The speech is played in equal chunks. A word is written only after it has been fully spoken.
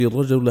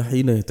الرجل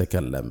حين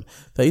يتكلم،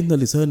 فإن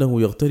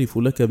لسانه يغترف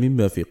لك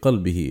مما في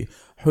قلبه،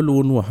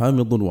 حلو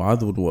وحامض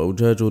وعذب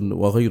وأوجاج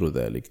وغير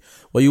ذلك،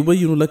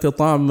 ويبين لك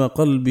طعم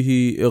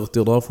قلبه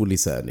اغتراف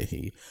لسانه،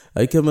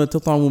 أي كما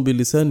تطعم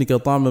بلسانك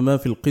طعم ما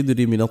في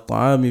القدر من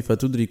الطعام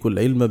فتدرك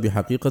العلم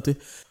بحقيقته،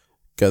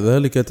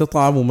 كذلك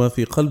تطعم ما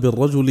في قلب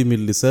الرجل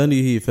من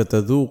لسانه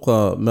فتذوق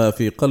ما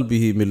في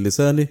قلبه من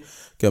لسانه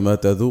كما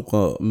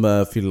تذوق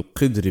ما في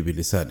القدر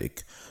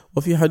بلسانك.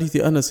 وفي حديث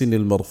أنس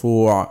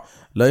المرفوع: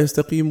 لا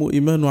يستقيم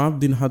إيمان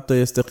عبد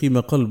حتى يستقيم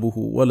قلبه،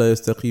 ولا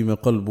يستقيم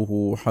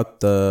قلبه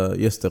حتى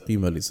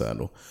يستقيم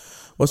لسانه.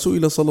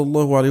 وسئل صلى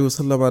الله عليه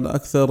وسلم عن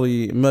أكثر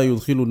ما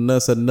يدخل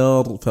الناس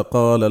النار،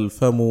 فقال: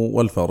 الفم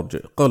والفرج.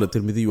 قال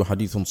الترمذي: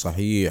 حديث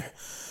صحيح.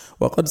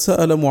 وقد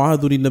سأل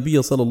معاذ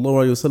النبي صلى الله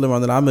عليه وسلم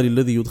عن العمل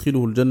الذي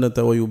يدخله الجنة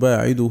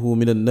ويباعده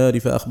من النار،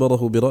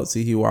 فأخبره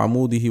برأسه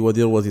وعموده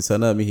وذروة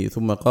سنامه،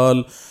 ثم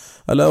قال: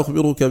 ألا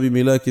أخبرك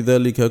بملاك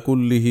ذلك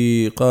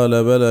كله؟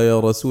 قال: بلى يا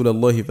رسول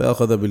الله.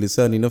 فأخذ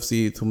بلسان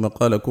نفسه ثم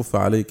قال: كف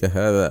عليك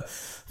هذا.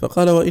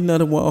 فقال: وإنا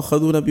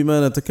لمؤاخذون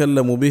بما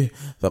نتكلم به.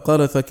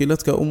 فقال: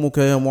 ثكلتك أمك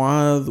يا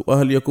معاذ،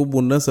 وهل يكب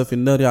الناس في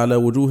النار على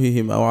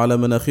وجوههم أو على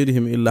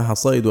مناخرهم إلا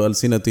حصائد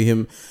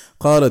ألسنتهم؟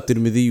 قال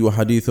الترمذي: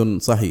 حديث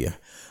صحيح.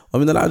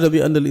 ومن العجب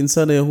أن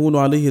الإنسان يهون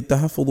عليه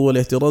التحفظ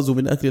والاحتراز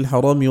من أكل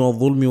الحرام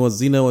والظلم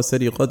والزنا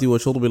والسرقة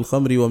وشرب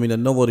الخمر ومن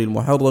النظر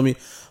المحرم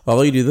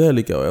وغير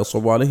ذلك،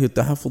 ويصعب عليه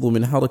التحفظ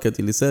من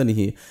حركة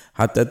لسانه،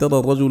 حتى ترى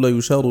الرجل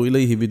يشار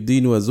إليه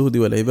بالدين والزهد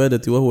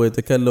والعبادة وهو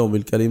يتكلم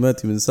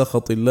بالكلمات من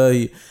سخط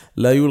الله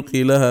لا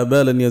يلقي لها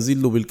بالا،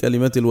 يزل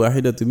بالكلمة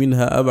الواحدة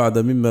منها أبعد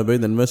مما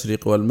بين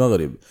المشرق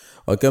والمغرب.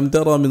 وكم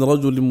ترى من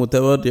رجل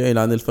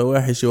متورع عن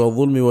الفواحش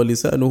والظلم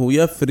ولسانه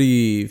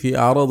يفري في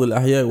أعراض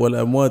الأحياء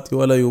والأموات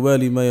ولا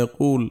يبالي ما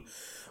يقول.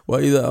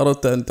 وإذا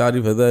أردت أن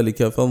تعرف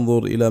ذلك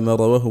فانظر إلى ما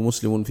رواه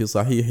مسلم في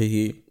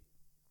صحيحه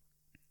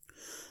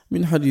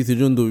من حديث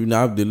جندب بن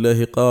عبد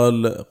الله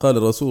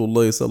قال رسول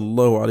الله صلى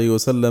الله عليه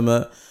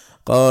وسلم: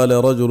 قال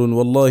رجل: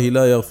 والله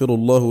لا يغفر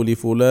الله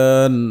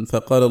لفلان.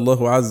 فقال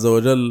الله عز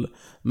وجل: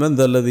 من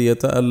ذا الذي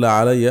يتألى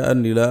علي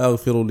أني لا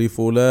أغفر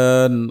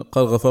لفلان؟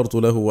 قال: غفرت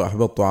له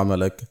وأحبطت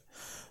عملك.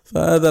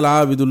 فهذا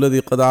العابد الذي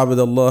قد عبد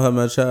الله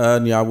ما شاء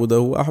أن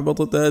يعبده،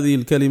 أحبطت هذه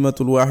الكلمة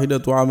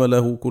الواحدة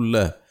عمله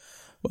كله.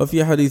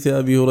 وفي حديث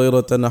أبي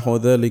هريرة نحو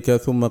ذلك.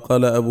 ثم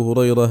قال أبو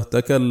هريرة: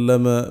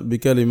 تكلم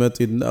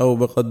بكلمة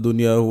أوبقت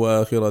دنياه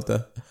وآخرته.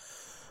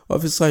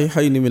 وفي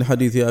الصحيحين من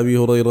حديث أبي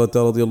هريرة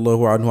رضي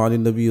الله عنه عن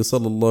النبي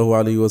صلى الله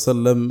عليه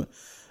وسلم: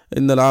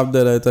 إن العبد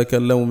لا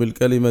يتكلم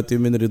بالكلمة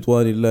من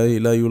رضوان الله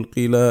لا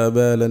يلقي لها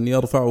بالا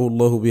يرفعه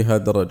الله بها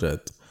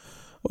درجات،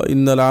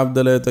 وإن العبد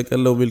لا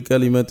يتكلم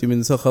بالكلمة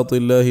من سخط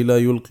الله لا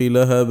يلقي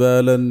لها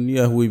بالا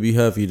يهوي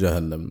بها في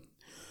جهنم.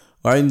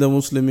 وعند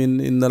مسلم: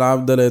 إن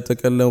العبد لا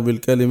يتكلم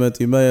بالكلمة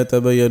ما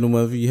يتبين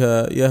ما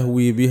فيها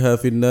يهوي بها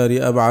في النار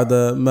أبعد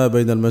ما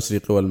بين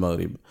المشرق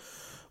والمغرب.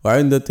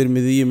 وعند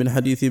الترمذي من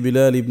حديث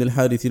بلال بن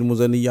الحارث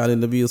المزني عن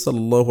النبي صلى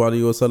الله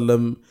عليه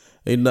وسلم: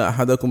 إن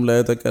أحدكم لا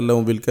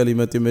يتكلم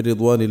بالكلمة من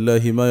رضوان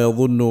الله ما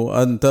يظن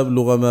أن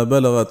تبلغ ما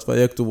بلغت،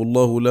 فيكتب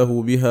الله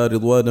له بها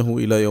رضوانه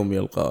إلى يوم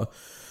يلقاه.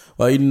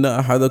 وإن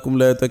أحدكم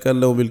لا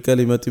يتكلم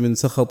بالكلمة من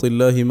سخط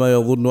الله ما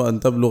يظن أن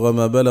تبلغ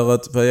ما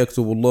بلغت،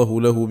 فيكتب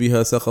الله له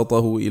بها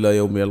سخطه إلى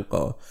يوم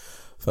يلقاه.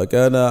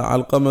 فكان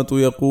علقمة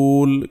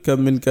يقول: كم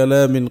من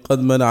كلام قد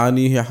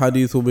منعنيه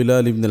حديث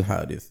بلال بن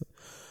الحارث.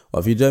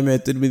 وفي جامع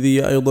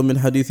الترمذي أيضا من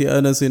حديث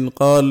أنس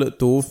قال: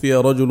 توفي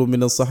رجل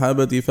من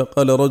الصحابة،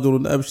 فقال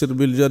رجل: أبشر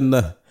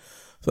بالجنة.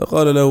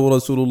 فقال له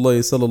رسول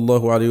الله صلى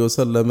الله عليه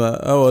وسلم: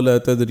 أولا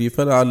تدري؟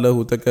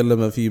 فلعله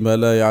تكلم فيما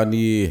لا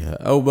يعنيه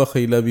أو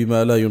بخل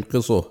بما لا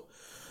ينقصه.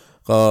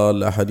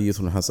 قال: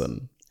 حديث حسن.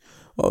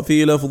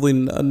 وفي لفظ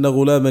أن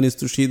غلاما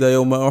استشهد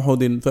يوم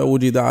أحد،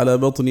 فوجد على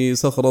بطنه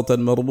صخرة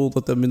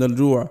مربوطة من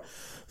الجوع،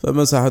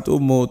 فمسحت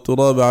أمه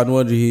التراب عن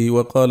وجهه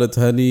وقالت: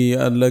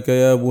 هنيئا لك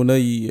يا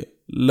بني،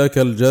 لك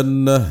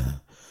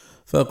الجنة.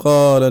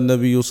 فقال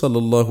النبي صلى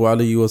الله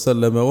عليه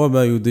وسلم: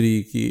 وما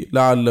يدريك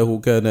لعله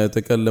كان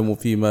يتكلم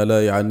فيما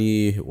لا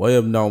يعنيه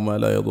ويمنع ما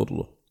لا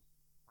يضره.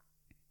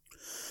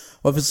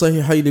 وفي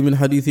الصحيحين من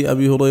حديث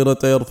أبي هريرة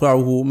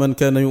يرفعه: من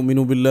كان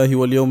يؤمن بالله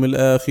واليوم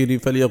الآخر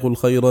فليقل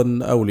خيرا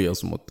أو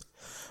ليصمت.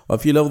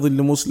 وفي لفظ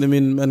لمسلم: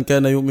 من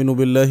كان يؤمن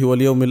بالله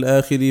واليوم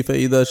الآخر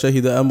فإذا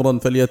شهد أمرا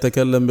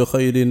فليتكلم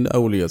بخير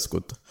أو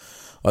ليسكت.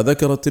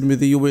 وذكر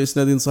الترمذي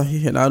بإسناد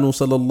صحيح عنه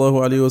صلى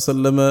الله عليه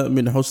وسلم: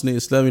 من حسن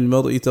إسلام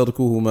المرء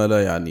تركه ما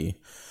لا يعنيه.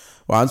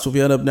 وعن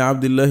سفيان بن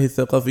عبد الله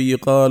الثقفي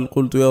قال: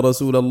 قلت يا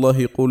رسول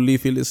الله قل لي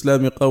في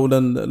الإسلام قولا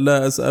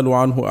لا أسأل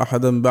عنه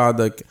أحدا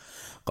بعدك.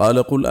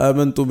 قال: قل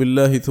آمنت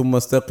بالله ثم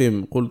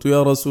استقم. قلت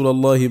يا رسول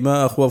الله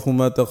ما أخوف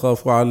ما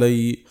تخاف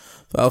علي؟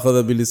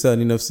 فأخذ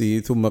بلسان نفسه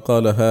ثم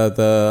قال: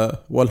 هذا.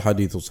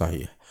 والحديث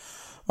صحيح.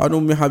 عن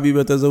أم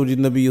حبيبة زوج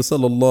النبي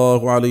صلى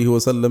الله عليه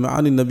وسلم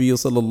عن النبي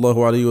صلى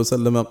الله عليه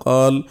وسلم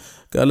قال: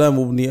 كلام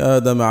ابن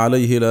آدم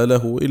عليه لا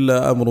له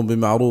إلا أمر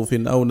بمعروف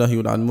أو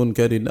نهي عن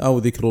منكر أو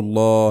ذكر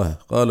الله.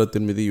 قال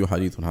الترمذي: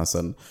 حديث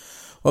حسن.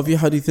 وفي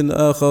حديث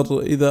آخر: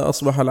 إذا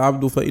أصبح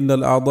العبد فإن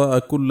الأعضاء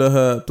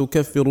كلها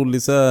تكفر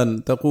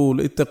اللسان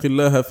تقول: اتق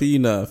الله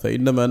فينا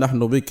فإنما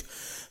نحن بك،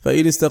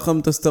 فإن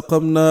استقمت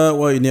استقمنا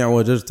وإن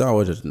اعوججت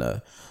اعوججنا.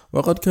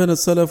 وقد كان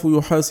السلف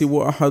يحاسب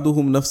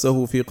أحدهم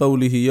نفسه في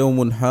قوله: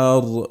 يوم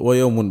حار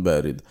ويوم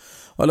بارد.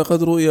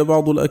 ولقد رؤي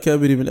بعض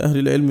الأكابر من أهل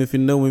العلم في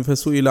النوم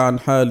فسئل عن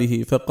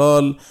حاله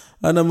فقال: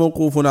 أنا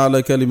موقوف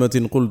على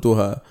كلمة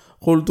قلتها،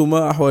 قلت: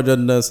 ما أحوج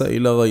الناس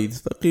إلى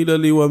غيث؟ فقيل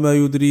لي: وما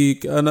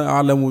يدريك، أنا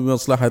أعلم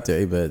بمصلحة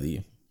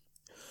عبادي.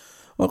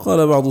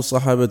 وقال بعض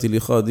الصحابة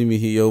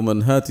لخادمه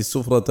يوما: هات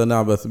السفرة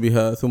نعبث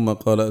بها، ثم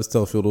قال: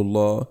 استغفر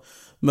الله،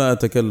 ما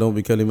أتكلم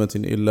بكلمة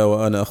إلا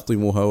وأنا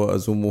أخطمها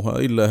وأزمها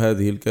إلا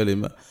هذه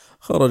الكلمة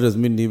خرجت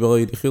مني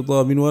بغير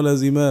خطاب ولا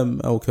زمام،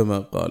 أو كما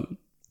قال.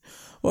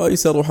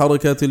 وأيسر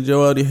حركات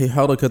الجوارح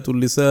حركة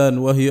اللسان،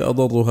 وهي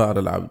أضرها على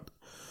العبد.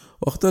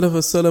 واختلف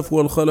السلف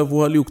والخلف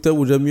هل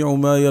يكتب جميع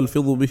ما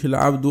يلفظ به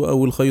العبد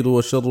أو الخير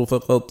والشر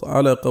فقط،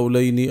 على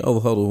قولين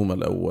أظهرهما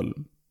الأول.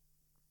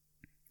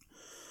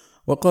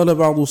 وقال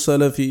بعض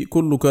السلف: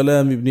 كل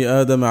كلام ابن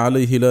آدم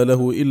عليه لا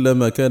له إلا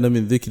ما كان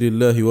من ذكر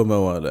الله وما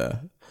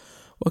والاه.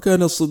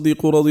 وكان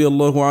الصديق رضي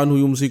الله عنه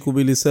يمسك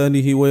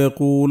بلسانه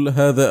ويقول: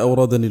 هذا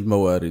أوردني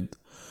الموارد.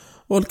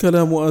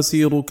 والكلام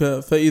أسيرك،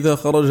 فإذا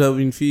خرج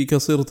من فيك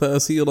صرت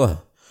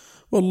أسيره.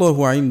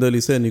 والله عند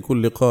لسان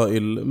كل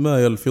قائل،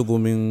 ما يلفظ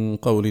من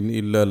قول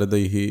إلا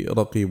لديه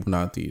رقيب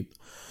عتيد.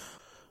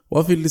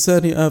 وفي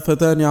اللسان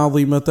آفتان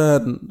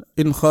عظيمتان،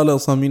 إن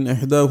خلص من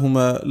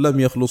إحداهما لم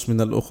يخلص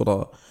من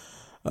الأخرى: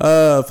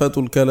 آفة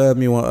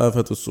الكلام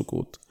وآفة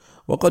السكوت.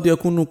 وقد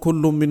يكون كل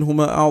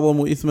منهما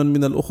أعظم إثما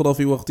من الأخرى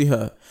في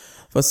وقتها.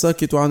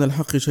 فالساكت عن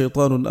الحق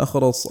شيطان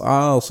أخرس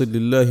عاص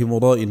لله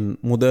مراء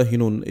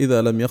مداهن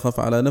إذا لم يخف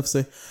على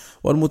نفسه،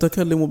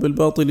 والمتكلم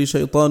بالباطل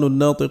شيطان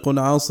ناطق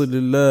عاص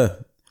لله.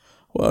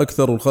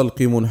 وأكثر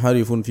الخلق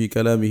منحرف في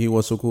كلامه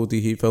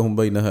وسكوته، فهم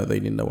بين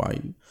هذين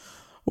النوعين.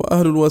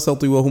 وأهل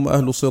الوسط وهم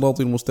أهل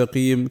الصراط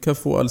المستقيم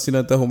كفوا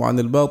ألسنتهم عن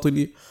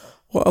الباطل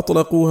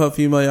وأطلقوها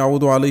فيما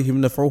يعود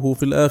عليهم نفعه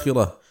في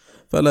الآخرة،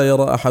 فلا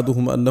يرى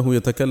أحدهم أنه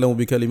يتكلم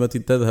بكلمة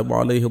تذهب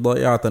عليه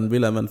ضائعة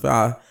بلا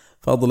منفعة،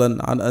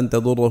 فضلا عن أن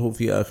تضره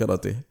في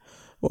آخرته.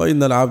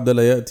 وإن العبد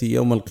ليأتي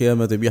يوم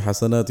القيامة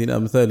بحسنات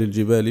أمثال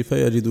الجبال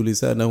فيجد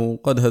لسانه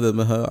قد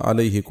هدمها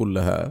عليه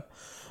كلها،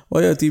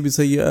 ويأتي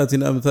بسيئات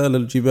أمثال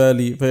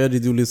الجبال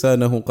فيجد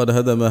لسانه قد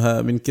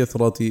هدمها من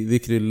كثرة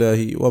ذكر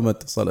الله وما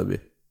اتصل به.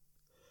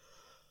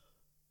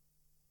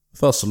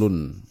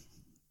 فصل.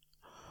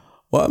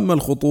 وأما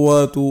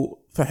الخطوات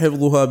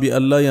فحفظها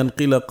بأن لا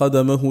ينقل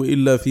قدمه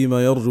إلا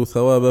فيما يرجو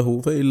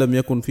ثوابه، فإن لم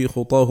يكن في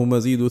خطاه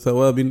مزيد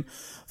ثواب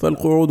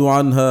فالقعود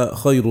عنها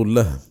خير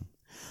له.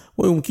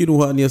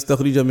 ويمكنه أن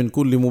يستخرج من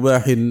كل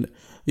مباح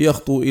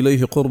يخطو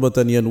إليه قربة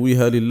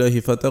ينويها لله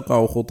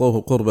فتقع خطاه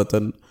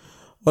قربة.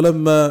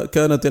 ولما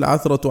كانت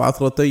العثرة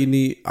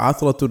عثرتين،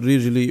 عثرة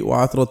الرجل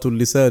وعثرة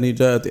اللسان،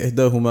 جاءت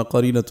إحداهما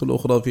قرينة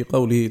الأخرى في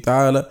قوله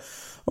تعالى: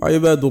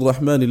 وعباد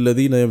الرحمن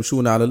الذين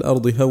يمشون على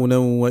الأرض هونا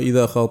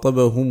وإذا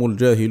خاطبهم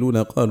الجاهلون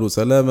قالوا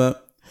سلاما،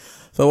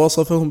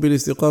 فوصفهم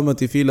بالاستقامة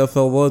في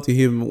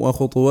لفظاتهم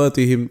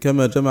وخطواتهم،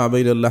 كما جمع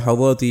بين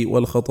اللحظات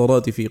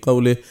والخطرات في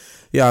قوله: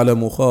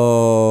 يعلم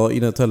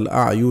خائنة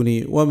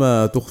الأعين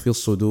وما تخفي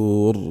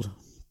الصدور.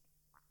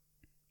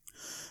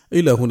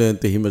 إلى هنا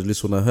ينتهي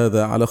مجلسنا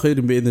هذا، على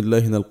خير بإذن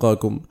الله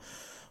نلقاكم،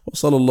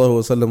 وصلى الله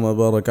وسلم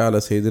وبارك على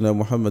سيدنا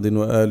محمد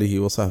وآله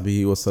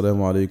وصحبه،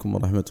 والسلام عليكم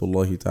ورحمة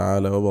الله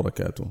تعالى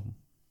وبركاته.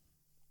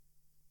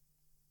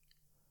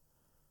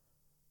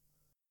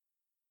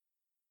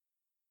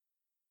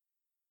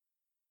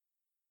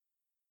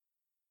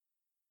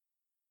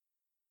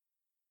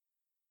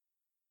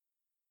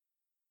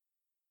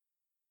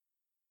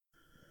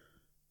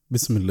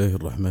 بسم الله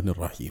الرحمن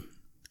الرحيم.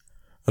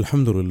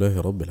 الحمد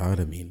لله رب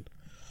العالمين،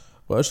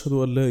 وأشهد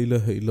أن لا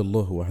إله إلا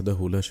الله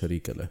وحده لا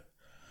شريك له،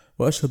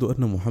 وأشهد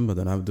أن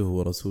محمدا عبده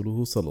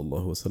ورسوله صلى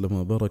الله وسلم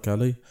وبارك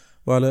عليه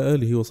وعلى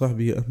آله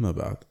وصحبه. أما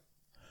بعد،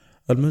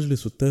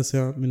 المجلس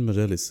التاسع من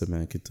مجالس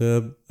سماع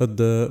كتاب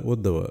الداء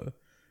والدواء،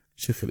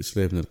 شيخ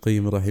الإسلام ابن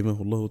القيم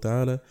رحمه الله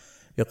تعالى،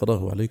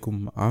 يقرأه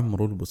عليكم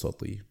عمرو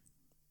البساطي.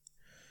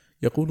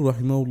 يقول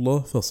رحمه الله: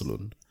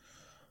 فصل.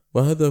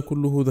 وهذا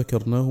كله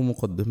ذكرناه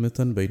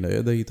مقدمة بين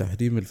يدي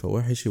تحريم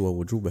الفواحش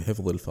ووجوب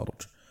حفظ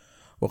الفرج.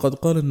 وقد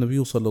قال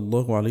النبي صلى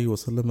الله عليه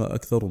وسلم: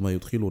 أكثر ما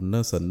يدخل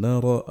الناس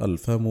النار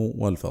الفم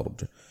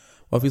والفرج.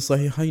 وفي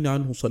الصحيحين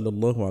عنه صلى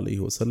الله عليه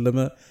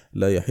وسلم: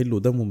 لا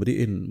يحل دم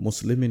امرئ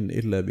مسلم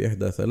إلا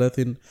بإحدى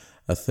ثلاث: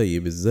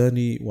 الثيب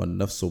الزاني،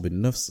 والنفس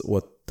بالنفس،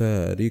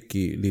 والتارك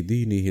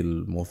لدينه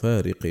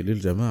المفارق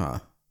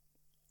للجماعة.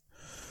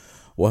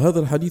 وهذا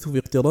الحديث في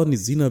اقتران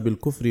الزنا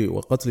بالكفر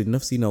وقتل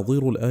النفس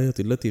نظير الآية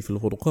التي في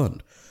الفرقان،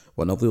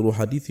 ونظير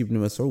حديث ابن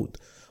مسعود: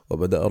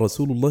 وبدأ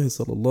رسول الله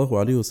صلى الله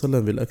عليه وسلم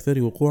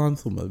بالأكثر وقوعا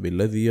ثم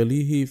بالذي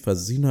يليه،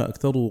 فالزنا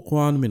أكثر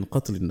وقوعا من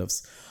قتل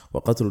النفس،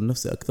 وقتل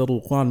النفس أكثر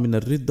وقوعا من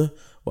الردة،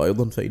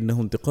 وأيضا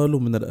فإنه انتقال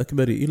من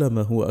الأكبر إلى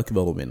ما هو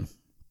أكبر منه.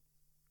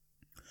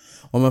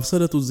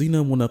 ومفسدة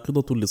الزنا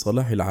مناقضة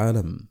لصلاح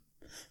العالم،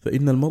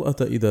 فإن المرأة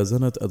إذا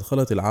زنت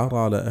أدخلت العار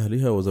على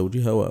أهلها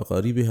وزوجها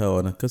وأقاربها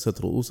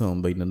ونكست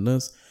رؤوسهم بين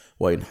الناس،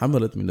 وإن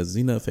حملت من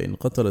الزنا فإن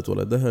قتلت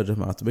ولدها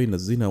جمعت بين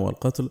الزنا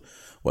والقتل،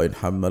 وإن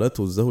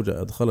حملته الزوج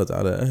أدخلت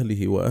على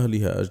أهله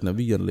وأهلها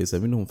أجنبيا ليس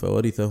منهم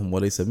فورثهم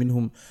وليس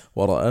منهم،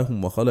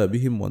 ورآهم وخلا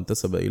بهم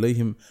وانتسب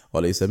إليهم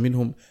وليس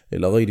منهم،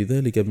 إلى غير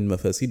ذلك من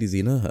مفاسد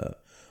زناها.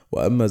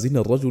 وأما زنا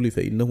الرجل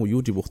فإنه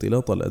يوجب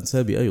اختلاط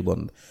الأنساب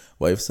أيضا،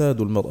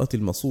 وإفساد المرأة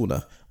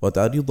المصونة،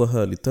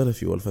 وتعريضها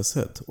للتلف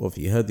والفساد،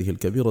 وفي هذه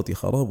الكبيرة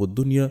خراب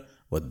الدنيا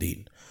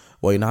والدين.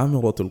 وإن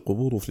عمرت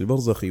القبور في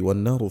البرزخ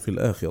والنار في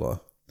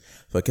الآخرة.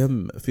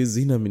 فكم في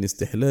الزنا من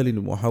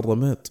استحلال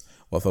محرمات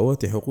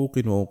وفوات حقوق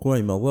ووقوع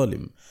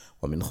مظالم،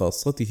 ومن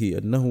خاصته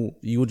أنه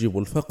يوجب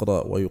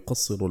الفقر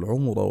ويقصر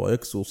العمر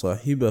ويكسو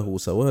صاحبه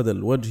سواد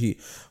الوجه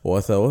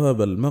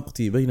وثواب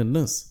المقت بين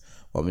الناس.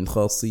 ومن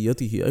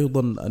خاصيته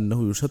أيضا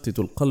أنه يشتت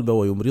القلب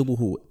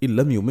ويمرضه إن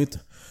لم يمته،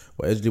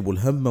 ويجلب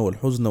الهم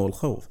والحزن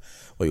والخوف،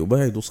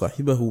 ويباعد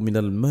صاحبه من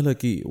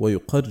الملك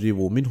ويقرب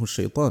منه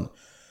الشيطان،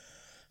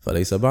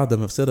 فليس بعد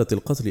مفسدة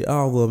القتل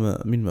أعظم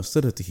من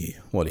مفسدته.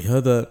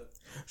 ولهذا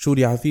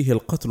شرع فيه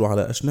القتل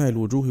على أشنع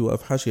الوجوه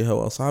وأفحاشها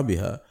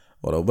وأصعبها،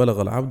 ولو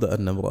بلغ العبد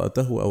أن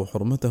امرأته أو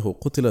حرمته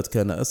قتلت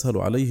كان أسهل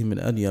عليه من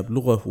أن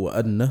يبلغه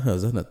أنها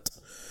زنت.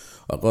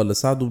 وقال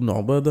سعد بن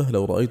عبادة: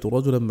 لو رأيت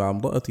رجلا مع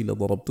امرأتي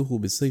لضربته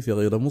بالسيف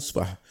غير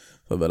مصفح.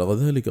 فبلغ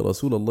ذلك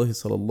رسول الله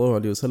صلى الله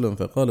عليه وسلم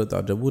فقال: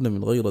 تعجبون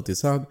من غيرة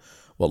سعد؟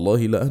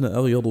 والله لأنا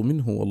أغير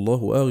منه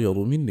والله أغير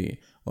مني.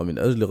 ومن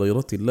أجل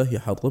غيرة الله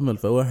حرم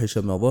الفواحش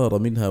ما ظهر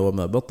منها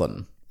وما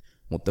بطن.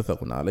 متفق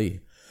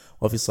عليه.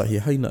 وفي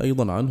الصحيحين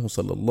أيضا عنه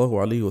صلى الله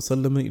عليه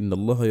وسلم: إن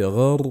الله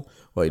يغار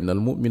وإن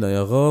المؤمن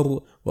يغار،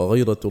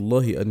 وغيرة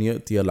الله أن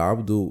يأتي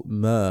العبد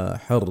ما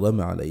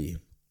حرم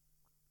عليه.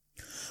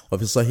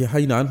 وفي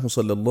الصحيحين عنه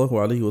صلى الله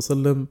عليه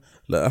وسلم: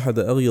 لا أحد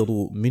أغير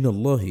من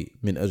الله،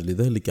 من أجل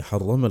ذلك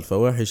حرم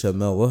الفواحش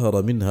ما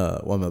ظهر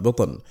منها وما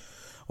بطن،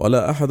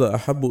 ولا أحد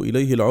أحب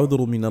إليه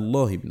العذر من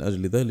الله، من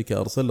أجل ذلك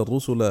أرسل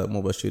الرسل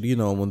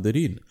مبشرين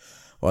ومنذرين،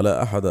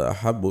 ولا أحد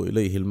أحب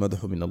إليه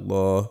المدح من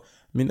الله،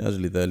 من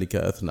أجل ذلك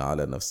أثنى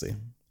على نفسه.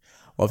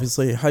 وفي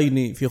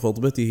الصحيحين في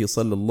خطبته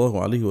صلى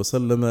الله عليه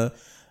وسلم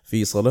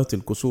في صلاة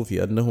الكسوف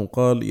أنه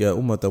قال: يا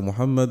أمة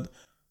محمد،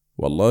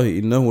 والله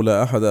إنه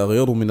لا أحد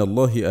أغير من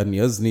الله أن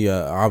يزني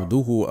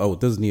عبده أو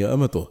تزني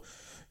أمته.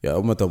 يا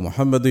أمة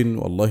محمد،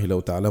 والله لو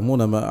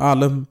تعلمون ما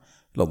أعلم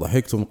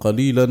لضحكتم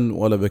قليلا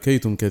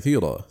ولبكيتم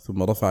كثيرا.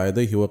 ثم رفع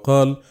يديه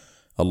وقال: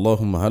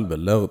 اللهم هل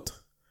بلغت؟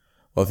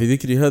 وفي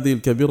ذكر هذه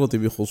الكبيرة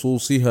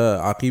بخصوصها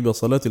عقيب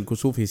صلاة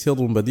الكسوف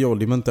سر بديع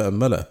لمن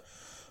تأمله،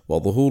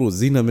 وظهور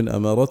الزنا من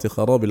أمارات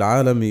خراب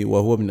العالم،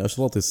 وهو من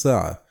أشراط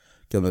الساعة،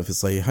 كما في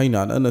الصحيحين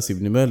عن أنس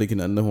بن مالك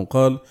أنه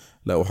قال: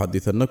 لا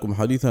أحدثنكم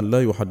حديثا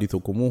لا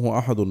يحدثكموه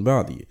أحد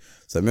بعدي،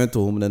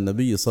 سمعته من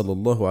النبي صلى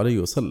الله عليه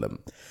وسلم.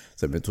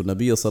 سمعت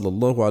النبي صلى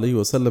الله عليه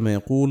وسلم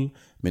يقول: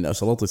 من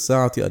أشراط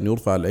الساعة أن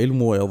يرفع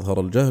العلم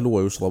ويظهر الجهل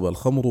ويشرب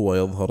الخمر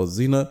ويظهر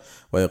الزنا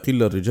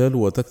ويقل الرجال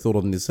وتكثر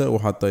النساء،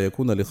 حتى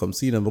يكون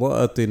ل50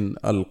 امرأة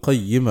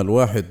القيم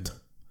الواحد.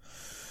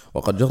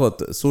 وقد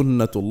جرت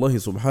سنة الله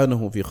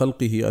سبحانه في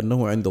خلقه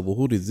أنه عند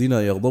ظهور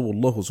الزنا يغضب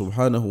الله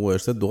سبحانه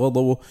ويشتد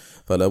غضبه،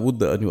 فلا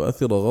بد أن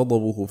يؤثر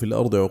غضبه في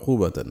الأرض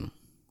عقوبة.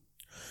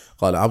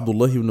 قال عبد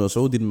الله بن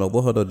مسعود: ما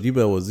ظهر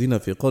الربا والزنا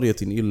في قرية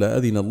إلا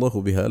أذن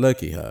الله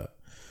بهلاكها.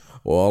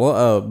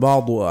 ورأى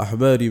بعض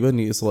أحبار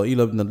بني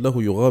إسرائيل ابنا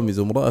له يغامز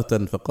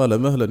امرأة، فقال: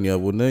 مهلا يا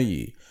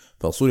بني.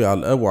 فصرع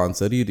الأب عن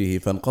سريره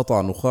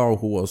فانقطع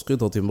نخاعه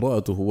وأسقطت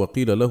امرأته،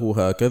 وقيل له: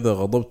 هكذا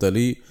غضبت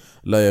لي؟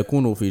 لا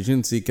يكون في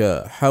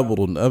جنسك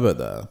حبر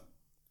أبدا.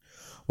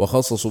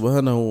 وخص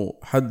سبحانه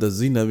حد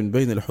الزنا من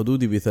بين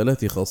الحدود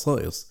ب3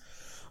 خصائص،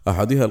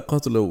 أحدها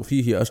القتل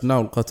فيه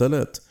أشنع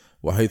القتلات،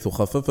 وحيث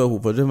خففه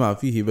فجمع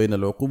فيه بين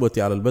العقوبة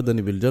على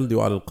البدن بالجلد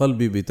وعلى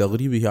القلب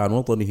بتغريبه عن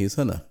وطنه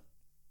سنة.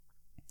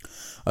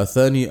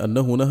 الثاني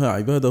أنه نهى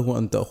عباده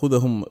أن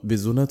تأخذهم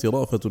بالزنات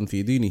رأفة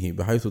في دينه،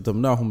 بحيث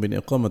تمنعهم من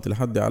إقامة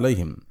الحد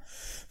عليهم،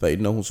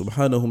 فإنه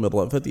سبحانه من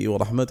رأفته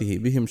ورحمته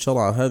بهم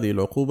شرع هذه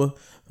العقوبة،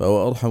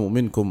 فهو أرحم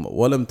منكم،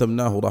 ولم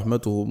تمنعه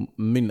رحمته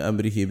من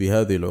أمره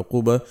بهذه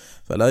العقوبة،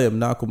 فلا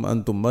يمنعكم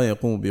أنتم ما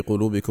يقوم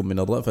بقلوبكم من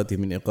الرأفة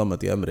من إقامة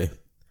أمره.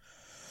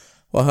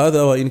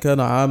 وهذا وإن كان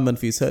عاما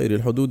في سائر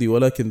الحدود،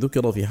 ولكن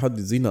ذكر في حد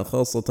الزنا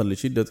خاصة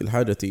لشدة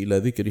الحاجة إلى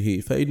ذكره،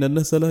 فإن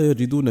الناس لا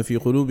يجدون في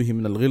قلوبهم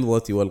من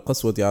الغلظة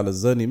والقسوة على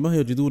الزاني ما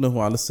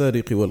يجدونه على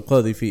السارق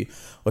والقاذف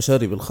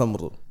وشارب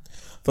الخمر،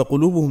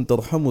 فقلوبهم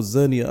ترحم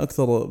الزاني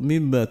أكثر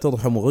مما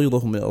ترحم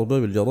غيرهم من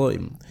أرباب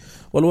الجرائم،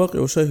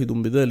 والواقع شاهد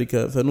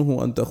بذلك،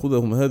 فنهوا أن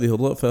تأخذهم هذه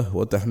الرأفة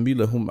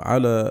وتحملهم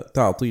على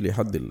تعطيل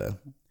حد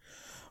الله.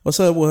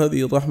 وسبب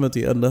هذه الرحمة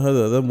أن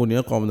هذا ذنب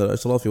يقع من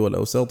الأشراف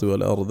والأوساط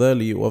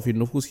والأرذال، وفي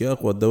النفوس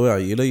أقوى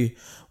الدواعي إليه،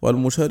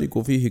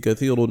 والمشارك فيه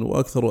كثير،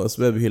 وأكثر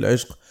أسبابه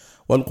العشق،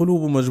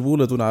 والقلوب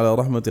مجبولة على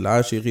رحمة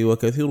العاشق،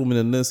 وكثير من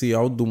الناس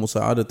يعد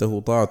مساعدته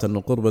طاعة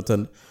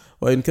وقربة،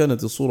 وإن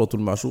كانت الصورة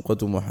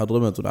المعشوقة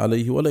محرمة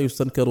عليه، ولا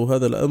يستنكر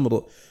هذا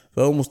الأمر،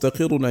 فهو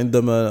مستقر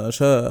عندما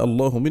شاء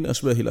الله من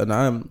أشباه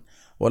الأنعام،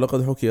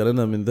 ولقد حكي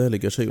لنا من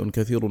ذلك شيء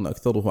كثير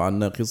أكثره عن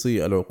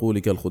ناقصي العقول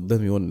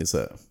كالخدام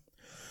والنساء.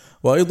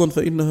 وأيضا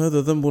فإن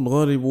هذا ذنب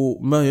غالب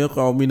ما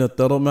يقع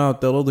مع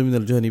التراضي من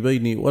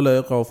الجانبين، ولا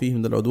يقع فيه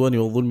من العدوان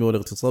والظلم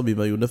والاغتصاب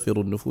ما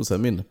ينفر النفوس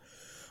منه،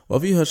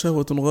 وفيها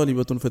شهوة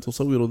غالبة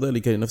فتصور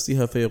ذلك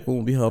لنفسها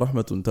فيقوم بها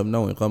رحمة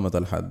تمنع إقامة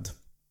الحد.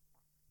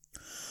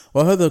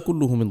 وهذا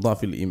كله من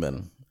ضعف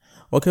الإيمان.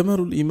 وكمال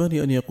الإيمان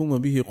أن يقوم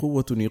به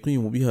قوة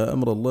يقيم بها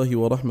أمر الله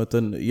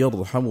ورحمة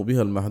يرحم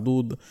بها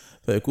المحدود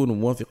فيكون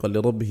موافقا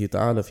لربه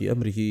تعالى في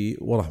أمره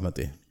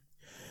ورحمته.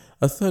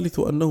 الثالث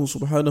أنه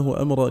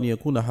سبحانه أمر أن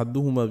يكون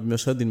حدهما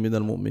بمشهد من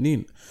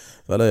المؤمنين،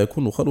 فلا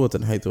يكون خلوة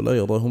حيث لا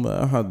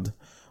يراهما أحد،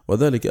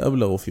 وذلك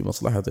أبلغ في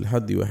مصلحة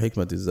الحد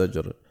وحكمة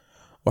الزجر.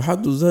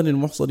 وحد الزاني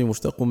المحصن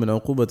مشتق من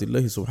عقوبة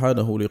الله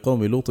سبحانه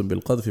لقوم لوط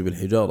بالقذف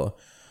بالحجارة،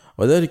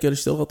 وذلك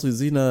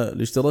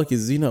لاشتراك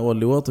الزنا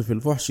واللواط في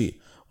الفحش،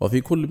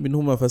 وفي كل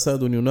منهما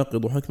فساد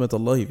يناقض حكمة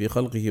الله في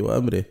خلقه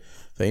وأمره،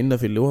 فإن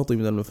في اللواط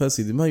من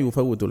المفاسد ما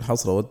يفوت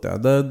الحصر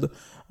والتعداد،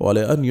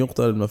 ولأن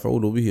يقتل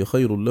المفعول به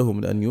خير له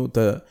من أن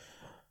يؤتى،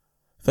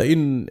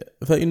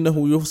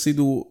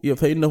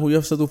 فإنه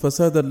يفسد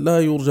فسادا لا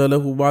يرجى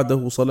له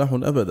بعده صلاح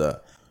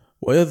أبدا،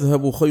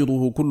 ويذهب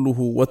خيره كله،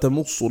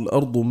 وتمص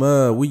الأرض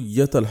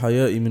ماوية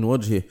الحياء من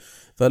وجهه،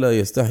 فلا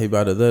يستحي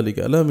بعد ذلك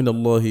لا من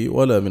الله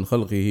ولا من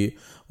خلقه،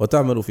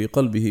 وتعمل في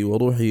قلبه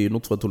وروحه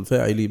نطفة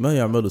الفاعل ما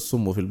يعمل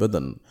السم في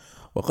البدن.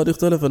 وقد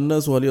اختلف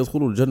الناس هل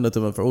يدخل الجنة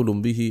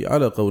مفعول به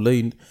على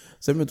قولين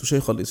سمعت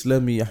شيخ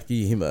الإسلام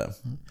يحكيهما.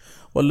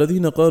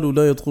 والذين قالوا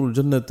لا يدخل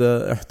الجنة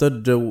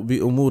احتجوا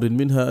بأمور،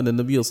 منها أن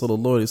النبي صلى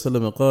الله عليه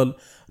وسلم قال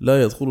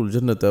لا يدخل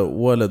الجنة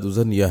ولد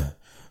زنية،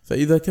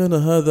 فإذا كان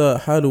هذا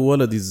حال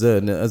ولد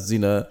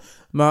الزنا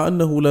مع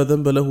أنه لا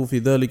ذنب له في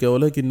ذلك،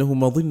 ولكنه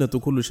مظنة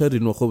كل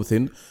شر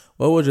وخبث،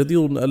 وهو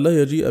جدير أن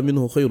لا يجيء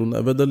منه خير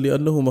أبدا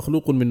لأنه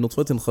مخلوق من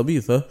نطفة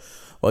خبيثة،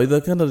 وإذا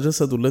كان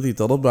الجسد الذي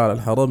تربى على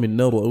الحرام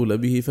النار أولى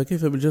به،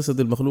 فكيف بالجسد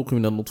المخلوق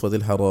من النطفة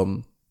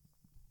الحرام؟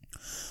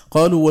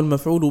 قالوا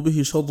والمفعول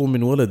به شر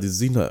من ولد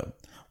الزنا،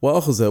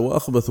 وأخزى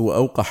وأخبث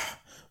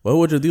وأوقح،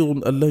 وهو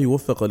جدير أن لا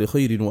يوفق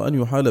لخير وأن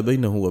يحال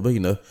بينه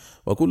وبينه،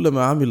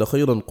 وكلما عمل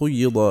خيرا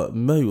قيض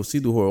ما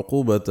يفسده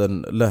عقوبة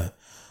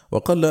له.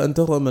 وقل أن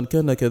ترى من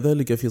كان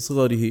كذلك في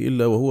صغره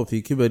إلا وهو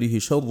في كبره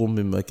شر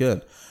مما كان،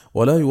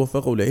 ولا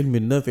يوفق لعلم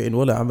نافع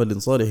ولا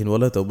عمل صالح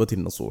ولا توبة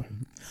نصوح.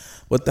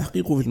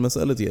 والتحقيق في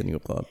المسألة أن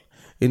يقال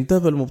إن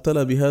تاب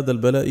المبتلى بهذا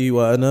البلاء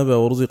وأناب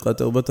ورزق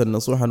توبة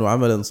نصوحا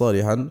وعملا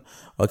صالحا،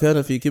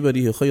 وكان في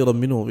كبره خيرا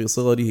منه في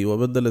صغره،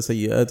 وبدل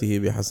سيئاته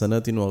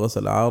بحسنات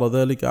وغسل عار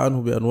ذلك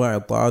عنه بأنواع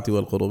الطاعات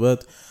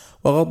والقربات،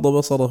 وغض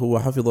بصره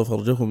وحفظ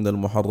فرجه من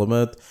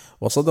المحرمات،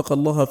 وصدق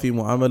الله في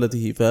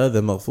معاملته،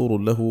 فهذا مغفور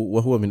له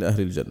وهو من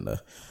أهل الجنة،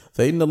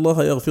 فإن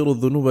الله يغفر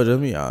الذنوب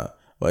جميعا.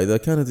 وإذا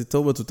كانت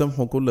التوبة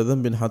تمحو كل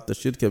ذنب حتى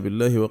الشرك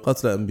بالله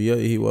وقتل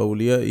أنبيائه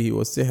وأوليائه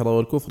والسحر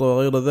والكفر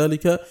وغير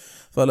ذلك،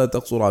 فلا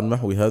تقصر عن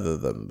محو هذا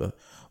الذنب.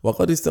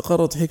 وقد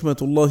استقرت حكمة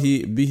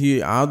الله به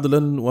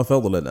عدلا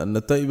وفضلا أن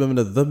التائب من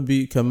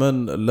الذنب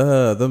كمن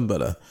لا ذنب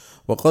له،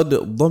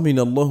 وقد ضمن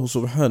الله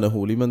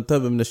سبحانه لمن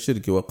تاب من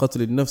الشرك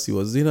وقتل النفس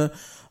والزنا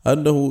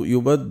أنه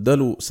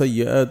يبدل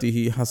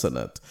سيئاته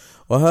حسنات،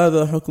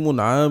 وهذا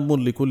حكم عام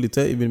لكل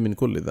تائب من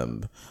كل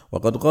ذنب.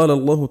 وقد قال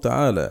الله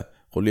تعالى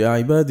قل يا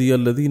عبادي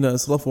الذين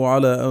أسرفوا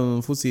على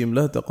أنفسهم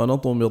لا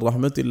تقنطوا من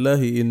رحمة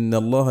الله إن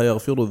الله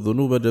يغفر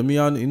الذنوب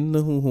جميعا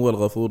إنه هو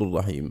الغفور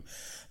الرحيم،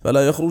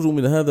 فلا يخرج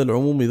من هذا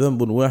العموم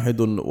ذنب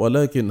واحد،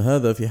 ولكن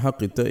هذا في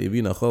حق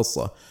التائبين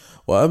خاصة.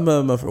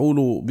 وأما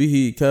مفعول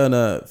به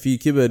كان في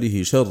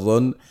كبره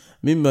شرا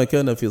مما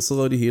كان في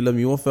صغره لم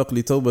يوفق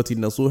لتوبة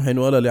نصوح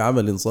ولا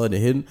لعمل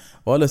صالح،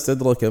 ولا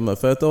استدرك ما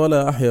فات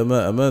ولا أحيا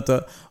ما أمات،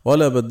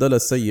 ولا بدل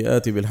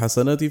السيئات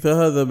بالحسنات،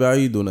 فهذا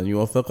بعيد أن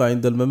يوفق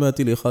عند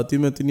الممات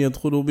لخاتمة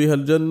يدخل بها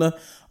الجنة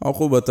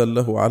عقوبة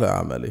له على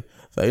عمله،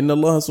 فإن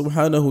الله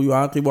سبحانه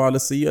يعاقب على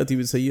السيئة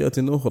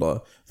بسيئة أخرى،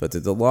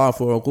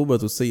 فتتضاعف عقوبة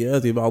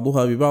السيئات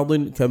بعضها ببعض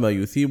كما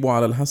يثيب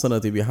على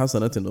الحسنة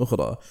بحسنة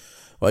أخرى.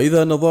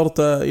 وإذا نظرت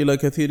إلى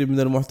كثير من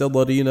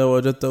المحتضرين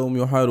وجدتهم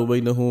يحال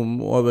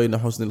بينهم وبين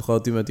حسن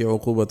الخاتمة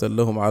عقوبة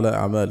لهم على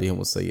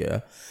أعمالهم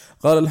السيئة.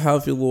 قال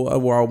الحافظ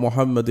أبو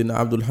محمد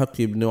عبد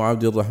الحق بن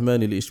عبد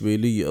الرحمن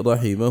الإشبيلي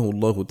رحمه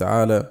الله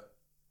تعالى: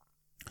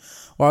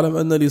 واعلم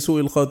أن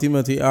لسوء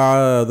الخاتمة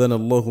أعاذنا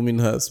الله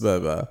منها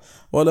أسبابا،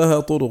 ولها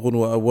طرق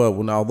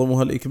وأبواب،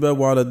 أعظمها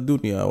الإكباب على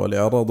الدنيا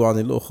والإعراض عن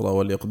الأخرى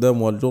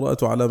والإقدام والجرأة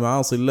على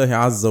معاصي الله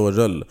عز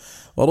وجل.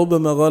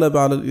 وربما غلب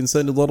على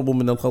الإنسان ضرب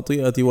من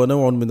الخطيئة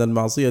ونوع من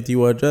المعصية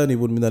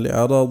وجانب من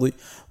الإعراض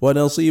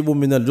ونصيب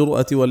من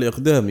الجرأة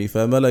والإقدام،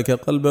 فملك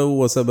قلبه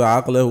وسبع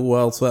عقله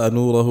وأطفأ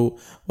نوره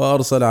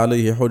وأرسل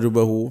عليه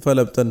حجبه،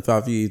 فلم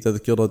تنفع فيه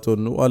تذكرة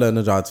ولا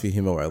نجعت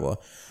فيه موعظة.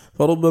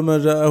 فربما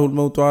جاءه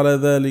الموت على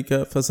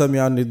ذلك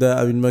فسمع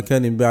النداء من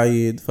مكان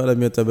بعيد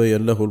فلم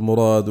يتبين له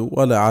المراد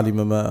ولا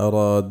علم ما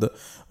أراد،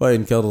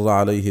 وإن كرر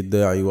عليه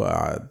الداعي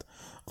وأعاد.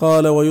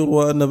 قال: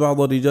 ويروى أن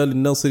بعض رجال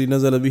الناصر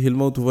نزل به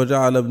الموت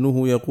فجعل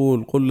ابنه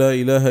يقول: قل لا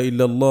إله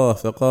إلا الله،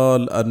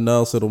 فقال: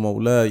 الناصر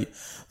مولاي،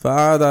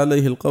 فأعاد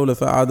عليه القول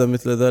فأعاد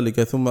مثل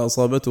ذلك، ثم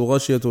أصابته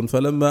غشية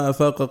فلما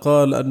أفاق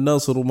قال: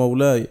 الناصر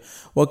مولاي.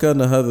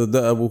 وكان هذا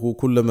دأبه،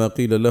 كلما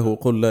قيل له: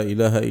 قل لا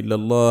إله إلا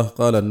الله،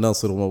 قال: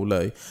 الناصر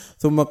مولاي.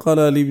 ثم قال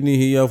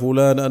لابنه: يا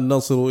فلان،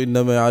 الناصر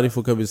إنما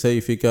يعرفك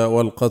بسيفك،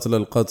 والقتل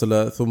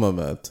القتل، ثم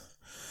مات.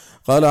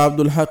 قال عبد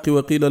الحق: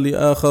 وقيل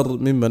لآخر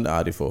ممن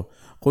أعرفه: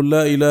 قل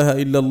لا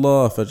إله إلا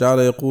الله، فجعل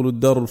يقول: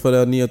 الدار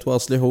الفلانية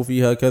أصلحوا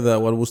فيها كذا،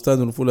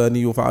 والبستان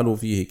الفلاني فعلوا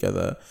فيه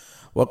كذا.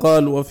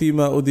 وقال: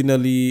 وفيما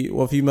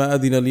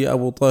أذن لي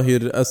أبو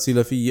طاهر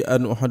السلفي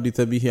أن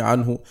أحدث به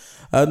عنه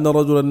أن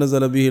رجلا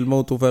نزل به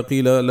الموت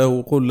فقيل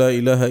له: قل لا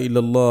إله إلا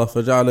الله،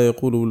 فجعل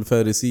يقول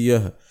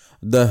بالفارسية: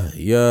 ده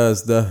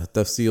ياس ده،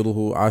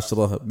 تفسيره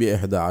 10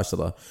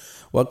 ب11.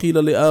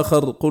 وقيل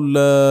لآخر: قل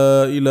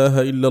لا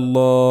إله إلا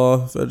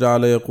الله،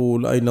 فجعل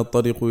يقول: أين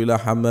الطريق إلى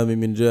حمام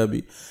من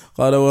جابي؟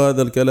 قال: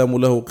 وهذا الكلام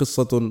له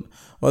قصة،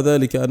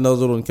 وذلك أن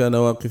رجل كان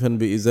واقفا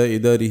بإزاء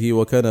داره،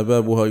 وكان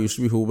بابها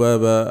يشبه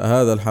باب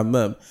هذا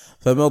الحمام،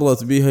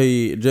 فمرت به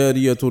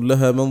جارية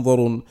لها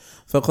منظر،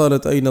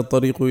 فقالت: أين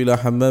الطريق إلى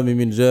حمام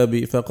من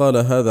جابي؟ فقال: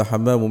 هذا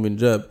حمام من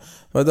جاب.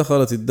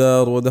 فدخلت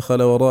الدار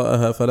ودخل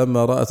وراءها،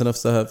 فلما رأت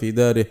نفسها في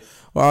داره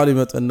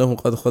وعلمت أنه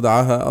قد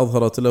خدعها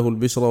أظهرت له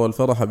البشر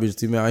والفرح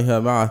باجتماعها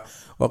معه،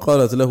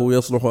 وقالت له: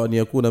 يصلح أن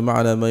يكون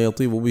معنا ما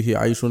يطيب به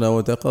عيشنا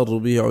وتقر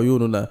به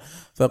عيوننا.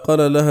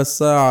 فقال لها: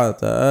 الساعة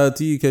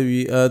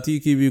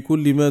آتيك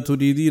بكل ما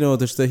تريدين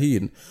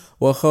وتشتهين.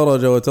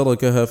 وخرج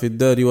وتركها في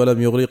الدار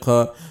ولم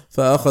يغرقها،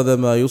 فأخذ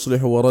ما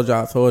يصلح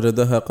ورجع،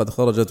 فوجدها قد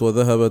خرجت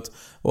وذهبت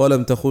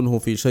ولم تخنه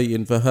في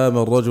شيء، فهام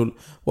الرجل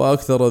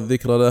وأكثر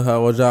الذكر لها،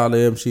 وجعل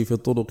يمشي في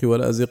الطرق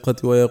والأزقة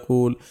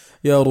ويقول: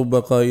 يا رب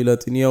قائلة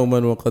يوما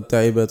وقد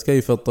تعبت،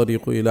 كيف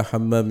الطريق إلى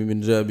حمام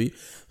من جابي؟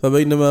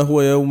 فبينما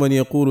هو يوما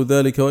يقول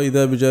ذلك،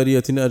 وإذا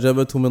بجارية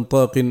أجابته من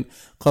طاق: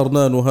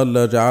 قرنان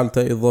هلا جعلت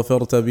إذ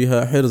ظفرت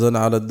بها حرزا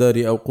على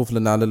الدار أو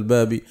قفلا على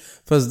الباب؟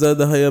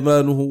 فازداد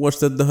هيمانه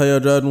واشتد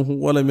هيجانه،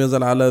 ولم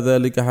يزل على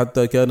ذلك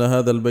حتى كان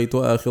هذا البيت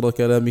آخر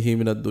كلامه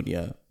من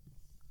الدنيا.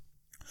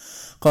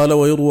 قال: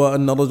 ويروى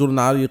أن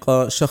رجلا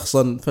علق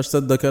شخصا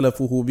فاشتد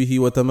كلفه به،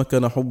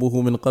 وتمكن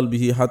حبه من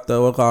قلبه حتى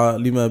وقع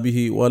لما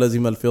به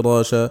ولزم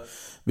الفراش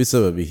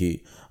بسببه،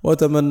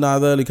 وتمنع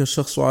ذلك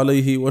الشخص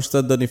عليه،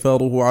 واشتد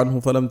نفاره عنه،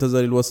 فلم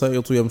تزل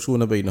الوسائط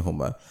يمشون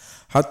بينهما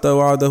حتى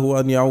وعده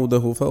أن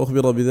يعوده،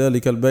 فأخبر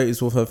بذلك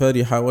البائس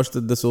ففرح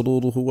واشتد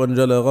سروره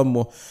وانجلى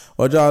غمه،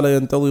 وجعل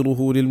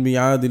ينتظره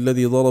للميعاد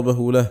الذي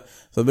ضربه له.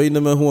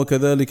 فبينما هو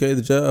كذلك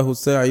إذ جاءه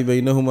الساعي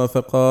بينهما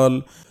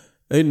فقال: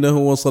 إنه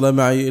وصل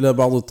معي إلى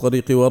بعض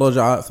الطريق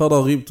ورجع،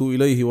 فرغبت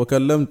إليه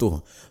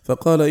وكلمته،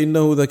 فقال: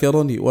 إنه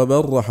ذكرني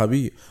وبرح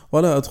بي،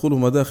 ولا أدخل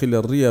مداخل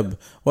الريب،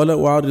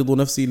 ولا أعرض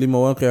نفسي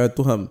لمواقع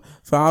التهم.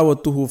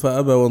 فعاودته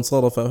فأبى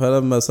وانصرف،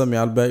 فلما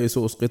سمع البائس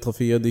أسقط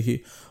في يده،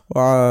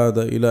 وعاد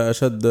إلى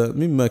أشد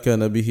مما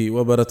كان به،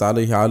 وبرت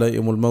عليه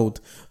علائم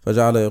الموت،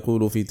 فجعل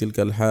يقول في تلك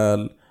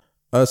الحال: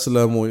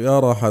 أسلم يا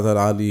راحة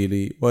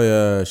العليل،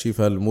 ويا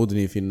شفى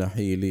المدن في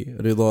النحيل،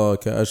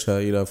 رضاك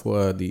أشهى إلى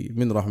فؤادي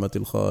من رحمة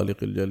الخالق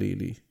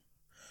الجليل.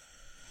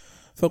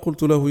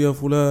 فقلت له: يا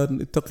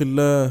فلان اتق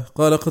الله.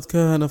 قال: قد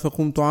كان.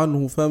 فقمت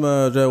عنه،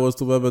 فما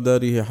جاوزت باب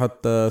داره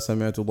حتى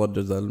سمعت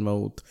ضجة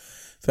الموت،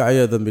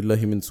 فعياذا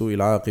بالله من سوء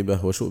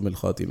العاقبة وشؤم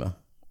الخاتمة.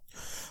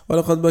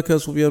 ولقد بكى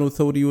سفيان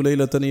الثوري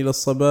ليلة إلى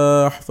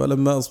الصباح،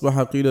 فلما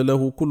أصبح قيل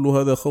له: كل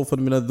هذا خوفا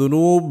من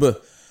الذنوب؟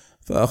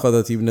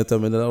 فأخذت ابنة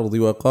من الأرض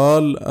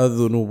وقال: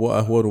 الذنوب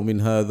أهون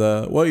من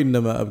هذا،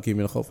 وإنما أبكي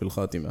من خوف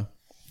الخاتمة.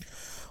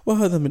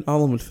 وهذا من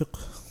أعظم الفقه،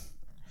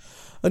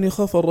 أن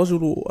يخاف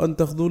الرجل أن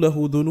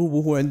تخذله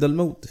ذنوبه عند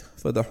الموت،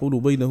 فتحول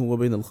بينه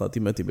وبين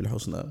الخاتمة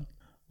بالحسنى.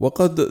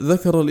 وقد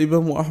ذكر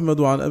الإمام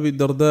أحمد عن أبي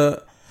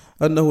الدرداء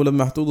أنه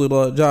لما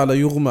احتضر جعل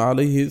يغمى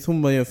عليه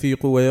ثم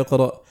يفيق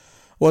ويقرأ: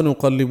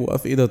 ونقلب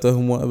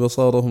أفئدتهم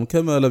وأبصارهم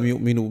كما لم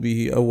يؤمنوا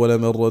به أول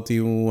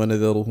مرة،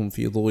 ونذرهم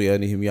في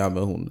طغيانهم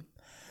يعمهون.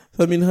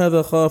 فمن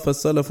هذا خاف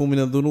السلف من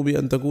الذنوب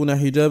أن تكون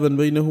حجابا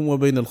بينهم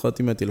وبين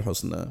الخاتمة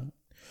الحسنى.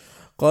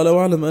 قال: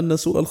 واعلم أن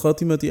سوء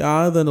الخاتمة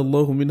أعاذنا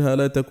الله منها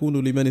لا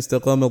تكون لمن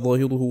استقام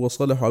ظاهره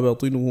وصلح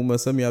باطنه ما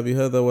سمع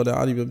بهذا ولا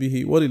علم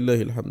به،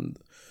 ولله الحمد،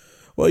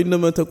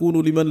 وإنما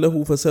تكون لمن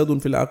له فساد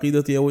في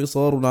العقيدة أو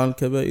إصرار على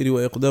الكبائر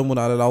وإقدام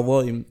على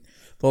العظائم،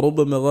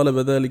 فربما غلب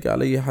ذلك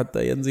عليه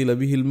حتى ينزل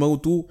به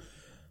الموت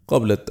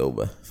قبل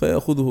التوبة،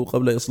 فيأخذه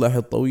قبل إصلاح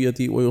الطوية،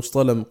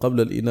 ويصطلم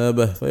قبل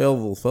الإنابة،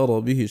 فيظفر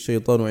به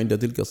الشيطان عند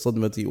تلك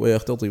الصدمة،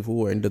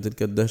 ويختطفه عند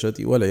تلك الدهشة،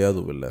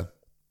 والعياذ بالله.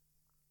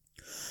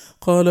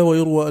 قال: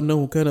 ويروى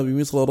أنه كان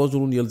بمصر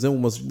رجل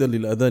يلزم مسجدا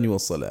للأذان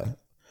والصلاة،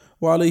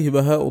 وعليه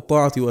بهاء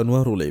الطاعة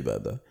وأنوار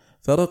العبادة،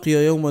 فرقي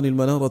يوما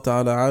المنارة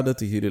على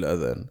عادته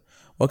للأذان،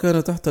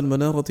 وكان تحت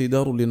المنارة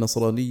دار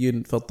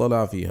لنصراني،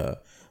 فاطلع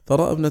فيها،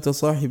 فرأى ابنة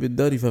صاحب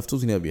الدار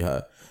فافتتن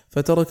بها،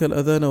 فترك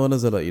الأذان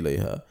ونزل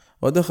إليها،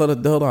 ودخل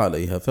الدار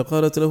عليها،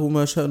 فقالت له: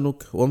 ما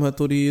شأنك وما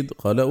تريد؟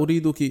 قال: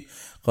 أريدك.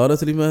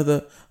 قالت: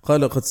 لماذا؟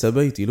 قال: قد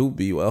سبيت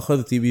لبي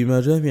وأخذت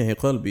بمجامع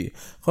قلبي.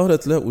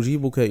 قالت: لا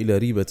أجيبك إلى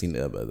ريبة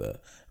أبدا.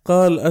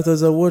 قال: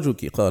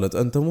 أتزوجك؟ قالت: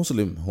 أنت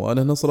مسلم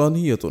وأنا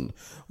نصرانية،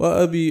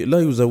 وأبي لا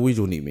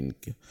يزوجني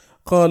منك.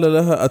 قال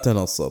لها: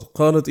 أتنصر؟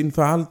 قالت: إن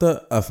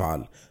فعلت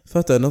أفعل.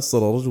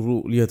 فتنصر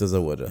رجل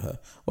ليتزوجها،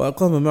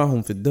 وأقام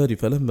معهم في الدار.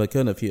 فلما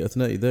كان في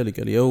أثناء ذلك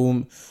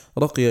اليوم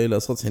رقي إلى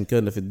سطح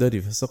كان في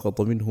الدار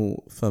فسقط منه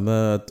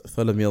فمات،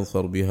 فلم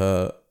يظفر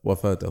بها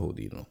وفاته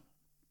دينه.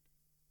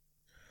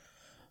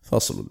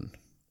 فصل.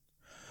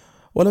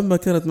 ولما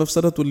كانت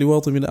مفسدة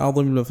اللواط من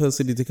أعظم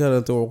المفاسد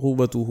كانت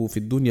عقوبته في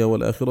الدنيا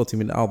والآخرة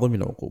من أعظم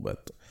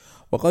العقوبات.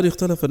 وقد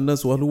اختلف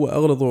الناس هل هو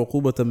أغلظ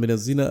عقوبة من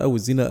الزنا أو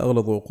الزنا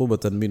أغلظ عقوبة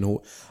منه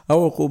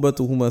أو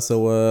عقوبتهما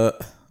سواء،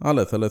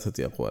 على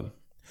 3 أقوال.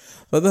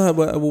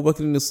 فذهب أبو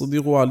بكر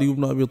الصديق وعلي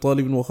بن أبي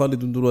طالب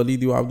وخالد بن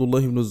الوليد وعبد الله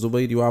بن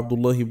الزبير وعبد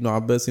الله بن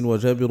عباس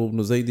وجابر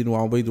بن زيد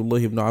وعبيد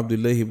الله بن عبد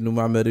الله بن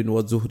معمر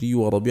والزهري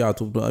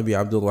وربيعة بن أبي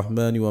عبد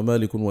الرحمن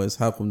ومالك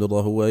وإسحاق بن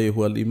راهويه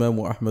والإمام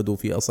أحمد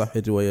في أصح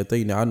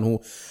الروايتين عنه،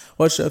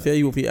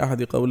 والشافعي في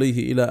أحد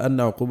قوليه، إلى أن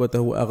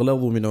عقوبته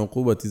أغلظ من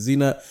عقوبة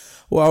الزنا،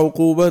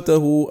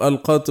 وعقوبته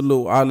القتل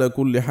على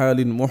كل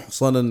حال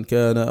محصنا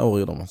كان أو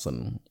غير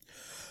محصن.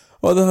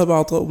 وذهب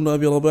عطاء بن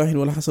أبي رباح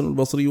والحسن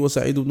البصري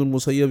وسعيد بن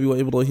المسيب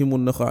وإبراهيم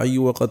النخعي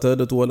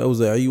وقتادة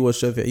والأوزاعي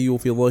والشافعي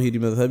في ظاهر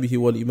مذهبه،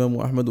 والإمام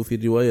أحمد في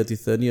الرواية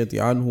الثانية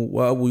عنه،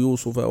 وأبو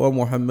يوسف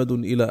ومحمد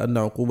إلى أن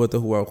عقوبته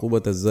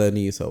وعقوبة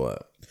الزاني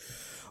سواء.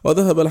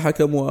 وذهب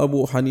الحكم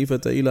وأبو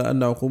حنيفة إلى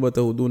أن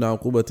عقوبته دون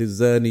عقوبة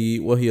الزاني،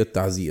 وهي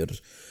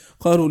التعزير.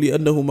 قالوا: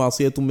 لأنه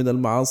معصية من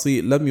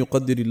المعاصي لم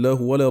يقدر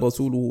الله ولا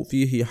رسوله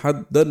فيه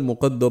حدا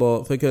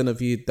مقدرا، فكان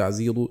فيه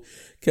التعزير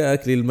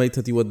كأكل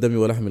الميتة والدم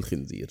ولحم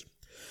الخنزير.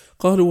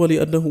 قالوا: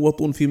 ولأنه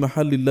وطء في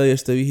محل لا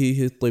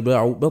يشتبهه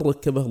الطباع، بل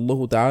ركبه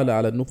الله تعالى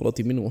على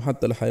النفرة منه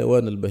حتى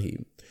الحيوان البهيم،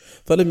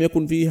 فلم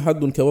يكن فيه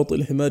حد كوطء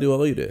الحمار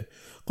وغيره.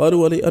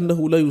 قالوا: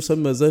 ولأنه لا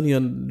يسمى زانيا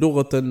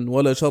لغة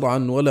ولا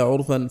شرعا ولا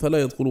عرفا،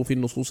 فلا يدخل في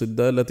النصوص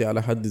الدالة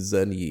على حد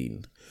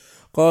الزانيين.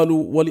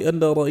 قالوا: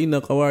 ولأن رأينا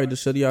قواعد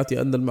الشريعة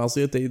أن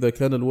المعصية إذا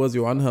كان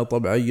الوازع عنها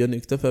طبيعيا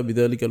اكتفى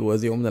بذلك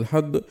الوازع من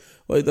الحد،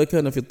 وإذا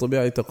كان في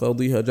الطباع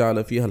تقاضيها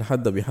جعل فيها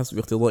الحد بحسب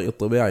اقتضاء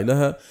الطباع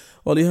لها،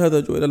 ولهذا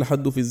جعل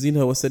الحد في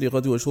الزنا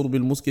والسرقة وشرب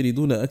المسكر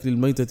دون أكل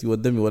الميتة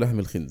والدم ولحم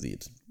الخنزير.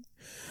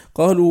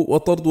 قالوا: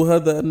 وطرد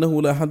هذا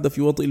أنه لا حد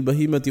في وطئ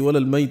البهيمة ولا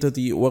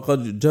الميتة،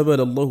 وقد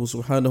جبل الله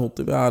سبحانه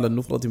الطباع على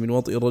النفرة من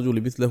وطئ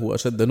الرجل مثله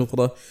أشد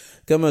نفرة،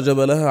 كما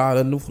جبلها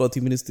على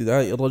النفرة من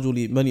استدعاء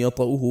الرجل من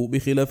يطأه،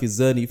 بخلاف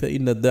الزاني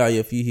فإن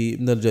الداعي فيه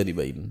من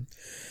الجانبين.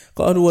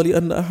 قالوا: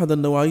 ولأن أحد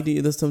النوعين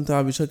إذا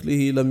استمتع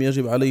بشكله لم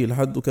يجب عليه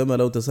الحد، كما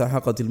لو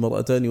تساحقت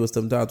المرأتان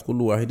واستمتعت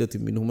كل واحدة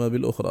منهما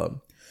بالأخرى.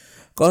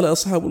 قال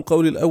أصحاب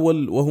القول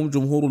الأول وهم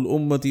جمهور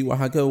الأمة،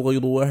 وحكاه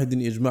غير واحد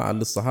إجماعا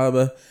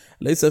للصحابة: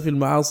 ليس في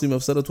المعاصي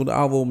مفسدة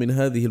أعظم من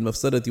هذه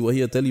المفسدة،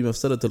 وهي تلي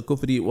مفسدة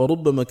الكفر،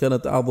 وربما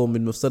كانت أعظم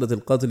من مفسدة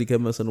القتل،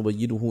 كما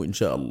سنبينه إن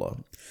شاء الله.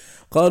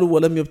 قالوا: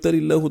 ولم يبتلي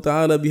الله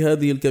تعالى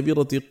بهذه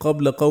الكبيرة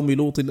قبل قوم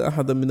لوط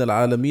أحدا من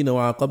العالمين،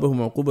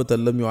 وعاقبهم عقوبة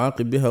لم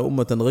يعاقب بها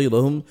أمة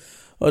غيرهم،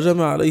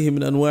 وجمع عليهم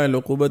من أنواع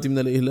العقوبات من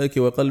الإهلاك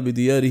وقلب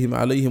ديارهم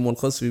عليهم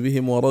والخسف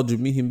بهم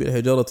ورجمهم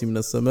بالحجارة من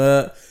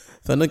السماء،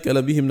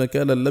 فنكل بهم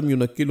نكالا لم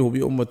ينكله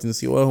بأمة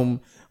سواهم،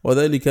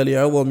 وذلك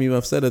لعظم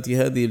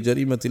مفسدة هذه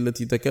الجريمة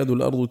التي تكاد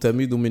الأرض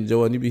تميد من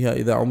جوانبها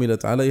إذا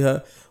عملت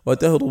عليها،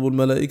 وتهرب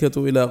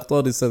الملائكة إلى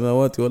أقطار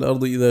السماوات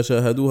والأرض إذا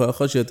شاهدوها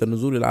خشية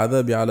نزول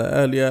العذاب على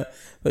أهلها،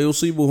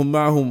 فيصيبهم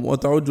معهم،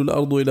 وتعج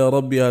الأرض إلى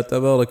ربها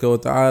تبارك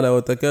وتعالى،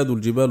 وتكاد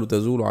الجبال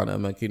تزول عن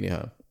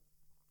أماكنها.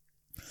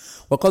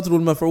 وقتل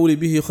المفعول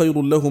به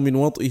خير له من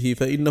وطئه،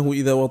 فإنه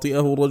إذا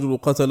وطئه الرجل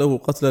قتله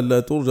قتلا لا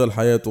ترجى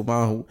الحياة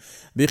معه،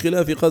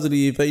 بخلاف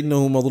قتله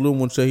فإنه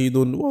مظلوم شهيد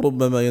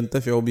وربما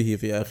ينتفع به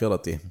في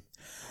آخرته.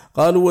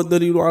 قالوا: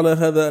 والدليل على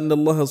هذا أن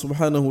الله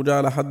سبحانه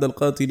جعل حد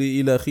القاتل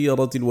إلى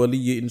خيرة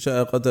الولي، إن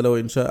شاء قتل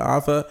وإن شاء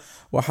عفا،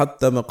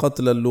 وحتم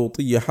قتل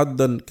اللوطي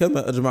حدا،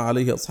 كما أجمع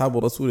عليه أصحاب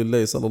رسول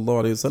الله صلى الله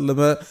عليه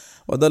وسلم،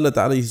 ودلت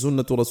عليه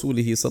سنة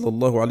رسوله صلى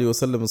الله عليه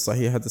وسلم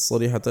الصحيحة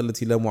الصريحة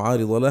التي لا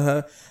معارض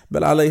لها،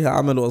 بل عليها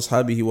عمل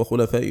أصحابه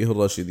وخلفائه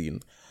الراشدين.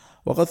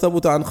 وقد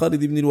ثبت عن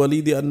خالد بن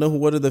الوليد أنه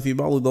وجد في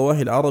بعض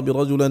ضواحي العرب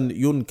رجلا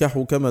ينكح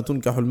كما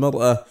تنكح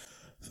المرأة،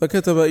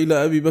 فكتب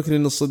إلى أبي بكر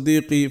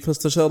الصديق،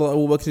 فاستشار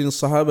أبو بكر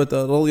الصحابة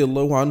رضي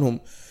الله عنهم،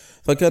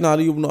 فكان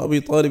علي بن أبي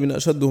طالب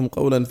أشدهم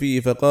قولا فيه،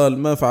 فقال: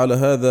 ما فعل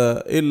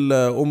هذا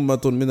إلا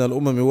أمة من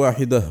الأمم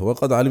واحدة،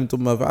 وقد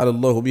علمتم ما فعل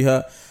الله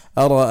بها،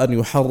 أرى أن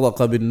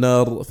يحرق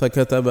بالنار.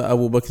 فكتب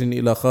أبو بكر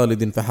إلى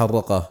خالد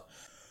فحرقه.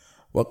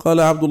 وقال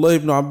عبد الله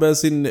بن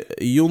عباس: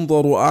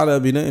 ينظر أعلى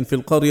بناء في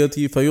القرية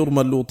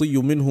فيرمى اللوطي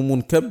منه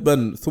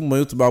منكبا ثم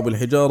يتبع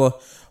بالحجارة.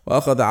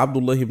 وأخذ عبد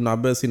الله بن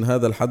عباس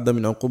هذا الحد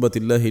من عقوبة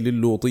الله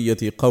للوطية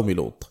قوم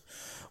لوط.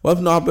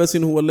 وابن عباس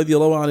هو الذي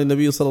روى عن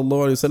النبي صلى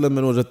الله عليه وسلم: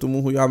 من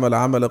وجدتموه يعمل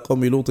عمل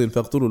قوم لوط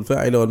فاقتلوا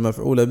الفاعل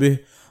والمفعول به،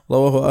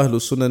 رواه أهل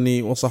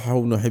السنن وصححه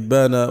ابن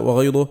حبان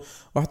وغيره.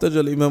 واحتج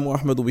الإمام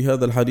أحمد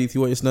بهذا الحديث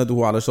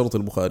وإسناده على شرط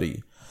البخاري.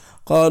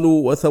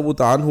 قالوا: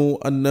 وثبت عنه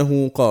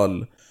أنه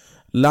قال: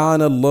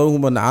 لعن الله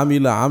من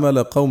عمل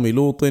عمل قوم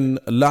لوط،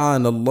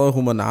 لعن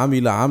الله من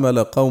عمل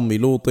عمل قوم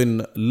لوط،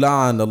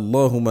 لعن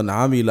الله من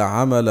عمل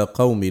عمل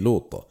قوم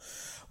لوط.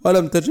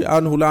 ولم تجئ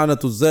عنه لعنة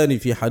الزاني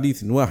في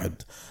حديث واحد،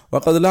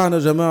 وقد لعن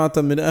جماعة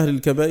من أهل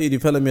الكبائر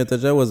فلم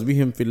يتجاوز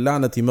بهم في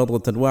اللعنة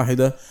مرة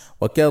واحدة،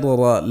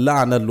 وكرر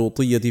لعن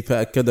اللوطية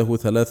فأكده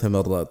 3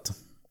 مرات.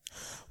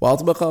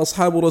 وأطبق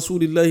أصحاب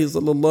رسول الله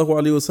صلى الله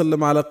عليه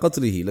وسلم على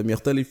قتله، لم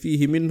يختلف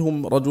فيه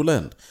منهم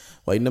رجلان،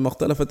 وإنما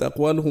اختلفت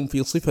أقوالهم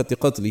في صفة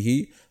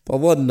قتله،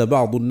 فظن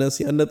بعض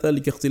الناس أن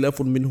ذلك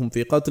اختلاف منهم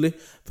في قتله،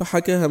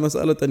 فحكاها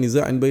مسألة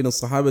نزاع بين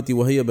الصحابة،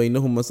 وهي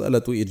بينهم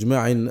مسألة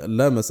إجماع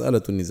لا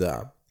مسألة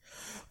نزاع.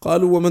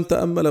 قالوا: ومن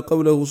تأمل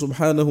قوله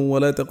سبحانه: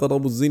 ولا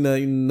تقربوا الزنا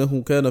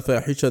إنه كان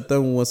فاحشة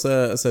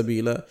وساء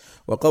سبيلا،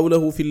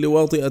 وقوله في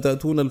اللواط: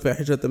 أتأتون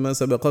الفاحشة ما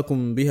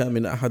سبقكم بها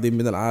من أحد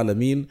من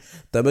العالمين،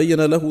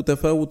 تبين له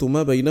تفاوت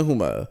ما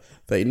بينهما،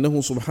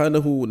 فإنه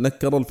سبحانه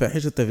نكر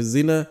الفاحشة في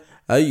الزنا،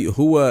 أي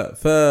هو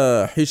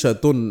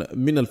فاحشة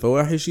من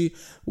الفواحش،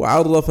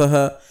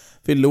 وعرفها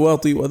في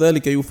اللواط،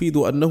 وذلك يفيد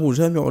أنه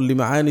جامع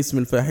لمعاني اسم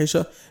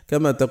الفاحشة،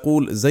 كما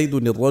تقول زيد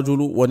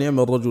الرجل ونعم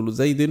الرجل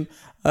زيد،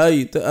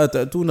 أي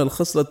تأتون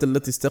الخصلة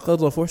التي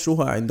استقر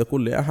فحشها عند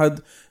كل أحد،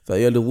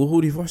 فهي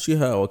لظهور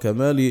فحشها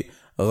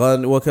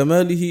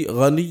وكماله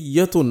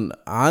غنية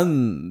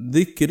عن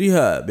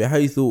ذكرها،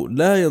 بحيث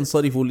لا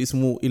ينصرف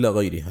الاسم إلى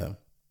غيرها.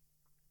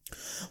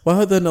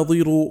 وهذا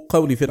نظير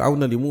قول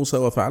فرعون لموسى: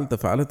 وفعلت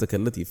فعلتك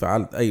التي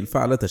فعلت، أي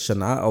الفعلة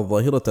الشنعاء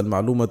الظاهرة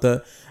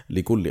المعلومة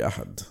لكل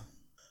أحد.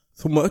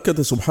 ثم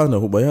أكد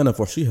سبحانه بيان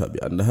فحشها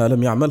بأنها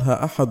لم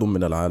يعملها أحد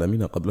من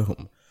العالمين قبلهم،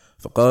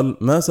 فقال: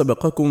 ما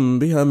سبقكم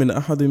بها من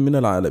أحد من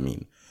العالمين.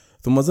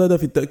 ثم زاد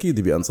في التأكيد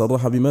بأن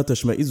صرح بما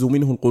تشمئز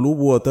منه القلوب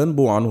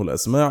وتنبو عنه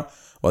الأسماع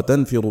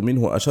وتنفر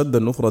منه أشد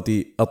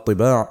النفرة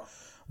الطباع،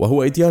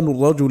 وهو إتيان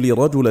الرجل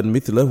رجلا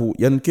مثله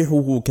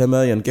ينكحه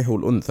كما ينكح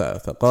الأنثى،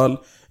 فقال: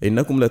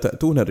 إنكم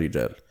لتأتون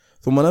الرجال.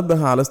 ثم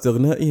نبه على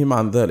استغنائهم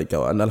عن ذلك،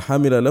 وأن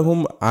الحامل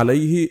لهم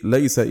عليه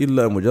ليس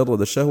إلا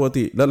مجرد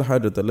الشهوة، لا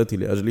الحاجة التي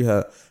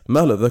لأجلها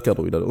مال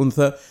الذكر إلى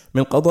الأنثى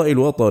من قضاء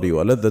الوطر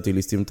ولذة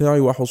الاستمتاع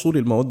وحصول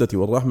المودة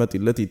والرحمة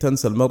التي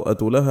تنسى المرأة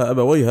لها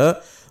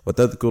أبويها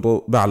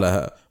وتذكر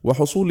بعلها،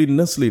 وحصول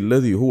النسل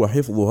الذي هو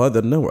حفظ هذا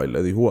النوع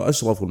الذي هو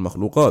أشرف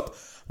المخلوقات،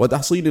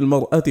 وتحصيل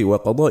المرأة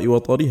وقضاء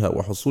وطرها،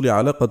 وحصول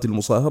علاقة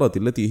المصاهرة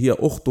التي هي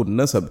أخت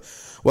النسب،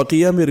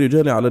 وقيام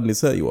الرجال على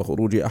النساء،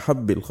 وخروج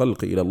أحب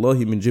الخلق إلى الله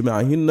من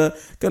جماعهن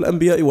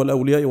كالأنبياء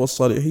والأولياء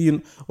والصالحين،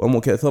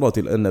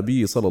 ومكاثرة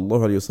النبي صلى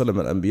الله عليه وسلم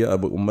الأنبياء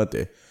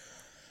بأمته،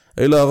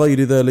 إلى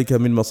غير ذلك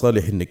من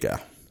مصالح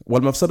النكاح.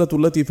 والمفسدة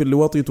التي في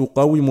اللواط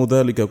تقاوم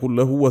ذلك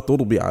كله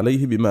وتربي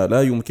عليه بما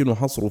لا يمكن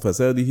حصر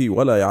فساده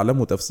ولا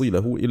يعلم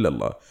تفصيله إلا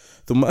الله.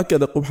 ثم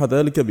أكد قبح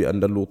ذلك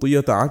بأن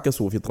اللوطية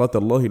عكسوا فطرة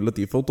الله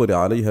التي فطر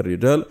عليها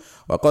الرجال،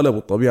 وقلبوا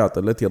الطبيعة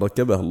التي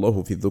ركبها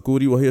الله في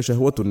الذكور، وهي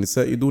شهوة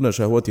النساء دون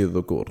شهوة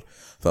الذكور،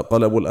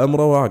 فقلبوا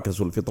الأمر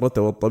وعكسوا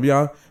الفطرة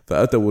والطبيعة،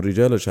 فأتوا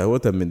الرجال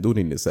شهوة من دون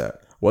النساء،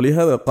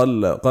 ولهذا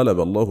قلب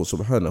الله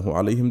سبحانه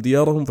عليهم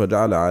ديارهم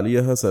فجعل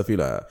عاليها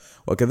سافلها،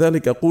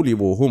 وكذلك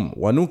قلبوا هم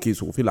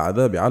ونكسوا في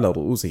العذاب على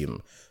رؤوسهم.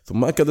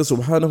 ثم أكد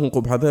سبحانه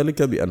قبح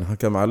ذلك بأن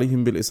حكم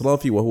عليهم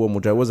بالإسراف، وهو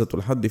مجاوزة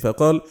الحد،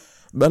 فقال: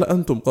 بل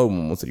أنتم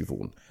قوم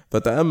مسرفون.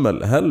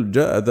 فتأمل هل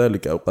جاء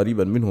ذلك أو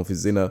قريبا منه في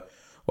الزنا؟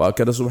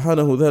 وأكد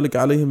سبحانه ذلك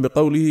عليهم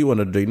بقوله: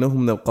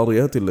 ونجيناهم من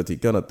القريات التي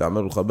كانت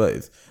تعمل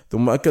الخبائث.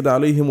 ثم أكد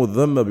عليهم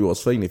الذم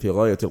بوصفين في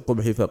غاية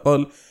القبح،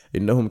 فقال: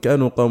 إنهم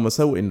كانوا قوم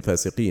سوء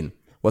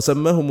فاسقين،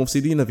 وسماهم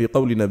مفسدين في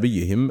قول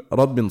نبيهم: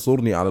 رب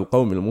انصرني على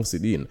القوم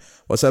المفسدين،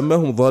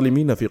 وسماهم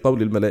ظالمين في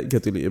قول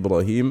الملائكة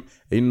لإبراهيم: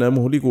 إنا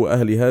مهلكوا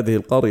أهل هذه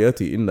القرية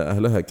إن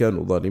أهلها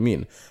كانوا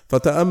ظالمين.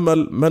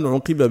 فتأمل من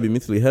عوقب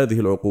بمثل هذه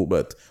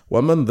العقوبات،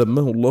 ومن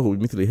ذمه الله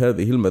بمثل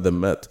هذه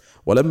المذمات.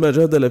 ولما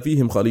جادل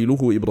فيهم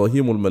خليله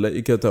إبراهيم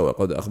الملائكة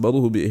وقد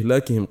أخبروه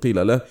بإهلاكهم،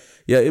 قيل له: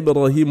 يا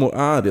إبراهيم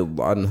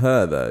أعرض عن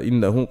هذا،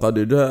 إنه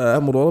قد جاء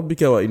أمر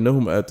ربك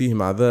وإنهم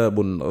آتيهم عذاب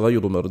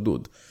غير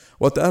مردود.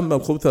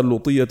 وتأمل خبث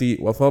اللوطية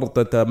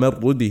وفرط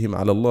تمردهم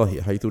على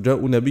الله، حيث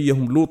جاءوا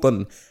نبيهم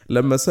لوطا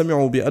لما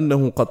سمعوا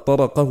بأنه قد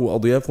طرقه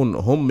أضياف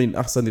هم من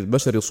أحسن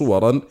البشر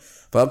صورا،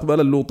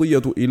 فأقبل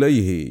اللوطية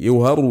إليه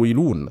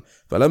يهرولون،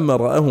 فلما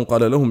رآهم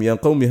قال لهم: يا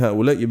قوم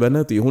هؤلاء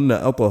بناتي هن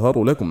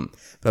أطهر لكم،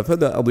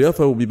 ففدى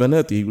أضيافه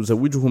ببناته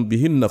يزوجهم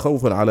بهن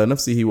خوفا على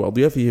نفسه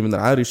وأضيافه من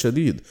العار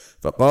الشديد،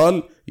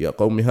 فقال: يا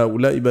قوم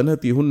هؤلاء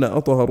بناتي هن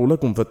أطهر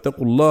لكم،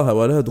 فاتقوا الله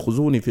ولا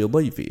تخزوني في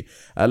ضيفي،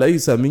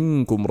 أليس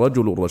منكم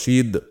رجل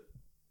رشيد؟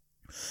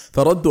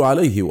 فردوا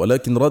عليه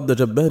ولكن رد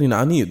جبار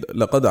عنيد: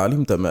 لقد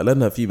علمت ما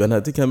لنا في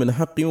بناتك من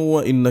حق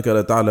وإنك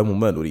لتعلم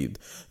ما نريد.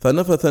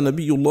 فنفث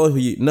نبي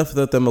الله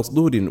نفثة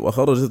مصدود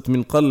وخرجت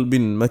من قلب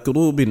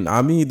مكروب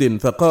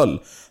عميد، فقال: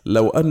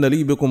 لو أن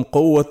لي بكم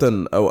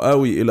قوة أو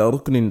آوي إلى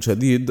ركن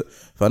شديد.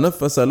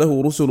 فنفس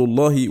له رسل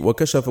الله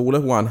وكشفوا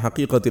له عن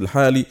حقيقة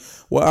الحال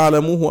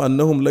وأعلموه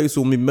أنهم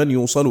ليسوا ممن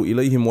يوصل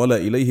إليهم ولا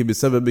إليه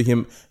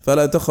بسببهم،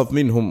 فلا تخف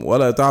منهم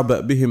ولا تعبأ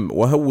بهم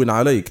وهون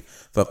عليك.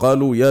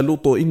 فقالوا: يا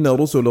لوط إن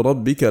رسل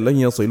ربك لن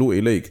يصلوا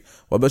إليك.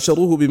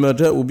 وبشروه بما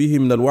جاءوا به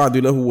من الوعد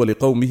له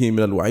ولقومه من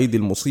الوعيد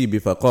المصيب،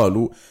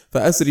 فقالوا: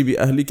 فأسر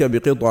بأهلك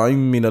بقطع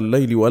من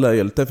الليل ولا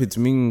يلتفت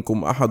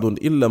منكم أحد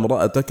إلا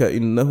امرأتك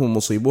إنه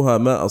مصيبها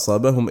ما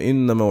أصابهم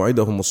إن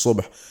موعدهم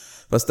الصبح.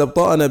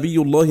 فاستبطأ نبي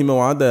الله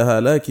موعد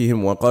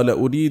هلاكهم وقال: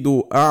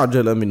 أريد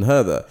أعجل من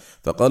هذا.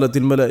 فقالت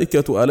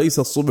الملائكة: أليس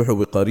الصبح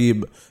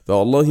بقريب؟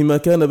 فوالله ما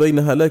كان بين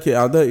هلاك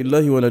أعداء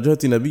الله ونجاة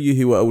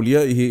نبيه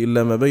وأوليائه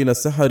إلا ما بين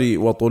السحر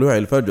وطلوع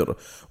الفجر،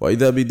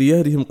 وإذا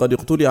بديارهم قد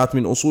اقتلعت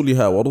من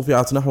أصولها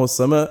ورفعت نحو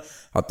السماء،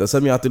 حتى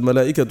سمعت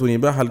الملائكة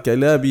نباح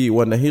الكلاب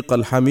ونهيق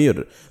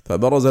الحمير.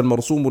 فبرز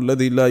المرسوم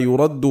الذي لا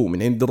يرد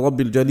من عند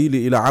الرب الجليل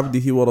إلى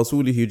عبده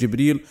ورسوله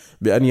جبريل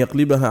بأن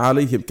يقلبها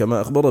عليهم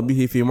كما أخبر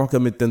به في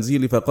محكم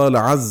التنزيل، فقال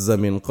عز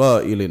من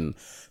قائل: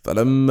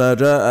 فلما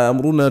جاء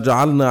أمرنا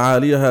جعلنا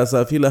عاليها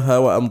سافلها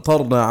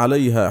وأمطرنا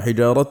عليها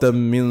حجارة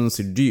من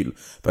سجيل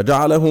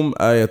فجعلهم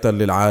آية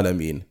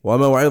للعالمين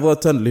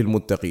وموعظة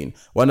للمتقين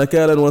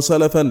ونكالا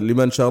وسلفا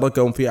لمن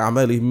شاركهم في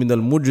أعمالهم من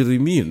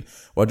المجرمين،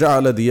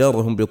 وجعل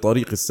ديارهم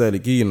بطريق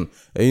السالكين.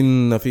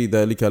 إن في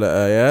ذلك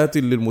لآيات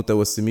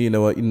للمتوسمين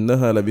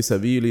وإنها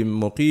لبسبيل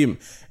مقيم.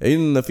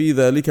 إن في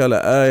ذلك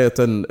لآية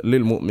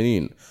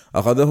للمؤمنين.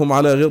 أخذهم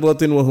على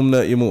غرة وهم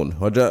نائمون،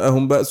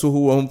 وجاءهم بأسه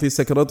وهم في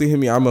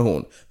سكرتهم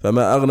يعمهون،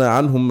 فما أغنى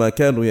عنهم ما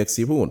كانوا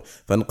يكسبون.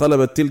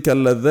 فانقلبت تلك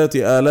اللذات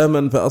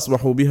آلاما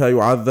فأصبحوا بها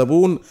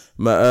يعذبون.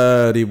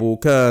 مآرب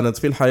كانت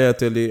في الحياة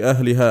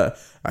لأهلها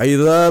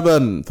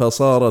عذابا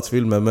فصارت في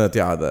الممات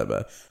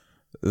عذابا.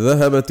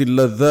 ذهبت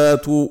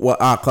اللذات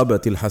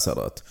وأعقبت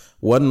الحسرات،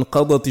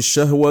 وانقضت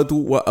الشهوة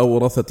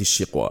وأورثت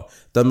الشقوى.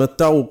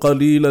 تمتعوا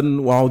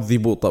قليلا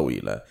وعذبوا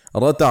طويلا،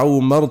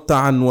 رتعوا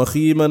مرتعا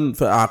وخيما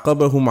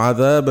فأعقبهم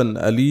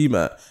عذابا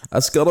أليما.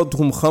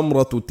 أسكرتهم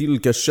خمرة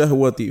تلك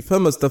الشهوة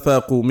فما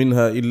استفاقوا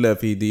منها إلا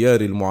في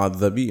ديار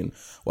المعذبين،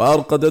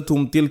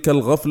 وأرقدتهم تلك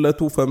الغفلة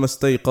فما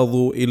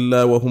استيقظوا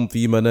إلا وهم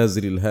في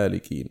منازل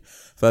الهالكين.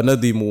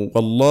 فندموا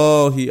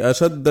والله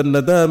أشد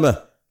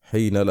الندامة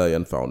حين لا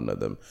ينفع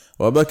الندم،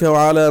 وبكوا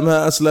على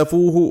ما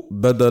أسلفوه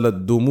بدل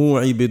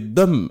الدموع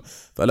بالدم.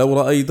 فلو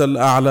رأيت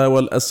الأعلى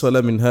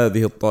والأسفل من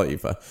هذه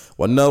الطائفة،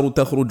 والنار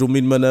تخرج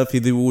من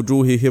منافذ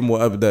وجوههم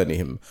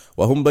وأبدانهم،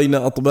 وهم بين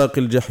أطباق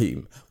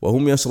الجحيم،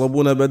 وهم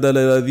يشربون بدل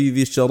لذيذ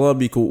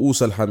الشراب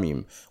كؤوس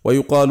الحميم،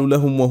 ويقال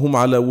لهم وهم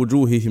على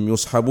وجوههم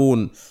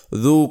يسحبون: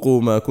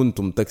 ذوقوا ما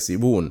كنتم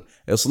تكسبون،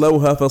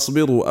 اصلوها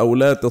فاصبروا أو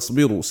لا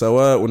تصبروا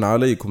سواء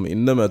عليكم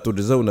إنما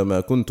تجزون ما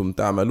كنتم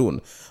تعملون.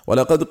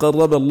 ولقد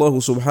قرب الله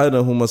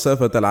سبحانه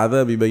مسافة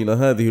العذاب بين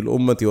هذه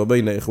الأمة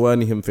وبين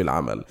إخوانهم في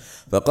العمل،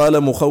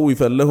 فقال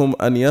مخوفا لهم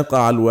أن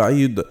يقع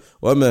الوعيد: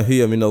 وما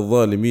هي من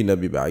الظالمين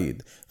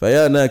ببعيد.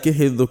 فيا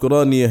ناكحي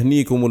الذكران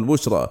يهنيكم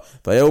البشرى،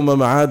 فيوم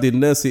معاد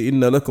الناس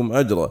إن لكم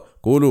أجرا.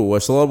 كلوا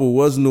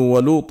واشربوا وزنوا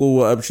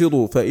ولوطوا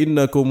وأبشروا،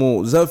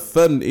 فإنكم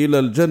زفا إلى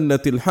الجنة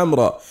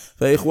الحمراء،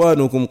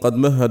 فإخوانكم قد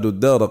مهدوا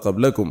الدار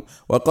قبلكم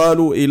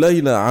وقالوا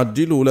إلينا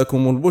عجلوا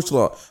لكم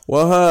البشرى،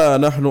 وها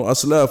نحن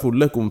أسلاف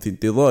لكم في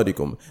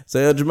انتظاركم.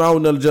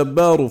 سيجمعنا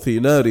الجبار في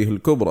ناره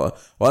الكبرى،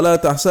 ولا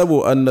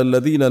تحسبوا أن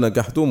الذين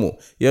نكحتم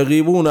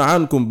يغيبون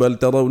عنكم بل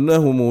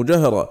ترونهم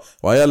جهرا،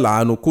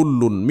 ويلعن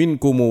كل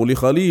منكم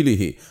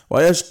لخليله،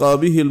 ويشقى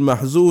به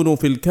المحزون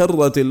في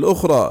الكرة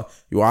الأخرى،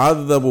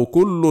 يعذب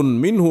كل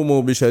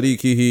منهم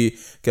بشريكه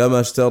كما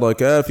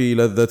اشتركا في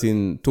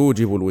لذة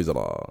توجب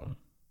الوزراء.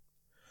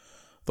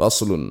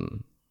 فصل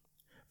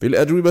في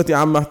الأجوبة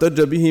عما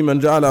احتج به من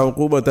جعل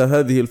عقوبة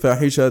هذه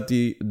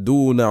الفاحشة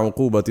دون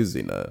عقوبة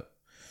الزنا.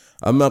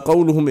 أما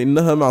قولهم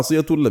إنها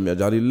معصية لم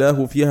يجعل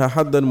الله فيها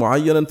حدا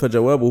معينا،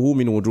 فجوابه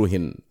من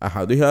وجوه: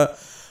 أحدها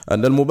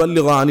أن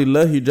المبلغ عن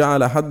الله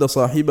جعل حد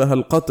صاحبها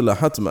القتل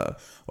حتما،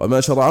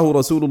 وما شرعه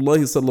رسول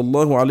الله صلى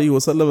الله عليه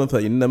وسلم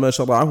فإنما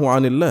شرعه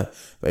عن الله.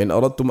 فإن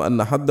أردتم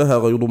أن حدها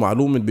غير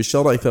معلوم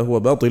بالشرع فهو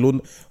باطل،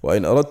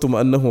 وإن أردتم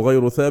أنه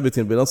غير ثابت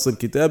بنص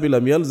الكتاب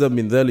لم يلزم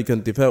من ذلك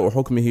انتفاء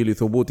حكمه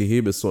لثبوته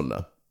بالسنة.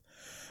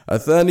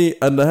 الثاني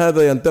أن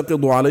هذا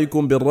ينتقض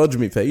عليكم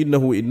بالرجم،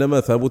 فإنه إنما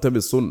ثبت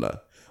بالسنة.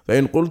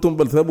 فإن قلتم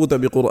بل ثبت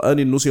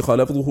بقرآن نسخ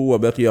لفظه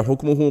وبقي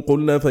حكمه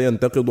قلنا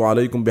فينتقض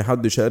عليكم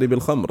بحد شارب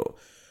الخمر.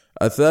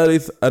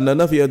 الثالث أن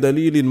نفي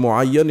دليل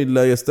معين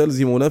لا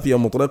يستلزم نفي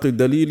مطلق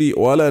الدليل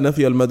ولا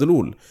نفي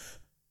المدلول،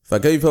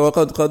 فكيف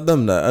وقد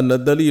قدمنا أن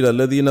الدليل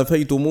الذي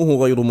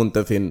نفيتموه غير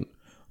منتف.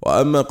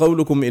 وأما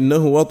قولكم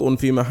إنه وطء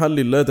في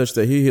محل لا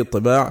تشتهيه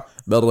الطباع،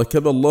 بل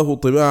ركب الله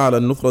الطباع على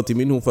النفرة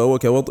منه فهو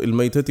كوطء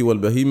الميتة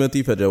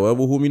والبهيمة،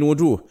 فجوابه من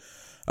وجوه: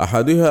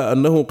 أحدها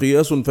أنه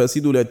قياس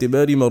فاسد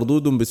الاعتبار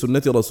مردود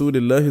بسنة رسول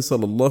الله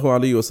صلى الله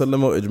عليه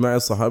وسلم وإجماع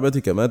الصحابة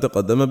كما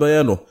تقدم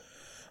بيانه.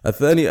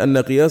 الثاني أن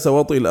قياس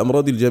وطئ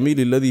الأمراض الجميل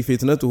الذي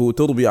فتنته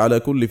تربي على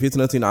كل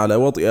فتنة على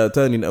وطئ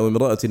أتان أو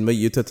امرأة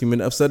ميتة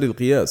من أفسد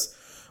القياس.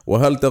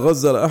 وهل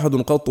تغزل أحد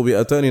قط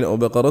بأتان أو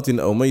بقرة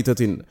أو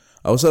ميتة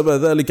أو سبى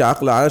ذلك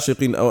عقل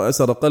عاشق أو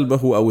أسر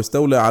قلبه أو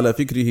استولى على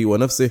فكره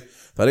ونفسه،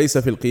 فليس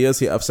في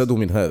القياس أفسد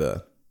من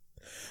هذا.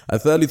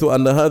 الثالث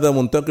أن هذا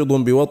منتقض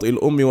بوطئ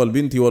الأم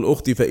والبنت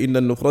والأخت، فإن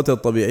النفرة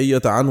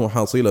الطبيعية عنه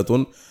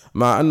حاصلة،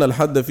 مع أن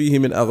الحد فيه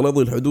من أغلظ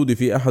الحدود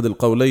في أحد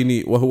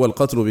القولين، وهو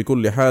القتل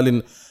بكل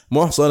حال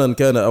محصنا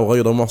كان أو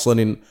غير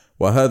محصن،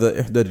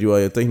 وهذا إحدى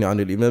الروايتين عن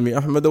الإمام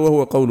أحمد،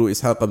 وهو قول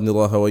إسحاق بن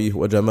راهويه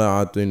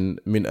وجماعة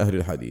من أهل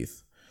الحديث.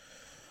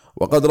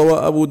 وقد روى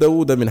أبو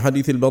داود من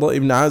حديث البراء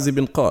بن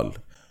عازب قال: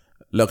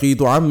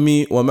 لقيت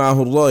عمي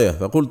ومعه الراية،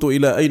 فقلت: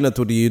 إلى أين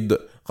تريد؟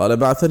 قال: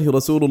 بعثني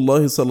رسول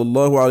الله صلى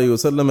الله عليه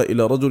وسلم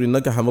إلى رجل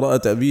نكح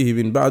امرأة أبيه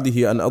من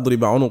بعده أن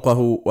أضرب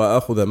عنقه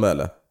وآخذ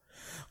ماله.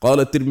 قال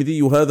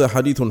الترمذي: هذا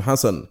حديث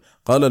حسن.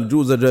 قال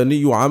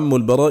الجوزجاني: عم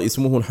البراء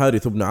اسمه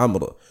الحارث بن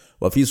عمرو.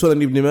 وفي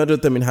سنن ابن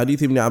ماجة من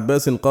حديث ابن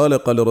عباس قال: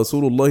 قال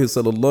رسول الله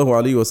صلى الله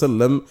عليه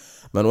وسلم: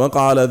 من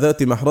وقع على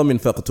ذات محرم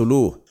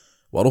فاقتلوه.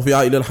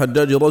 ورفع إلى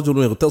الحجاج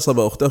رجل اغتصب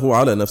أخته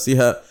على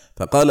نفسها،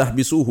 فقال: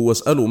 احبسوه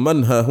واسألوا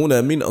من ها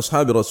هنا من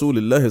أصحاب رسول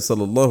الله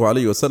صلى الله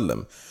عليه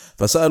وسلم.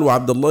 فسألوا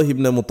عبد الله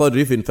بن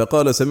مطرف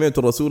فقال: سمعت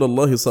رسول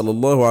الله صلى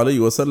الله عليه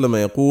وسلم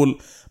يقول: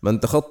 من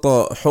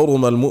تخطى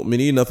حرم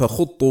المؤمنين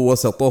فخطوا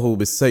وسطه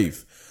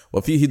بالسيف.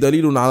 وفيه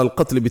دليل على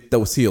القتل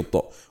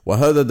بالتوسيط،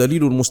 وهذا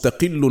دليل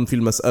مستقل في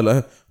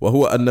المسألة،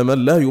 وهو أن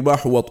من لا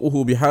يباح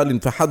وطئه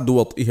بحال فحد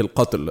وطئه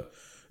القتل.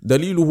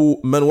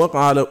 دليله من وقع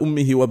على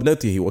أمه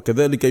وابنته،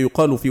 وكذلك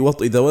يقال في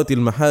وطئ ذوات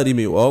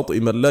المحارم ووطئ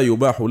من لا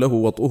يباح له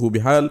وطئه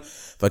بحال،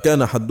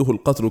 فكان حده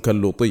القتل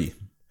كاللوطي.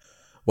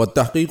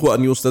 والتحقيق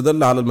أن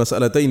يستدل على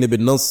المسألتين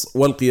بالنص،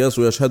 والقياس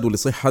يشهد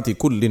لصحة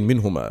كل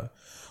منهما.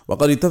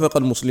 وقد اتفق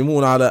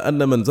المسلمون على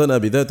أن من زنى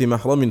بذات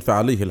محرم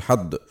فعليه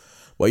الحد،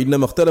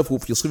 وإنما اختلفوا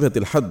في صفة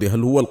الحد،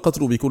 هل هو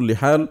القتل بكل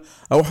حال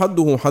أو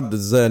حده حد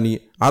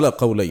الزاني، على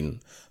قولين.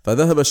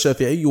 فذهب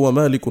الشافعي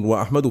ومالك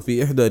وأحمد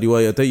في إحدى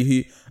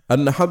روايتيه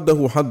أن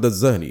حده حد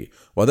الزاني،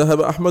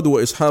 وذهب أحمد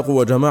وإسحاق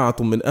وجماعة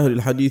من أهل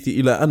الحديث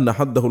إلى أن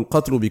حده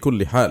القتل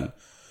بكل حال.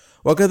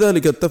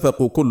 وكذلك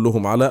اتفقوا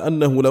كلهم على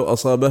أنه لو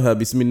أصابها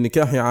باسم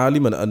النكاح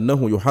عالما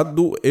أنه يحد،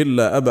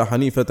 إلا أبا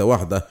حنيفة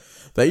وحده،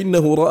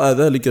 فإنه رأى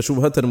ذلك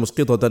شبهة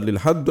مسقطة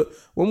للحد،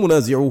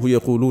 ومنازعوه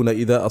يقولون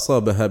إذا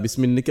أصابها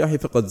باسم النكاح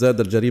فقد زاد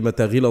الجريمة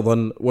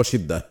غلظا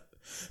وشدة،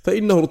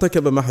 فإنه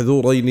ارتكب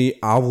محذورين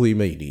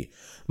عظيمين: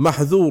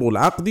 محذور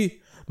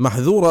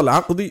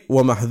العقد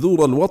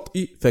ومحذور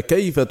الوطء،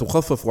 فكيف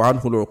تخفف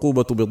عنه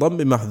العقوبة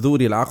بضم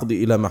محذور العقد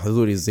إلى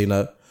محذور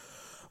الزنا؟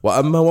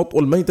 وأما وطء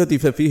الميتة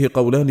ففيه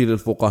قولان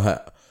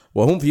للفقهاء،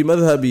 وهم في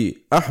مذهب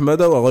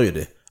أحمد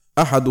وغيره: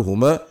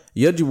 أحدهما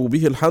يجب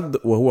به الحد،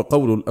 وهو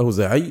قول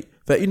الأوزاعي،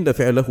 فإن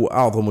فعله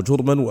أعظم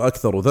جرما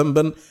وأكثر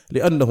ذنبا،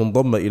 لأنه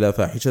انضم إلى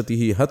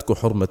فاحشته هتك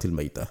حرمة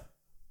الميتة.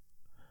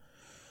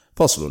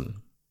 فصل.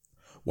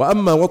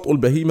 وأما وطء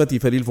البهيمة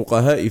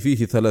فللفقهاء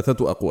فيه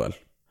 3 أقوال: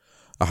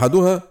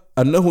 أحدها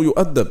أنه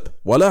يؤدب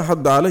ولا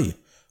حد عليه،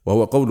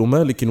 وهو قول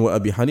مالك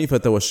وأبي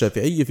حنيفة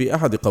والشافعي في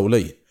أحد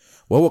قوليه،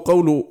 وهو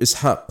قول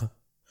إسحاق.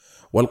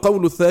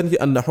 والقول الثاني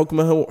أن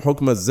حكمه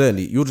حكم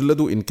الزاني،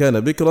 يجلد إن كان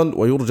بكرا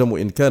ويرجم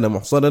إن كان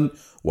محصنا،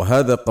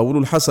 وهذا قول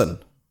الحسن.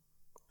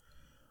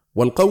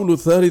 والقول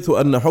الثالث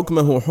أن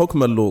حكمه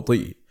حكم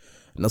اللوطي،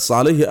 نص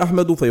عليه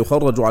أحمد،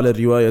 فيخرج على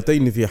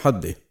الروايتين في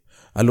حده،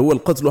 هل هو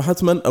القتل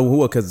حتما أو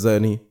هو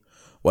كالزاني؟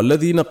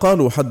 والذين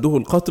قالوا حده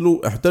القتل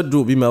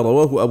احتجوا بما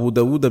رواه أبو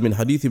داود من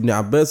حديث ابن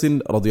عباس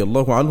رضي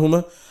الله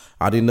عنهما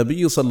عن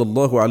النبي صلى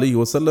الله عليه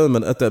وسلم: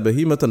 من أتى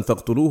بهيمة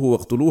فاقتلوه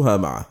واقتلوها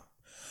معه.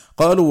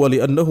 قالوا: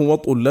 ولأنه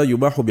وطء لا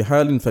يباح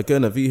بحال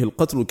فكان فيه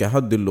القتل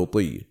كحد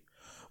اللوطي.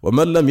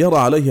 ومن لم ير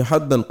عليه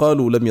حدا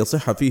قالوا لم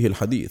يصح فيه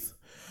الحديث،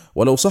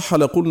 ولو صح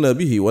لقلنا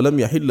به ولم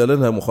يحل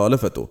لنا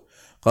مخالفته.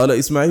 قال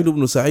إسماعيل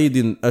بن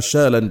سعيد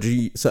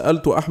الشالنجي: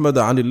 سألت أحمد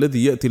عن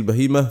الذي يأتي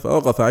البهيمة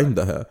فوقف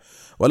عندها،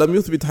 ولم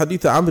يثبت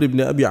حديث عمرو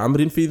بن أبي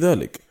عمرو في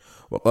ذلك.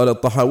 وقال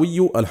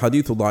الطحاوي: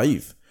 الحديث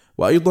ضعيف،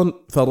 وأيضا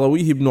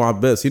فرويه ابن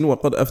عباس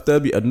وقد أفتى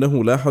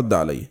بأنه لا حد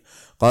عليه.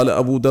 قال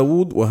أبو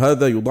داود: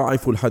 وهذا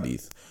يضعف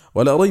الحديث،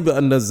 ولا ريب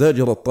أن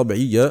الزاجر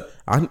الطبعي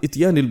عن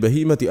إتيان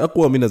البهيمة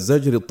أقوى من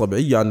الزاجر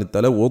الطبعي عن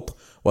التلوط،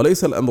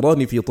 وليس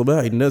الأمران في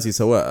طباع الناس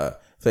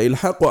سواء،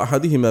 فإلحاق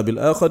أحدهما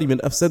بالآخر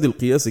من أفسد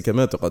القياس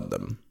كما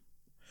تقدم.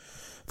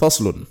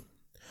 فصل.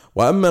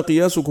 وأما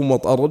قياسكم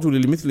وطأ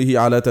الرجل لمثله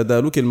على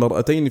تدالك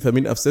المرأتين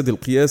فمن أفسد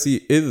القياس،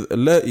 إذ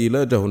لا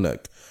إيلاج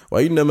هناك،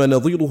 وإنما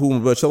نظيره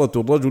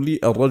مباشرة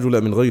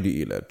الرجل من غير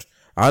إيلاج،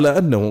 على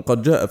أنه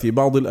قد جاء في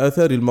بعض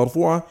الآثار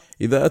المرفوعة: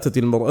 إذا أتت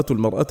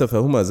المرأة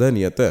فهما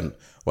زانيتان،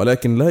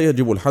 ولكن لا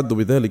يجب الحد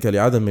بذلك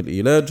لعدم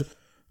الإيلاج،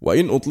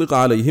 وإن أطلق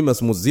عليهما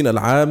اسم الزنا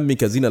العام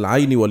كزنا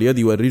العين واليد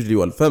والرجل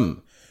والفم.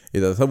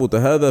 إذا ثبت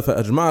هذا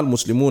فأجمع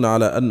المسلمون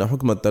على أن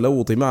حكم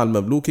التلوط مع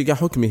المملوك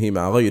كحكمه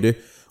مع غيره،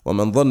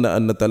 ومن ظن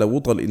أن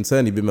تلوط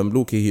الإنسان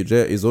بمملوكه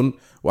جائز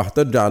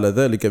واحتج على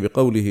ذلك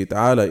بقوله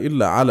تعالى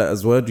إلا على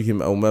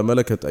أزواجهم أو ما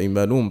ملكت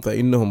أيمانهم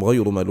فإنهم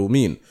غير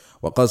ملومين،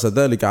 وقاس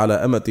ذلك على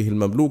أمته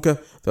المملوكة،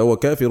 فهو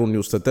كافر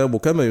يستتاب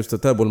كما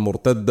يستتاب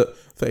المرتد،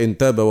 فإن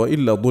تاب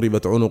وإلا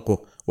ضربت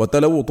عنقه.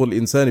 وتلوط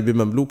الإنسان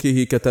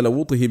بمملوكه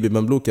كتلوطه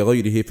بمملوك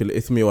غيره في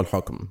الإثم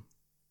والحكم.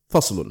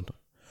 فصل.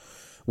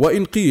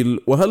 وإن قيل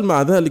وهل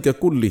مع ذلك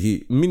كله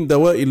من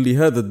دواء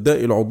لهذا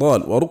الداء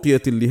العضال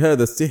ورقية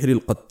لهذا السحر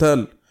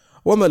القتال؟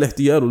 وما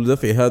الاحتيال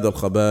لدفع هذا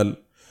الخبال؟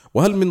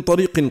 وهل من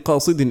طريق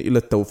قاصد إلى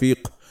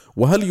التوفيق؟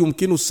 وهل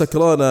يمكن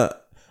السكران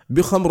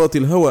بخمرة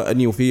الهوى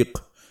أن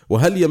يفيق؟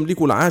 وهل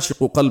يملك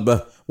العاشق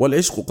قلبه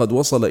والعشق قد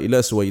وصل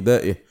إلى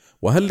سويدائه؟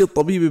 وهل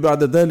للطبيب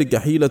بعد ذلك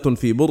حيلة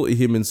في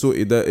برئه من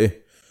سوء دائه؟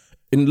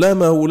 إن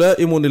لامه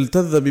لائم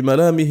التذ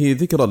بملامه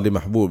ذكرا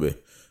لمحبوبه،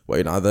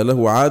 وإن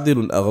عذله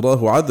عادل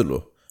أغراه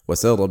عدله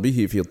وسار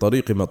به في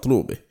طريق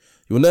مطلوبه.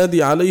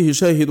 ينادي عليه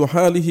شاهد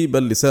حاله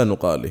بل لسان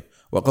قاله،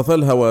 وقف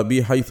الهوى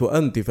بي حيث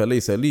أنت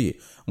فليس لي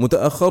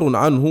متأخر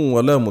عنه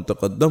ولا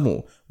متقدم،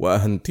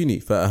 وأهنتني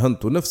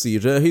فأهنت نفسي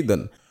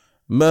جاهدا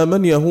ما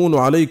من يهون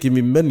عليك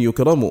ممن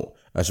يكرم.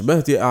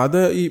 أشبهت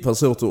أعدائي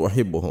فصرت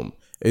أحبهم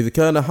إذ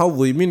كان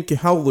حظي منك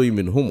حظي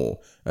منهم.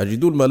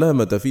 أجد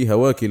الملامة في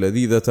هواك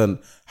لذيذة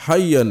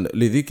حيا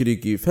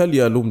لذكرك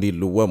فليلمني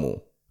اللوم.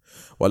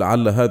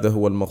 ولعل هذا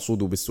هو المقصود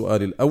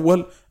بالسؤال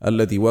الأول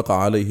الذي وقع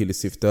عليه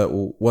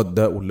الاستفتاء: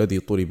 والداء الذي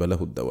طلب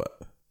له الدواء؟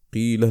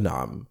 قيل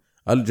نعم.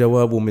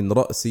 الجواب من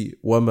رأس: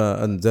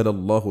 وما أنزل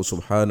الله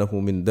سبحانه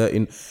من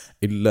داء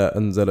إلا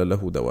أنزل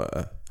له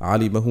دواء،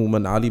 علمه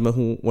من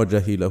علمه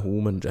وجهله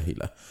من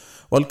جهله.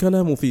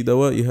 والكلام في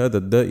دواء هذا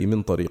الداء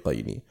من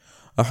طريقين: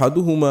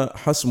 أحدهما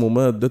حسم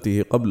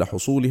مادته قبل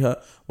حصولها،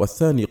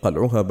 والثاني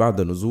قلعها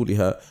بعد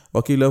نزولها،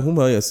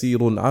 وكلاهما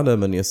يسير على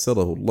من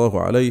يسره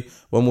الله عليه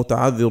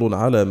ومتعذر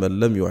على من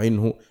لم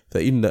يعنه،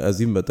 فإن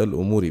أزمة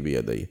الأمور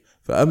بيديه.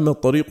 فأما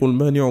الطريق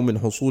المانع من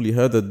حصول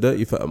هذا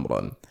الداء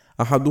فأمران: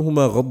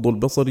 أحدهما غض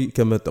البصر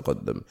كما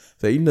تقدم،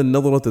 فإن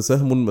النظرة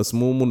سهم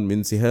مسموم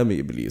من سهام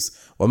إبليس،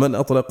 ومن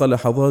أطلق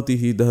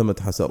لحظاته دامت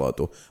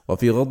حسراته.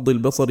 وفي غض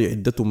البصر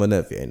عدة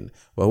منافع،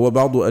 وهو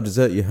بعض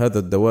أجزاء هذا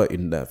الدواء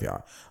النافع.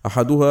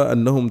 أحدها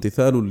أنه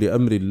امتثال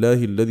لأمر الله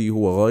الذي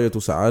هو غاية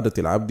سعادة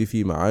العبد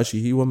في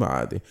معاشه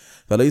ومعاده،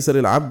 فليس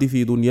للعبد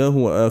في دنياه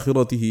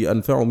وآخرته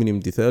أنفع من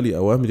امتثال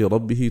أوامر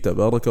ربه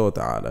تبارك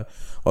وتعالى.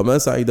 وما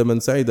سعد من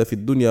سعد في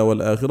الدنيا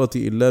والآخرة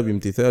إلا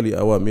بامتثال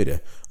أوامره،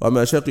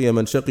 وما شقي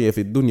من شقي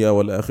في الدنيا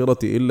والآخرة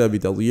إلا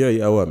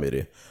بتضييع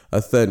أوامره.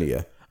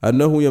 الثانية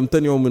أنه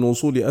يمتنع من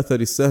وصول أثر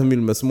السهم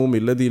المسموم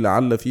الذي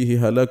لعل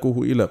فيه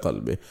هلاكه إلى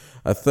قلبه.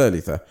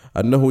 الثالثة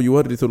أنه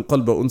يورث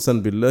القلب أنسا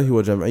بالله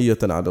وجمعية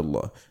على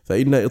الله،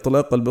 فإن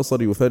إطلاق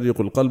البصر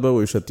يفرق القلب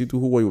ويشتته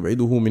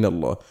ويبعده من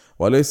الله،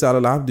 وليس على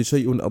العبد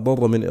شيء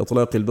أضر من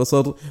إطلاق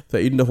البصر،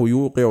 فإنه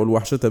يوقع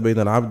الوحشة بين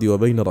العبد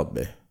وبين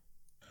ربه.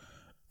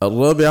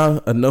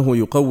 الرابعة أنه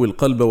يقوي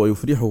القلب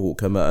ويفرحه،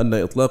 كما أن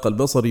إطلاق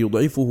البصر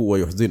يضعفه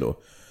ويحزنه.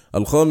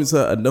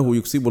 الخامسة أنه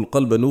يكسب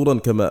القلب نورا،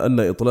 كما أن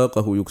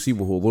إطلاقه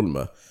يكسبه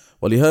ظلمة.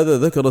 ولهذا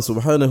ذكر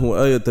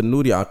سبحانه آية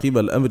النور عقب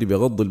الأمر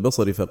بغض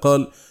البصر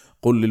فقال: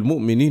 قل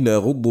للمؤمنين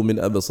يغضوا من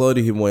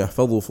أبصارهم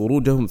ويحفظوا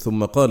فروجهم،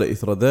 ثم قال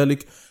إثر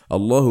ذلك: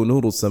 الله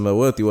نور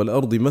السماوات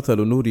والأرض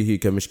مثل نوره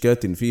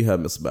كمشكاة فيها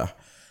مصباح،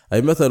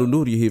 أي مثل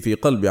نوره في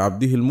قلب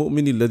عبده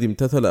المؤمن الذي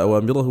امتثل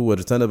أوامره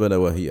واجتنب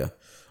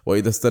نواهيه.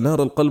 وإذا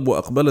استنار القلب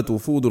أقبلت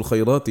وفود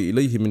الخيرات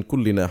إليه من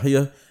كل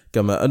ناحية،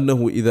 كما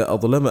أنه إذا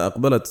أظلم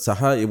أقبلت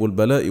سحائب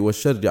البلاء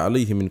والشر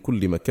عليه من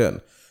كل مكان.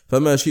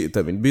 فما شئت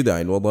من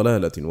بدع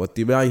وضلالة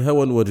واتباع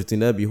هوى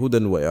واجتناب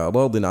هدى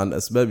وإعراض عن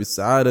أسباب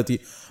السعادة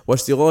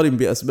واشتغال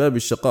بأسباب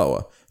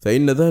الشقاوة،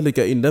 فإن ذلك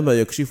إنما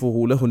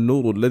يكشفه له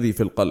النور الذي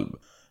في القلب.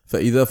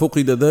 فإذا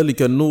فقد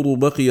ذلك النور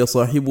بقي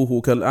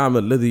صاحبه كالأعمى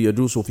الذي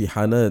يجوس في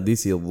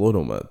حنادس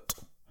الظلمات.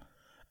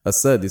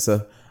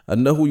 السادسة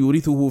أنه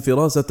يورثه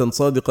فراسة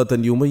صادقة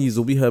يميز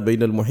بها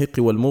بين المحق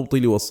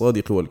والمبطل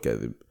والصادق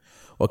والكاذب.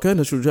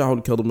 وكان شجاع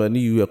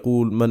الكرماني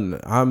يقول: من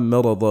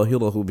عمر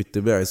ظاهره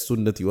باتباع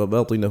السنة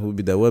وباطنه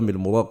بدوام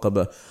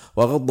المراقبة،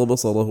 وغض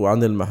بصره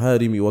عن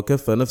المحارم،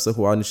 وكف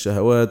نفسه عن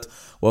الشهوات،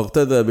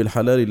 واغتدى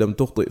بالحلال، لم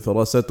تخطئ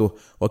فراسته،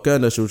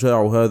 وكان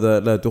شجاع هذا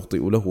لا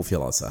تخطئ له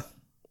فراسة.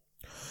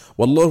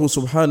 والله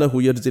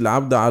سبحانه يجزي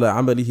العبد على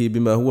عمله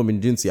بما هو من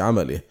جنس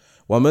عمله،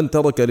 ومن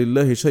ترك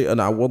لله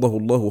شيئا عوضه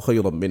الله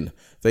خيرا منه.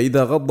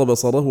 فإذا غض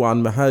بصره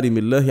عن محارم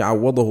الله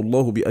عوضه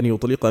الله بأن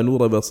يطلق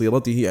نور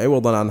بصيرته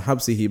عوضا عن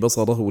حبسه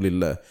بصره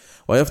لله،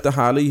 ويفتح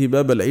عليه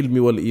باب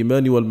العلم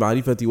والإيمان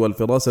والمعرفة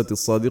والفراسة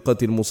الصادقة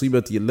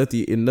المصيبة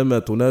التي إنما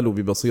تنال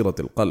ببصيرة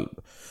القلب.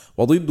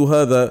 وضد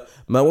هذا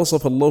ما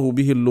وصف الله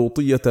به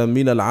اللوطية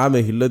من العمه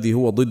الذي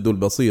هو ضد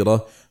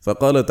البصيرة،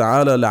 فقال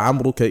تعالى: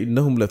 لعمرك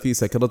إنهم لفي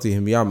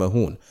سكرتهم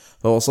يعمهون،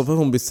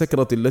 فوصفهم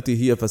بالسكرة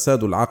التي هي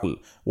فساد العقل،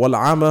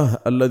 والعمه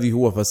الذي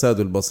هو فساد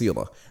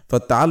البصيرة،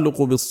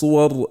 فالتعلق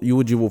بالصور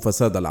يوجب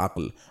فساد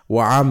العقل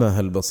وعمها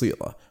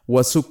البصيرة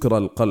وسكر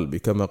القلب،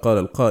 كما قال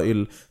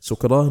القائل: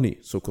 سكران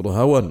سكر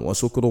هوى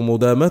وسكر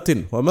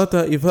مدامة،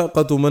 ومتى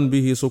إفاقة من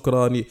به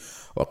سكران.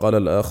 وقال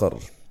الآخر: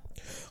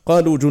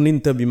 قالوا: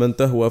 جننت بمن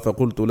تهوى؟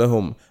 فقلت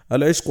لهم: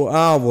 العشق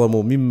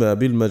أعظم مما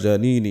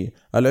بالمجانين،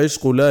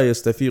 العشق لا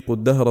يستفيق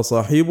الدهر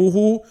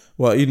صاحبه،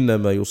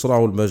 وإنما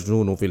يصرع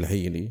المجنون في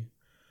الحين.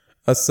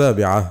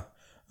 7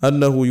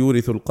 أنه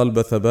يورث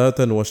القلب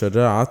ثباتا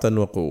وشجاعة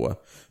وقوة،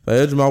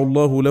 فيجمع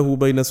الله له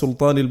بين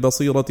سلطان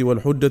البصيرة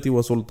والحجة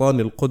وسلطان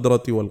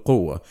القدرة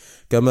والقوة،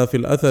 كما في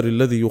الأثر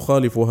الذي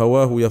يخالف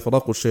هواه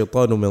يفرق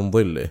الشيطان من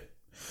ظله.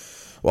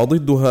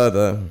 وضد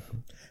هذا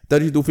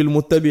تجد في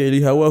المتبع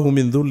لهواه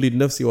من ذل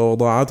النفس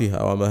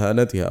ووضاعتها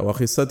ومهانتها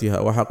وخستها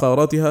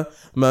وحقارتها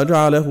ما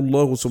جعله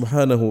الله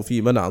سبحانه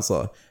في من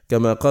عصاه،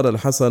 كما قال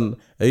الحسن: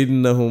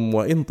 إنهم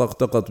وإن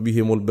طقطقت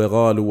بهم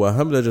البغال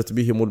وهملجت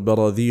بهم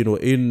البراذين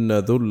إن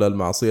ذل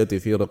المعصية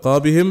في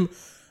رقابهم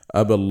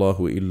أبى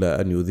الله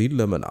إلا أن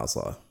يذل من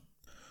عصاه.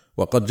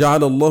 وقد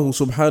جعل الله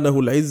سبحانه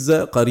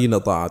العزة قرين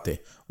طاعته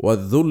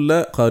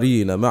والذل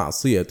قرين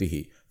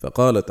معصيته،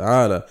 فقال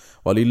تعالى: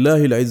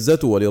 ولله العزة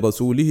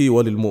ولرسوله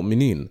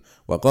وللمؤمنين،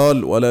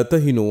 وقال: ولا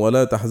تهنوا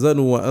ولا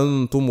تحزنوا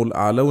وأنتم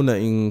الأعلون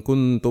إن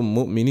كنتم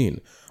مؤمنين.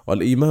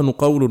 والإيمان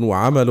قول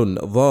وعمل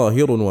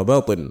ظاهر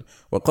وباطن.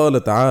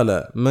 وقال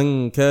تعالى: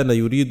 من كان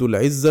يريد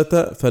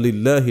العزة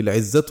فلله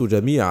العزة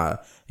جميعا،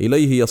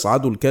 إليه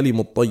يصعد الكلم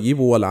الطيب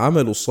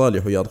والعمل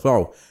الصالح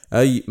يرفعه،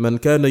 أي من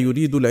كان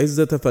يريد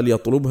العزة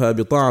فليطلبها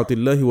بطاعة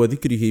الله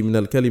وذكره من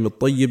الكلم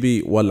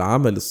الطيب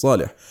والعمل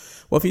الصالح.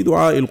 وفي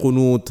دعاء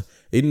القنوت: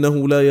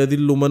 إنه لا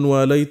يذل من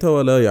واليت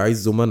ولا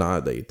يعز من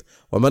عاديت،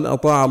 ومن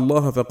أطاع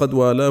الله فقد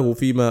والاه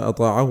فيما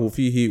أطاعه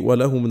فيه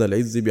وله من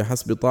العز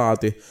بحسب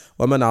طاعته،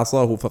 ومن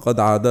عصاه فقد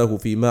عاداه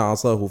فيما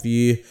عصاه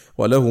فيه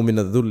وله من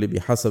الذل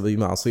بحسب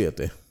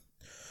معصيته.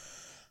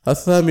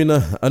 8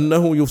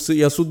 أنه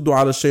يسد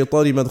على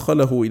الشيطان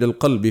مدخله إلى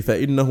القلب،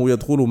 فإنه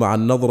يدخل مع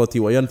النظرة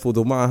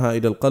وينفذ معها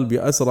إلى القلب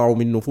أسرع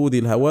من نفوذ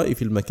الهواء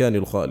في المكان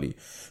الخالي،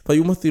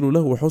 فيمثل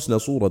له حسن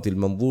صورة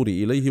المنظور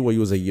إليه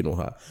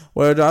ويزينها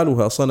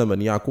ويجعلها صنما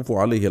يعكف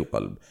عليه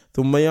القلب،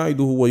 ثم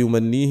يعده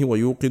ويمنيه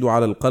ويوقد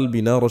على القلب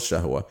نار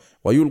الشهوة،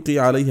 ويلقي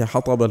عليه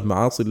حطب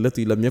المعاصي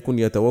التي لم يكن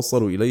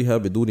يتوصل إليها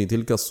بدون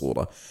تلك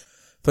الصورة،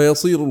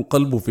 فيصير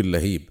القلب في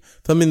اللهيب.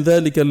 فمن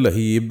ذلك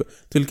اللهيب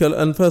تلك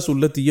الأنفاس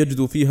التي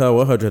يجد فيها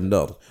وهج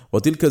النار،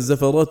 وتلك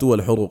الزفرات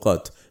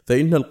والحروقات،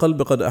 فإن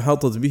القلب قد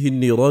أحاطت به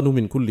النيران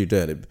من كل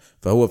جانب،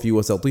 فهو في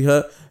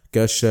وسطها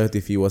كالشاة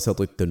في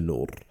وسط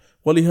التنور.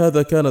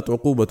 ولهذا كانت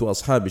عقوبة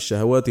أصحاب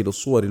الشهوات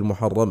للصور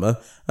المحرمة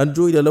أن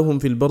جعل لهم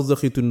في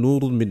البرزخ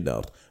تنور من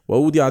نار،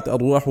 وأودعت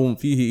أرواحهم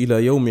فيه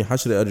إلى يوم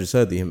حشر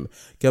أجسادهم،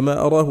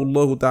 كما أراه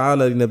الله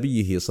تعالى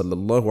لنبيه صلى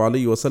الله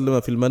عليه وسلم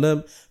في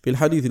المنام في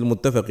الحديث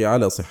المتفق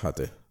على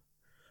صحته.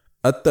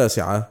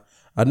 9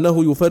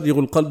 أنه يفرغ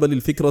القلب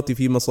للفكرة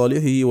في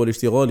مصالحه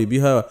والاشتغال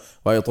بها،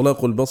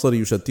 وإطلاق البصر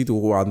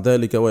يشتته عن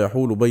ذلك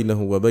ويحول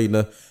بينه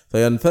وبينه،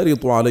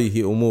 فينفرط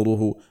عليه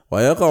أموره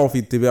ويقع في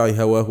اتباع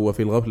هواه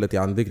وفي الغفلة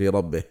عن ذكر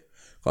ربه.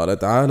 قال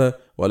تعالى: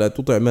 ولا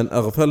تطع من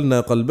أغفلنا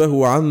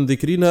قلبه عن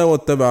ذكرنا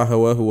واتبع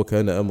هواه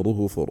وكان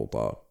أمره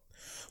فرطا.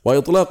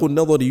 وإطلاق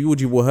النظر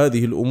يوجب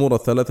هذه الأمور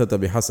الثلاثة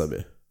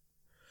بحسبه.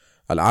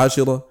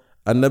 10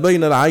 أن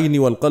بين العين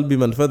والقلب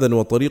منفذا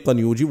وطريقا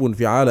يوجب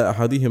انفعال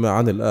أحدهما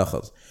عن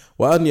الآخر،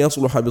 وأن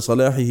يصلح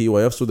بصلاحه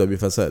ويفسد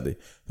بفساده،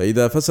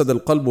 فإذا فسد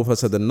القلب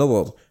فسد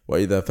النظر،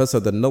 وإذا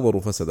فسد النظر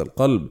فسد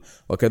القلب.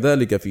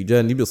 وكذلك في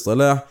جانب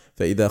الصلاح،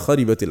 فإذا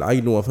خربت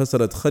العين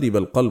وفسدت خرب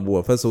القلب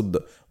وفسد،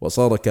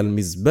 وصار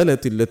كالمزبلة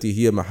التي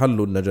هي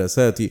محل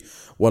النجاسات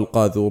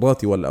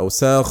والقاذورات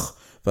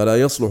والأوساخ،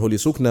 فلا يصلح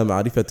لسكن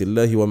معرفة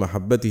الله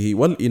ومحبته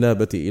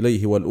والإنابة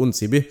إليه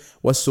والأنس به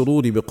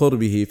والسرور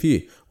بقربه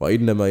فيه،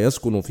 وإنما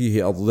يسكن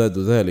فيه أضداد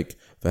ذلك.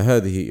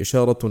 فهذه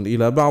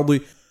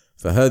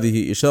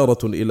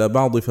إشارة إلى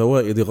بعض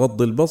فوائد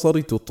غض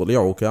البصر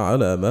تطلعك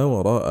على ما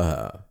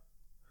وراءها.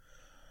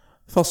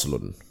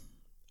 فصل.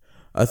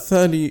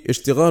 الثاني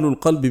اشتغال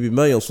القلب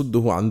بما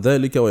يصده عن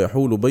ذلك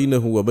ويحول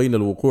بينه وبين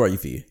الوقوع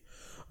فيه،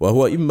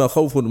 وهو إما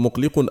خوف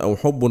مقلق أو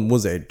حب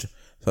مزعج،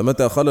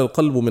 فمتى خلا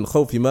القلب من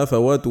خوف ما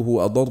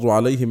فواته أضر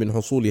عليه من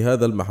حصول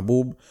هذا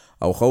المحبوب،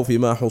 أو خوف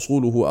ما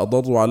حصوله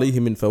أضر عليه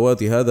من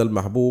فوات هذا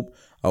المحبوب،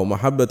 أو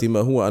محبة ما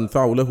هو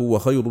أنفع له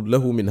وخير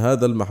له من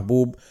هذا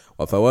المحبوب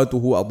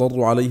وفواته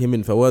أضر عليه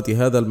من فوات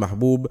هذا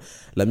المحبوب،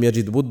 لم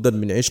يجد بدا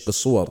من عشق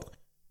الصور.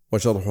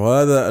 وشرح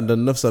هذا أن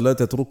النفس لا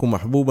تترك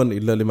محبوبا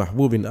إلا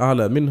لمحبوب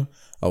أعلى منه،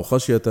 أو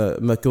خشية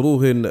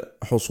مكروه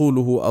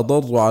حصوله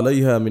أضر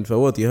عليها من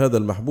فوات هذا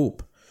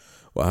المحبوب.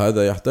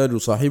 وهذا يحتاج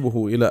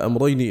صاحبه إلى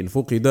أمرين إن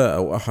فقدا،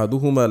 أو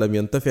أحدهما لم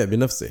ينتفع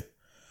بنفسه: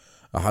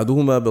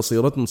 أحدهما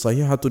بصيرة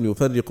صحيحة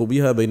يفرق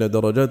بها بين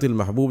درجات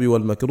المحبوب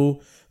والمكروه،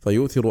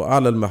 فيؤثر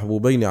أعلى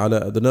المحبوبين على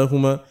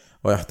أدناهما،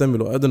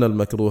 ويحتمل أدنى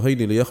المكروهين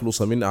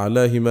ليخلص من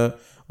أعلاهما،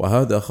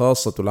 وهذا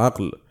خاصة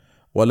العقل،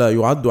 ولا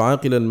يعد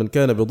عاقلا من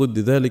كان بضد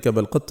ذلك،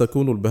 بل قد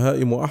تكون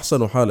البهائم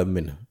أحسن حالا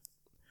منه.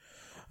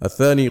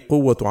 الثاني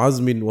قوة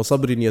عزم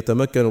وصبر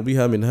يتمكن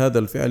بها من هذا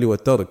الفعل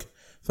والترك،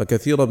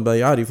 فكثيرا ما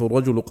يعرف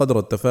الرجل قدر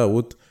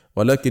التفاوت،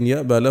 ولكن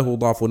يأبى له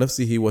ضعف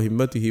نفسه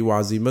وهمته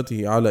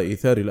وعزيمته على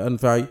إيثار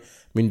الأنفع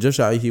من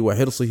جشعه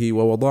وحرصه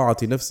ووضاعة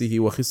نفسه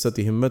وخسة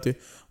همته،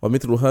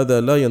 ومثل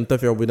هذا لا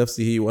ينتفع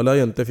بنفسه ولا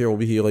ينتفع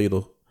به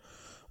غيره.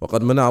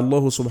 وقد منع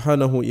الله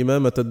سبحانه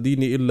إمامة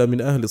الدين إلا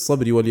من أهل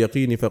الصبر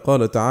واليقين،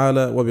 فقال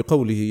تعالى: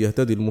 وبقوله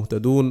يهتدي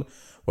المهتدون،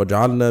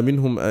 وجعلنا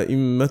منهم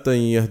أئمة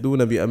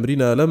يهدون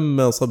بأمرنا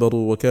لما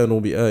صبروا وكانوا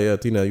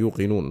بآياتنا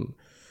يوقنون.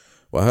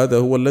 وهذا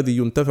هو الذي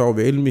ينتفع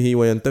بعلمه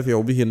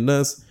وينتفع به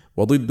الناس،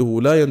 وضده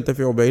لا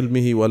ينتفع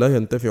بعلمه ولا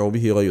ينتفع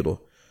به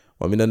غيره.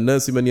 ومن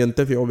الناس من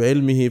ينتفع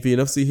بعلمه في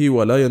نفسه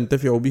ولا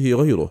ينتفع به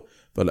غيره،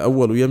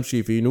 فالأول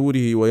يمشي في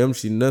نوره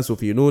ويمشي الناس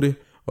في نوره،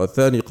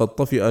 والثاني قد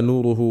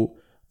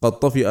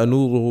طفئ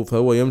نوره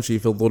فهو يمشي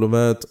في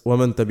الظلمات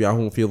ومن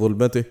تبعه في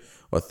ظلمته،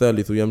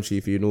 والثالث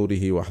يمشي في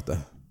نوره وحده.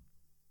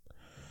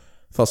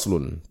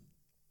 فصل: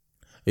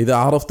 إذا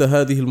عرفت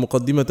هذه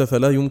المقدمة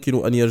فلا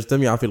يمكن أن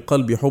يجتمع في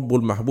القلب حب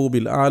المحبوب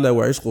الأعلى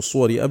وعشق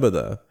الصور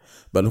أبدا،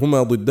 بل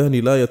هما ضدان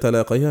لا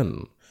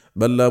يتلاقيان،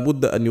 بل لا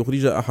بد أن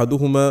يخرج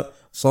أحدهما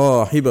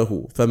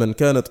صاحبه، فمن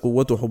كانت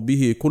قوة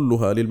حبه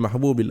كلها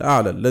للمحبوب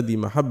الأعلى الذي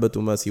محبة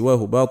ما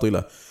سواه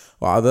باطلة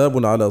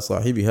وعذاب على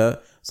صاحبها،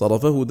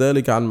 صرفه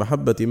ذلك عن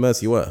محبة ما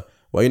سواه،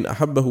 وإن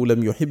أحبه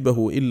لم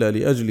يحبه إلا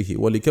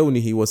لأجله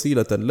ولكونه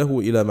وسيلة له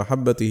إلى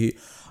محبته،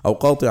 أو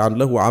قاطعا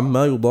له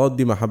عما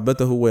يضاد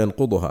محبته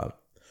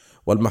وينقضها.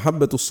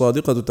 والمحبة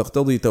الصادقة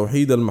تقتضي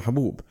توحيد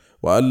المحبوب،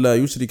 وألا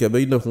يشرك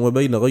بينه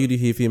وبين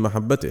غيره في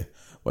محبته.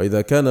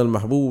 وإذا كان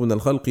المحبوب من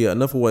الخلق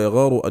يأنف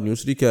ويغار أن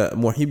يشرك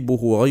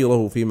محبه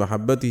غيره في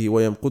محبته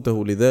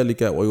ويمقته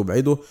لذلك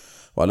ويبعده،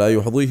 ولا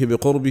يحظيه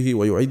بقربه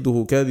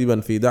ويعده كاذبا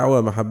في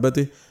دعوى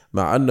محبته،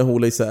 مع أنه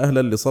ليس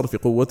أهلا لصرف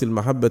قوة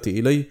المحبة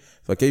إليه،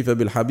 فكيف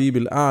بالحبيب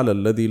الأعلى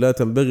الذي لا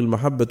تنبغي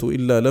المحبة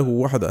إلا له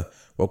وحده،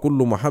 وكل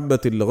محبة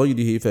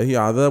لغيره فهي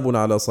عذاب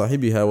على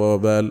صاحبها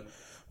ووبال.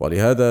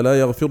 ولهذا لا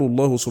يغفر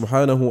الله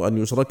سبحانه أن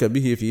يشرك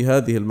به في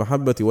هذه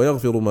المحبة،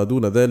 ويغفر ما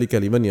دون ذلك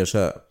لمن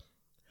يشاء.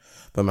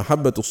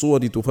 فمحبة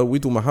الصور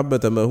تفوت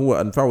محبة ما هو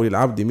أنفع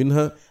للعبد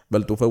منها،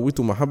 بل تفوت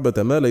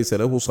محبة ما ليس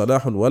له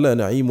صلاح ولا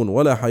نعيم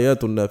ولا حياة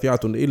نافعة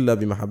إلا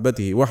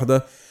بمحبته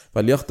وحده،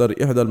 فليختر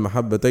إحدى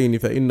المحبتين،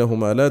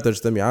 فإنهما لا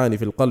تجتمعان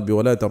في القلب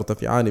ولا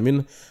ترتفعان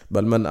منه.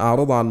 بل من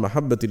أعرض عن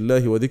محبة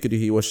الله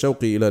وذكره والشوق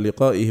إلى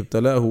لقائه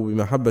ابتلاه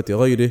بمحبة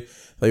غيره،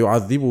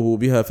 فيعذبه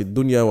بها في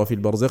الدنيا وفي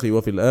البرزخ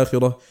وفي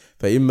الآخرة،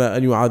 فإما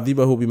أن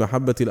يعذبه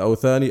بمحبة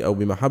الأوثان، أو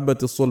بمحبة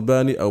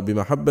الصلبان، أو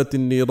بمحبة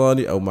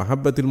النيران، أو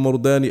محبة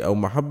المردان، أو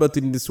محبة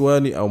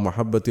النسوان، أو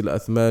محبة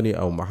الأثمان،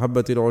 أو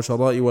محبة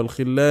العشراء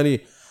والخلان،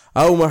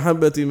 أو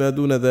محبة ما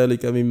دون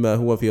ذلك مما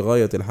هو في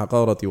غاية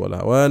الحقارة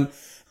والهوان.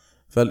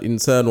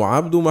 فالإنسان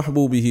عبد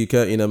محبوبه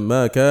كائنا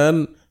ما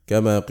كان،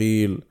 كما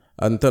قيل: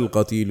 أنت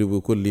القتيل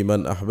بكل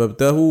من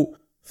أحببته،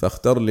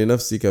 فاختر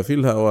لنفسك في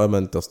الهوى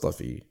من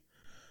تصطفي.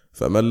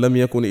 فمن لم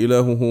يكن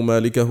إلهه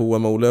مالكه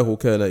ومولاه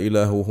كان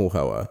إلهه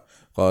هواه.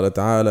 قال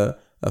تعالى: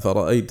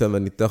 أفرأيت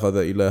من اتخذ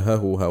إلهه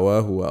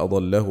هواه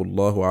وأضله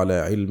الله على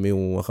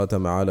علم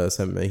وختم على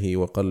سمعه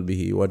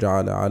وقلبه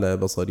وجعل على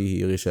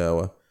بصره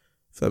غشاوة،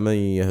 فمن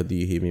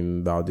يهديه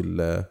من بعد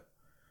الله،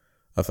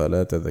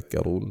 أفلا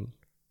تذكرون.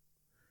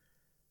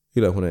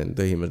 إلى هنا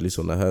ينتهي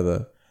مجلسنا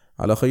هذا،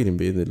 على خير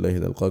بإذن الله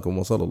نلقاكم،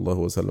 وصلى الله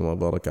وسلم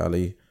وبارك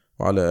عليه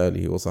وعلى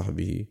آله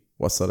وصحبه،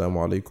 والسلام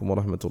عليكم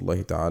ورحمة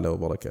الله تعالى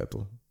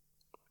وبركاته.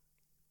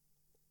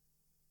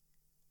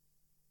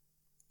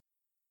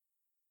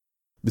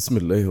 بسم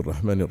الله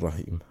الرحمن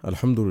الرحيم.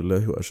 الحمد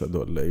لله، وأشهد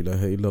أن لا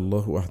إله إلا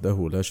الله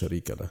وحده لا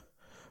شريك له،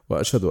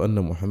 وأشهد أن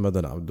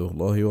محمدا عبده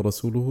الله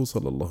ورسوله،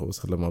 صلى الله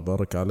وسلم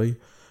وبارك عليه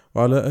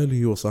وعلى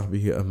آله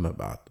وصحبه. أما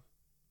بعد،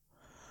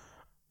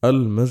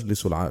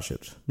 المجلس العاشر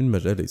من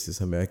مجالس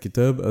سماع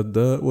كتاب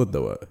الداء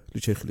والدواء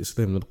لشيخ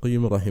الإسلام ابن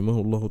القيم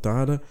رحمه الله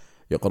تعالى،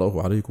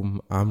 يقرأه عليكم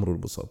عمرو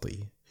البساطي.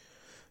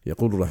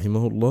 يقول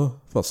رحمه الله: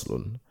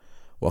 فصل: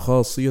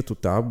 وخاصية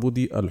التعبد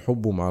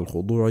الحب مع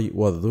الخضوع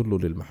والذل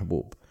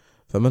للمحبوب،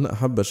 فمن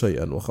أحب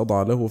شيئا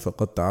وخضع له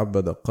فقد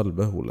تعبد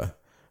قلبه له،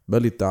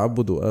 بل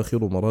التعبد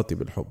آخر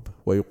مراتب الحب،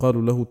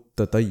 ويقال له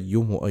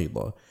التتيم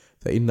أيضا،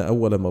 فإن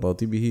أول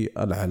مراتبه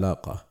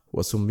العلاقة،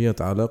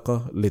 وسميت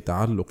علاقة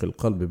لتعلق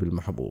القلب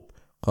بالمحبوب.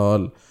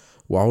 قال: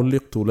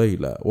 وعلقت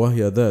ليلى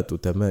وهي ذات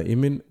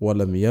تمائم،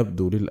 ولم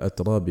يبدو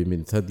للأتراب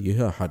من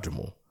ثديها حجم.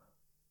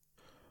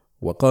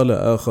 وقال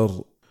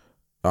آخر: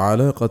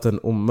 علاقة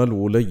أم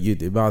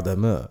الوليد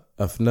بعدما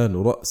أفنان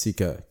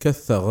رأسك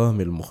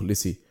كالثغام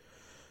المخلص،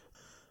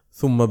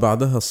 ثم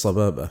بعدها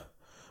الصبابة،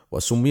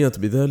 وسميت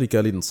بذلك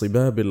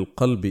لانصباب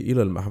القلب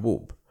إلى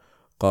المحبوب.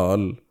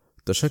 قال: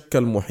 تشكى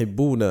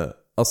المحبون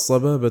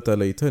الصبابة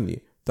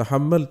ليتني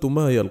تحملت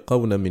ما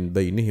يلقون من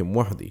بينهم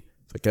وحدي،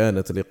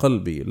 فكانت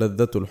لقلبي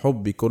لذة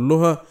الحب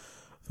كلها،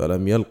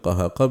 فلم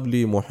يلقها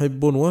قبلي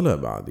محب ولا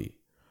بعدي.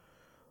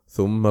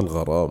 ثم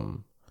الغرام،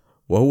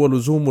 وهو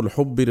لزوم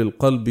الحب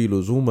للقلب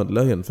لزوما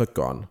لا ينفك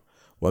عنه،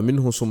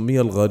 ومنه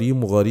سمي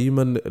الغريم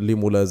غريما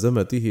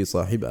لملازمته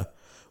صاحبه،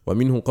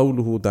 ومنه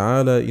قوله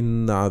تعالى: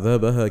 إن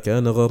عذابها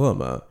كان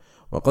غراما.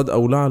 وقد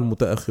أولع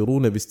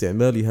المتأخرون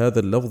باستعمال هذا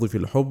اللفظ في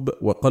الحب،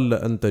 وقل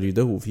أن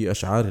تجده في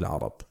أشعار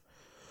العرب.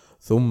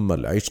 ثم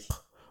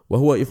العشق،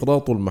 وهو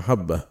إفراط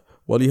المحبة،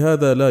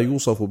 ولهذا لا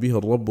يوصف به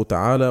الرب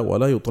تعالى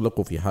ولا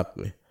يطلق في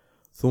حقه.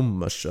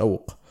 ثم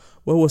الشوق،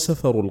 وهو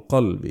سفر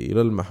القلب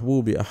إلى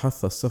المحبوب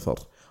أحث السفر،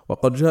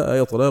 وقد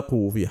جاء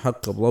إطلاقه في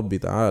حق الرب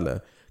تعالى،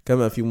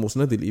 كما في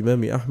مسند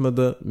الإمام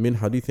أحمد من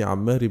حديث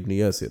عمار بن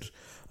ياسر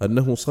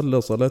أنه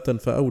صلى صلاة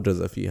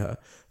فأوجز فيها،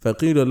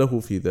 فقيل له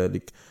في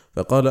ذلك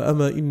فقال: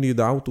 أما إني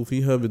دعوت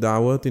فيها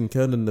بدعوات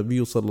كان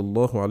النبي صلى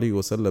الله عليه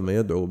وسلم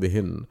يدعو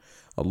بهن: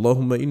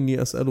 اللهم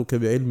إني أسألك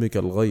بعلمك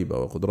الغيب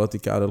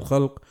وقدرتك على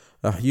الخلق،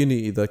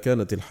 أحيني إذا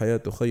كانت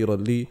الحياة خيرا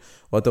لي،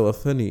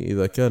 وتوفني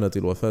إذا كانت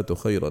الوفاة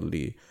خيرا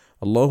لي.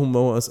 اللهم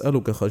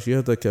وأسألك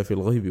خشيتك في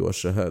الغيب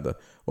والشهادة،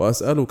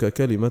 وأسألك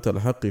كلمة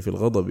الحق في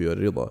الغضب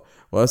والرضا،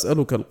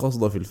 وأسألك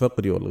القصد في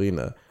الفقر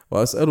والغنى،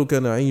 وأسألك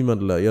نعيما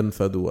لا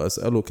ينفد،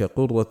 وأسألك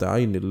قرة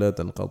عين لا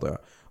تنقطع،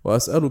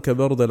 وأسألك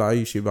برد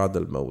العيش بعد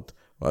الموت،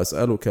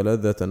 وأسألك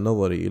لذة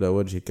النظر إلى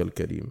وجهك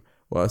الكريم،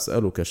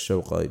 وأسألك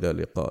الشوق إلى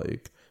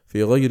لقائك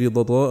في غير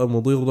ضراء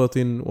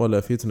مضرة ولا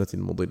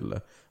فتنة مضلة.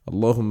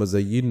 اللهم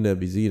زينا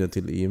بزينة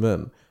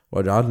الإيمان،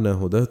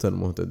 واجعلنا هداة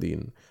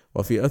مهتدين.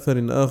 وفي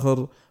أثر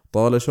آخر: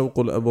 طال شوق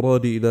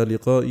الأبرار إلى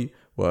لقائي،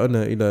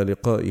 وأنا إلى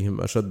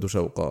لقائهم أشد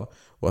شوقا.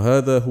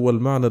 وهذا هو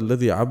المعنى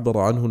الذي عبر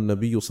عنه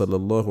النبي صلى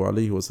الله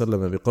عليه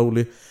وسلم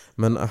بقوله: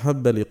 من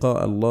أحب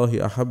لقاء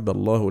الله أحب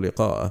الله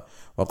لقاءه.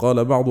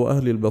 وقال بعض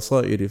أهل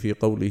البصائر في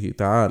قوله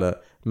تعالى: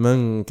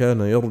 من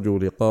كان يرجو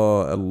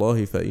لقاء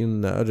الله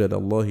فإن أجل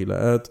الله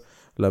لآت،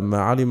 لما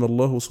علم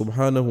الله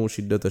سبحانه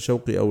شدة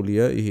شوق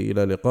أوليائه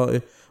إلى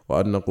لقائه،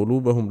 وأن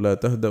قلوبهم لا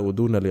تهدأ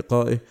دون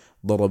لقائه،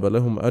 ضرب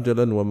لهم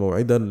أجلا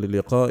وموعدا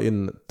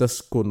للقاء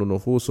تسكن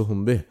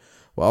نفوسهم به.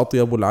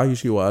 وأطيب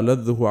العيش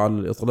وألذه على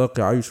الإطلاق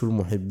عيش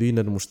المحبين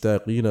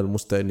المشتاقين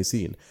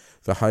المستأنسين،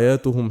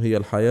 فحياتهم هي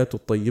الحياة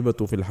الطيبة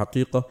في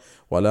الحقيقة،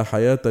 ولا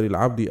حياة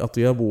للعبد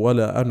أطيب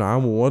ولا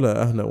أنعم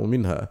ولا أهنأ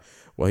منها،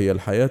 وهي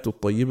الحياة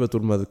الطيبة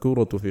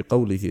المذكورة في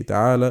قوله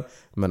تعالى: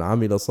 من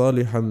عمل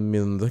صالحا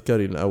من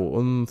ذكر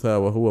أو أنثى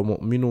وهو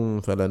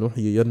مؤمن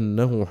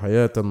فلنحيينه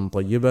حياة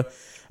طيبة.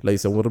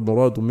 ليس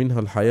المراد منها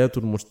الحياة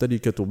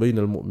المشتركة بين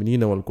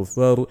المؤمنين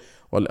والكفار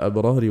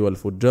والأبرار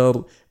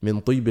والفجار من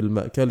طيب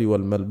المأكل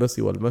والملبس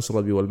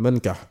والمشرب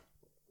والمنكح،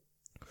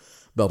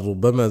 بل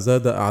ربما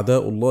زاد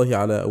أعداء الله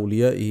على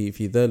أوليائه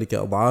في ذلك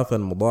أضعافا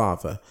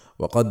مضاعفة.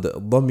 وقد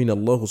ضمن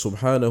الله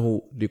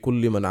سبحانه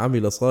لكل من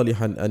عمل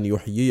صالحا أن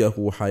يحييه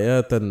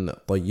حياة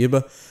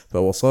طيبة،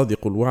 فهو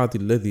صادق الوعد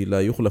الذي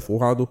لا يخلف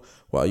وعده.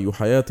 وأي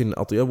حياة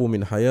أطيب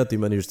من حياة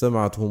من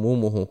اجتمعت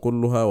همومه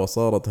كلها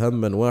وصارت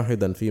هما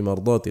واحدا في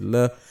مرضاة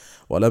الله،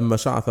 ولما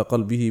شعث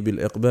قلبه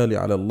بالإقبال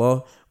على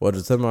الله،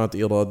 واجتمعت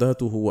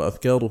إراداته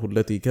وأفكاره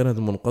التي كانت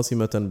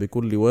منقسمة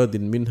بكل واد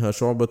منها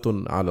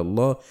شعبة على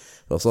الله،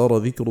 فصار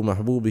ذكر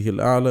محبوبه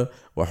الأعلى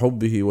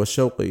وحبه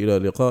والشوق إلى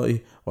لقائه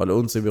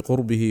والأنس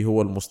بقربه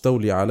هو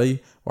المستولي عليه،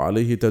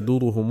 وعليه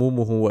تدور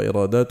همومه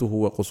وإراداته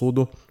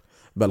وقصوده،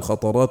 بل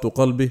خطرات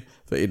قلبه.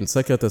 فإن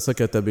سكت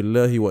سكت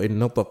بالله، وإن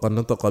نطق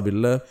نطق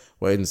بالله،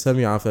 وإن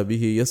سمع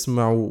فبه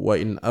يسمع،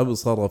 وإن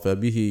أبصر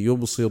فبه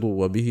يبصر،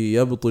 وبه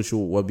يبطش،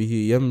 وبه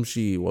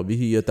يمشي،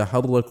 وبه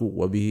يتحرك،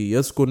 وبه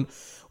يسكن،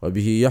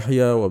 وبه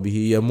يحيا، وبه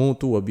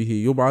يموت، وبه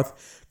يبعث،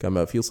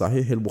 كما في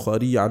صحيح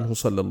البخاري عنه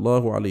صلى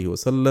الله عليه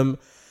وسلم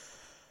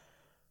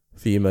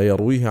فيما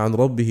يرويه عن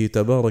ربه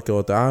تبارك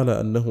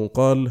وتعالى أنه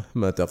قال: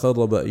 ما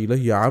تقرب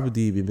إلي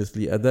عبدي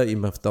بمثل أداء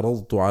ما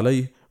افترضت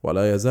عليه،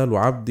 ولا يزال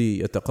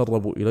عبدي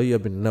يتقرب إلي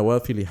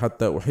بالنوافل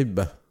حتى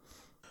أحبه،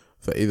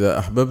 فإذا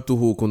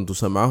أحببته كنت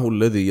سمعه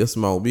الذي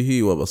يسمع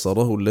به،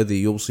 وبصره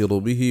الذي يبصر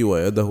به،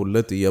 ويده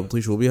التي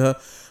يبطش بها،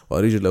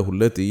 ورجله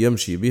التي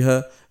يمشي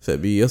بها،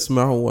 فبي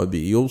يسمع،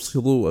 وبي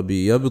يبصر،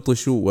 وبي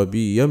يبطش،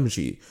 وبي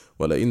يمشي،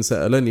 ولئن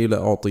سألني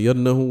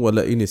لأعطينه،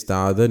 ولئن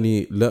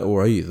استعاذني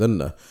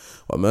لأعيذنه.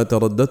 وما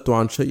ترددت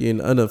عن شيء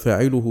أنا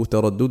فاعله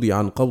ترددي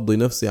عن قبض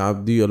نفس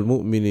عبدي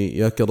المؤمن،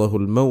 يكره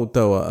الموت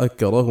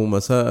وأكره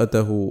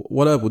مساءته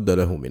ولا بد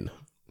له منه.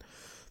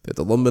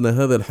 فتضمن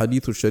هذا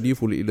الحديث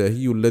الشريف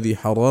الإلهي الذي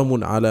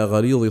حرام على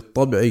غليظ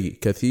الطبع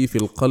كثيف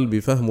القلب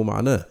فهم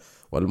معناه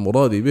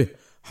والمراد به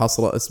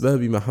حصر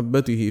أسباب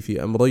محبته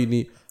في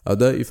أمرين: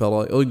 أداء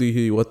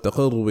فرائضه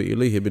والتقرب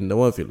إليه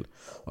بالنوافل.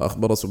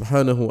 وأخبر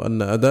سبحانه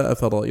أن أداء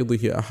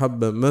فرائضه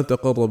أحب ما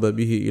تقرب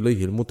به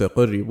إليه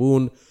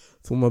المتقربون،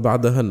 ثم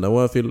بعدها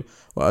النوافل،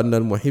 وأن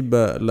المحب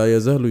لا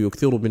يزال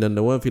يكثر من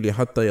النوافل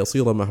حتى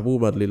يصير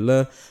محبوبا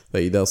لله،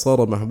 فإذا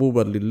صار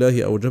محبوبا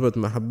لله أوجبت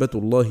محبة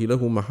الله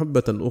له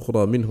محبة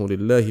أخرى منه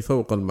لله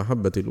فوق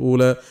المحبة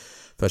الأولى،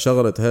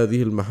 فشغلت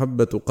هذه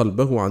المحبة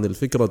قلبه عن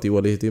الفكرة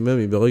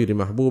والاهتمام بغير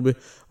محبوبه،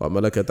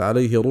 وملكت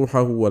عليه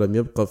روحه، ولم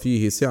يبق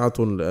فيه سعة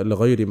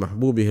لغير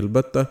محبوبه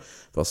البتة،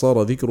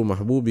 فصار ذكر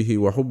محبوبه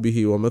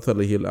وحبه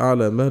ومثله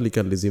الأعلى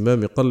مالكا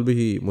لزمام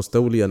قلبه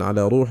مستوليا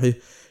على روحه،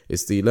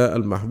 استيلاء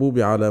المحبوب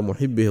على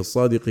محبه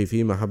الصادق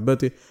في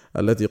محبته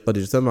التي قد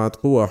اجتمعت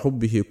قوى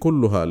حبه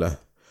كلها له.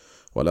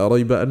 ولا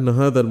ريب أن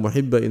هذا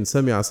المحب إن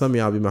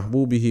سمع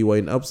بمحبوبه،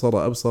 وإن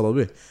أبصر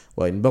به،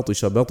 وإن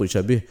بطش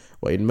به،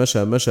 وإن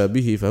مشى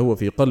به، فهو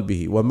في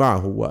قلبه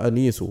ومعه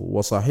وأنيسه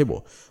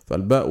وصاحبه.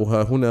 فالباء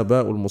ها هنا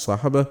باء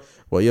المصاحبة،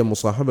 وهي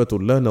مصاحبة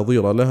لا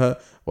نظير لها،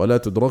 ولا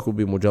تدرك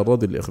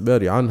بمجرد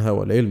الإخبار عنها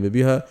والعلم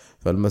بها،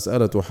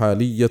 فالمسألة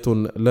حالية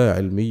لا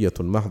علمية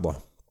محضة.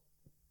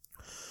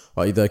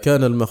 وإذا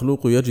كان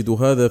المخلوق يجد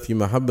هذا في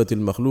محبة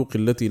المخلوق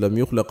التي لم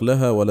يخلق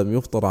لها ولم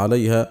يفطر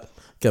عليها،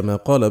 كما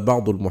قال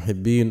بعض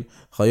المحبين: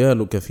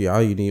 خيالك في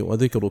عيني،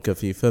 وذكرك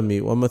في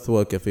فمي،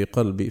 ومثواك في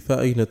قلبي،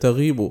 فأين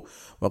تغيب؟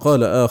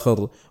 وقال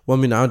آخر: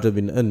 ومن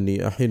عجب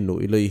أني أحن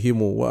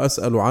إليهم،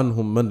 وأسأل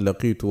عنهم من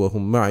لقيت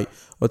وهم معي،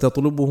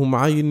 وتطلبهم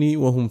عيني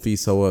وهم في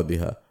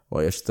سوادها،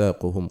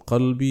 ويشتاقهم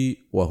قلبي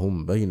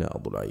وهم بين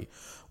أضلعي.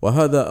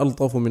 وهذا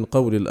ألطف من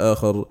قول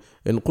الآخر: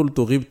 إن قلت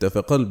غبت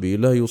فقلبي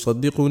لا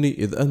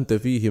يصدقني، إذ أنت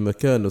فيه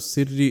مكان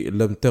السر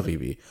لم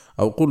تغبي.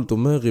 أو قلت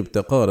ما غبت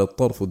قال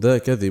الطرف ذا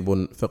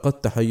كذب، فقد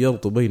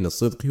تحيرت بين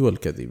الصدق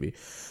والكذب.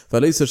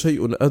 فليس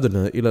شيء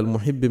أدنى إلى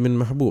المحب من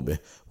محبوبه،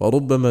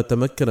 وربما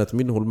تمكنت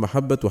منه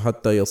المحبة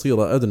حتى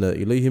يصير أدنى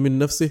إليه من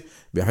نفسه،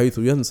 بحيث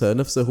ينسى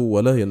نفسه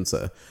ولا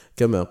ينساه،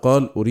 كما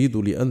قال: أريد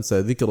لأنسى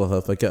ذكرها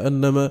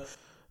فكأنما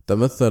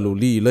تمثل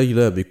لي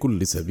ليلى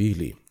بكل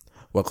سبيلي.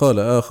 وقال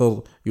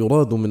آخر: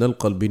 يراد من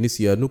القلب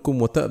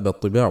نسيانكم، وتأبى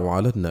الطباع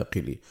على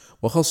الناقل.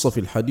 وخص في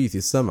الحديث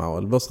السمع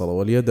والبصر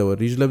واليد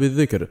والرجل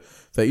بالذكر،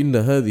 فإن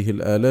هذه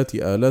الآلات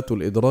آلات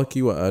الإدراك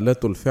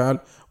وآلات الفعل،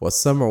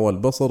 والسمع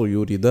والبصر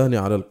يوردان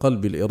على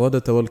القلب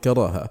الإرادة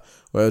والكراهة،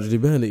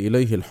 ويجلبان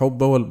إليه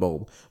الحب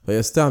والبغض،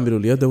 فيستعمل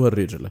اليد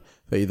والرجل.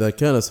 فإذا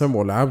كان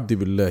سمع العبد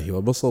بالله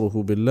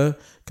وبصره بالله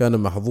كان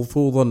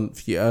محفوظا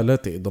في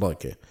آلات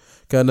إدراكه،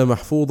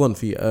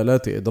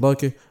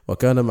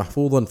 وكان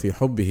محفوظا في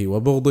حبه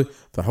وبغضه،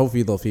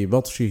 فحفظ في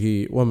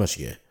بطشه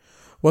ومشيه.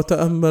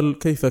 وتأمل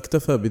كيف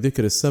اكتفى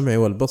بذكر السمع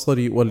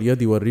والبصر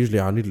واليد والرجل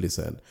عن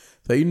اللسان،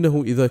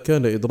 فإنه إذا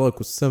كان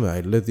إدراك السمع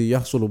الذي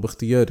يحصل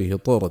باختياره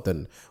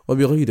طارة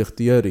وبغير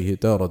اختياره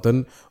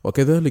تارة،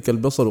 وكذلك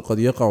البصر قد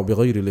يقع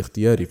بغير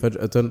الاختيار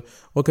فجأة،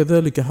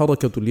 وكذلك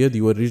حركة اليد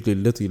والرجل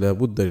التي لا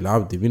بد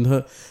للعبد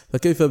منها،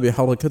 فكيف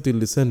بحركة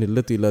اللسان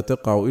التي لا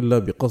تقع إلا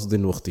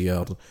بقصد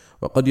واختيار،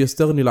 وقد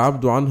يستغني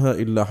العبد عنها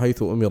إلا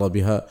حيث أمر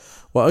بها.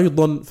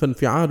 وأيضا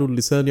فانفعال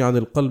اللسان عن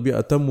القلب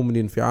أتم من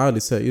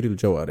انفعال سائر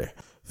الجوارح،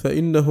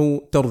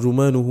 فإنه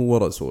ترجمانه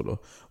ورسوله.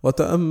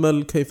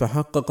 وتأمل كيف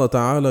حقق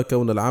تعالى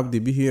كون العبد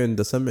به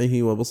عند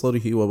سمعه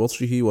وبصره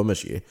وبطشه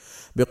ومشيه،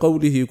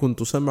 بقوله: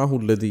 كنت سمعه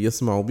الذي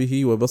يسمع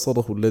به،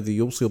 وبصره الذي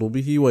يبصر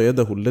به،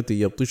 ويده التي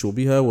يبطش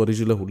بها،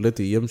 ورجله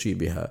التي يمشي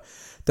بها،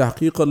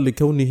 تحقيقا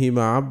لكونه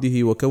مع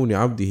عبده وكون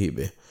عبده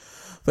به.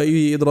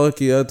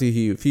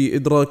 في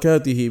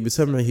إدراكاته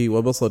بسمعه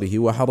وبصره،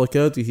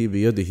 وحركاته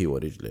بيده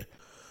ورجله.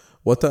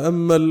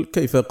 وتأمل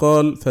كيف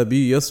قال: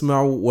 فبي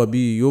يسمع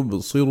وبي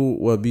يبصر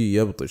وبي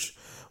يبطش،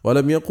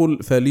 ولم يقل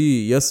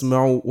فلي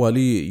يسمع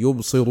ولي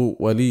يبصر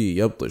ولي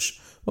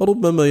يبطش.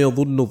 وربما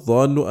يظن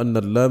الظان أن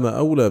اللام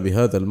أولى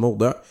بهذا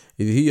الموضع،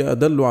 إذ هي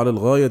أدل على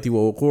الغاية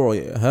ووقوع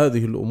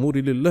هذه الأمور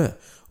لله،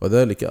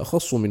 وذلك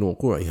أخص من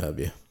وقوعها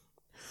به.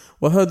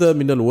 وهذا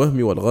من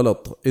الوهم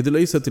والغلط، إذ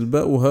ليست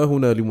الباء ها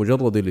هنا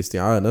لمجرد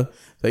الاستعانة،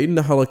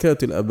 فإن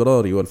حركات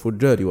الأبرار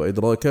والفجار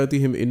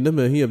وإدراكاتهم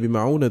إنما هي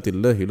بمعونة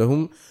الله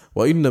لهم،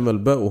 وإنما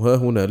الباء ها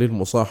هنا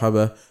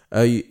للمصاحبة،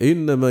 أي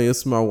إنما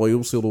يسمع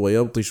ويبصر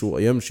ويبطش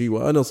ويمشي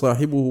وأنا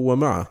صاحبه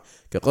ومعه،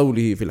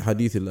 كقوله في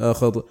الحديث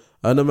الآخر: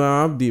 أنا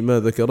مع عبدي ما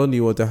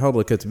ذكرني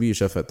وتحركت بي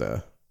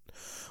شفتاه.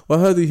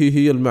 وهذه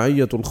هي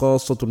المعية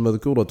الخاصة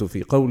المذكورة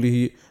في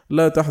قوله: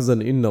 لا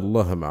تحزن إن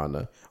الله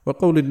معنا،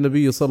 وقول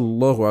النبي صلى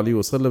الله عليه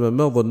وسلم: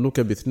 ما ظنك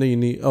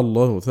باثنين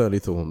الله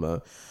ثالثهما،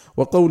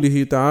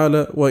 وقوله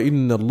تعالى: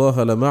 وإن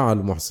الله لمع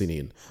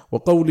المحسنين،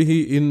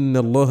 وقوله: إن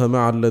الله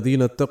مع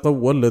الذين اتقوا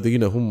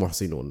والذين هم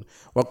محسنون،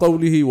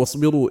 وقوله: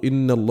 واصبروا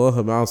إن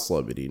الله مع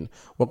الصابرين،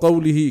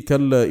 وقوله: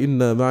 كلا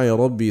إن معي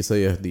ربي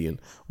سيهدين،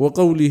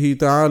 وقوله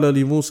تعالى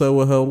لموسى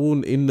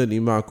وهارون: إنني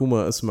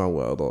معكما أسمع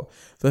وأرى.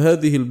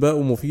 فهذه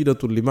الباء مفيدة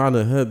لمعنى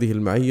هذه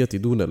المعية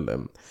دون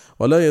اللام،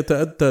 ولا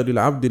يتأتى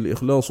للعبد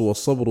الإخلاص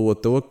والصبر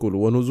والتوكل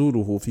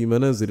ونزوله في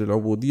منازل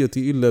العبودية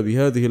إلا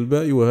بهذه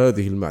الباء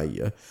وهذه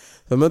المعية.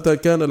 فمتى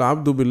كان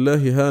العبد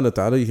بالله هانت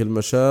عليه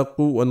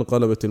المشاق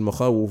وانقلبت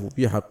المخاوف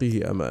في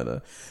حقه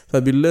أمانا،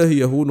 فبالله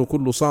يهون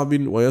كل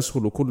صعب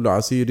ويسهل كل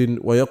عسير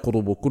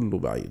ويقرب كل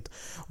بعيد،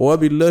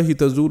 وبالله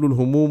تزول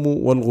الهموم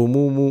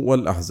والغموم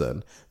والأحزان،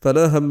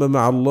 فلا هم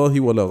مع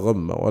الله ولا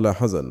غم ولا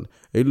حزن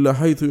إلا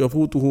حيث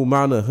يفوته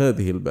معنى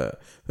هذه الباء،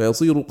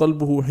 فيصير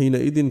قلبه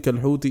حينئذ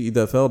كالحوت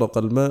إذا فارق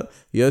الماء،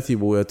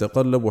 يثب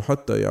ويتقلب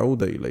حتى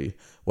يعود إليه.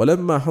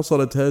 ولما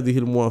حصلت هذه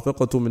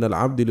الموافقة من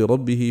العبد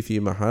لربه في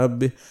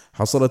محابه،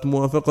 حصلت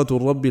موافقة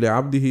الرب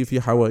لعبده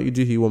في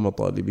حوائجه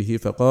ومطالبه،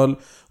 فقال: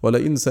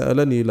 ولئن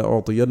سألني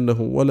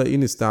لأعطينه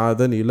ولئن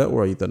استعاذني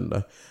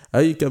لأعيذنه،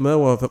 أي كما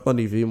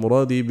وافقني في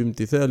مرادي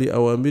بامتثال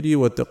أوامري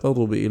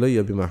والتقرب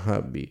إلي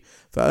بمحابي،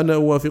 فأنا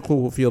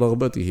أوافقه في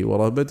رغبته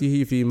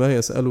ورهبته فيما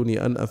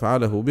يسألني أن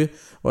أفعله به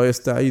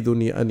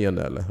ويستعيذني أن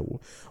يناله.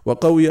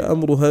 وقوي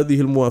أمر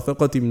هذه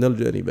الموافقة من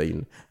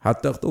الجانبين،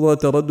 حتى اقتضى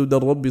تردد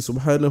الرب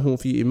سبحانه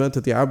في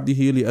إماتة عبده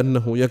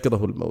لأنه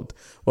يكره الموت،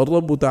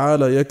 والرب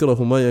تعالى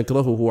يكره ما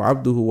يكرهه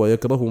عبده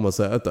ويكره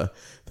مساءته،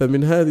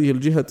 فمن هذه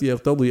الجهة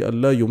يقتضي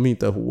أن لا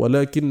يميته،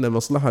 ولكن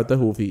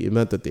مصلحته في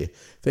إماتته،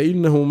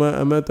 فإنه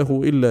ما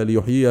أماته إلا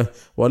ليحييه،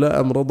 ولا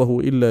أمرضه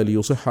إلا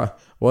ليصحه،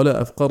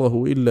 ولا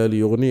أفقره إلا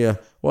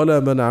ليغنيه، ولا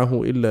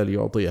منعه إلا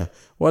ليعطيه،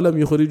 ولم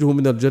يخرجه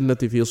من الجنة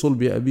في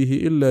صلب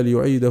أبيه إلا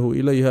ليعيده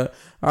إليها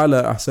على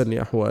أحسن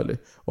أحواله،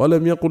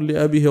 ولم يقل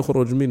لأبيه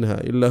اخرج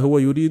منها إلا هو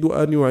يريد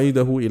أن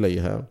يعيده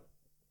إليها.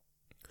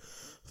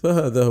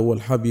 فهذا هو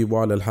الحبيب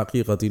على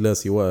الحقيقة لا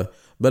سواه،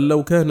 بل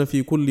لو كان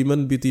في كل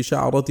منبت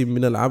شعرة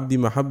من العبد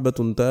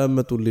محبة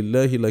تامة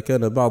لله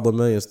لكان بعض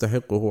ما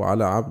يستحقه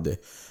على عبده.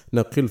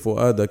 نقل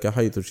فؤادك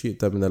حيث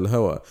شئت من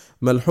الهوى،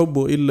 ما الحب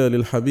إلا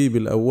للحبيب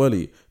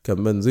الأول،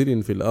 كم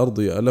منزل في الأرض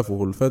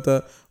يألفه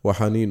الفتى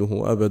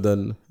وحنينه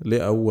أبدا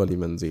لأول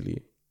منزل.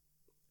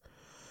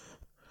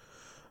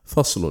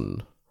 فصل.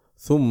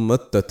 ثم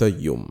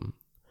التتيم،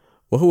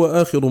 وهو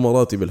آخر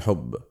مراتب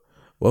الحب،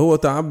 وهو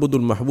تعبد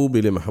المحبوب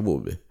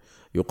لمحبوبه.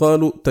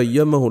 يقال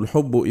تيمه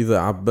الحب إذا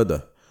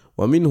عبده،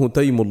 ومنه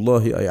تيم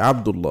الله أي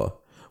عبد الله،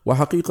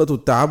 وحقيقة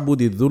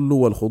التعبد الذل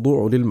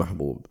والخضوع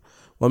للمحبوب،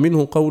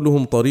 ومنه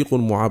قولهم طريق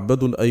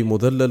معبد أي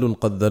مذلل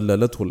قد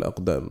ذللته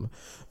الأقدام،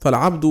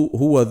 فالعبد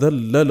هو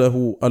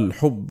ذلله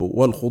الحب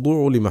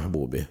والخضوع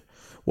لمحبوبه،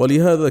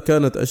 ولهذا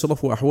كانت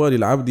أشرف أحوال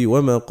العبد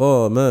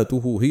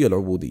ومقاماته هي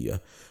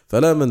العبودية،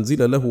 فلا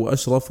منزل له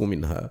أشرف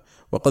منها.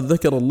 وقد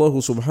ذكر الله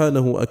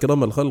سبحانه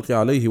أكرم الخلق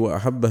عليه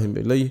وأحبهم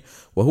إليه،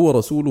 وهو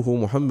رسوله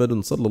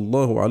محمد صلى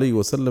الله عليه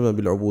وسلم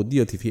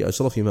بالعبودية في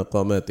أشرف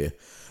مقاماته،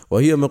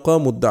 وهي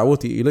مقام الدعوة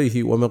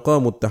إليه،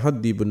 ومقام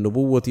التحدي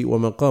بالنبوة،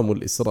 ومقام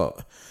الإسراء.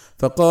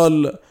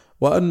 فقال: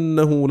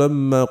 وأنه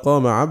لما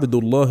قام عبد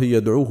الله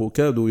يدعوه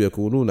كادوا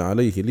يكونون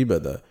عليه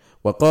لبدا.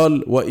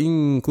 وقال: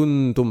 وإن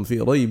كنتم في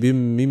ريب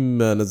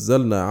مما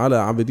نزلنا على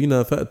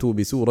عبدنا فأتوا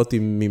بسورة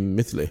من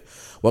مثله.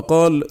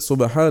 وقال: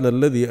 سبحان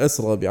الذي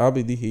أسرى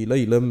بعبده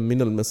ليلا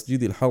من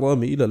المسجد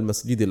الحرام إلى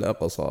المسجد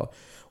الأقصى.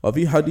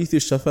 وفي حديث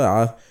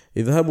الشفاعة: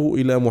 اذهبوا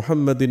إلى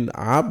محمد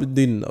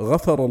عبد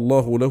غفر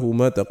الله له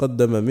ما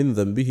تقدم من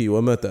ذنبه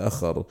وما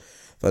تأخر،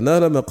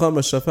 فنال مقام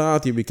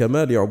الشفاعة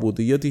بكمال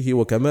عبوديته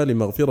وكمال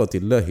مغفرة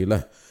الله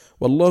له.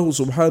 والله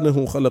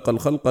سبحانه خلق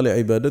الخلق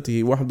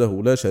لعبادته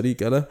وحده لا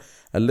شريك له،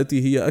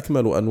 التي هي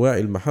أكمل أنواع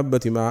المحبة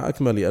مع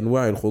أكمل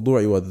أنواع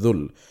الخضوع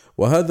والذل،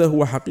 وهذا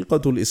هو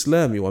حقيقة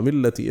الإسلام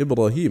وملة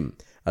إبراهيم،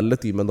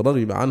 التي من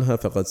رغب عنها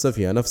فقد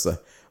سفه نفسه.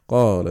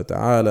 قال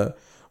تعالى: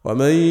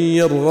 ومن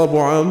يرغب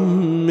عن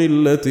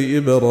ملة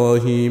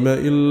إبراهيم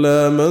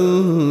إلا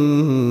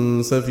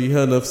من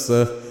سفه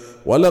نفسه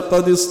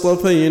ولقد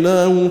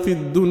اصطفيناه في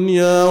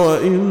الدنيا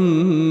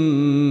وإنه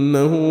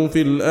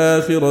في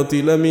الآخرة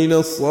لمن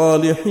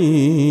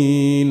الصالحين.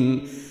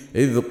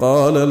 إذ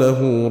قال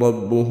له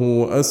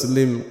ربه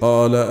أسلم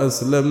قال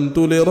أسلمت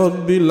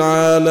لرب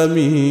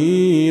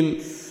العالمين.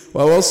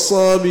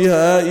 ووصى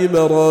بها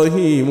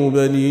إبراهيم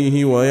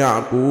بنيه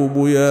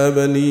ويعقوب يا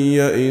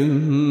بني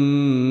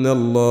إن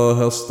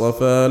الله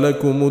اصطفى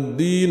لكم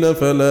الدين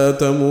فلا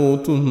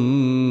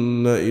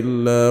تموتن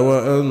إلا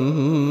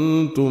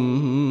وأنتم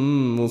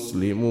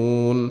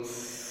مسلمون.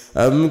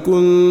 أم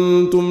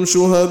كنتم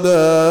شهداء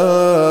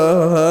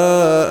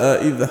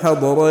إذ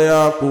حضر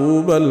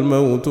يعقوب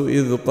الموت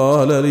إذ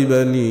قال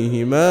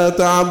لبنيه ما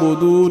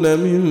تعبدون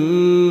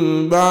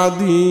من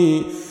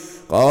بعدي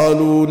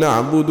قالوا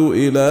نعبد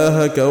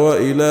إلهك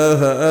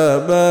وإله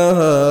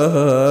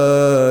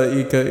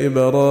آبائك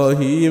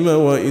إبراهيم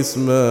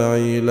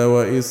وإسماعيل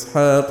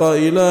وإسحاق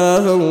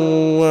إلها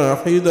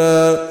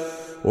واحدا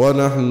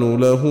ونحن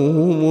له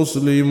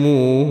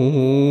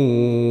مسلمون.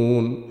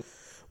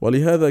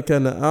 ولهذا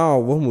كان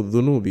أعظم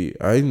الذنوب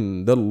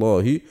عند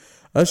الله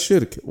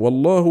الشرك،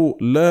 والله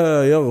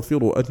لا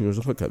يغفر أن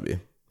يشرك به.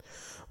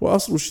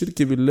 وأصل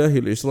الشرك بالله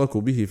الإشراك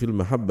به في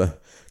المحبة،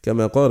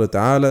 كما قال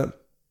تعالى: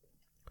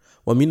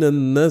 ومن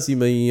الناس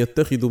من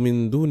يتخذ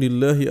من دون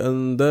الله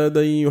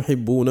أندادا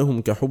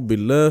يحبونهم كحب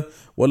الله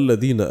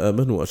والذين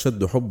آمنوا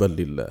أشد حبا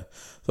لله.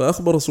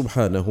 فأخبر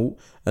سبحانه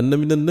أن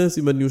من الناس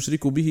من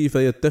يشرك به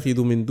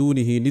فيتخذ من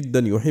دونه ندا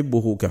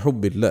يحبه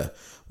كحب الله،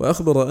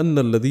 وأخبر أن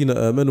الذين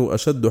آمنوا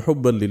أشد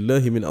حبا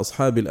لله من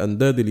أصحاب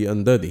الأنداد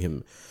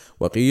لأندادهم.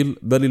 وقيل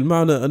بل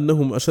المعنى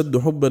أنهم أشد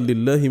حبا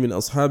لله من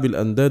أصحاب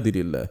الأنداد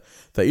لله،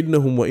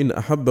 فإنهم وإن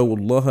أحبوا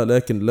الله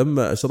لكن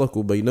لما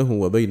أشركوا بينه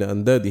وبين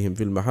أندادهم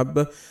في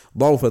المحبة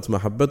ضعفت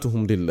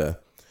محبتهم لله.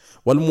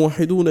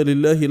 والموحدون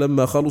لله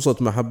لما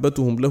خلصت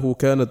محبتهم له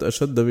كانت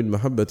أشد من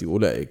محبة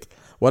أولئك.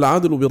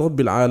 والعدل برب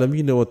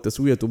العالمين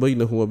والتسوية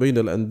بينه وبين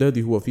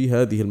الأنداد هو في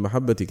هذه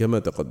المحبة كما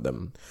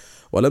تقدم.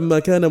 ولما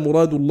كان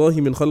مراد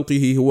الله من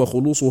خلقه هو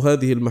خلوص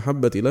هذه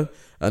المحبة له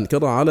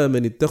أنكر على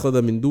من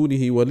اتخذ من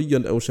دونه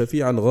وليا أو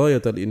شفيعا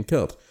غاية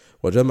الإنكار،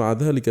 وجمع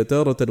ذلك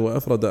تارة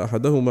وأفرد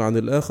أحدهما عن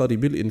الآخر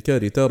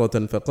بالإنكار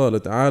تارة،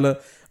 فقال تعالى: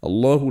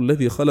 الله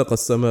الذي خلق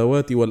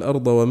السماوات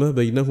والأرض وما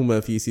بينهما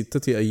في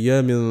 6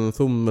 أيام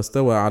ثم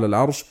استوى على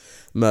العرش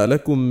ما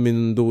لكم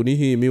من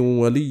دونه من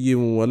ولي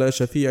ولا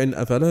شفيع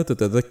أفلا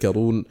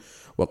تتذكرون.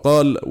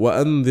 وقال: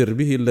 وأنذر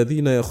به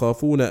الذين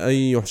يخافون أن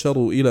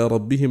يحشروا إلى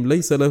ربهم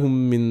ليس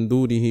لهم من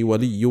دونه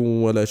ولي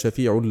ولا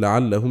شفيع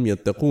لعلهم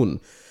يتقون.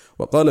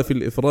 وقال في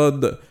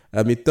الإفراد: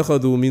 أم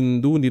اتخذوا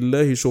من دون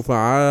الله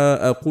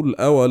شفعاء قل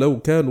أولو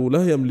كانوا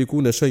لا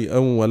يملكون شيئا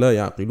ولا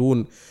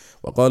يعقلون.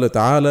 وقال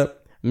تعالى: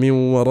 من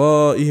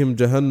ورائهم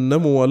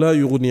جهنم ولا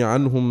يغني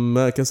عنهم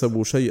ما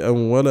كسبوا شيئا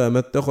ولا ما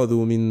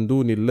اتخذوا من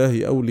دون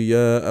الله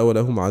أولياء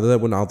ولهم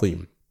عذاب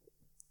عظيم.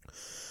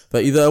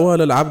 فإذا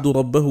والى العبد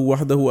ربه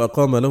وحده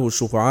أقام له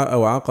الشفعاء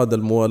وعقد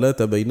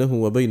الموالاة بينه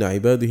وبين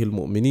عباده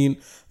المؤمنين،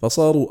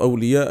 فصاروا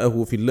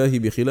أولياءه في الله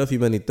بخلاف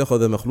من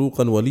اتخذ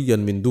مخلوقا وليا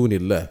من دون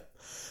الله.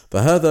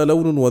 فهذا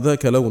لون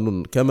وذاك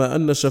لون، كما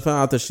أن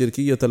الشفاعة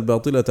الشركية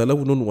الباطلة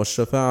لون،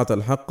 والشفاعة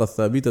الحق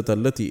الثابتة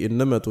التي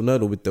إنما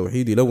تنال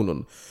بالتوحيد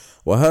لون.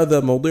 وهذا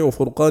موضع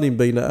فرقان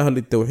بين أهل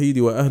التوحيد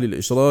وأهل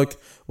الإشراك،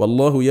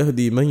 والله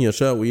يهدي من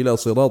يشاء إلى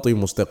صراط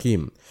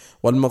مستقيم.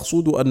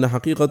 والمقصود أن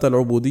حقيقة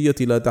العبودية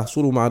لا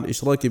تحصل مع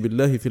الإشراك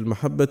بالله في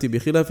المحبة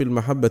بخلاف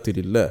المحبة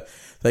لله،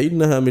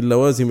 فإنها من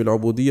لوازم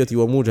العبودية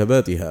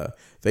وموجباتها.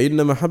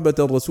 فإن محبة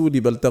الرسول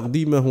بل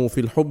تقديمه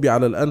في الحب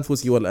على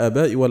الأنفس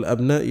والآباء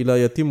والأبناء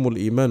لا يتم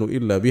الإيمان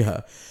إلا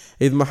بها،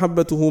 إذ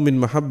محبته من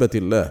محبة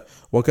الله،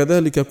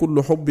 وكذلك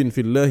كل حب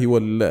في الله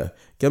ولله،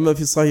 كما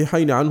في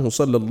الصحيحين عنه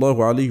صلى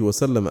الله عليه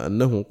وسلم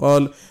أنه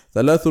قال: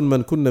 3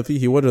 من كن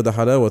فيه وجد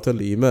حلاوة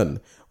الإيمان.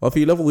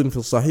 وفي لفظ في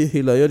الصحيح: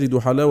 لا يجد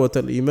حلاوة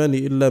الإيمان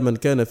إلا من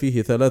كان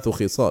فيه 3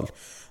 خصال: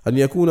 أن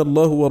يكون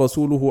الله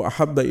ورسوله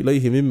أحب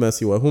إليه مما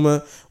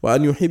سواهما،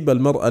 وأن يحب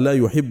المرء لا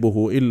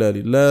يحبه إلا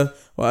لله،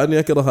 وأن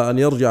يكره أن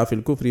يرجع في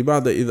الكفر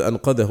بعد إذ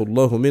أنقذه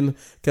الله منه،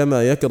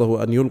 كما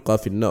يكره أن يلقى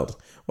في النار.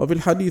 وفي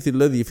الحديث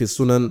الذي في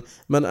السنن: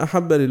 من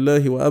أحب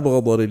لله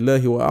وأبغض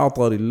لله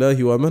وأعطى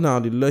لله ومنع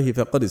لله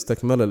فقد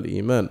استكمل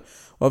الإيمان.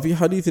 وفي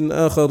حديث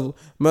آخر: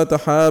 ما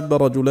تحاب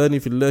رجلان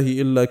في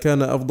الله إلا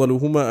كان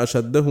أفضلهما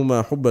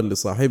أشدهما حبا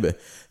لصاحبه.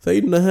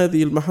 فإن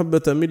هذه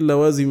المحبة من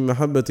لوازم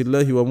محبة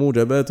الله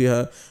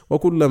وموجباتها،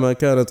 وكلما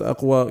كانت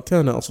أقوى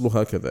كان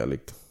أصلها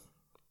كذلك.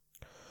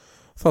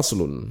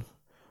 فصل.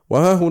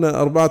 وها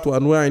هنا 4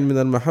 أنواع من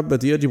المحبة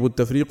يجب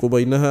التفريق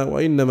بينها،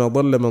 وإنما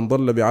ضل من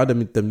ضل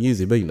بعدم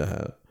التمييز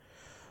بينها.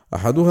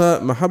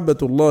 أحدها محبة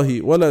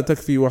الله، ولا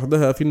تكفي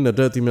وحدها في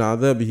النجاة من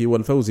عذابه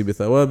والفوز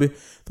بثوابه،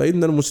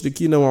 فإن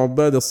المشركين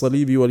وعباد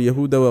الصليب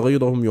واليهود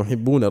وغيرهم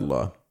يحبون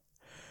الله.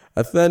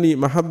 الثاني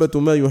محبة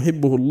ما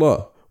يحبه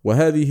الله،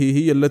 وهذه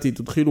هي التي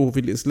تدخله في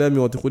الإسلام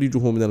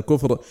وتخرجه من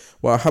الكفر،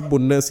 وأحب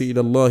الناس إلى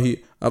الله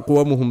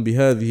أقومهم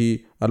بهذه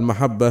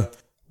المحبة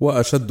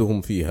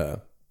وأشدهم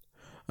فيها.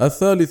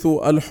 الثالث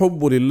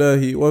الحب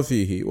لله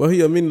وفيه،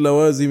 وهي من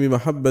لوازم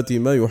محبة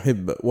ما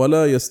يحب،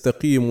 ولا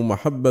يستقيم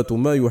محبة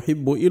ما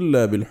يحب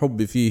إلا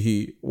بالحب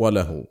فيه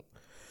وله.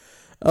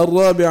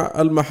 الرابع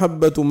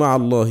المحبة مع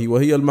الله،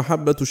 وهي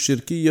المحبة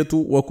الشركية،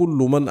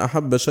 وكل من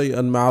أحب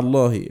شيئا مع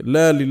الله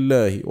لا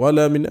لله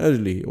ولا من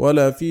أجله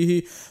ولا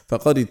فيه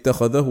فقد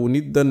اتخذه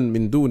ندا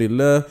من دون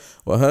الله،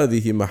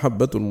 وهذه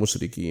محبة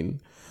المشركين.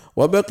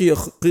 وبقي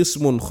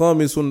قسم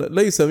خامس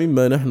ليس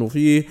مما نحن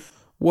فيه،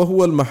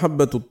 وهو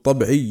المحبة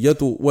الطبيعية،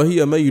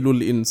 وهي ميل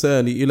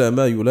الإنسان إلى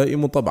ما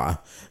يلائم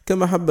طبعه،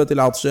 كمحبة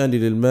العطشان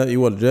للماء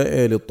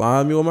والجائع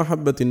للطعام،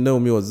 ومحبة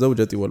النوم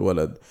والزوجة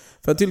والولد،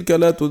 فتلك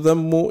لا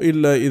تذم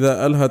إلا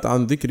إذا ألهت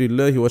عن ذكر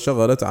الله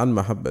وشغلت عن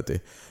محبته،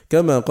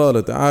 كما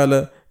قال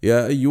تعالى: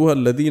 يا أيها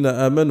الذين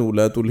آمنوا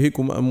لا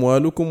تلهكم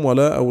أموالكم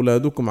ولا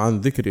أولادكم عن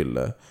ذكر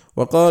الله.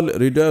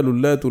 وقال: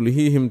 رجال لا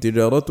تلهيهم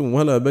تجارة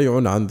ولا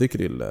بيع عن ذكر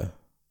الله.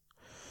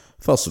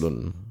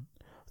 فصل.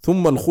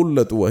 ثم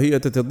الخلة، وهي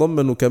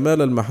تتضمن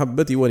كمال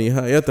المحبة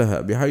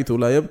ونهايتها، بحيث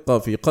لا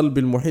يبقى في قلب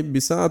المحب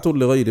سعة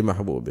لغير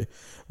محبوبه،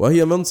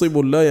 وهي منصب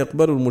لا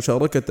يقبل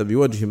المشاركة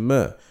بوجه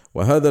ما.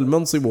 وهذا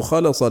المنصب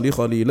خلص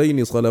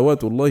لخليلين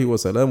صلوات الله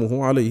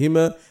وسلامه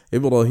عليهما،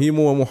 إبراهيم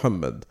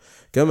ومحمد،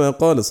 كما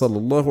قال صلى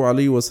الله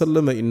عليه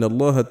وسلم: إن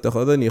الله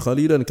اتخذني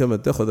خليلا كما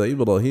اتخذ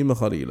إبراهيم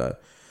خليلا.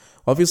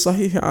 وفي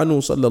الصحيح عنه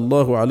صلى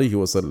الله عليه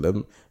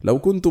وسلم: لو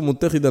كنت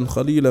متخذا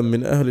خليلا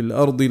من أهل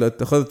الأرض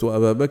لاتخذت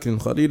أبا بكر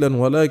خليلا،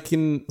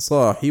 ولكن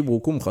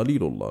صاحبكم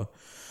خليل الله.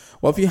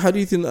 وفي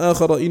حديث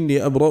آخر: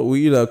 إني أبرأ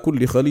إلى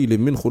كل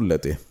خليل من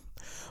خلته.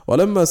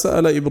 ولما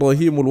سأل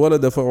إبراهيم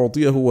الولد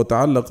فأعطيه،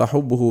 وتعلق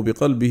حبه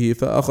بقلبه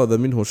فأخذ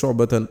منه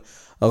شعبة،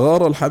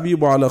 غار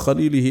الحبيب على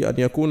خليله أن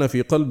يكون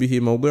في قلبه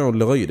موضع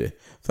لغيره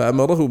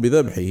فأمره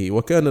بذبحه،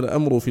 وكان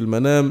الأمر في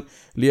المنام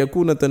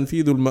ليكون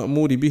تنفيذ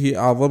المأمور به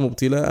أعظم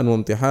ابتلاء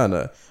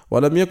وامتحانا،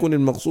 ولم يكن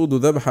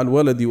المقصود ذبح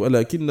الولد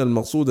ولكن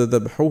المقصود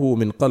ذبحه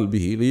من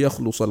قلبه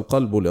ليخلص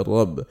القلب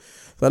للرب.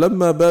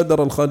 فلما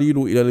بادر الخليل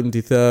إلى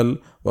الامتثال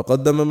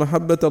وقدم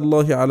محبة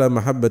الله على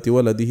محبة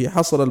ولده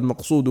حصل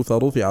المقصود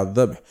فرفع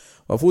الذبح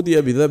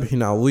وفدي بذبح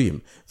عظيم،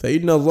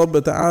 فإن الرب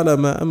تعالى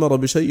ما أمر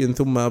بشيء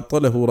ثم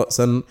أبطله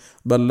رأسا،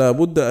 بل لا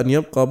بد أن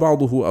يبقى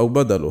بعضه أو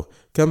بدله،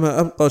 كما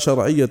أبقى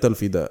شرعية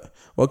الفداء،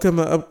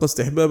 وكما أبقى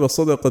استحباب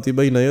الصدقة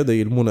بين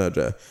يدي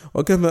المناجاة،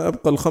 وكما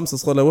أبقى ال5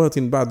 صلوات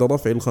بعد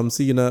رفع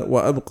ال50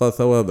 وأبقى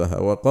ثوابها،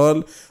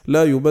 وقال: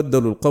 لا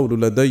يبدل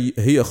القول لدي،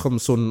 هي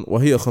 5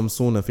 وهي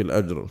 50 في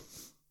الأجر.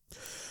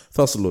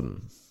 فصل.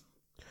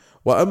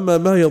 وأما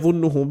ما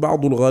يظنه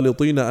بعض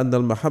الغالطين أن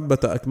المحبة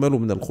أكمل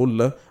من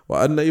الخلة،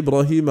 وأن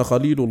إبراهيم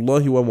خليل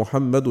الله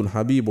ومحمد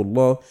حبيب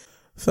الله،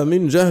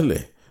 فمن جهله،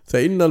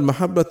 فإن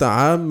المحبة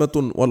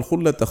عامة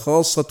والخلة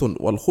خاصة،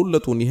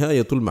 والخلة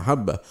نهاية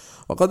المحبة.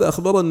 وقد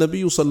أخبر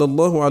النبي صلى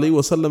الله عليه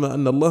وسلم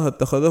أن الله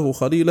اتخذه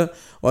خليلا،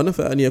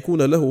 ونفى أن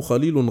يكون له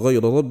خليل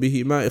غير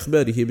ربه، مع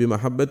إخباره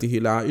بمحبته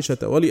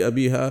لعائشة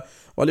ولأبيها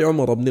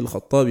ولعمر بن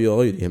الخطاب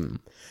وغيرهم.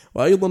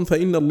 وأيضا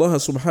فإن الله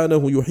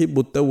سبحانه يحب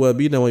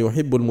التوابين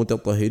ويحب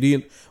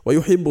المتطهرين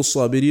ويحب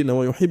الصابرين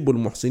ويحب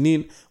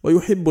المحسنين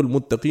ويحب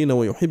المتقين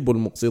ويحب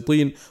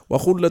المقسطين،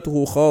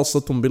 وخلته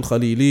خاصة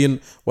بالخليلين،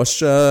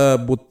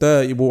 والشاب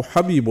التائب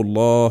حبيب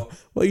الله،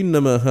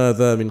 وإنما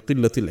هذا من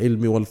قلة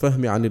العلم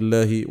والفهم عن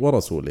الله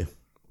ورسوله.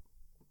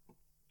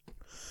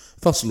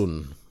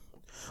 فصل.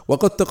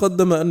 وقد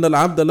تقدم أن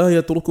العبد لا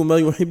يترك ما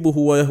يحبه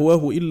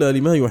ويهواه إلا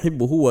لما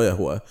يحبه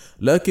ويهواه،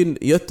 لكن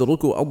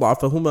يترك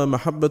أضعفهما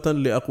محبة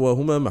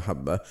لأقواهما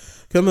محبة،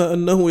 كما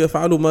أنه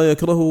يفعل ما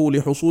يكرهه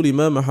لحصول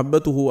ما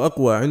محبته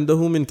أقوى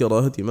عنده من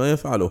كراهة ما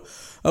يفعله،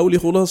 أو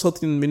لخلاصة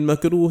من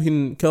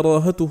مكروه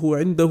كراهته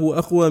عنده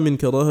أقوى من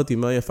كراهة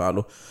ما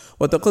يفعله.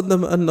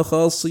 وتقدم أن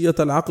خاصية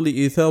العقل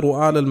إيثار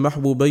أعلى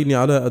المحبوبين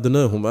على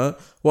أدناهما،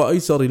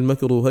 وأيسر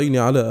المكروهين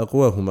على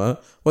أقواهما.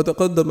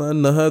 وتقدم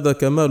أن هذا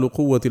كمال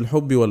قوة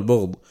الحب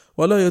والبغض،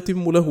 ولا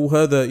يتم له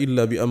هذا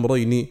إلا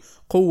بأمرين: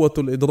 قوة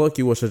الإدراك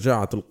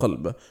وشجاعة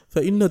القلب،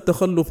 فإن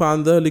التخلف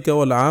عن ذلك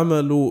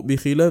والعمل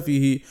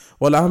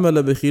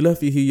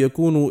بخلافه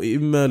يكون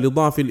إما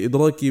لضعف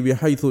الإدراك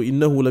بحيث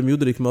إنه لم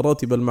يدرك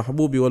مراتب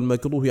المحبوب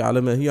والمكروه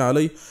على ما هي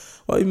عليه،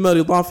 وإما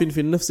لضعف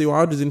في النفس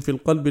وعجز في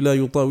القلب لا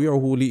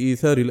يطاوعه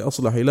لإيثار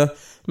الأصلح له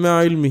مع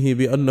علمه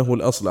بأنه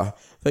الأصلح.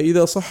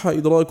 فإذا صح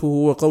إدراكه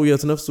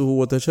وقويت نفسه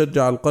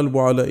وتشجع القلب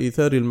على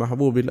إيثار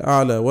المحبوب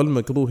الأعلى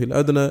والمكروه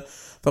الأدنى،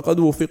 فقد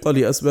وفق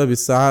لأسباب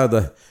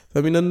السعادة.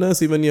 فمن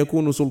الناس من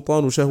يكون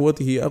سلطان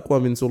شهوته أقوى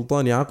من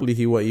سلطان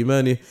عقله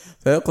وإيمانه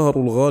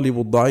فيقهر الغالب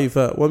الضعيف،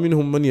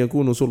 ومنهم من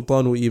يكون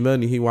سلطان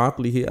إيمانه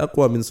وعقله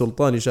أقوى من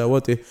سلطان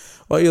شهوته،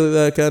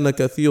 وإذا كان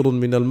كثير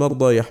من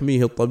المرضى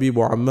يحميه الطبيب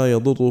عما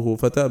يضره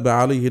فتأبى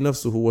عليه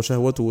نفسه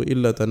وشهوته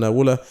إلا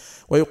تناوله،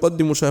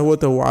 ويقدم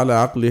شهوته على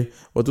عقله،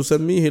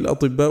 وتسميه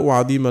الأطباء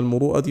عديم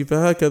المروءة.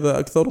 فهكذا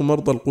أكثر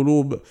مرضى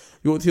القلوب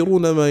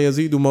يؤثرون ما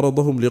يزيد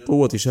مرضهم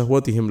لقوة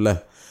شهوتهم له.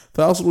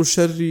 فأصل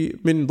الشر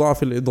من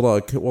ضعف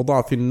الإدراك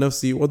وضعف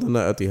النفس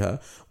ودناءتها،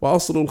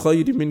 وأصل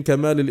الخير من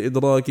كمال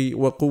الإدراك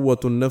وقوة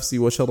النفس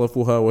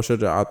وشرفها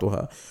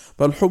وشجاعتها.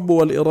 فالحب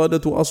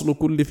والإرادة أصل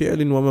كل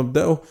فعل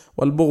ومبدأه،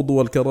 والبغض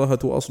والكراهة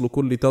أصل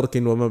كل ترك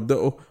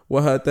ومبدأه،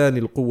 وهاتان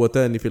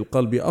القوتان في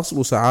القلب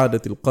أصل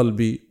سعادة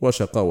القلب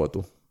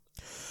وشقاوته.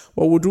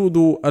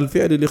 ووجود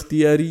الفعل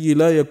الاختياري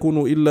لا يكون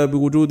إلا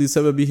بوجود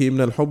سببه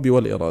من الحب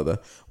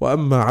والإرادة،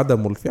 وأما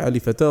عدم الفعل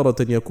فتارة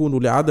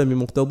يكون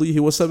لعدم مقتضيه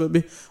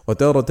وسببه،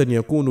 وتارة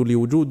يكون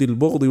لوجود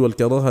البغض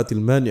والكراهة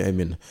المانع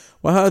منه،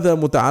 وهذا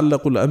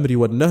متعلق الأمر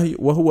والنهي،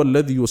 وهو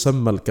الذي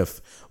يسمى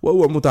الكف،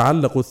 وهو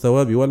متعلق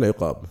الثواب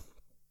والعقاب.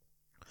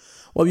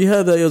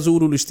 وبهذا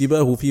يزول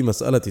الاشتباه في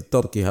مسألة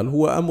الترك، هل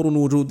هو أمر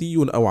وجودي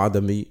أو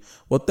عدمي؟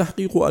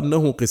 والتحقيق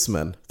أنه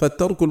قسمان: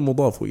 فالترك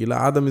المضاف إلى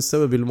عدم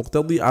السبب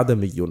المقتضي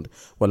عدمي،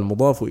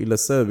 والمضاف إلى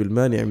السبب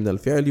المانع من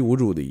الفعل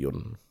وجودي.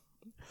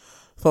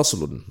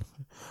 فصل.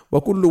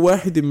 وكل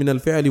واحد من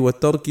الفعل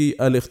والترك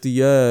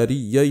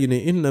الاختياريين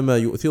إنما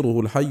يؤثره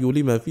الحي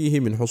لما فيه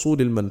من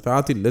حصول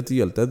المنفعة التي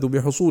يلتذ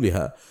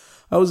بحصولها،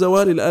 أو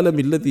زوال الألم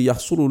الذي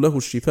يحصل له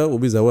الشفاء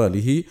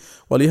بزواله.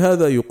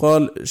 ولهذا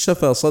يقال: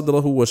 شفى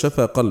صدره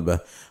وشفى قلبه.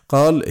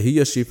 قال: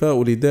 هي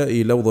الشفاء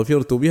لدائي لو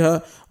ظفرت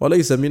بها،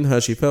 وليس منها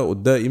شفاء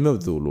الداء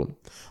مبذول.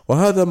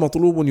 وهذا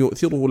مطلوب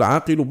يؤثره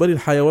العاقل بل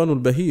الحيوان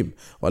البهيم،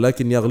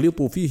 ولكن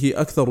يغلط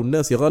فيه أكثر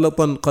الناس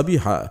غلطا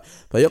قبيحا،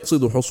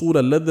 فيقصد حصول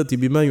اللذة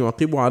بما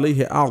يعقب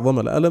عليه أعظم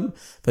الألم،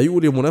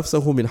 فيؤلم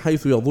نفسه من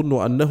حيث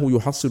يظن أنه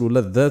يحصل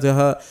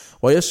لذاتها،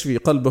 ويشفي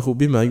قلبه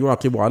بما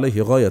يعقب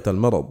عليه غاية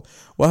المرض.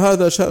 وهذا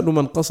وهذا شأن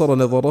من قصر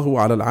نظره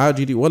على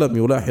العاجل ولم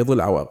يلاحظ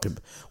العواقب،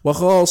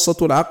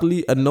 وخاصة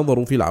العقل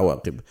النظر في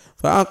العواقب،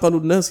 فأعقل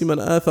الناس من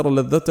آثر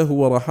لذته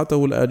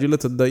وراحته الآجلة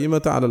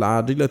الدائمة على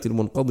العاجلة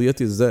المنقضية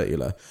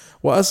الزائلة،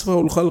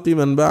 وأسفه الخلق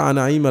من باع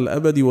نعيم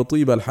الأبد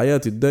وطيب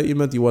الحياة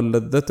الدائمة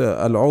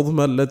واللذة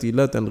العظمى التي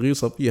لا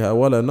تنغيص فيها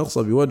ولا نقص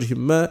بوجه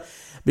ما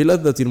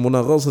بلذة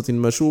منغصة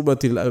مشوبة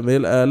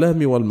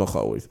الآلام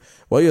والمخاوف،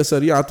 وهي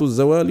سريعة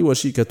الزوال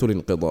وشيكة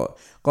الانقضاء.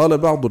 قال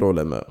بعض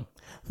العلماء: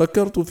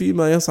 فكرت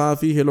فيما يسعى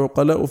فيه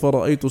العقلاء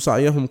فرأيت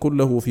سعيهم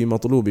كله في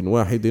مطلوب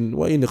واحد،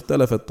 وإن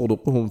اختلفت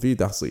طرقهم في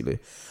تحصيله.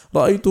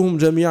 رأيتهم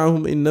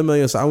جميعهم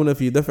إنما يسعون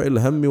في دفع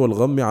الهم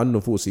والغم عن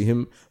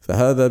نفوسهم،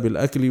 فهذا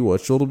بالأكل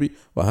والشرب،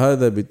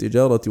 وهذا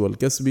بالتجارة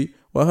والكسب،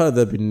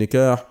 وهذا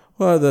بالنكاح،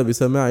 وهذا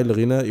بسماع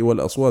الغناء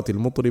والأصوات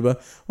المطربة،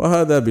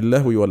 وهذا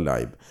باللهو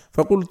واللعب.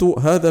 فقلت: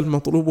 هذا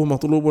المطلوب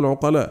مطلوب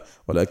العقلاء،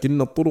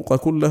 ولكن الطرق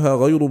كلها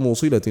غير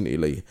موصلة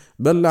إليه،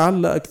 بل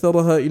لعل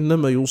أكثرها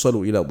إنما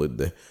يوصل إلى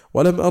ضده.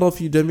 ولم أر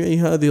في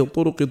جميع هذه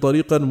الطرق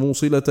طريقا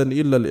موصلة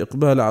إلا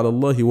الإقبال على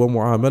الله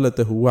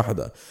ومعاملته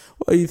وحده،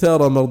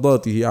 وإيثار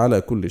مرضاته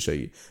على كل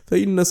شيء.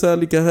 فإن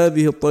سالك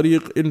هذه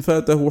الطريق إن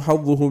فاته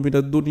حظه من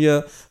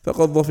الدنيا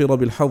فقد ظفر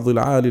بالحظ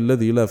العالي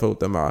الذي لا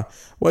فوت معه،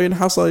 وإن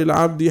حصل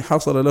العبد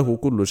حصل له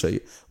كل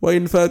شيء،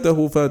 وإن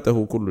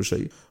فاته كل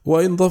شيء،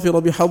 وإن ظفر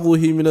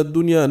بحظه من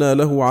الدنيا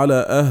ناله على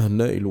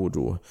أهنأ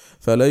الوجوه.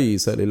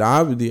 فليس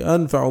للعبد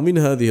أنفع من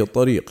هذه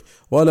الطريق،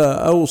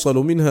 ولا أوصل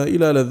منها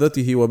إلى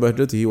لذته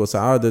وبهجته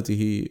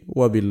وسعادته،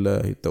 وبالله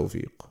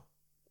التوفيق.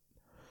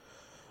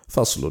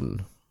 فصل.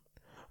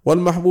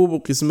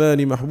 والمحبوب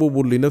قسمان: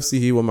 محبوب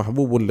لنفسه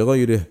ومحبوب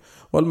لغيره.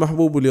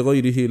 والمحبوب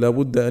لغيره لا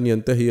بد أن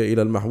ينتهي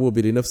إلى المحبوب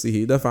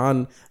لنفسه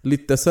دفعا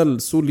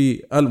للتسلسل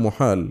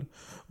المحال،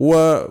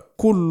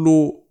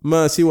 وكل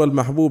ما سوى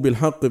المحبوب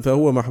الحق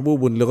فهو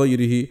محبوب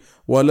لغيره،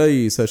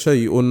 وليس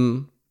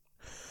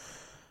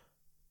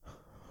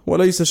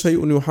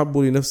شيء يحب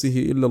لنفسه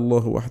إلا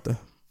الله وحده.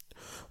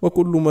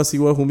 وكل ما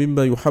سواه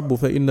مما يحب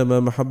فإنما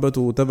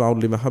محبته تبع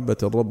لمحبة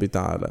الرب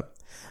تعالى،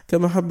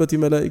 كمحبة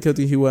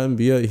ملائكته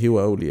وأنبيائه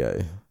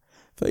وأوليائه،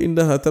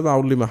 فإنها تبع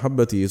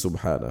لمحبته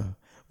سبحانه،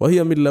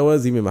 وهي من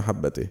لوازم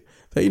محبته،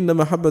 فإن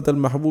محبة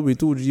المحبوب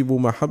توجب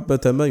محبة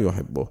ما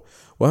يحبه،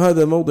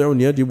 وهذا موضع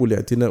يجب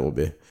الاعتناء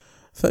به،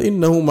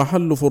 فإنه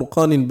محل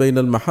فرقان بين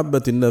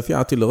المحبة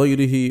النافعة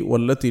لغيره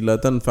والتي لا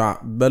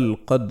تنفع بل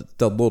قد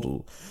تضر.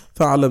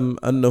 فاعلم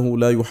أنه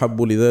لا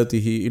يحب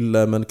لذاته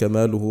إلا من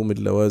كماله من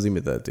لوازم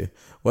ذاته،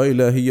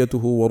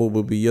 وإلهيته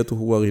وربوبيته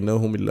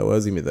وغناه من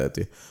لوازم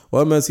ذاته،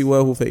 وما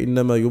سواه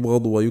فإنما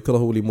يبغض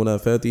ويكره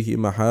لمنافاته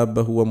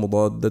محابه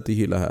ومضادته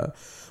لها،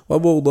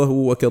 وبغضه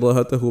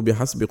وكراهته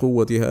بحسب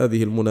قوة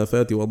هذه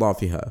المنافاة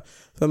وضعفها،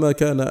 فما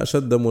كان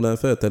أشد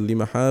منافاة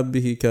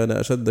لمحابه كان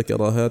أشد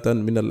كراهة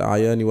من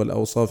الأعيان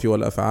والأوصاف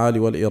والأفعال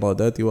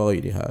والإرادات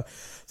وغيرها.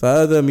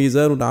 فهذا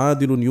ميزان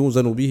عادل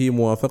يوزن به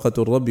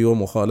موافقة الرب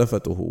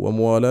ومخالفته،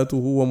 وموالاته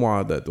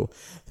ومعاداته.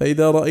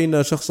 فإذا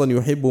رأينا شخصا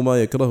يحب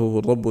ما يكرهه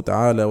الرب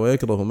تعالى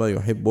ويكره ما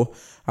يحبه،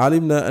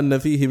 علمنا أن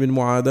فيه من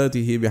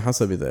معاداته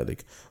بحسب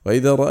ذلك.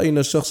 وإذا رأينا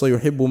الشخص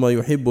يحب ما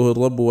يحبه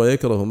الرب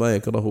ويكره ما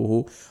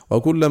يكرهه،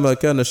 وكلما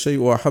كان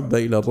الشيء أحب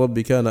إلى الرب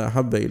كان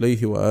أحب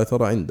إليه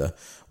وآثر عنده،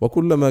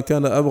 وكلما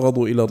كان أبغض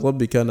إلى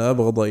الرب كان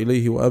أبغض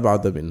إليه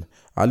وأبعد منه،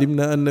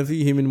 علمنا أن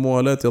فيه من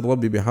موالاة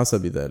الرب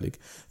بحسب ذلك.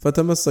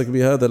 فتمسك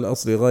بهذا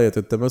الأصل غاية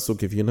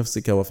التمسك في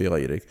نفسك وفي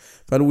غيرك.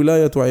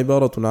 فالولاية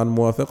عبارة عن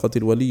موافقة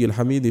الولي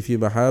الحميد في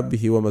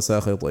محابه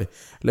ومساخطه،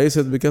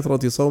 ليست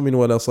بكثرة صوم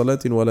ولا صلاة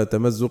ولا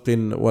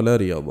تمزق ولا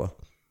رياضة.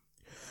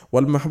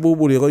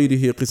 والمحبوب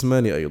لغيره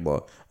قسمان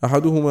أيضا: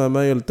 أحدهما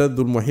ما يلتذ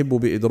المحب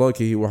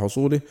بإدراكه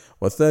وحصوله،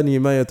 والثاني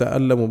ما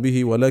يتألم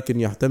به ولكن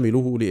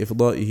يحتمله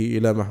لإفضائه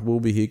إلى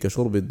محبوبه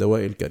كشرب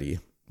الدواء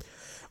الكريه.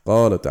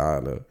 قال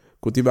تعالى: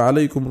 كتب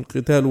عليكم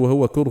القتال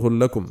وهو كره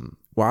لكم،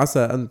 وعسى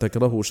أن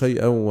تكرهوا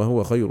شيئا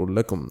وهو خير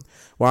لكم،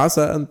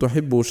 وعسى أن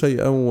تحبوا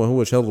شيئا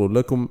وهو شر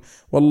لكم،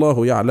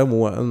 والله يعلم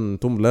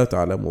وأنتم لا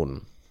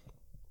تعلمون.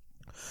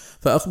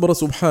 فأخبر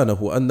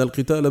سبحانه أن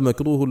القتال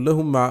مكروه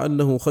لهم مع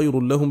أنه خير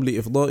لهم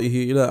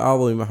لإفضائه إلى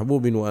أعظم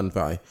محبوب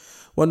وأنفعه.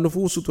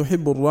 والنفوس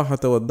تحب الراحة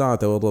والدعة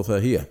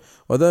والرفاهية،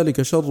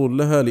 وذلك شر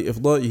لها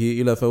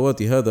لإفضائه إلى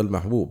فوات هذا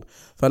المحبوب.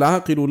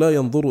 فالعاقل لا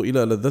ينظر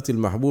إلى لذة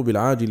المحبوب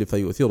العاجل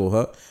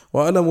فيؤثرها،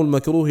 وألم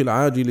المكروه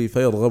العاجل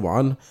فيرغب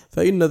عنه،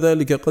 فإن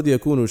ذلك قد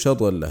يكون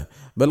شرا له،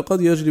 بل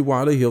قد يجلب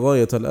عليه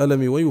غاية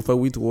الألم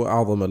ويفوته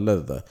أعظم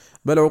اللذة.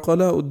 بل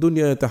عقلاء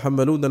الدنيا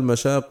يتحملون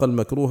المشاق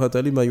المكروهة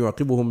لما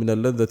يعقبهم من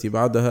اللذة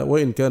بعدها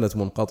وإن كانت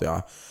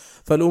منقطعة.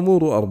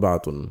 فالأمور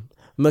أربعة: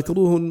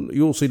 مكروه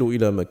يوصل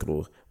إلى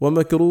مكروه،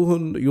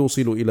 ومكروه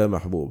يوصل إلى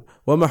محبوب،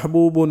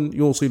 ومحبوب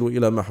يوصل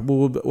إلى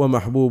محبوب،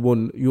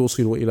 ومحبوب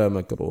يوصل إلى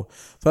مكروه.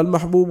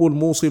 فالمحبوب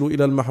الموصل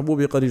إلى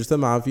المحبوب قد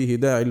اجتمع فيه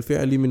داعي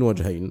الفعل من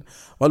وجهين،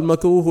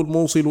 والمكروه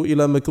الموصل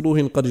إلى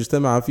مكروه قد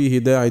اجتمع فيه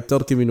داعي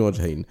الترك من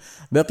وجهين.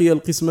 بقي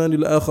القسمان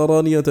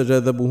الآخران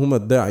يتجاذبهما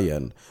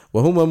الداعيان،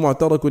 وهما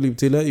معترك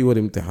الابتلاء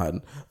والامتحان.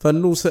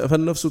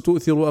 فالنفس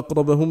تؤثر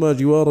أقربهما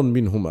جوارا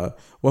منهما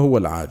وهو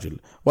العاجل،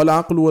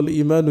 والعقل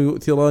والإيمان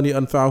يؤثران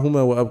أنفسهما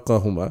أنفعهما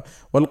وأبقاهما،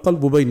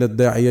 والقلب بين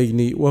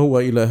الداعيين، وهو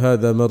إلى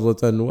هذا مرة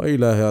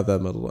وإلى هذا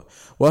مرة.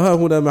 وها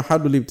هنا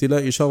محل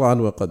الابتلاء شرعا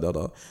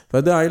وقدرا،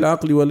 فداعي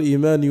العقل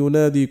والإيمان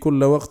ينادي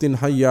كل وقت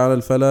حي على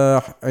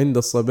الفلاح، عند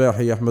الصباح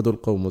يحمد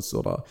القوم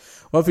السرى،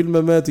 وفي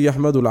الممات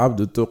يحمد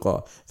العبد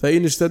التقى.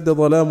 فإن اشتد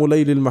ظلام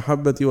ليل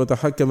المحبة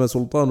وتحكم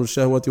سلطان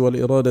الشهوة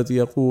والإرادة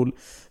يقول: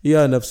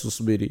 يا نفس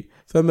اصبري،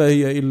 فما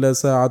هي إلا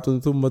ساعة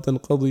ثم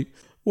تنقضي،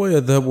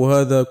 ويذهب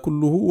هذا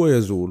كله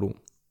ويزول.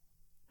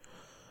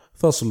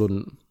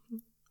 فصل.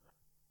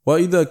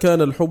 وإذا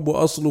كان الحب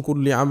أصل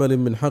كل عمل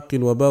من حق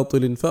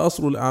وباطل،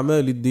 فأصل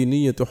الأعمال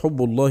الدينية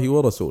حب الله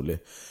ورسوله،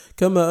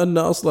 كما أن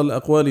أصل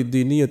الأقوال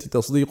الدينية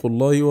تصديق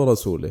الله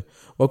ورسوله.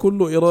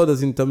 وكل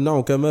إرادة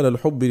تمنع كمال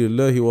الحب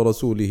لله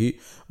ورسوله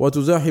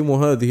وتزاحم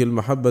هذه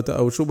المحبة،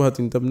 أو شبهة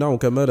تمنع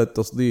كمال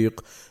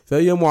التصديق،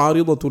 فهي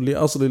معارضة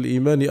لأصل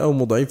الإيمان أو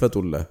مضعفة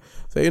له.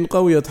 فإن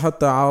قويت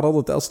حتى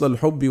عارضت أصل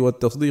الحب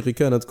والتصديق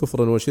كانت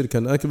كفرا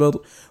وشركا أكبر،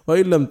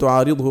 وإن لم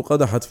تعارضه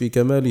قدحت في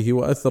كماله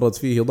وأثرت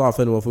فيه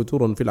ضعفا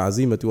وفتورا في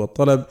العزيمة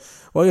والطلب،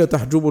 وهي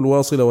تحجب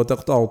الواصل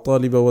وتقطع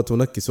الطالب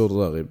وتنكس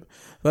الراغب.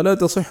 فلا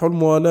تصح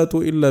الموالاة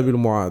إلا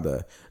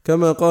بالمعاداة،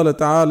 كما قال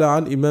تعالى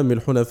عن إمام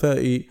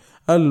الحنفاء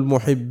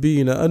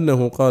المحبين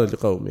أنه قال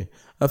لقومه: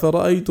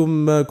 أفرأيتم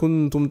ما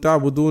كنتم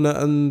تعبدون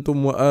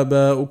أنتم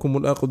وآباؤكم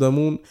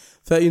الأقدمون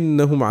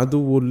فإنهم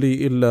عدو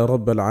لي إلا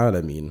رب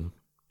العالمين.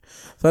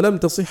 فلم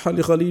تصح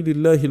لخليل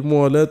الله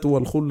الموالاة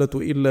والخلة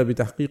إلا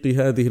بتحقيق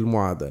هذه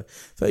المعاداة،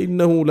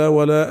 فإنه لا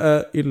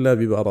ولاء إلا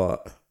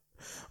ببراء،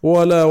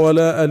 ولا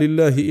ولاء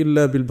لله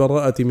إلا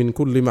بالبراءة من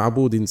كل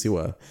معبود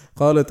سواه.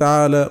 قال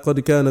تعالى: قد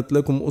كانت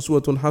لكم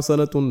أسوة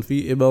حسنة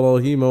في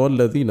إبراهيم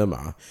والذين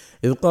معه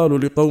إذ قالوا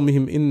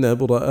لقومهم إنا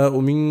براء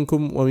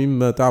منكم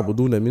ومما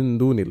تعبدون من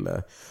دون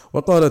الله.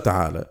 وقال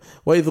تعالى: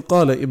 وإذ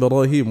قال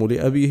إبراهيم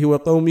لأبيه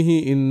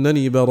وقومه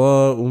إنني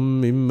براء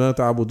مما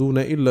تعبدون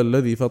إلا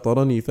الذي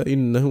فطرني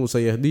فإنه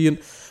سيهدين،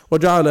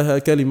 وجعلها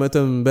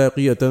كلمة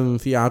باقية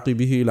في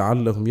عقبه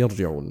لعلهم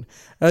يرجعون،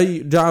 أي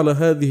جعل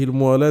هذه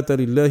الموالاة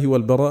لله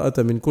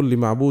والبراءة من كل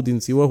معبود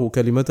سواه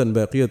كلمة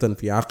باقية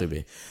في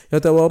عقبه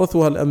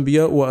يتوارثها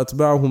الأنبياء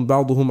وأتباعهم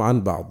بعضهم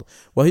عن بعض،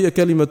 وهي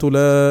كلمة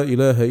لا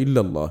إله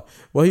إلا الله،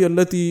 وهي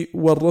التي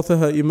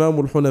ورثها إمام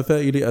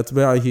الحنفاء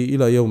لأتباعه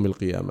إلى يوم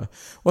القيامة،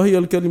 وهي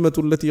الكلمة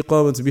التي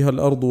قامت بها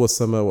الأرض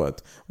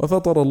والسماوات،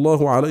 وفطر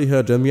الله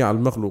عليها جميع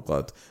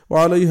المخلوقات،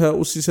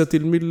 وعليها أسست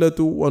الملة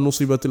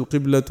ونصبت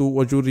القبلة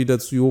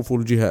وجردت سيوف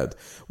الجهاد،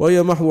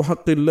 وهي محض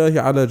حق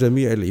الله على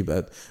جميع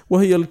العباد،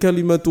 وهي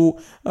الكلمة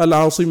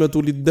العاصمة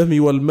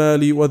للدم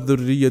والمال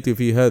والذرية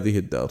في هذه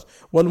الدار،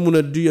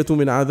 والمنجية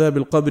من عذاب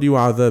القبر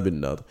وعذاب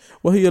النار،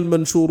 وهي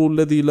المنشور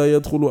الذي لا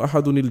يدخل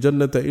أحد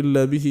الجنة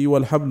إلا به،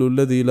 والحبل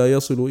الذي لا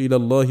يصل إلى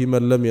الله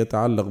من لم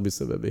يتعلق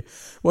بسببه،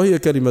 وهي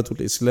كلمة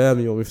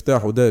الإسلام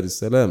ومفتاح دار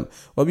السلام،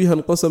 وبها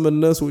انقسم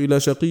الناس إلى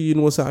شقي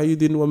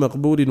وسعيد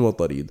ومقبول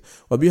وطريد،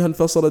 وبها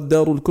انفصلت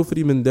دار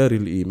الكفر من دار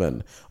الإيمان،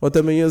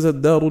 وتميزت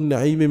دار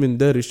النعيم من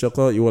دار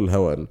الشقاء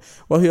والهوان،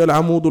 وهي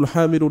العمود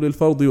الحامل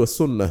للفرض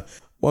والسنة،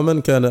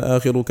 ومن كان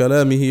آخر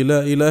كلامه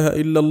لا إله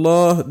إلا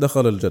الله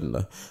دخل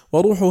الجنة.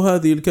 وروح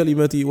هذه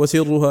الكلمة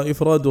وسرها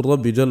إفراد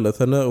الرب جل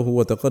ثناؤه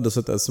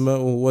وتقدست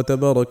أسماؤه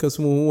وتبارك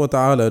اسمه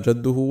وتعالى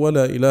جده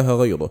ولا إله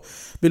غيره،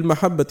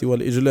 بالمحبة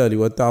والإجلال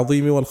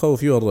والتعظيم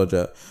والخوف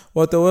والرجاء،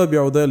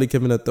 وتوابع ذلك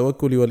من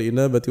التوكل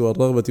والإنابة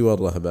والرغبة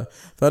والرهبة،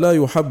 فلا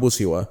يحب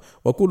سواه،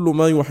 وكل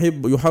ما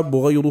يحب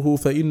غيره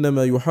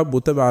فإنما يحب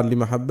تبعا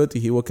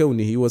لمحبته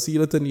وكونه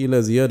وسيلة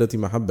إلى زيادة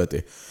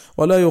محبته،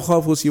 ولا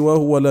يخاف سواه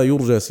ولا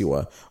يرجى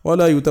سواه،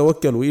 ولا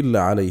يتوكل إلا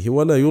عليه،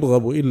 ولا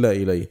يرغب إلا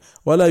إليه،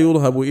 ولا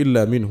يرهب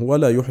إلا منه،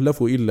 ولا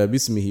يحلف إلا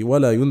باسمه،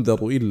 ولا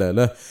ينذر إلا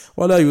له،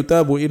 ولا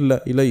يتاب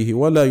إلا إليه،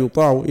 ولا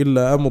يطاع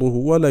إلا أمره،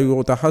 ولا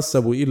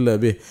يتحسب إلا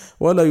به،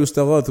 ولا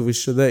يستغاث في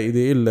الشدائد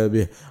إلا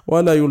به،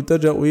 ولا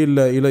يلتجأ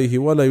إلا إليه،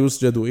 ولا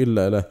يسجد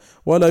إلا له،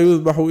 ولا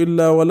يذبح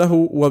إلا وله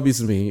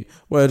وباسمه،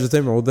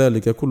 ويجتمع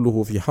ذلك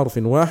كله في حرف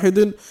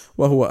واحد،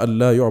 وهو أن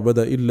لا يعبد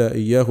إلا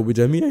إياه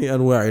بجميع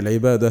أنواع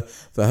العبادة،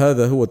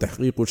 فهذا هو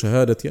تحقيق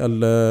شهادة أن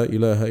لا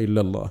إله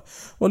إلا الله.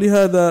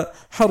 ولهذا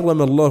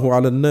حرم الله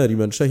على النار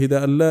من شهد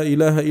أن لا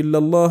إله إلا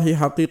الله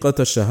حقيقة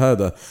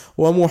الشهادة،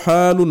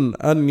 ومحال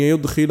أن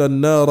يدخل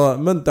النار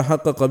من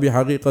تحقق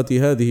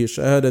بحقيقة هذه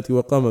الشهادة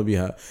وقام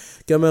بها،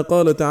 كما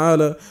قال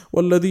تعالى: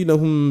 والذين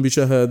هم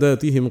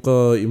بشهاداتهم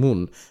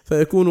قائمون،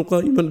 فيكون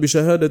قائما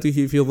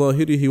بشهادته في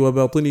ظاهره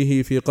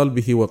وباطنه في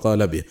قلبه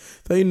وقالبه.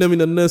 فإن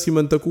من الناس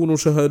من تكون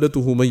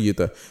شهادته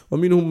ميتة،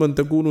 ومنهم من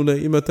تكون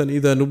نائمة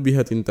إذا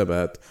نبهت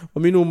انتبهت،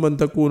 ومنهم من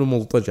تكون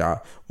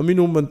مضطجعة،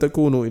 ومنهم من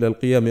تكون إلى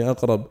القيام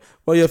أقرب،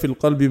 وهي في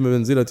القلب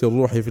بمنزلة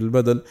الروح في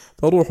البدن،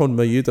 فروح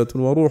ميتة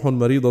وروح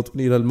مريضة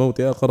إلى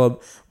الموت أقرب،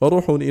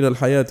 وروح إلى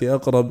الحياة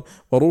أقرب،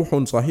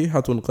 وروح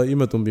صحيحة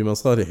قائمة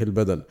بمصالح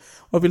البدن.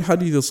 وفي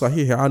الحديث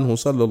الصحيح عنه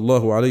صلى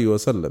الله عليه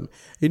وسلم: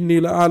 إني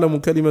لأعلم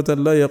كلمة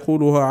لا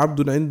يقولها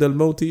عبد عند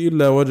الموت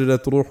إلا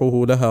وجدت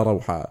روحه لها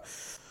روحا.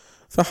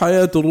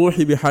 فحياة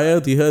الروح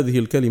بحياة هذه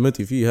الكلمة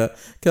فيها،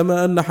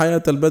 كما أن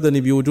حياة البدن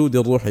بوجود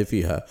الروح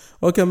فيها،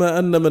 وكما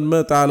أن من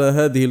مات على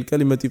هذه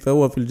الكلمة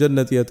فهو في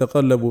الجنة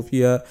يتقلب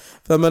فيها،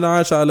 فمن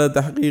عاش على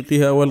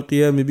تحقيقها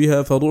والقيام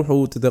بها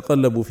فروحه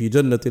تتقلب في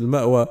جنة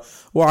المأوى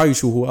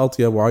وعيشه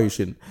أطيب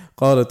عيش.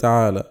 قال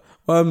تعالى: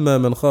 وأما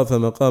من خاف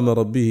مقام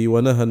ربه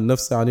ونهى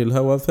النفس عن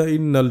الهوى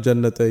فإن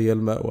الجنة هي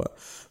المأوى.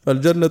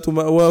 فالجنة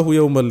مأواه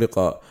يوم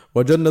اللقاء،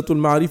 وجنة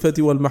المعرفة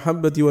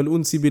والمحبة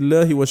والأنس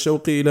بالله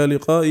والشوق إلى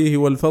لقائه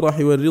والفرح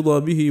والرضا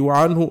به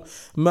وعنه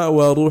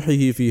مأوى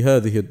روحه في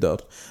هذه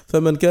الدار.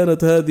 فمن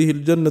كانت هذه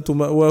الجنة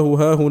مأواه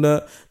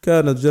هاهنا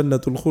كانت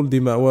جنة الخلد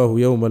مأواه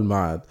يوم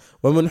المعاد.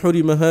 ومن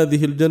حرم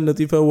هذه الجنة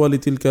فهو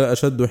لتلك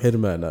أشد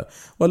حرمانا.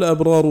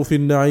 والأبرار في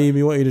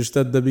النعيم وإن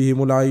اشتد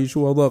بهم العيش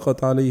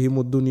وضاقت عليهم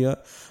الدنيا،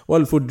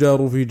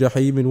 والفجار في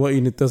جحيم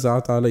وإن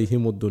اتسعت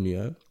عليهم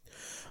الدنيا.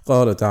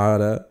 قال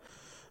تعالى: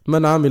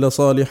 من عمل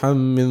صالحا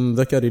من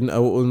ذكر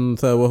أو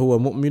أنثى وهو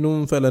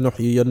مؤمن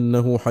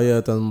فلنحيينه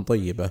حياة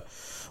طيبة،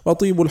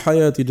 وطيب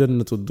الحياة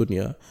جنة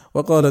الدنيا.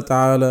 وقال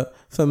تعالى: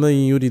 فمن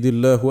يرد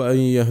الله أن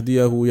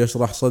يهديه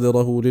يشرح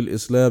صدره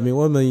للإسلام،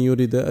 ومن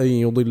يرد أن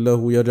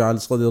يضله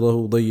يجعل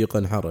صدره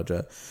ضيقا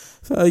حرجا.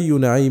 فأي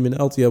نعيم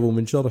أطيب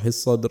من شرح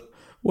الصدر،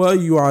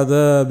 وأي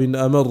عذاب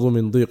أمر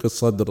من ضيق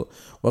الصدر.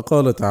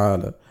 وقال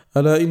تعالى: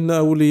 ألا إن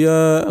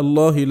أولياء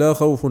الله لا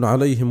خوف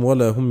عليهم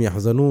ولا هم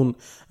يحزنون،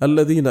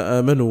 الذين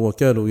آمنوا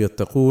وكانوا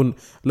يتقون،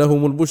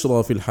 لهم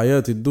البشرى في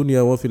الحياة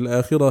الدنيا وفي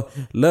الآخرة،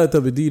 لا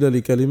تبديل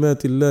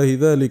لكلمات الله،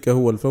 ذلك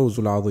هو الفوز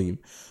العظيم.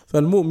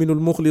 فالمؤمن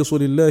المخلص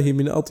لله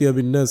من أطيب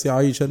الناس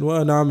عيشا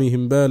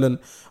وأنعمهم بالا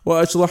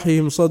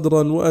وأشرحهم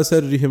صدرا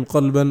وأسرهم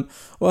قلبا،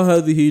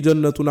 وهذه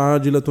جنة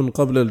عاجلة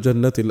قبل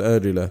الجنة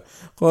الآجلة.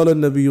 قال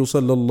النبي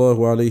صلى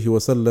الله عليه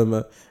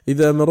وسلم: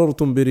 إذا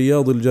مررتم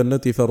برياض الجنة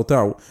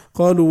فارتعوا.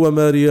 قالوا: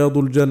 وما رياض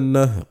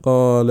الجنة؟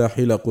 قال: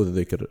 حلق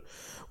الذكر.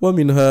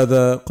 ومن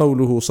هذا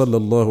قوله صلى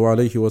الله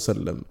عليه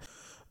وسلم: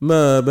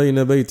 ما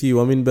بين بيتي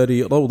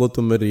ومنبري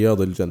روضة من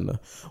رياض الجنة.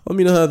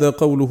 ومن هذا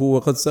قوله: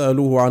 وقد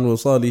سألوه عن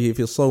وصاله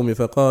في الصوم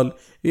فقال: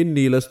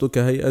 إني لست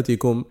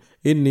كهيئتكم،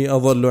 إني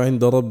أظل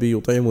عند ربي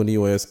يطعمني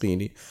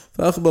ويسقيني.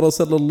 فأخبر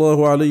صلى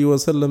الله عليه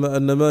وسلم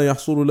أن ما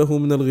يحصل له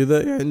من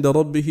الغذاء عند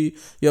ربه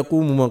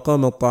يقوم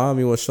مقام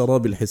الطعام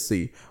والشراب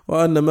الحسي،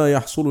 وأن ما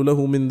يحصل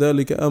له من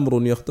ذلك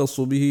أمر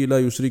يختص به لا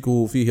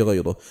يشركه فيه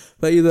غيره،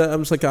 فإذا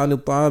أمسك عن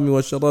الطعام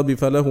والشراب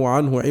فله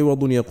عنه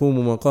عوض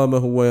يقوم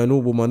مقامه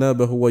وينوب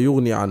منابه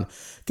ويغني عنه،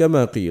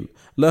 كما قيل: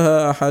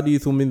 لها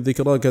أحاديث من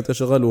ذكراك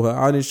تشغلها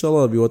عن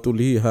الشراب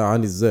وتلهيها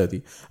عن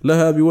الزاد،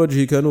 لها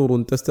بوجهك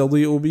نور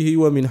تستضيء به،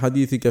 ومن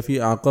حديثك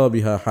في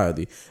أعقابها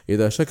حادي،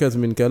 إذا شكت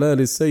من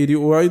كلال السير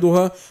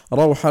أوعدها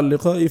روح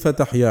اللقاء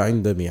فتحيا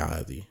عند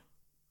ميعادي.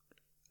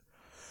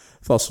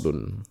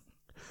 فصل.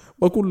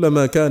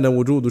 وكلما كان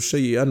وجود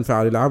الشيء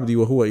أنفع للعبد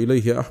وهو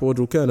إليه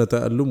أحوج كان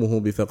تألمه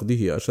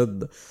بفقده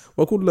أشد،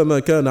 وكلما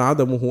كان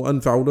عدمه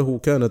أنفع له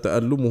كان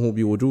تألمه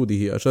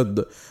بوجوده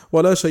أشد.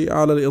 ولا شيء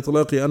على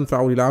الإطلاق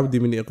أنفع للعبد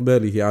من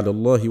إقباله على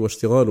الله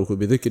واشتغاله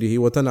بذكره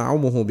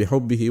وتنعمه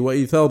بحبه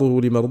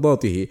وإيثاره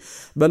لمرضاته،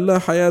 بل لا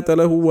حياة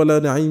له ولا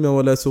نعيم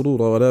ولا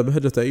سرور ولا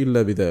بهجة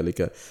إلا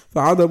بذلك،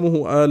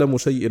 فعدمه آلم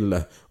شيء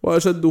له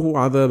وأشده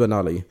عذابا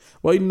عليه.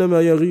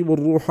 وإنما يغيب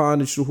الروح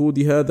عن الشهود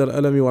هذا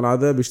الألم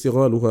والعذاب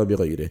اشتغالها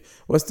بغيره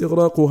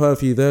واستغراقها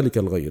في ذلك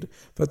الغير،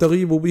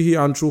 فتغيب به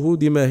عن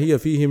شهود ما هي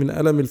فيه من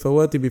ألم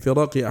الفوات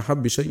بفراق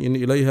أحب شيء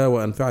إليها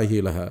وأنفعه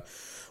لها.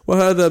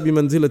 وهذا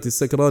بمنزلة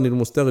السكران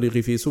المستغرق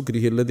في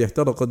سكره الذي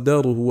احترقت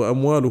داره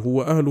وأمواله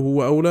وأهله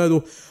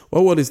وأولاده،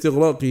 وهو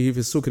لاستغراقه في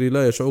السكر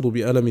لا يشعر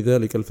بألم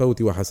ذلك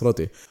الفوت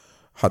وحسرته،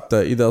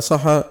 حتى إذا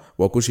صحى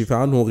وكشف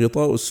عنه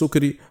غطاء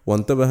السكر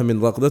وانتبه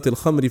من رقدة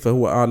الخمر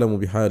فهو أعلم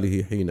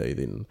بحاله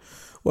حينئذ.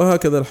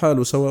 وهكذا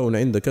الحال سواء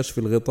عند كشف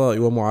الغطاء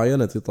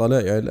ومعاينة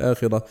طلائع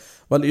الآخرة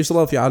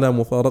والإشراف على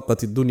مفارقة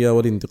الدنيا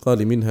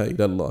والانتقال منها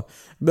إلى الله،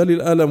 بل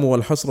الألم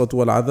والحسرة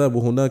والعذاب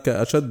هناك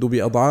أشد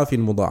بأضعاف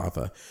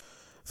مضاعفة.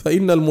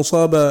 فإن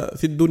المصاب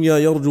في الدنيا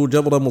يرجو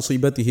جبر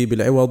مصيبته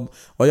بالعوض،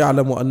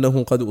 ويعلم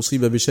أنه قد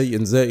أصيب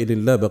بشيء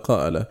زائل لا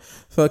بقاء له،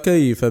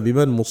 فكيف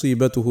بمن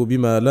مصيبته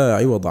بما لا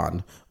عوض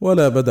عنه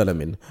ولا بدل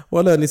منه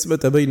ولا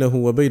نسبة بينه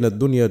وبين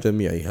الدنيا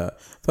جميعها.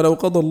 فلو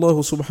قضى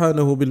الله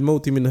سبحانه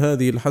بالموت من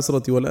هذه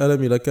الحسرة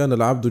والألم لكان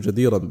العبد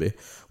جديرا به،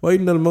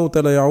 وإن الموت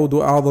لا يعود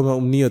أعظم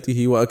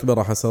أمنيته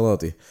وأكبر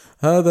حسراته.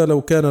 هذا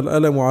لو كان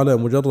الألم على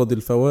مجرد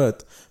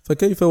الفوات،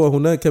 فكيف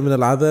وهناك من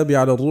العذاب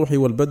على الروح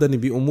والبدن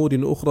بأمور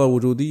أخرى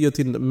وجودية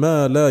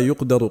ما لا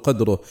يقدر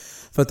قدره.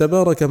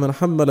 فتبارك من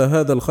حمل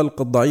هذا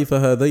الخلق الضعيف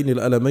هذين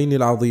الألمين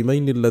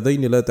العظيمين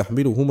اللذين لا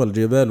تحملهما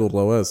الجبال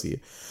الرواسي.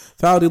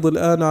 فاعرض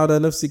الآن على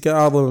نفسك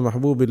أعظم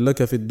محبوب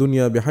لك في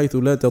الدنيا بحيث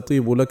لا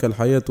تطيب لك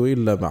الحياة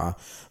إلا معه،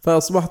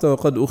 فأصبحت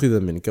وقد أخذ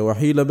منك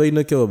وحيل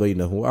بينك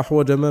وبينه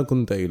أحوج ما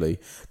كنت إليه،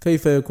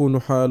 كيف يكون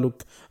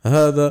حالك؟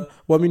 هذا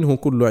ومنه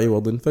كل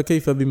عوض،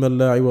 فكيف بمن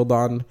لا عوض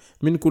عنه؟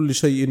 من كل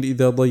شيء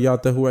إذا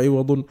ضيعته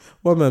عوض،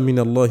 وما من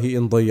الله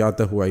إن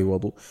ضيعته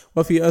عوض.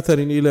 وفي أثر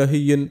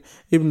إلهي: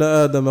 ابن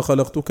آدم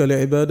خلقتك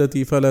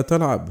لعبادتي فلا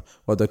تلعب،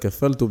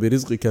 وتكفلت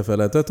برزقك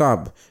فلا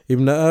تتعب.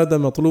 ابن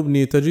آدم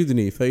اطلبني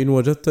تجدني، فإن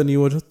وجدتني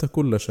وجدت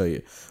كل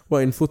شيء،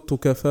 وإن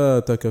فتك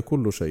فاتك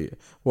كل شيء،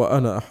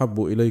 وأنا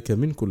أحب إليك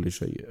من كل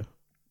شيء.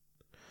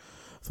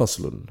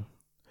 فصل.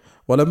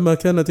 ولما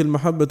كانت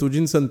المحبة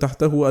جنسا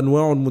تحته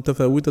أنواع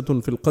متفاوتة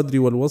في القدر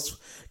والوصف،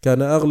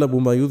 كان أغلب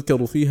ما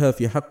يذكر فيها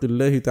في حق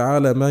الله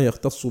تعالى ما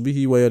يختص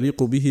به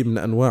ويليق به من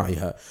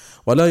أنواعها،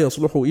 ولا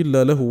يصلح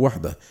إلا له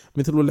وحده،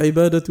 مثل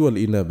العبادة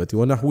والإنابة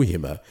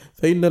ونحوهما،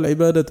 فإن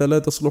العبادة لا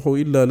تصلح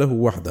إلا له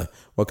وحده،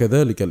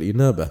 وكذلك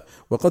الإنابة.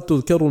 وقد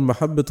تذكر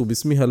المحبة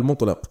باسمها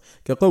المطلق،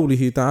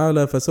 كقوله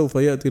تعالى: فسوف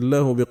يأتي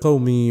الله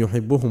بقوم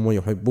يحبهم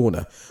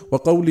ويحبونه،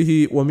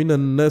 وقوله: ومن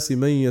الناس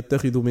من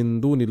يتخذ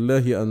من دون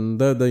الله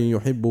أندادا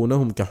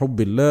يحبونهم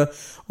كحب الله،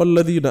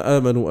 والذين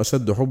آمنوا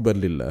أشد حبا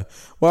لله.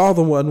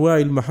 وأعظم أنواع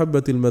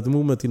المحبة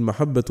المذمومة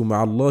المحبة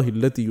مع الله،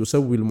 التي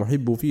يسوي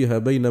المحب فيها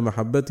بين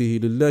محبته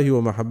لله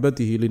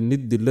ومحبته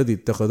للند الذي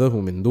اتخذه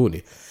من دونه.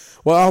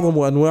 وأعظم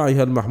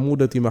أنواعها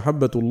المحمودة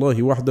محبة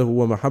الله وحده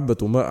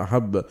ومحبة ما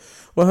أحب،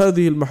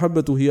 وهذه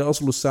المحبة هي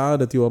أصل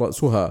السعادة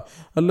ورأسها،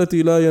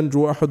 التي لا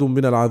ينجو أحد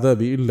من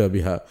العذاب إلا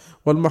بها.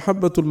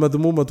 والمحبة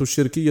المذمومة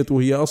الشركية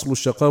هي أصل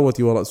الشقاوة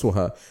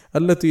ورأسها،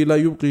 التي لا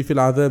يبقي في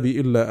العذاب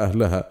إلا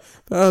أهلها.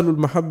 فأهل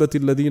المحبة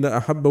الذين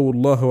أحبوا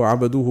الله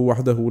وعبدوه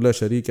وحده لا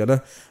شريك له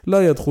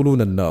لا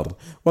يدخلون النار،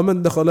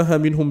 ومن دخلها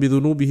منهم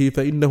بذنوبه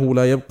فإنه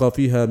لا يبقى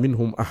فيها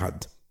منهم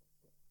أحد.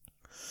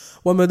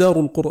 ومدار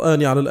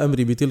القرآن على الأمر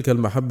بتلك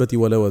المحبة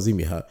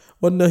ولوازمها،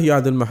 والنهي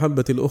عن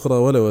المحبة الأخرى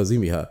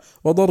ولوازمها،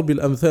 وضرب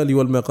الأمثال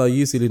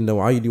والمقاييس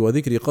للنوعين،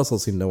 وذكر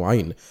قصص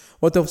النوعين،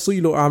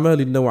 وتفصيل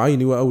أعمال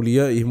النوعين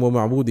وأوليائهم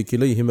ومعبود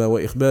كليهما،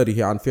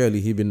 وإخباره عن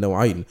فعله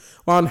بالنوعين،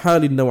 وعن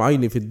حال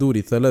النوعين في الدور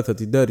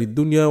الثلاثة: دار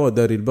الدنيا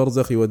ودار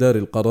البرزخ ودار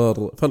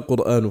القرار.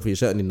 فالقرآن في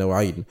شأن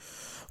النوعين.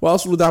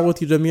 وأصل دعوة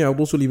جميع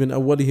الرسل من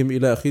أولهم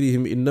إلى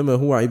آخرهم إنما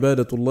هو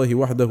عبادة الله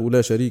وحده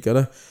لا شريك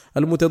له،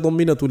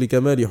 المتضمنة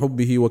لكمال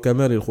حبه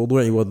وكمال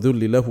الخضوع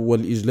والذل له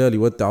والإجلال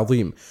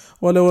والتعظيم،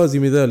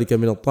 ولوازم ذلك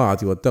من الطاعة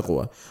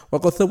والتقوى.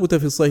 وقد ثبت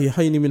في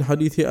الصحيحين من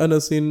حديث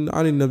أنس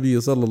عن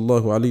النبي صلى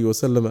الله عليه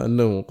وسلم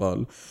أنه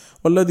قال: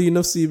 والذي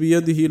نفسي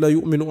بيده لا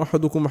يؤمن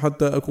أحدكم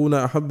حتى أكون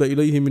أحب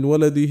إليه من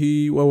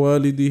ولده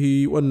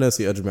ووالده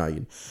والناس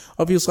أجمعين.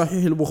 وفي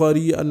صحيح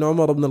البخاري أن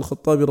عمر بن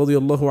الخطاب رضي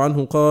الله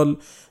عنه قال: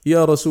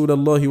 يا رسول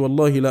الله،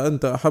 والله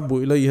لأنت أحب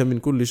إلي من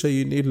كل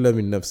شيء إلا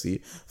من نفسي.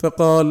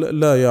 فقال: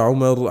 لا يا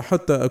عمر،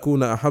 حتى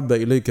أكون أحب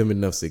إليك من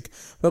نفسك.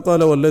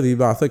 فقال: والذي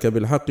بعثك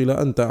بالحق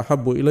لأنت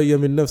أحب إلي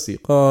من نفسي.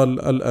 قال: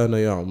 الآن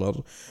يا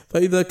عمر.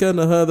 فإذا كان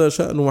هذا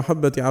شأن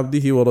محبة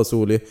عبده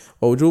ورسوله،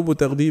 ووجوب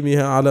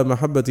تقديمها على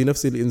محبة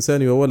نفس الإنسان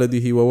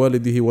وولده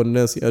ووالده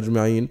والناس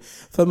أجمعين،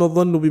 فما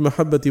الظن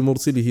بمحبة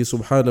مرسله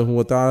سبحانه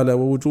وتعالى،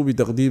 ووجوب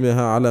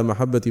تقديمها على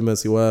محبة ما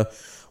سواه؟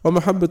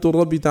 ومحبة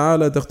الرب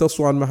تعالى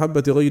تختص عن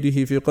محبة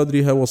غيره في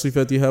قدرها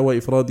وصفتها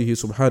وإفراده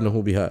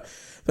سبحانه بها،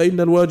 فإن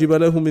الواجب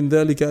له من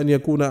ذلك أن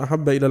يكون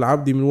أحب إلى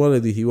العبد من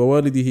ولده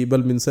ووالده،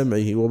 بل من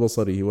سمعه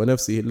وبصره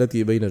ونفسه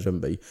التي بين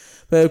جنبيه،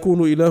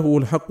 فيكون إلهه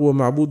الحق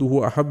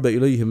ومعبوده أحب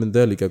إليه من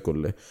ذلك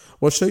كله.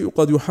 والشيء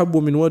قد يحب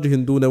من وجه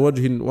دون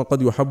وجه،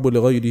 وقد يحب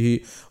لغيره،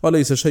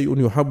 وليس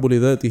شيء يحب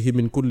لذاته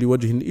من كل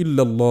وجه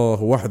إلا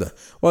الله وحده،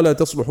 ولا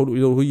تصلح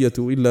الألوهية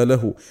إلا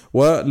له،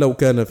 ولو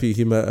كان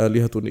فيهما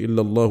آلهة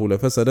إلا الله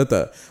لفسدتا.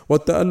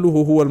 والتأله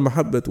هو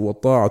المحبة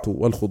والطاعة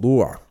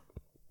والخضوع.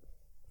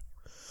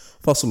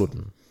 فصل.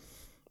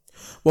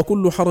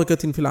 وكل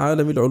حركة في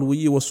العالم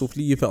العلوي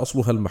والسفلي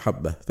فأصلها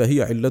المحبة،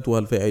 فهي علتها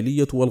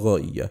الفاعلية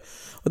والغائية،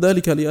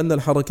 وذلك لأن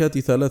الحركات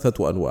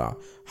ثلاثة أنواع: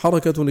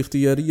 حركة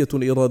اختيارية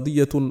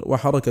إرادية،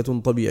 وحركة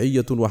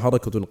طبيعية،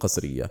 وحركة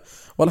قسرية.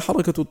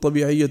 والحركة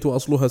الطبيعية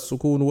أصلها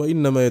السكون،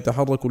 وإنما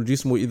يتحرك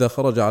الجسم إذا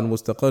خرج عن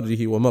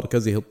مستقره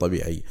ومركزه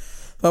الطبيعي،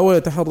 فهو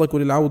يتحرك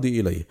للعود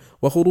إليه،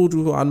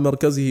 وخروجه عن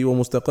مركزه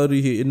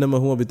ومستقره إنما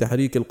هو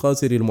بتحريك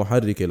القاسر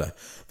المحرك له،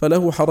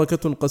 فله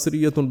حركة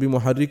قسرية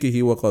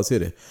بمحركه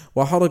وقاسره،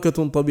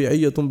 وحركة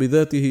طبيعية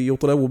بذاته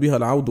يطلب بها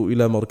العود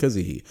إلى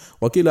مركزه،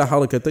 وكلا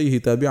حركتيه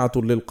تابعة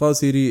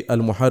للقاسر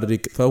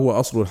المحرك، فهو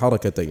أصل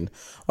الحركتين.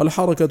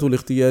 والحركة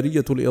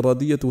الاختيارية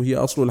الإرادية هي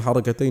أصل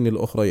الحركتين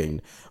الأخريين،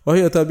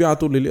 وهي تابعة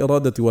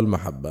للإرادة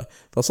والمحبة،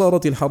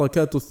 فصارت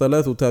الحركات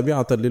الثلاث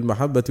تابعة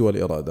للمحبة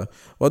والإرادة.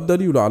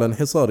 والدليل على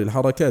انحصار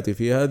الحركة الحركات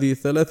في هذه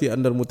الثلاث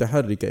أن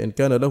المتحرك إن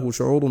كان له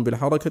شعور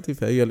بالحركة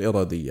فهي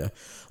الإرادية،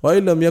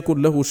 وإن لم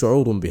يكن له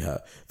شعور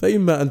بها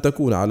فإما أن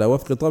تكون على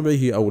وفق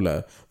طبعه أو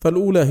لا،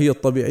 فالأولى هي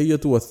الطبيعية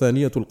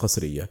والثانية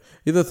القسرية.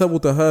 إذا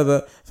ثبت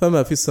هذا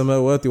فما في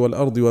السماوات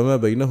والأرض وما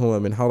بينهما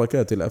من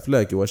حركات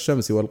الأفلاك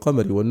والشمس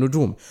والقمر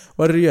والنجوم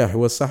والرياح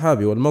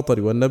والسحاب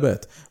والمطر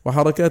والنبات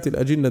وحركات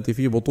الأجنة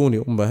في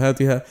بطون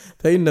أمهاتها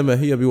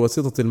فإنما هي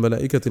بواسطة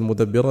الملائكة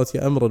المدبرات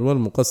أمرا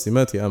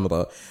والمقسمات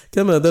أمرا،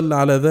 كما دل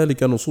على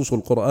ذلك نصوص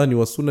القرآن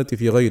والسنة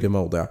في غير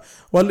موضع.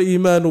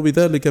 والإيمان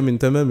بذلك من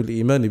تمام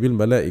الإيمان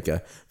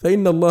بالملائكة،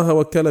 فإن الله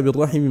وكل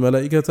بالرحم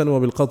ملائكة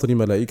وبالقطر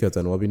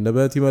ملائكة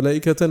وبالنبات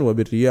ملائكة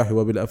وبالرياح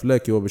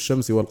وبالأفلاك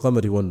وبالشمس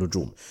والقمر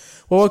والنجوم،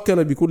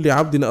 ووكل بكل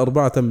عبد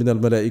 4 من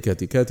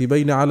الملائكة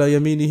كاتبين على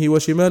يمينه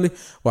وشماله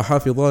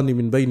وحافظان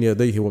من بين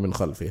يديه ومن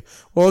خلفه،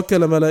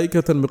 ووكل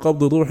ملائكة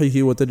بقبض روحه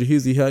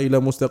وتجهيزها إلى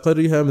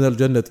مستقرها من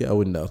الجنة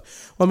أو النار،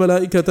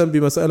 وملائكة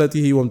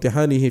بمسألته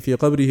وامتحانه في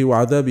قبره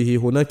وعذابه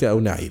هناك أو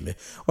نعيمه،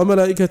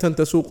 وملائكة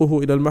تسوقه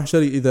إلى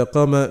المحشر إذا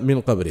قام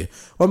من قبره،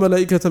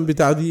 وملائكة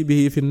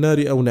بتعذيبه في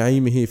النار أو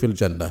نعيمه في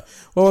الجنة،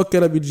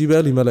 ووكل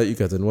بالجبال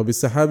ملائكة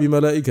وبالسحاب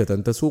ملائكة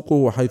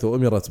تسوقه حيث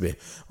أمرت به،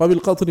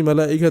 وبالقطر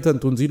ملائكة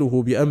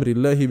تنزله بأمر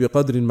الله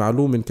بقدر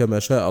معلوم كما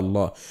شاء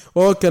الله،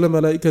 ووكل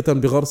ملائكة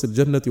بغرس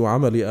الجنة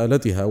وعمل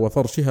آلتها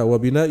وفرشها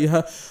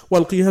وبنائها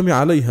والقيام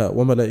عليها،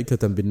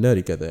 وملائكة بالنار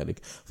كذلك.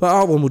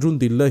 فأعظم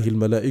جند الله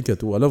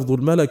الملائكة، ولفظ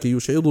الملك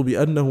يشعر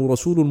بأنه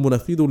رسول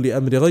منفذ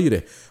لأمر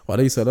غيره،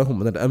 وليس لهم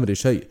من الأمر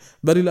شيء،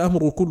 بل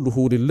الأمر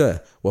كله لله،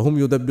 وهم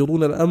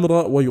يدبرون الأمر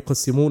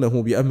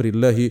ويقسمونه بأمر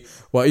الله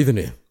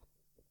وإذنه.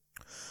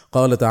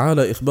 قال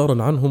تعالى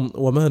إخبارا عنهم: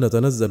 وما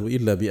نتنزل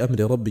إلا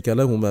بأمر ربك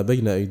له ما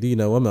بين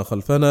أيدينا وما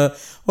خلفنا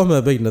وما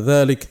بين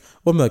ذلك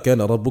وما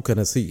كان ربك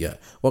نسيا.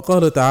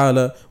 وقال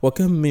تعالى: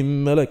 وكم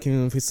من ملك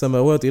في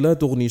السماوات لا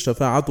تغني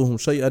شفاعتهم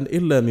شيئا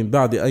إلا من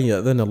بعد أن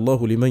يأذن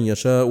الله لمن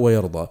يشاء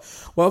ويرضى.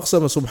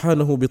 وأقسم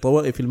سبحانه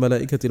بطوائف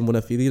الملائكة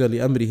المنفذين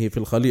لأمره في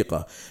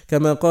الخليقة،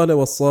 كما قال: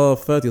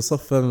 والصافات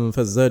صفا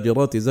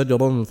فالزاجرات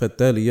زجرا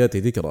فالتاليات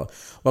ذكرا.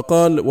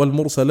 وقال: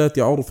 والمرسلات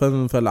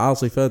عرفا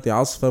فالعاصفات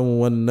عصفا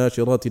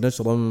والناشرات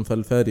نشرا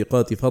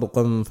فالفارقات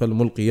فرقا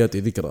فالملقيات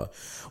ذكرا.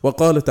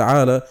 وقال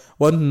تعالى: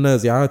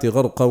 والنازعات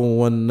غرقا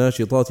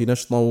والناشطات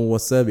نشطا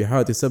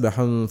والسابحات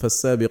سبحا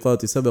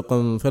فالسابقات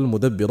سبقا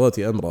فالمدبرات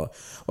أمرا.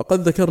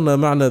 وقد ذكرنا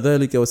معنى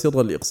ذلك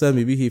وسر الإقسام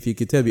به في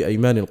كتاب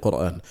أيمان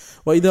القرآن.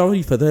 وإذا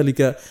عرف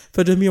ذلك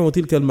فجميع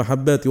تلك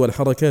المحبات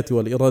والحركات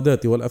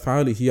والإرادات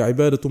والأفعال هي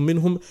عبادة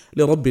منهم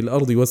لرب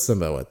الأرض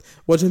والسماوات،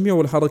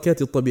 وجميع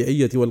الحركات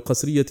الطبيعية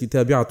والقسرية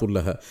تابعة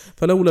لها،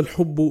 فلولا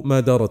الحب ما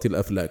دارت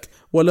الأفلاك،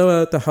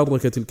 ولا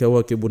تحركت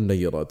الكواكب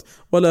النيرات،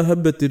 ولا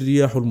هبت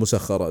الرياح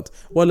المسخرات،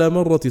 ولا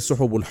مرت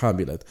السحب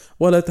الحاملات،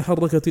 ولا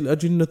تحركت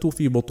الأجنة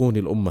في بطون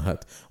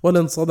الأمهات، ولا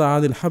انصدع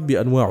عن الحب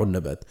أنواع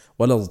النبات،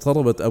 ولا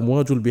اضطربت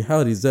أمواج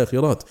البحار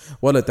الزاخرات،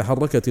 ولا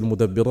تحركت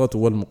المدبرات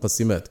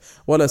والمقسمات،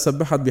 ولا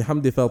سبحت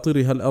بحمد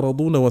فاطرها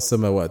الأرضون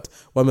والسماوات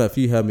وما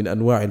فيها من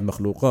أنواع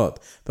المخلوقات،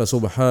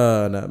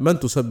 فسبحان من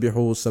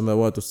تسبحه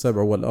السماوات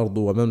السبع والأرض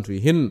ومن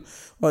فيهن،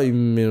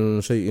 وإن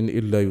من شيء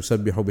إلا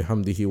يسبح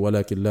بحمده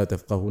ولكن لا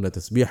تفقهون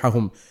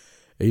تسبيحهم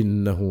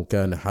إنه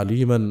كان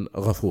حليما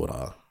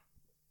غفورا.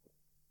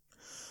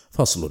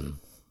 فصل: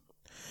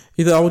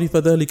 إذا عرف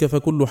ذلك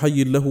فكل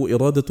حي له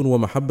إرادة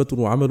ومحبة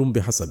وعمل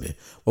بحسبه،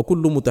 وكل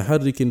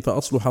متحرك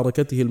فأصل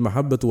حركته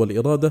المحبة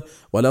والإرادة،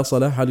 ولا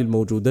صلاح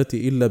للموجودات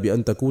إلا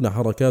بأن تكون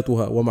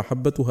حركاتها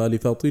ومحبتها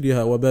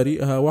لفاطرها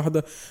وبارئها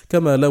وحده،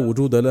 كما لا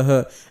وجود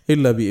لها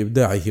إلا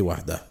بإبداعه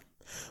وحده.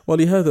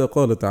 ولهذا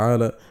قال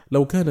تعالى: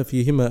 لو كان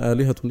فيهما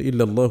آلهة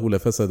إلا الله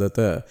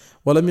لفسدتا،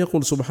 ولم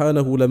يقل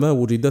سبحانه لما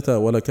وجدتا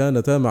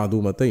ولكانتا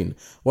معدومتين،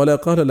 ولا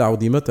قال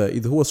لعدمتا،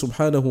 إذ هو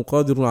سبحانه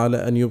قادر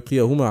على أن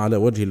يبقيهما على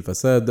وجه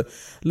الفساد،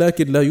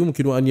 لكن لا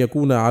يمكن أن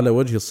يكون على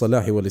وجه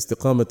الصلاح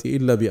والاستقامة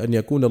إلا بأن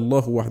يكون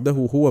الله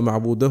وحده هو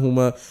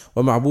معبودهما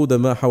ومعبود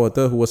ما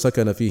حوتاه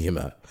وسكن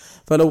فيهما.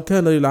 فلو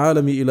كان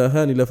للعالم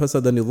إلهان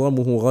لفسد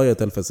نظامه غاية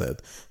الفساد،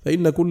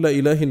 فإن كل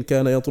إله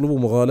كان يطلب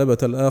مغالبة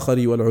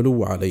الآخر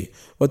والعلو عليه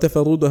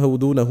وتفرده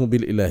دونه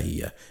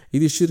بالإلهية،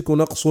 إذ الشرك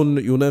نقص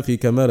ينافي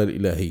كمال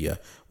الإلهية،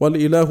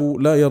 والإله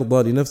لا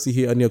يرضى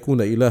لنفسه أن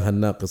يكون إلها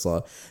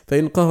ناقصا،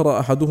 فإن قهر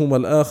أحدهما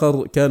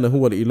الآخر كان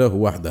هو الإله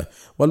وحده،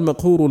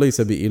 والمقهور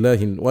ليس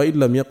بإله، وإن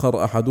لم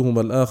يقهر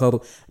أحدهما الآخر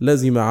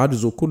لزم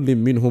عجز كل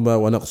منهما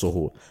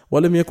ونقصه،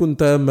 ولم يكن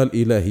تام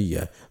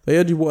الإلهية،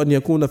 فيجب أن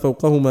يكون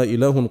فوقهما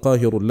إله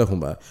قاهر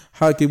لهما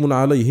حاكم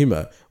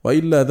عليهما،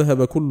 وإلا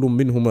ذهب كل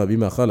منهما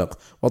بما خلق،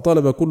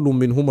 وطلب كل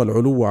منهما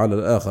العلو على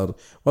الآخر،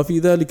 وفي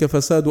ذلك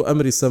فساد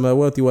أمر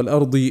السماوات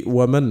والأرض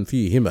ومن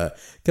فيهما،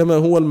 كما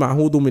هو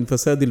المعهود من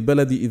فساد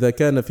البلد إذا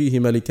كان فيه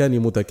ملكان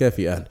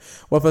متكافئان،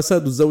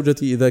 وفساد الزوجة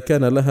إذا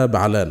كان لها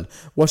بعلان،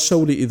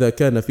 والشول إذا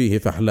كان فيه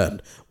فحلان.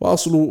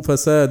 وأصل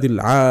فساد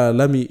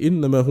العالم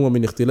إنما هو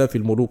من اختلاف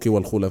الملوك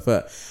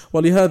والخلفاء،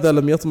 ولهذا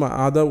لم يطمع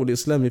أعداء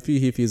الإسلام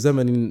فيه في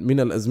زمن من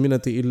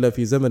الأزمنة إلا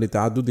في زمن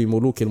تعدد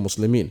ملوك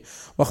المسلمين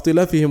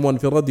واختلافهم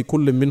وانفراد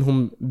كل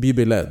منهم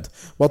ببلاد،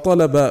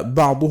 وطلب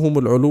بعضهم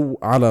العلو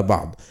على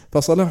بعض.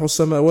 فصلاح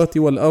السماوات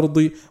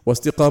والأرض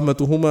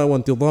واستقامتهما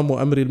وانتظام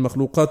أمر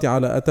المخلوقات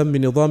على أتم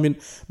نظام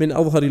من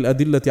أظهر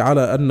الأدلة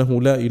على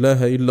أنه لا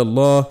إله إلا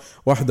الله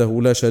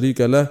وحده لا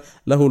شريك له،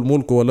 له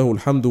الملك وله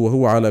الحمد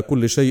وهو على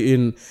كل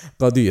شيء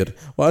قدير،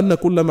 وأن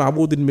كل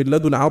معبود من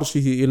لدن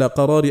عرشه إلى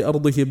قرار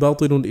أرضه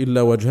باطل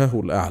إلا وجهه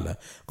الأعلى.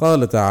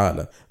 قال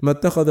تعالى: ما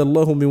اتخذ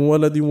الله من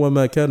ولد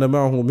وما كان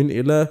معه من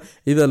إله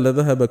إذا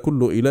لذهب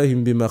كل إله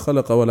بما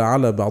خلق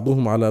ولعلى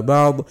بعضهم على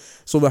بعض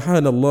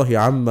سبحان الله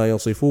عما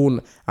يصفون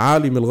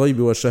عالم الغيب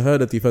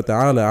والشهادة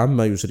فتعالى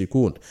عما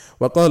يشركون.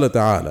 وقال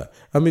تعالى: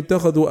 أم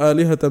اتخذوا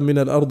آلهة من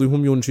الأرض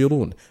هم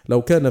ينشرون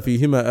لو كان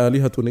فيهما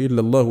آلهة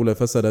إلا الله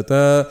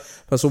لفسدتا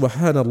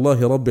فسبحان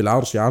الله رب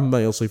العرش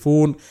عما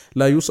يصفون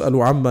لا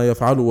يسأل عما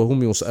يفعل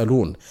وهم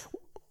يسألون.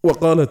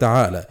 وقال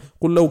تعالى: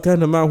 قل لو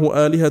كان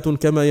معه آلهة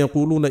كما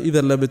يقولون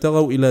إذا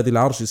لابتغوا إلى ذي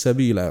العرش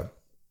سبيلا.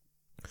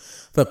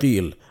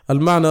 فقيل: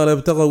 المعنى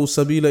لابتغوا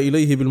السبيل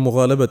إليه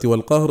بالمغالبة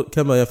والقهر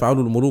كما يفعل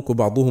الملوك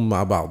بعضهم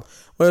مع بعض،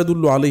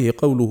 ويدل عليه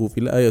قوله في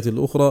الآية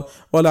الأخرى: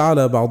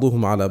 ولعلى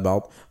بعضهم على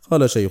بعض.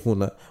 قال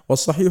شيخنا: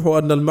 والصحيح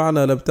أن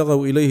المعنى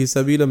لابتغوا إليه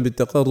سبيلا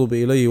بالتقرب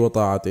إليه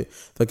وطاعته،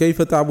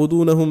 فكيف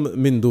تعبدونهم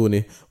من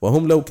دونه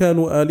وهم لو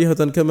كانوا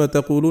آلهة كما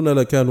تقولون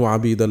لكانوا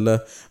عبيدا له؟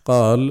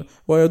 قال: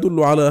 ويدل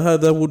على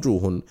هذا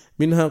وجوه،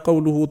 منها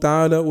قوله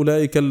تعالى: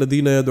 أولئك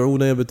الذين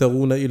يدعون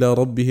يبتغون إلى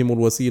ربهم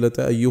الوسيلة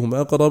أيهم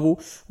أقرب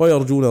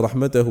ويرجون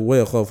رحمته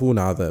ويخافون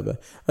عذابه،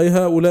 أي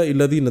هؤلاء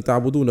الذين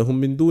تعبدونهم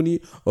من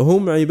دوني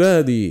هم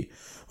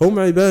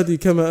عبادي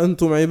كما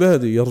أنتم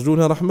عبادي،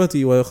 يرجون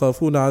رحمتي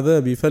ويخافون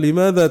عذابي،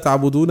 فلماذا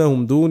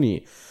تعبدونهم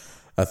دوني؟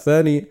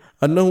 الثاني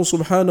أنه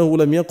سبحانه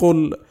لم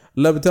يقل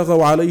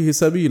لابتغوا عليه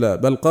سبيلا،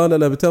 بل قال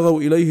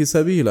لابتغوا إليه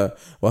سبيلا،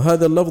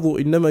 وهذا اللفظ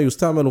إنما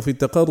يستعمل في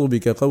التقرب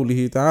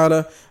كقوله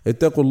تعالى: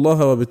 اتقوا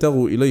الله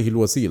وابتغوا إليه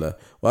الوسيلة.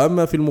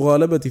 وأما في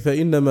المغالبة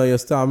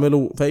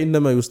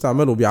فإنما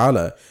يستعمل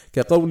بعلى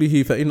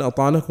كقوله: فإن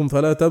أطعنكم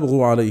فلا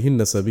تبغوا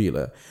عليهن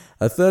سبيلا.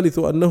 الثالث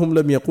أنهم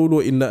لم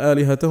يقولوا إن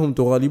آلهتهم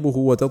تغالبه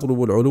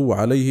وتطلب العلو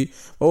عليه،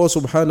 وهو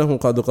سبحانه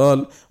قد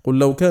قال: قل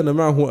لو كان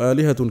معه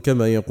آلهة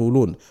كما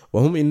يقولون،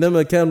 وهم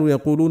إنما كانوا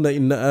يقولون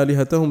إن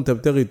آلهتهم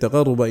تبتغي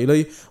التقرب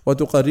إليه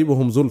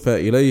وتقربهم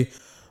زلفى إليه،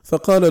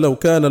 فقال: لو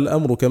كان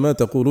الأمر كما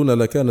تقولون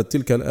لكانت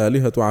تلك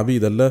الآلهة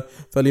عبيدا له،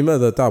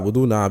 فلماذا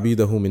تعبدون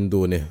عبيده من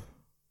دونه؟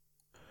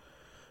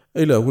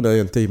 إلى هنا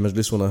ينتهي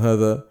مجلسنا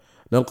هذا،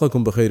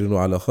 نلقاكم بخير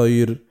وعلى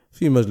خير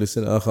في مجلس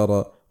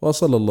آخر،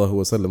 وصلى الله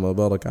وسلم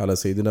وبارك على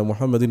سيدنا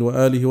محمد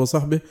وآله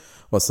وصحبه،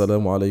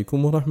 والسلام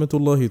عليكم ورحمة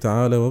الله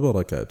تعالى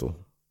وبركاته.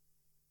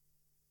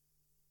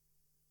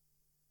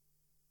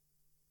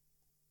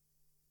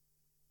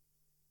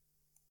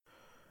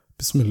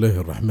 بسم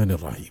الله الرحمن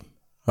الرحيم.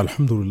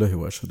 الحمد لله،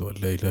 وأشهد أن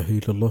لا إله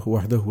إلا الله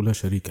وحده لا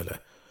شريك له،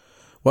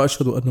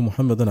 وأشهد أن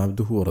محمدا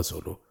عبده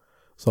ورسوله،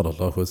 صلى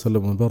الله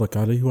وسلم وبارك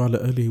عليه وعلى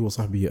آله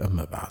وصحبه.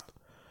 أما بعد،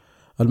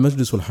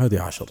 المجلس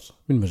 11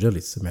 من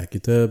مجالس سماع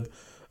كتاب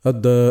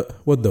الداء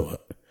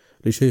والدواء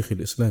لشيخ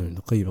الإسلام ابن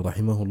القيم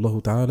رحمه الله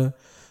تعالى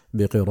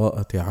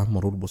بقراءة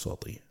عمرو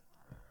البساطي.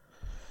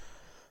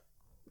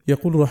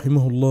 يقول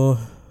رحمه الله: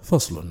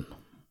 فصل: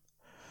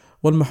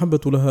 والمحبة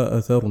لها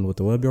آثار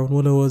وتوابع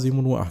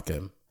ولوازم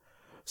وأحكام،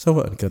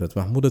 سواء كانت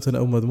محمودة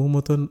أو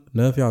مذمومة،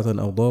 نافعة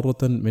أو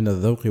ضارة، من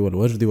الذوق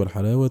والوجد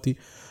والحلاوة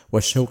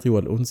والشوق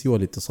والأنس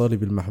والاتصال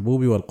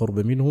بالمحبوب والقرب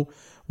منه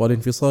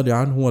والانفصال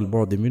عنه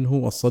والبعد منه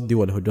والصد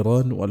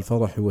والهجران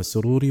والفرح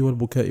والسرور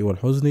والبكاء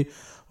والحزن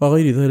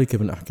وغير ذلك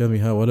من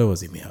أحكامها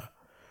ولوازمها.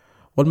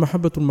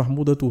 والمحبة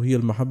المحمودة هي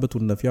المحبة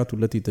النافعة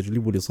التي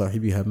تجلب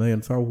لصاحبها ما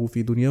ينفعه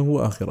في دنياه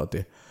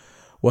وآخرته،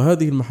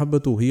 وهذه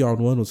المحبة هي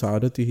عنوان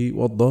سعادته،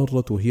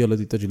 والضارة هي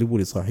التي تجلب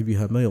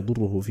لصاحبها ما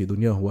يضره في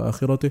دنياه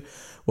وآخرته،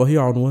 وهي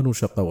عنوان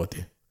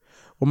شقاوته.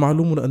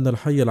 ومعلوم أن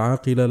الحي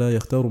العاقل لا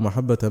يختار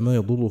محبة ما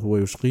يضره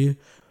ويشقيه،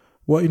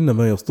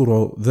 وإنما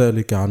يصدر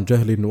ذلك عن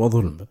جهل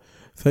وظلم،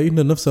 فإن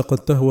النفس قد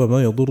تهوى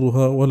ما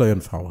يضرها ولا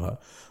ينفعها،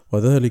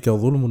 وذلك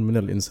ظلم من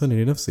الإنسان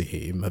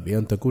لنفسه، إما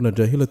بأن تكون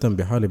جاهلة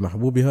بحال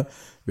محبوبها،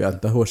 بأن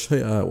تهوى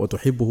الشيء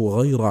وتحبه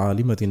غير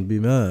عالمة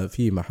بما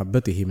في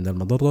محبته من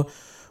المضرة،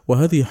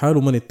 وهذه حال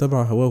من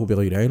اتبع هواه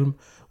بغير علم،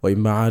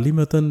 وإما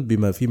عالمة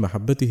بما في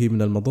محبته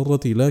من المضرة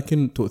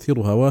لكن تؤثر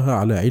هواها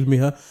على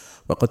علمها،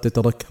 وقد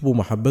تتركب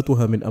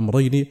محبتها من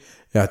أمرين: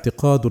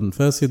 اعتقاد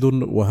فاسد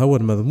وهوى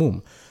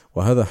مذموم،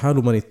 وهذا حال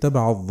من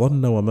اتبع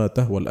الظن وما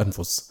تهوى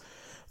الأنفس.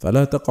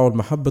 فلا تقع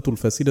المحبة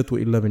الفاسدة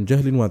إلا من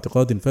جهل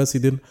واعتقاد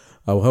فاسد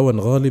أو هوى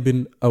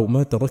غالب أو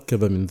ما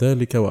تركب من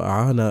ذلك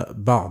وأعان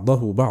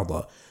بعضه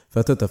بعضا،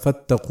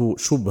 فتتفتق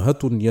شبهة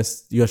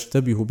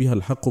يشتبه بها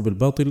الحق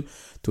بالباطل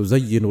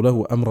تزين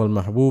له أمر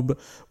المحبوب،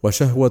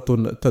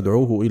 وشهوة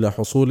تدعوه إلى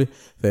حصوله،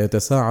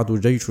 فيتساعد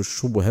جيش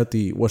الشبهة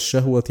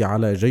والشهوة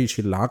على جيش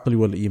العقل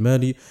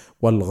والإيمان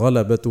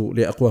والغلبة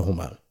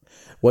لأقواهما.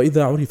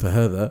 وإذا عرف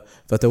هذا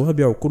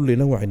فتوابع كل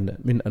نوع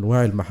من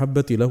أنواع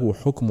المحبة له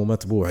حكم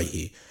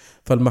متبوعه.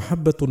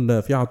 فالمحبة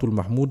النافعة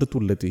المحمودة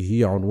التي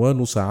هي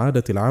عنوان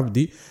سعادة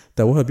العبد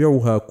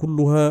توابعها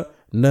كلها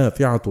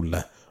نافعة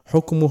له،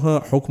 حكمها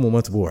حكم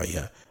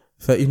متبوعها،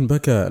 فإن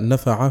بكى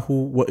نفعه،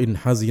 وإن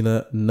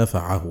حزن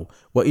نفعه،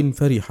 وإن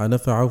فرح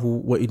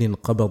نفعه، وإن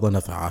انقبض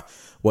نفعه،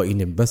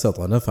 وإن انبسط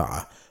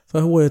نفعه،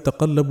 فهو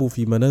يتقلب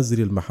في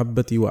منازل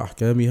المحبة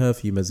وأحكامها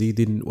في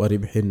مزيد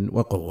وربح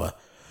وقوة.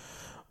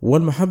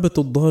 والمحبة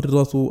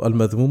الضارة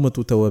المذمومة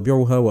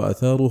توابعها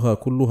وآثارها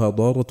كلها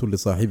ضارة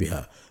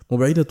لصاحبها،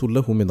 مبعدة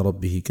له من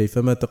ربه،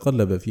 كيفما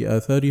تقلب في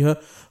آثارها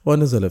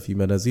ونزل في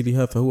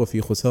منازلها فهو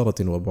في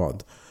خسارة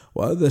وبعد.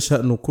 وهذا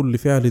شأن كل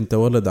فعل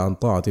تولد عن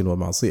طاعة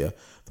ومعصية،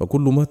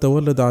 فكل ما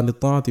تولد عن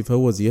الطاعة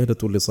فهو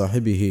زيادة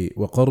لصاحبه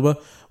وقربة،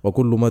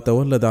 وكل ما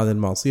تولد عن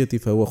المعصية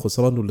فهو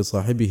خسران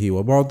لصاحبه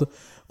وبعد.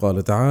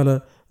 قال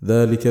تعالى: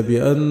 ذلك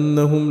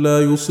بأنهم لا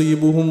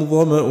يصيبهم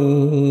ظمأ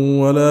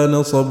ولا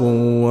نصب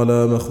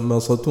ولا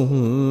مخمصة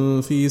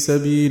في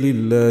سبيل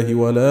الله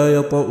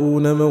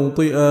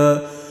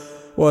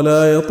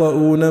ولا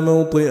يطؤون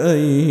موطئا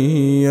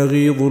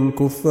يغيظ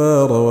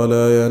الكفار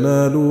ولا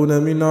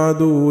ينالون من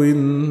عدو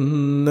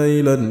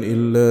نيلا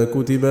إلا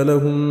كتب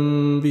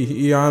لهم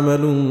به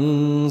عمل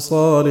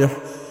صالح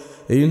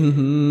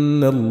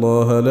إن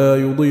الله لا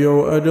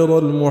يضيع أجر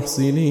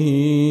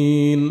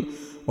المحسنين.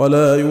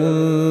 ولا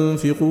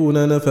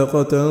ينفقون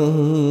نفقة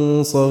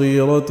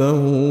صغيرة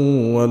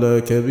ولا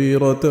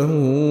كبيرة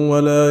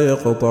ولا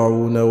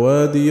يقطعون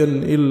واديا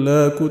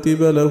إلا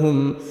كتب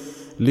لهم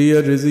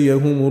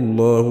ليجزيهم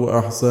الله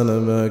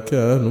أحسن ما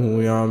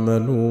كانوا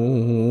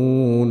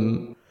يعملون.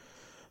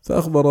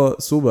 فأخبر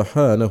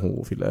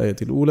سبحانه في الآية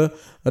الأولى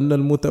أن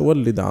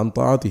المتولد عن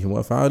طاعتهم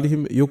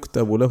وأفعالهم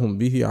يكتب لهم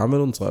به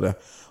عمل صالح،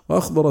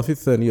 وأخبر في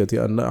الثانية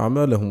أن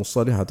أعمالهم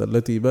الصالحة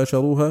التي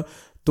باشروها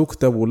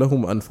تكتب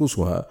لهم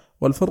أنفسها.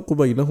 والفرق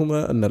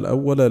بينهما أن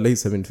الأول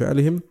ليس من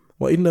فعلهم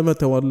وإنما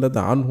تولد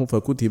عنه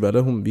فكتب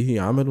لهم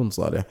به عمل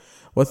صالح،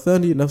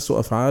 والثاني نفس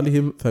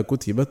أفعالهم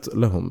فكتبت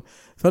لهم.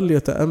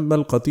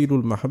 فليتأمل قتيل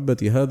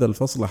المحبة هذا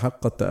الفصل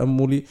حق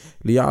التأمل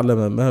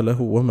ليعلم ما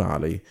له وما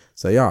عليه.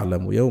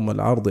 سيعلم يوم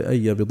العرض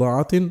أي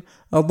بضاعة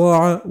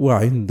أضاع،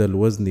 وعند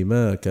الوزن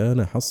ما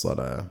كان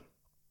حصلا.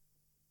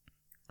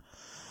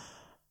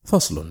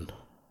 فصل.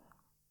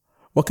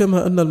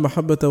 وكما أن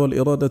المحبة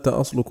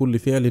والإرادة أصل كل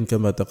فعل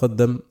كما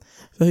تقدم،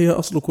 فهي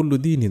أصل كل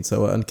دين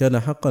سواء كان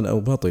حقا أو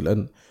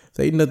باطلا،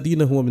 فإن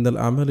الدين هو من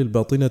الأعمال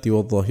الباطنة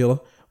والظاهرة،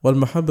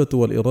 والمحبة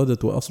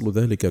والإرادة أصل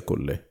ذلك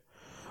كله.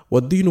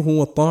 والدين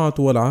هو الطاعة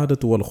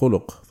والعادة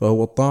والخلق،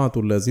 فهو الطاعة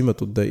اللازمة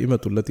الدائمة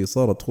التي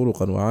صارت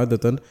خلقا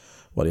وعادة،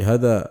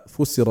 ولهذا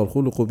فسر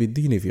الخلق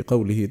بالدين في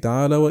قوله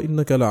تعالى: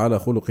 وإنك لعلى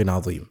خلق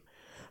عظيم.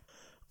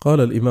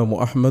 قال الإمام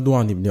أحمد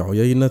عن ابن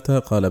عيينة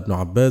قال ابن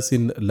عباس: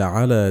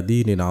 لعلى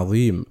دين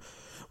عظيم.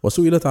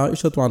 وسئلت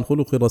عائشة عن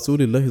خلق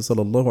رسول الله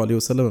صلى الله عليه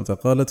وسلم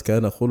فقالت: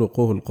 كان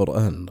خلقه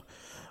القرآن.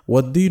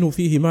 والدين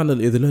فيه معنى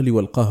الإذلال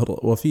والقهر،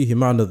 وفيه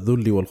معنى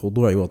الذل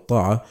والخضوع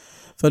والطاعة،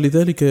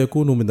 فلذلك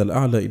يكون من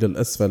الأعلى إلى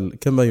الأسفل،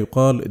 كما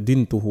يقال: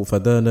 دنته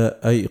فدان،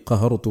 أي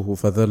قهرته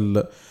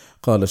فذل.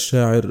 قال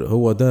الشاعر: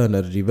 هو دان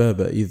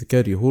الرباب إذ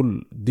كره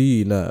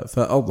الدين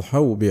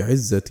فأضحوا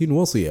بعزة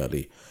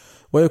وصيال.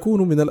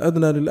 ويكون من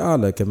الأدنى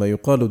للأعلى، كما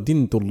يقال: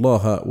 دنت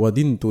الله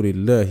ودنت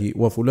لله،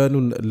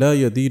 وفلان لا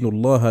يدين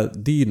الله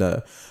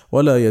دينا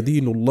ولا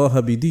يدين الله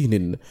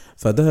بدين.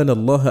 فدان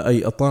الله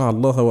أي أطاع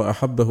الله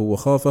وأحبه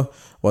وخافه،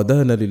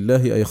 ودان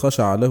لله أي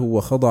خشع له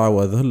وخضع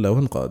وذل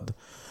وانقاد.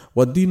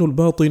 والدين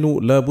الباطن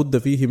لا بد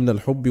فيه من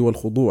الحب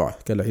والخضوع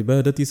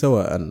كالعبادة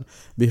سواء،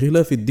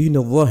 بخلاف الدين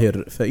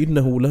الظاهر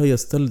فإنه لا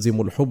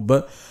يستلزم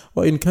الحب،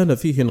 وإن كان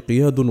فيه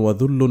انقياد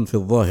وذل في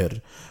الظاهر.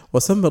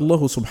 وسمى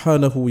الله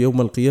سبحانه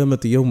يوم القيامة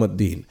يوم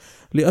الدين،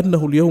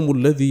 لأنه اليوم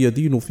الذي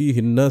يدين فيه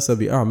الناس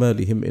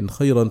بأعمالهم، إن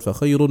خيرا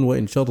فخير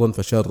وإن شرا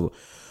فشر،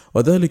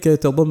 وذلك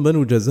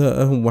يتضمن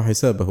جزاءهم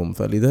وحسابهم،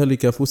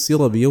 فلذلك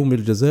فسر بيوم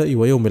الجزاء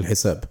ويوم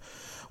الحساب.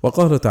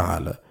 وقال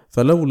تعالى: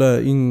 فلولا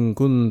إن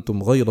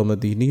كنتم غير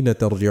مدينين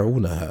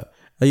ترجعونها،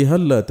 أي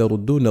هل لا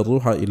تردون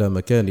الروح إلى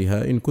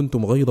مكانها إن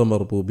كنتم غير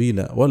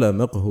مربوبين ولا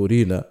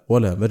مقهورين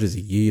ولا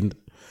مرزيين.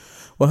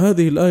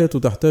 وهذه الآية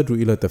تحتاج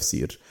إلى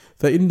تفسير،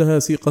 فإنها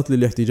سيقت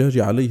للاحتجاج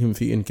عليهم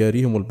في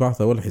إنكارهم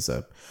البعث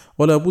والحساب،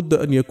 ولا بد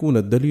أن يكون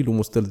الدليل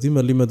مستلزما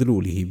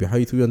لمدلوله،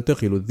 بحيث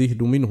ينتقل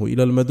الذهن منه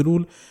إلى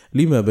المدلول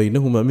لما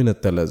بينهما من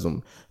التلازم،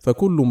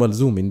 فكل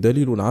ملزوم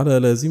دليل على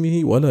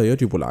لازمه ولا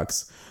يجب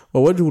العكس.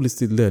 ووجه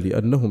الاستدلال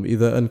أنهم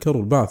إذا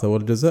أنكروا البعث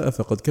والجزاء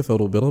فقد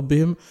كفروا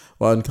بربهم،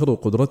 وأنكروا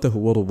قدرته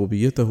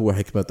وربوبيته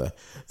وحكمته،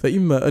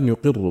 فإما أن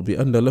يقروا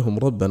بأن لهم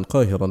ربا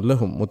قاهرا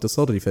لهم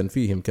متصرفا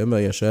فيهم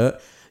كما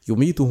يشاء،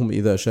 يميتهم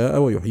إذا شاء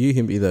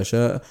ويحييهم إذا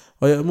شاء،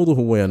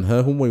 ويأمرهم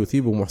وينهاهم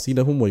ويثيب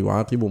محسنهم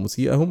ويعاقب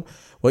مسيئهم،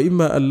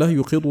 وإما أن لا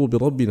يقروا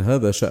برب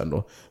هذا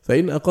شأنه،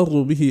 فإن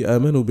أقروا به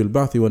آمنوا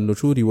بالبعث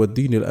والنشور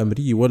والدين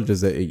الأمري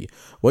والجزائي،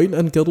 وإن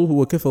أنكروه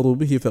وكفروا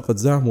به فقد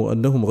زعموا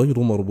أنهم غير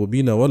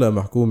مربوبين ولا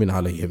محكوم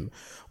عليهم،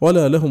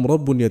 ولا لهم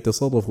رب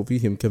يتصرف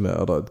فيهم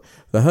كما أراد،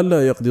 فهل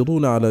لا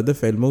يقدرون على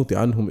دفع الموت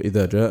عنهم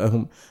إذا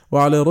جاءهم،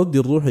 وعلى رد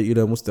الروح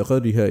إلى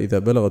مستقرها إذا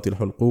بلغت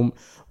الحلقوم.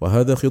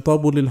 وهذا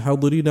خطاب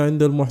للحاضرين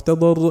عند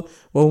محتضر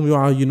وهم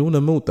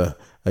يعاينون موته،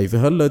 أي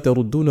فهل لا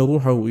تردون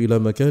روحه إلى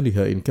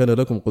مكانها إن كان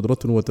لكم قدرة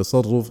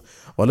وتصرف،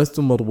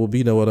 ولستم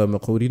مربوبين ولا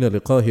مقهورين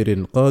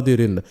لقاهر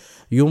قادر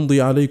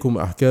يمضي عليكم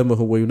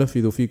أحكامه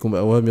وينفذ فيكم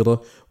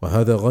أوامره،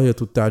 وهذا غاية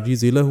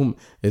التعجيز لهم،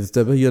 إذ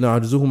تبين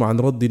عجزهم عن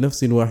رد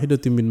نفس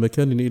واحدة من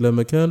مكان إلى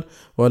مكان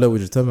ولو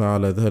اجتمع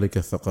على ذلك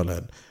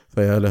الثقلان.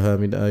 فيا لها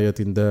من آية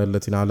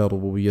دالة على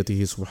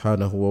ربوبيته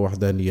سبحانه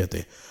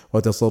ووحدانيته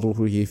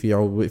وتصرفه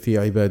في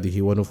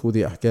عباده ونفوذ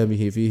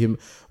أحكامه فيهم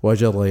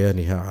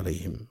وجريانها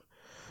عليهم.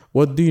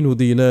 والدين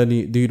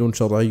دينان، دين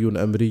شرعي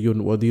أمري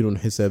ودين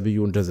حسابي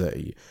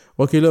جزائي،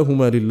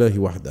 وكلاهما لله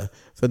وحده،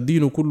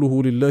 فالدين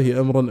كله لله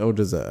أمرا أو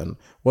جزاء،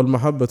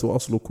 والمحبة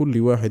أصل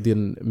كل واحد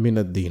من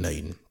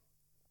الدينين،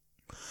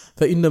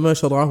 فإن ما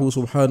شرعه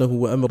سبحانه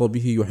وأمر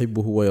به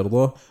يحبه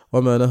ويرضاه،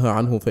 وما نهى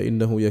عنه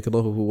فإنه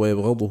يكرهه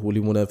ويبغضه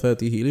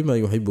لمنافاته لما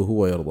يحبه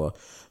ويرضاه،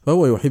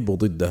 فهو يحب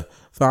ضده،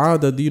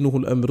 فعاد دينه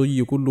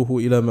الأمري كله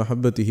إلى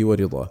محبته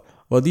ورضاه.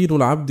 ودين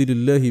العبد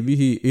لله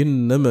به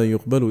إنما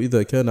يقبل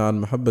إذا كان عن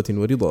محبة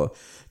ورضا،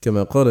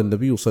 كما قال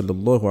النبي صلى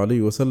الله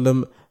عليه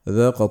وسلم: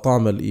 ذاق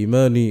طعم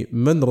الإيمان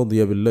من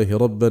رضي بالله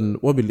ربا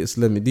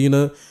وبالإسلام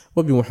دينا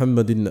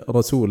وبمحمد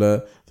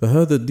رسولا.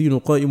 فهذا الدين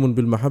قائم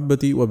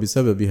بالمحبة،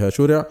 وبسببها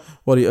شرع،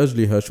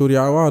 ولأجلها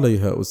شرع،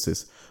 وعليها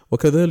أسس.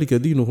 وكذلك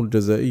دينه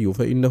الجزائي،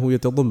 فإنه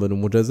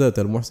يتضمن مجازاة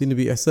المحسن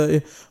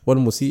بإحسائه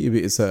والمسيء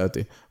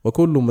بإساءته،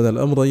 وكل من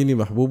الأمرين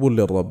محبوب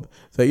للرب،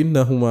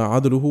 فإنهما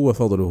عدله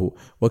وفضله،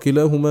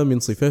 وكلاهما من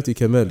صفات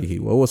كماله،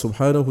 وهو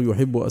سبحانه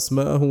يحب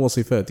أسماءه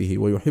وصفاته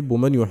ويحب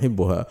من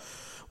يحبها،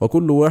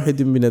 وكل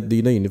واحد من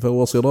الدينين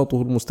فهو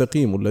صراطه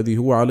المستقيم الذي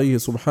هو عليه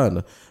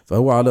سبحانه،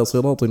 فهو على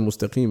صراط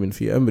مستقيم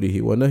في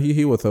أمره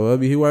ونهيه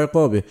وثوابه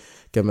وعقابه،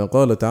 كما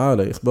قال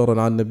تعالى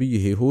إخبارا عن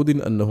نبيه هود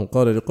أنه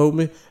قال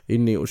لقومه: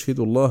 إني أشهد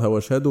الله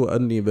واشهدوا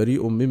أني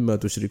بريء مما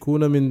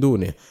تشركون من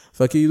دونه،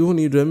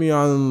 فكيدوني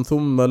جميعا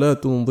ثم لا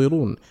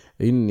تنظرون،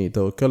 إني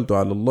توكلت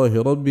على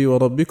الله ربي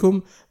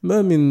وربكم،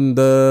 ما من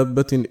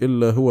دابة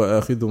إلا هو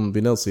آخذ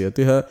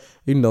بناصيتها،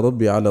 إن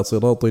ربي على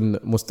صراط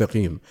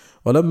مستقيم.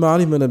 ولما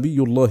علم نبي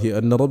الله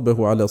أن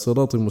ربه على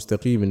صراط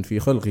مستقيم في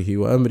خلقه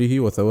وأمره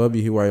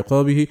وثوابه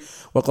وعقابه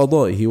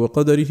وقضائه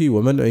وقدره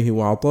ومنعه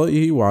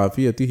وعطائه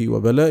وعافيته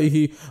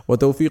وبلائه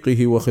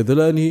وتوفيقه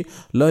وخذلانه،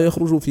 لا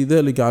يخرج في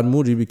ذلك عن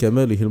موجب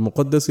كماله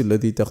المقدس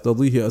الذي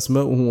تقتضيه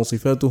أسماؤه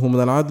وصفاته من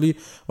العدل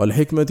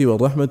والحكمة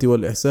والرحمة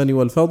والإحسان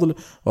والفضل،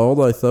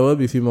 ووضع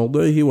الثواب في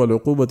موضعه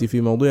والعقوبة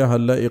في موضعها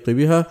اللائق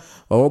بها،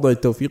 ووضع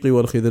التوفيق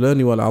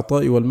والخذلان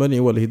والعطاء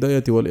والمنع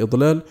والهداية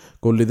والإضلال،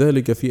 كل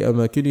ذلك في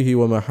أماكنه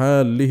ومحاله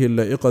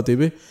اللائقة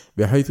به،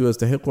 بحيث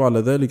يستحق على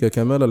ذلك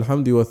كمال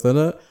الحمد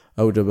والثناء.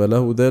 أوجب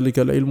له ذلك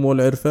العلم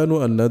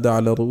والعرفان أن نادى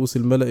على رؤوس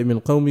الملأ من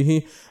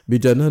قومه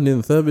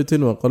بجنان ثابت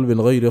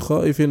وقلب غير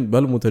خائف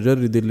بل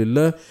متجرد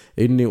لله: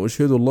 إني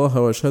أشهد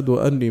الله وأشهد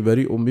أني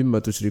بريء مما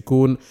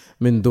تشركون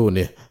من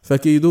دونه،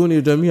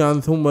 فكيدوني جميعا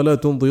ثم لا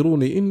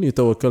تنظروني، إني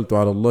توكلت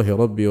على الله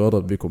ربي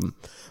وربكم.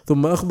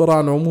 ثم أخبر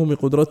عن عموم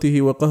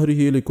قدرته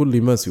وقهره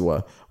لكل ما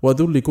سواه،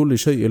 وذل كل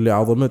شيء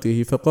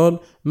لعظمته، فقال: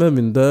 ما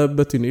من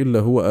دابة إلا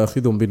هو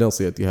آخذ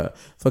بناصيتها،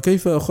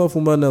 فكيف أخاف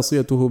ما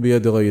ناصيته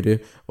بيد غيره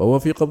وهو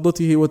في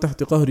قبضته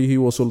وتحت قهره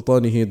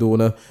وسلطانه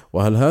دونه؟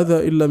 وهل هذا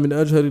إلا من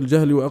أجهل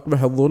الجهل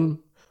وأقبح الظلم؟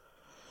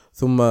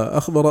 ثم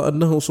أخبر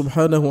أنه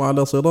سبحانه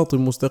على صراط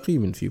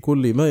مستقيم في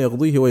كل ما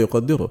يقضيه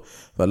ويقدره،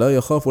 فلا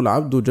يخاف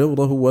العبد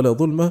جوره ولا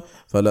ظلمه،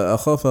 فلا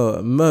أخاف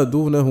ما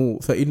دونه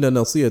فإن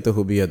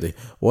ناصيته بيده،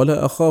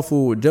 ولا أخاف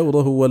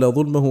جوره ولا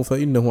ظلمه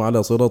فإنه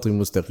على صراط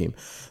مستقيم،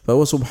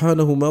 فهو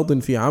سبحانه ماض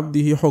في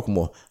عبده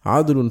حكمه،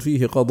 عدل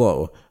فيه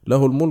قضاؤه،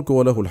 له الملك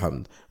وله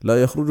الحمد،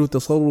 لا يخرج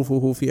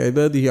تصرفه في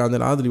عباده عن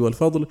العدل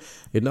والفضل،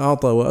 إن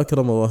أعطى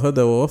وأكرم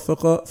وهدى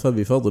ووفق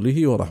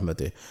فبفضله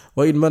ورحمته،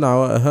 وإن منع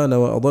وأهان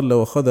وأضل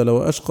وخذل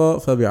وأشقى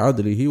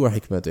فبعدله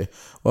وحكمته،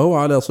 وهو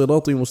على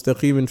صراط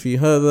مستقيم في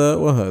هذا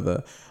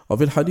وهذا.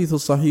 وفي الحديث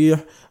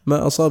الصحيح: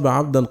 ما أصاب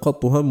عبدا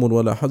قط هم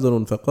ولا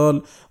حزن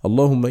فقال: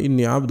 اللهم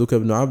إني عبدك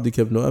ابن عبدك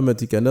ابن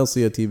أمتك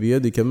ناصيتي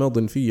بيدك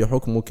ماض في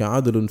حكمك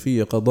عدل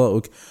في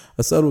قضاؤك،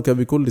 أسألك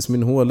بكل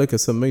اسم هو لك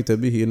سميت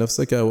به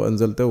نفسك أو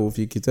أنزلته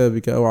في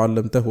كتابك أو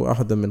علمته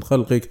أحدا من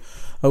خلقك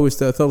أو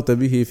استأثرت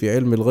به في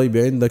علم الغيب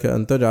عندك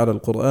أن تجعل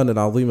القرآن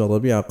العظيم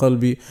ربيع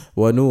قلبي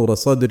ونور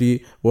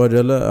صدري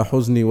وجلاء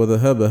حزني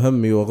وذهاب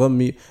همي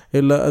وغمي،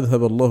 إلا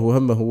أذهب الله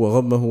همه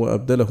وغمه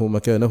وأبدله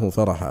مكانه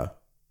فرحا.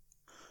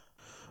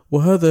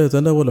 وهذا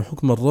يتناول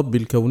حكم الرب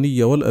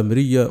الكوني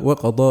والأمري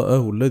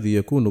وقضاءه الذي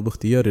يكون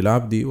باختيار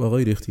العبد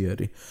وغير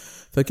اختياره،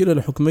 فكلا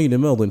الحكمين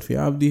ماض في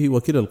عبده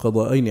وكلا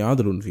القضاءين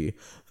عدل فيه،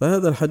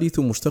 فهذا الحديث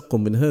مشتق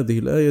من هذه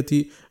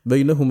الآية،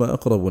 بينهما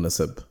أقرب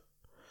نسب.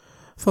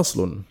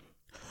 فصل.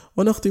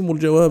 ونختم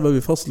الجواب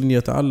بفصل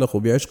يتعلق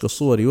بعشق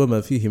الصور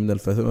وما فيه من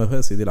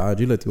المفاسد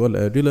العاجلة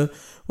والآجلة،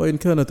 وإن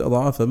كانت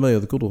أضعاف ما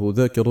يذكره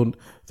ذاكر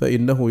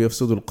فإنه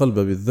يفسد القلب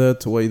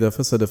بالذات، وإذا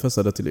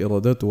فسدت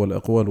الإرادات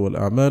والأقوال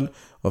والأعمال،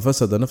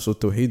 وفسد نفس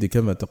التوحيد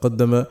كما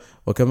تقدم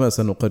وكما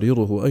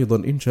سنقرره أيضا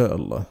إن شاء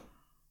الله.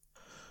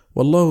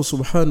 والله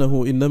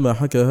سبحانه إنما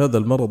حكى هذا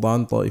المرض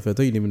عن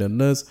طائفتين من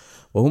الناس،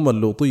 وهما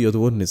اللوطية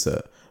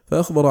والنساء،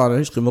 فأخبر عن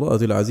عشق امرأة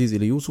العزيز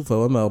ليوسف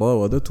وما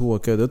راودته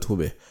وكادته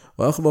به،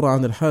 وأخبر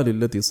عن الحال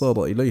التي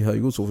صار إليها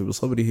يوسف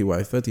بصبره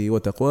وعفته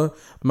وتقواه،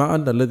 مع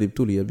أن الذي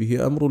ابتلي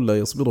به أمر لا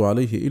يصبر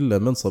عليه إلا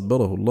من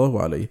صبره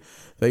الله عليه،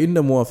 فإن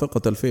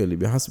موافقة الفعل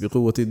بحسب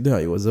قوة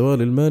الداعي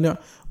وزوال المانع،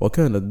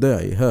 وكان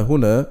الداعي ها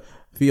هنا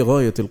في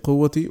غاية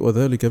القوة،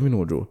 وذلك من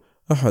وجوه: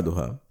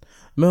 أحدها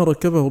ما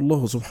ركبه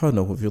الله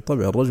سبحانه في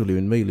طبع الرجل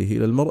من ميله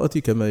إلى المرأة،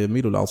 كما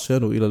يميل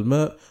العطشان إلى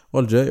الماء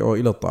والجائع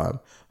إلى الطعام،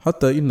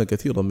 حتى إن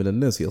كثيرا من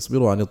الناس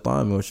يصبر عن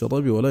الطعام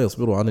والشراب ولا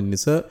يصبر عن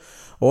النساء،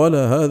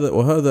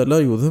 وهذا لا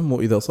يذم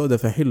إذا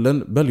صادف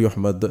حلا، بل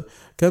يحمد،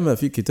 كما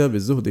في كتاب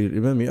الزهد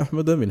للإمام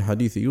أحمد من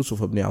حديث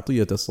يوسف بن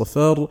عطية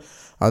الصفار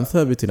عن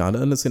ثابت عن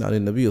أنس عن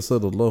النبي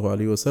صلى الله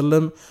عليه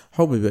وسلم: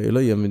 حبب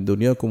إلي من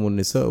دنياكم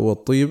النساء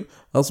والطيب،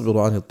 أصبر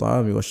عن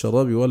الطعام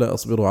والشراب ولا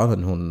أصبر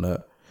عنهن.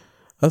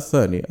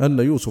 الثاني أن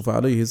يوسف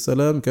عليه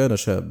السلام كان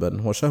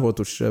شابا، وشهوة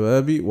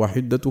الشباب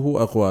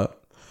وحدته أقوى.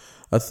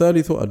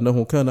 الثالث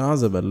أنه كان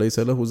عزبا ليس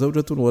له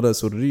زوجة ولا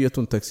سرية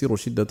تكسر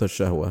شدة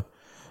الشهوة.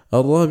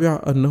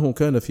 الرابع أنه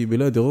كان في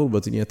بلاد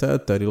غربة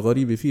يتأتى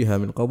للغريب فيها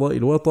من قضاء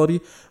الوطر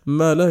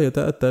ما لا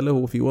يتأتى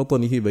له في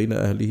وطنه بين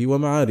أهله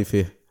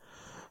ومعارفه.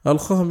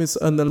 الخامس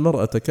أن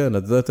المرأة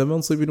كانت ذات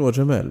منصب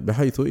وجمال،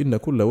 بحيث إن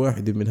كل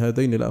واحد من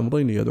هذين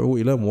الأمرين يدعو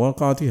إلى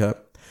مواقعتها.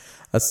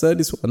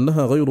 السادس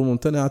أنها غير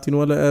ممتنعة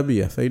ولا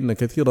آبية، فإن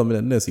كثيرا من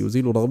الناس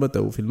يزيل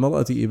رغبته في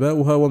المرأة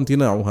إباؤها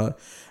وامتناعها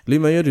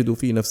لما يجد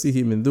في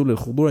نفسه من ذل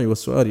الخضوع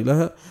والسؤال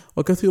لها،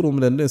 وكثير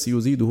من الناس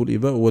يزيده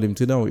الإباء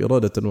والامتناع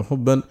إرادة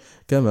وحبا،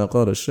 كما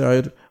قال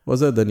الشاعر: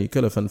 وزادني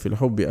كلفا في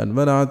الحب أن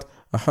منعت،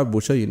 أحب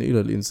شيء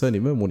إلى الإنسان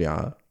ما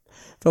منع.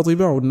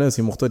 فطباع الناس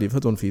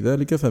مختلفة في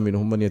ذلك،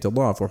 فمنهم من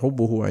يتضاعف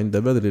حبه عند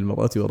بذل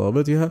المرأة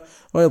ورغبتها،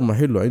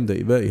 ويضمحل عند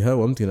إبائها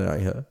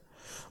وامتناعها.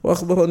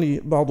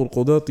 وأخبرني بعض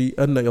القضاة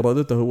أن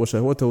إرادته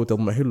وشهوته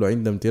تضمحل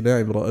عند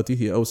امتناع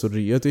امرأته أو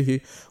سريته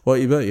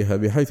وإبائها،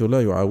 بحيث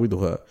لا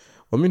يعاودها.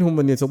 ومنهم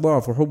من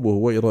يتضاعف حبه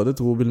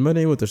وإرادته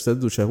بالمنع،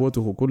 وتشتد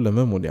شهوته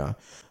كلما منع،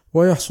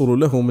 ويحصل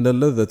له من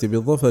اللذة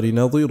بالظفر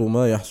نظير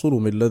ما يحصل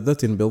من لذة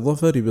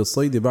بالظفر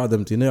بالصيد بعد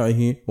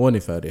امتناعه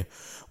ونفاره،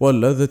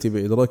 واللذة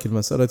بإدراك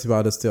المسألة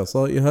بعد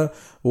استعصائها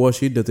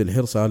وشدة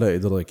الحرص على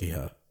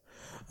إدراكها.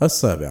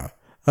 السابع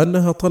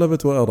أنها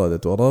طلبت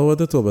وأرادت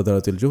وراودت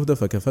وبذلت الجهد،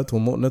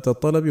 فكفتهم مؤنة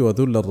الطلب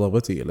وذل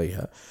الرغبة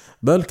إليها،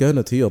 بل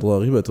كانت هي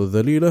الراغبة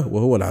الذليلة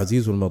وهو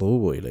العزيز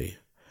المرغوب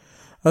إليه.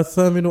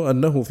 الثامن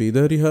أنه في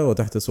دارها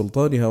وتحت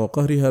سلطانها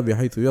وقهرها،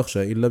 بحيث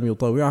يخشى إن لم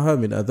يطاوعها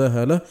من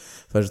أذاها له،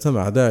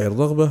 فاجتمع داعي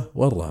الرغبة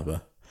والرهبة.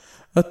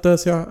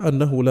 التاسع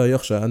أنه لا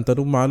يخشى أن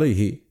تنم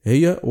عليه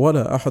هي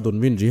ولا أحد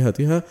من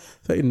جهتها،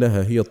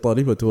 فإنها هي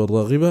الطالبة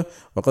والراغبة،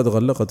 وقد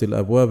غلقت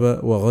الأبواب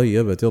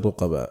وغيبت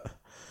الرقباء.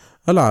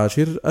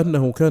 العاشر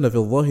أنه كان في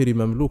الظاهر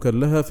مملوكا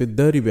لها في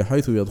الدار،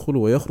 بحيث يدخل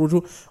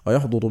ويخرج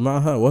ويحضر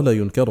معها ولا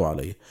ينكر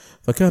عليه،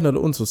 فكان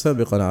الأنس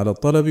سابقا على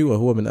الطلب،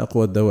 وهو من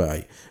أقوى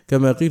الدواعي،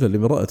 كما قيل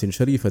لامرأة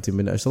شريفة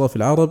من أشراف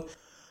العرب: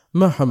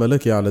 ما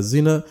حملك على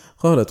الزنا؟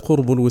 قالت: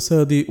 قرب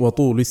الوساد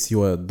وطول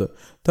السواد،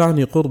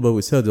 تعني قرب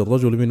وساد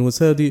الرجل من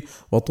وسادي،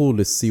 وطول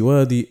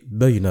السواد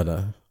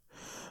بيننا.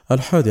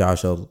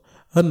 11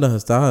 أنها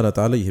استعانت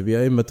عليه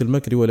بأئمة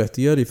المكر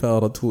والاحتيال،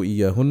 فأردته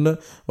إياهن،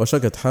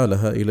 وشكت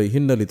حالها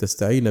إليهن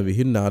لتستعين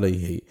بهن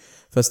عليه،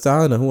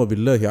 فاستعان هو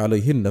بالله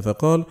عليهن،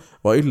 فقال: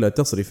 وإلا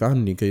تصرف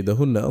عني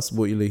كيدهن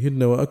أصب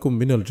إليهن وأكن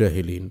من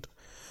الجاهلين.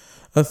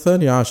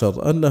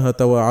 12 أنها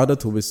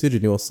تواعدته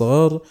بالسجن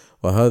والصغار،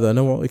 وهذا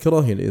نوع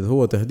إكراه، إذ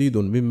هو تهديد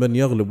ممن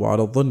يغلب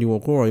على الظن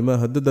وقوع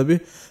ما هدد به،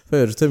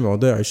 فيجتمع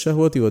داعي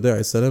الشهوة وداعي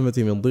السلامة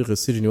من ضيق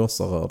السجن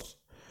والصغار.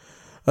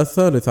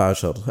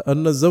 13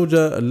 أن الزوج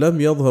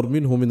لم يظهر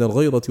منه من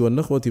الغيرة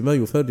والنخوة ما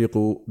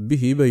يفرق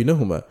به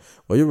بينهما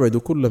ويبعد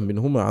كل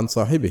منهما عن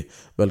صاحبه،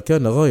 بل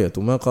كان غاية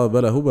ما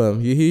قابله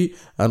به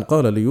أن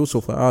قال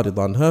ليوسف: أعرض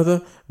عن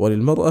هذا،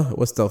 وللمرأة: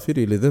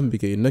 واستغفري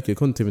لذنبك إنك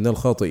كنت من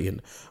الخاطئين.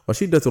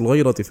 وشدة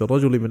الغيرة في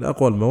الرجل من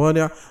أقوى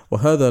الموانع،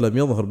 وهذا لم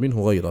يظهر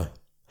منه غيره.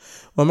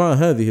 ومع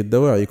هذه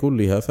الدواعي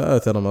كلها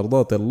فآثر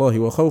مرضاة الله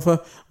وخوفه،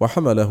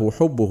 وحمله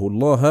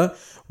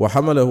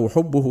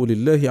حبه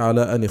لله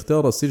على أن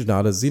اختار السجن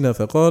على الزنا،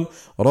 فقال: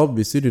 رب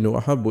السجن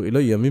أحب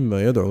إلي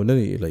مما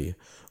يدعونني إليه.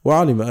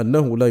 وعلم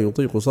أنه لا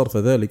يطيق صرف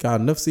ذلك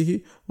عن نفسه،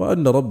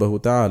 وأن ربه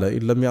تعالى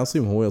إن لم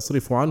يعصمه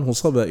ويصرفه عنه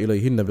صبى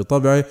إليهن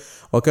بطبعه،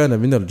 وكان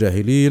من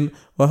الجاهلين،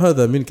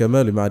 وهذا من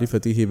كمال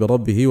معرفته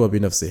بربه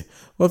وبنفسه.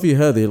 وفي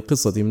هذه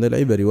القصة من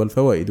العبر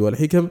والفوائد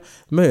والحكم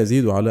ما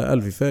يزيد على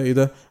 1000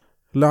 فائدة،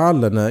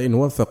 لعلنا إن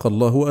وفق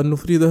الله أن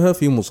نفردها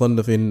في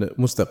مصنف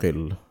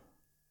مستقل.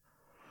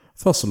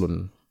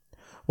 فصل.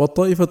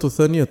 والطائفة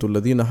الثانية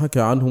الذين حكى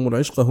عنهم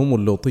العشق هم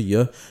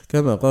اللوطية،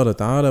 كما قال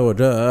تعالى: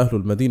 وجاء أهل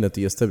المدينة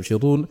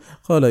يستبشرون،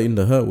 قال إن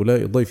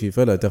هؤلاء ضيفي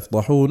فلا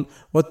تفضحون،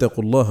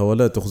 واتقوا الله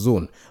ولا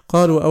تخزون.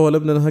 قالوا: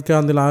 أولم ننهك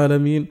عن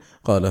العالمين؟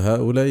 قال: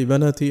 هؤلاء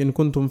بناتي إن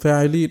كنتم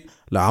فاعلين،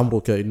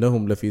 لعمرك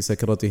إنهم لفي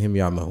سكرتهم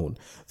يعمهون.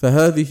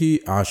 فهذه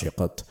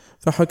عشقت،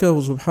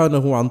 فحكاه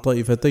سبحانه عن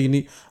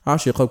طائفتين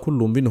عشق كل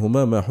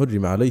منهما ما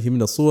حرم عليه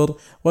من الصور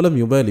ولم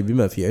يبال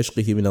بما في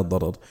عشقه من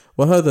الضرر،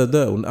 وهذا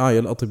داء أعيا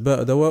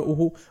الأطباء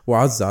دواؤه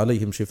وعز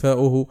عليهم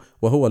شفاؤه،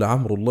 وهو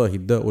لعمر الله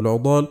الداء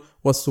العضال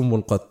والسم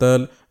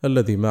القتال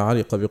الذي ما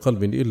علق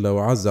بقلب إلا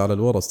وعز على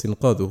الورى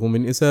استنقاذه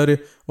من إساره،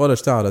 ولا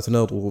اشتعلت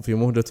ناره في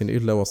مهجة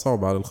إلا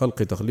وصعب على الخلق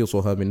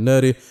تخليصها من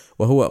ناره،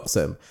 وهو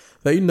أقسام.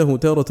 فإنه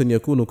تارة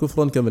يكون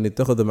كفرا كمن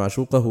اتخذ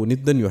معشوقه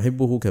ندا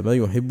يحبه كما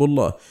يحب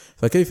الله،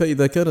 فكيف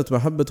إذا كانت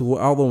محبته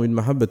أعظم من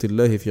محبة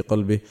الله في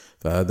قلبه؟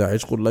 فهذا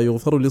عشق لا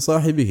يغفر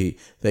لصاحبه،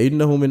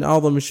 فإنه من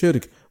أعظم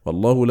الشرك،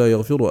 والله لا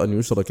يغفر أن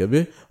يشرك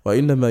به،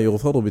 وإنما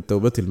يغفر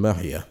بالتوبة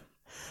الماحية.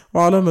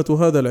 وعلامة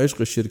هذا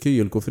العشق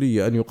الشركي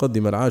الكفري أن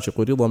يقدم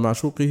العاشق رضا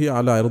معشوقه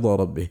على رضا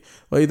ربه،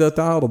 وإذا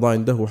تعارض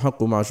عنده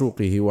حق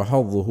معشوقه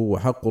وحظه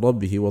وحق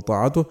ربه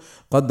وطاعته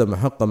قدم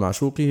حق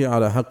معشوقه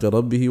على حق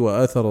ربه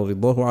وآثر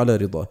رضاه على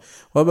رضاه،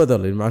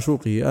 وبذل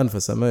لمعشوقه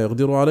أنفس ما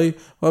يقدر عليه،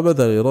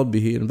 وبذل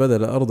لربه إن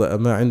بذل أرضى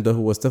ما عنده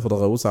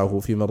واستفرغ وسعه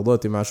في مرضاة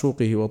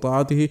معشوقه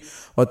وطاعته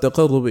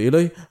والتقرب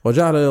إليه،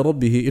 وجعل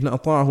لربه إن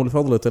أطاعه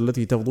الفضلة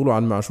التي تفضل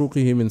عن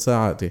معشوقه من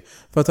ساعاته.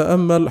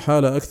 فتأمل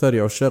حال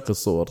أكثر عشاق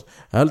الصور،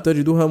 هل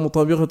تجدها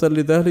مطابقة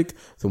لذلك؟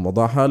 ثم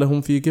ضع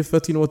حالهم في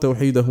كفة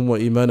وتوحيدهم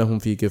وإيمانهم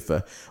في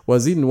كفة،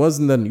 وزن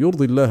وزنا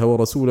يرضي الله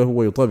ورسوله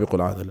ويطابق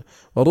العدل.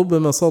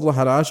 وربما صرح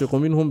العاشق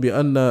منهم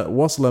بأن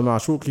وصل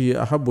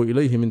معشوقه أحب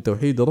إليه من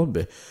توحيد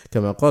ربه،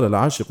 كما قال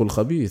العاشق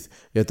الخبيث: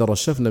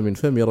 يترشفن من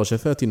فم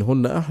رشفات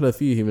هن أحلى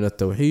فيه من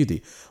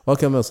التوحيد.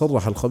 وكما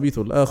صرح الخبيث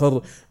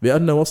الآخر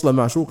بأن وصل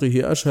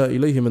معشوقه أشهى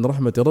إليه من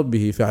رحمة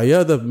ربه،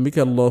 فعياذا بك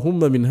اللهم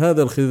من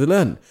هذا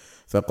الخذلان،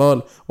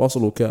 فقال: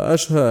 وصلك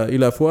أشهى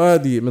إلى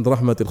فؤادي من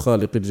رحمة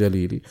الخالق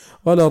الجليل.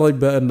 ولا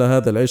ريب أن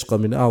هذا العشق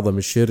من أعظم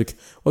الشرك،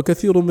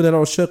 وكثير من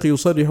العشاق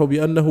يصرح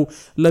بأنه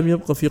لم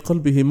يبق في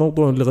قلبه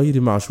موضع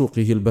لغير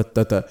معشوقه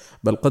البتة،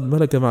 بل قد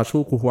ملك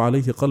معشوقه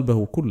عليه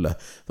قلبه كله،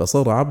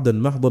 فصار عبدا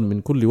محضا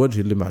من كل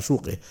وجه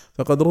لمعشوقه،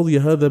 فقد رضي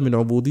هذا من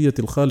عبودية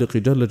الخالق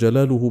جل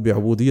جلاله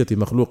بعبودية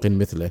مخلوق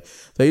مثله،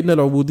 فإن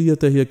العبودية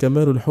هي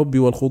كمال الحب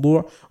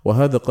والخضوع،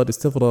 وهذا قد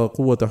استفرغ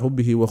قوة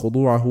حبه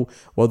وخضوعه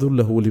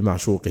وذله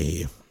لمعشوقه،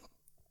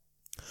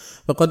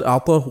 فقد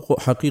أعطاه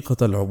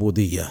حقيقة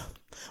العبودية.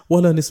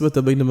 ولا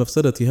نسبة بين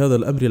مفسدة هذا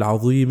الأمر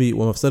العظيم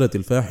ومفسدة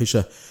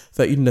الفاحشة،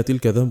 فإن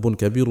تلك ذنب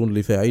كبير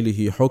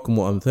لفاعله حكم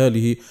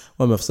أمثاله،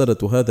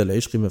 ومفسدة هذا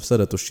العشق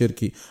مفسدة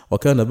الشرك.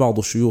 وكان بعض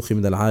الشيوخ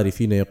من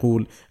العارفين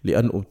يقول: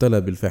 لأن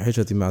أبتلى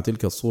بالفاحشة مع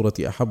تلك الصورة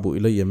أحب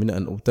إلي من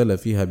أن أبتلى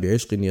فيها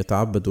بعشق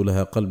يتعبد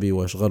لها قلبي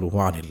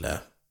ويشغله عن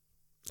الله.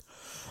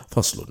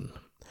 فصل.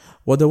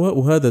 ودواء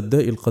هذا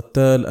الداء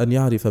القتال أن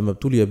يعرف ما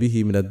ابتلي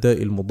به من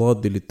الداء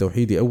المضاد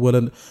للتوحيد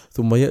أولا،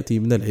 ثم يأتي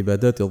من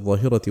العبادات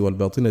الظاهرة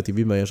والباطنة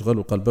بما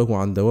يشغل قلبه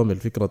عن دوام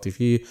الفكرة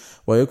فيه،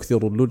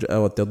 ويكثر اللجأ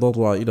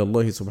والتضرع إلى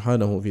الله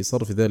سبحانه في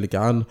صرف ذلك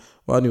عنه،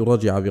 وأن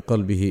يراجع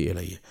بقلبه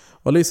إليه.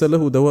 وليس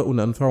له دواء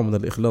أنفع من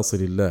الإخلاص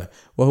لله،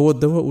 وهو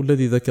الدواء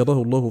الذي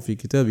ذكره الله في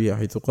كتابه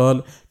حيث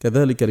قال: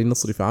 كذلك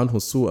لنصرف عنه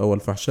السوء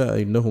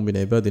والفحشاء إنه من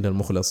عبادنا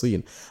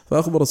المخلصين.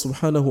 فأخبر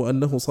سبحانه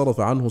أنه صرف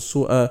عنه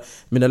السوء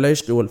من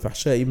العشق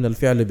والفحشاء من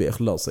الفعل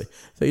بإخلاصه،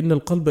 فإن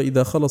القلب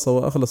إذا خلص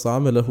وأخلص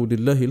عمله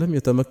لله لم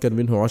يتمكن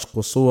منه عشق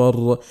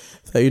الصور،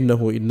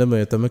 فإنه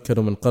إنما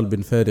يتمكن من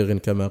قلب فارغ،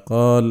 كما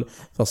قال: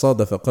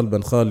 فصادف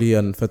قلبا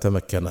خاليا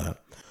فتمكنا.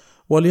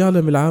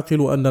 وليعلم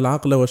العاقل أن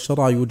العقل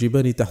والشرع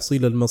يوجبان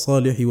تحصيل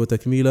المصالح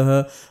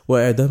وتكميلها،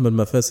 وإعدام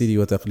المفاسد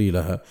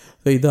وتقليلها.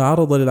 فإذا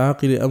عرض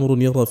للعاقل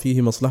أمر يرى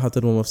فيه مصلحة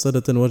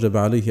ومفسدة وجب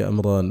عليه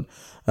أمران: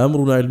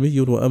 أمر علمي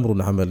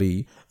وأمر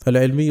عملي.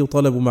 فالعلمي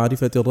طلب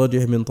معرفة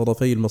الراجح من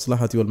طرفي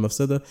المصلحة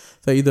والمفسدة،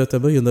 فإذا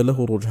تبين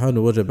له الرجحان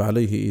وجب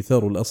عليه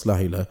إيثار الأصلح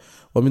له.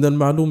 ومن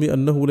المعلوم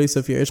أنه ليس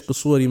في عشق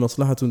الصور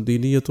مصلحة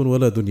دينية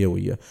ولا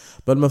دنيوية،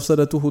 بل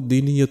مفسدته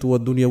الدينية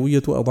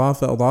والدنيوية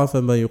أضعاف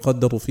ما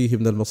يقدر فيه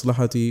من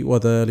المصلحة،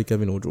 وذلك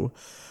من وجوه: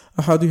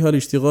 أحدها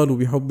الاشتغال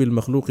بحب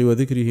المخلوق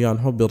وذكره عن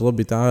حب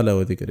الرب تعالى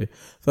وذكره،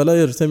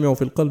 فلا يجتمع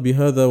في القلب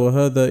هذا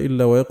وهذا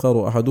إلا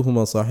ويقهر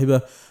أحدهما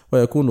صاحبه،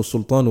 ويكون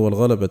السلطان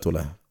والغلبة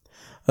له.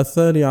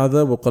 الثاني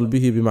عذاب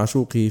قلبه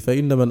بمعشوقه،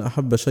 فإن من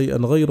أحب شيئا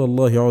غير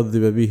الله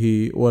عذب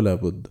به ولا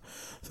بد.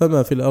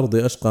 فما في الأرض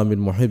أشقى من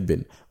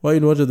محب،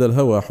 وإن وجد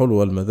الهوى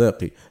حلو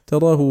المذاق،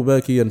 تراه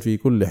باكيا في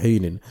كل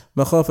حين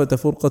مخافة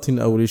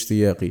فرقة أو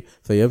الاشتياق،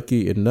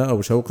 فيبكي إن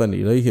ناءوا شوقا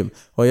إليهم،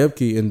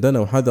 ويبكي إن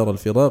دنوا حذر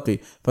الفراق،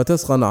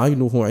 فتسخن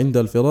عينه عند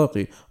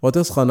الفراق،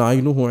 وتسخن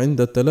عينه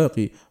عند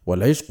التلاقي.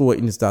 والعشق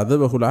وإن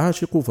استعذبه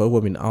العاشق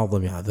فهو من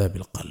أعظم عذاب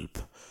القلب.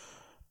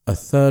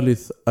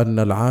 الثالث أن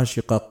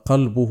العاشق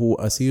قلبه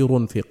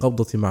أسير في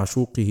قبضة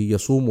معشوقه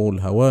يسومه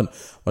الهوان،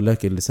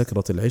 ولكن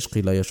لسكرة العشق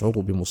لا يشعر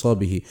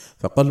بمصابه،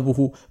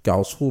 فقلبه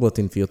كعصفورة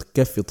في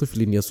كف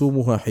طفل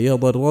يسومها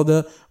حياض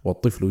الردى،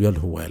 والطفل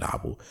يلهو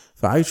ويلعب.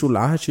 فعيش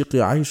العاشق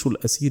عيش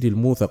الأسير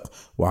الموثق،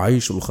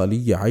 وعيش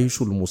الخلي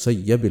عيش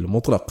المسيب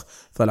المطلق.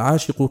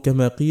 فالعاشق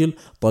كما قيل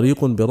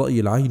طريق برأي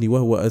العين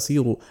وهو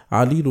أسير،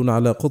 عليل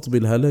على قطب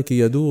الهلاك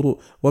يدور،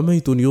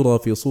 وميت يرى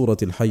في صورة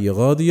الحي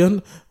غاديا،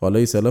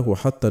 وليس له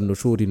حتى حتى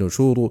النشور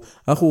نشور،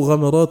 أخو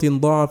غمرات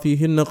ضاع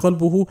فيهن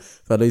قلبه،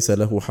 فليس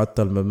له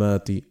حتى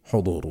الممات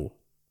حضور.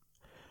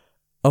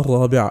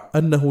 الرابع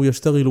أنه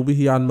يشتغل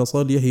به عن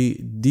مصالح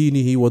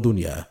دينه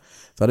ودنياه،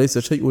 فليس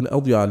شيء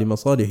أضيع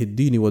لمصالح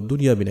الدين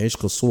والدنيا من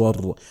عشق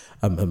الصور.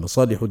 أما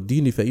مصالح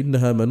الدين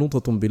فإنها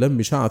منوطة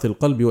بلم شعة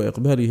القلب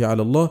وإقباله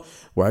على الله،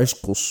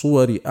 وعشق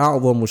الصور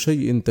أعظم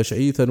شيء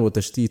تشعيثا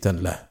وتشتيتا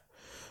له.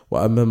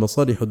 وأما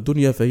مصالح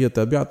الدنيا فهي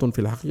تابعة في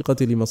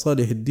الحقيقة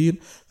لمصالح الدين،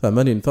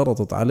 فمن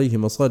انفرطت عليه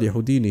مصالح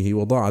دينه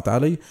وضاعت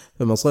عليه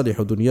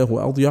فمصالح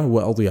دنياه أضيع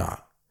وأضيع.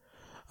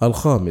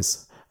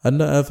 الخامس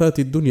أن آفات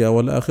الدنيا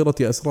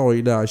والآخرة أسرع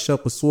إلى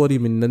عشاق الصور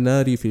من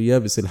النار في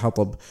يابس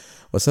الحطب،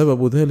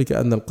 وسبب ذلك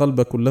أن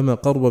القلب كلما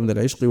قرب من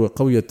العشق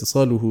وقوي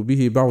اتصاله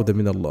به بعد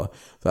من الله،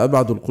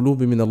 فأبعد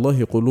القلوب من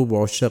الله قلوب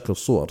عشاق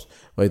الصور،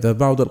 وإذا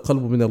بعد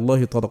القلب من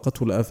الله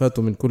طرقته الآفات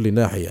من كل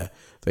ناحية،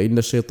 فإن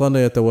الشيطان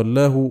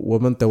يتولاه،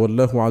 ومن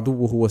تولاه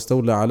عدوه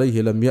واستولى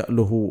عليه لم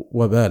يأله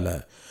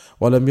وبالا،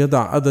 ولم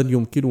يدع أذى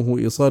يمكنه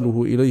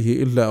إيصاله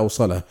إليه إلا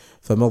أوصله.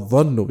 فما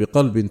الظن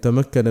بقلب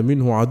تمكن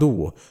منه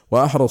عدوه،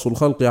 وأحرص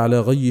الخلق على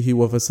غيه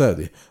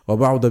وفساده،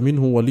 وبعد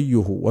منه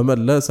وليه،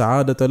 ومن لا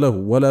سعادة له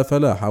ولا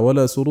فلاح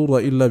ولا سرور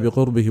إلا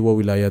بقربه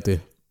وولايته.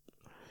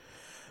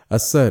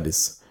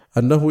 السادس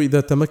أنه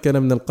إذا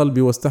تمكن من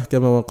القلب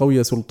واستحكم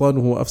وقوي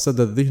سلطانه أفسد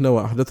الذهن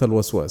وأحدث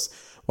الوسواس،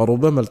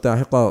 وربما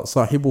التحق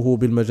صاحبه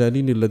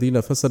بالمجانين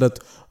الذين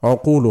فسدت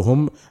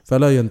عقولهم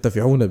فلا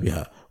ينتفعون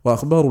بها،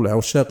 وأخبار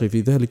العشاق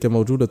في ذلك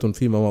موجودة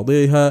في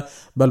مواضعها،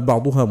 بل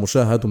بعضها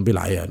مشاهد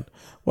بالعيان.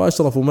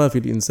 وأشرف ما في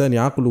الإنسان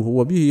عقله،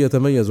 وبه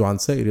يتميز عن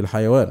سائر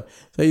الحيوان،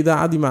 فإذا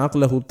عدم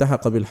عقله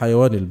التحق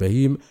بالحيوان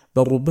البهيم،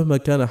 بل ربما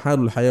كان حال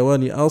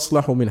الحيوان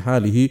أصلح من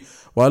حاله،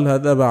 وهل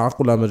هذا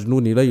عقل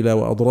مجنون ليلى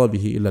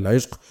وأضرابه إلا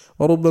العشق،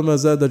 وربما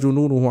زاد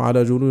جنونه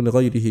على جنون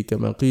غيره،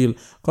 كما قيل: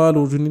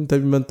 قالوا جننت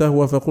بمن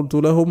تهوى، فقلت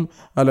لهم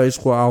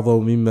العشق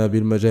أعظم مما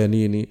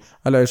بالمجانين،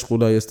 العشق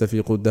لا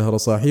يستفيق الدهر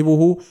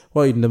صاحبه،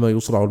 وإنما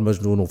يصرع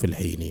المجنون في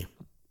الحين.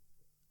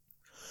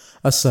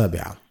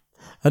 السابع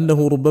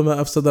أنه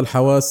ربما أفسد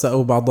الحواس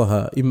أو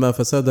بعضها، إما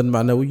فسادا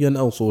معنويا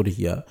أو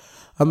صوريا.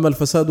 أما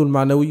الفساد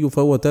المعنوي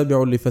فهو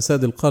تابع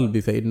لفساد القلب،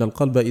 فإن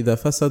القلب إذا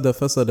فسد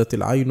فسدت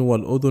العين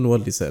والأذن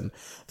واللسان،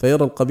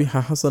 فيرى القبيح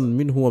حسنا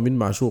منه ومن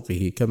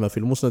معشوقه، كما في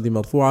المسند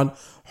مرفوعا: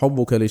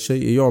 حبك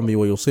للشيء يعمي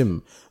ويصم،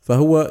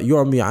 فهو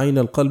يعمي عين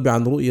القلب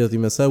عن رؤية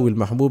مساوي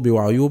المحبوب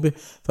وعيوبه،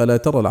 فلا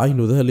ترى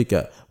العين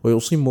ذلك،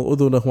 ويصم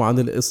أذنه عن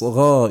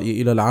الإصغاء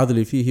إلى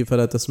العدل فيه،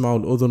 فلا تسمع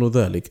الأذن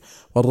ذلك.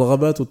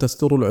 والرغبات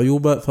تستر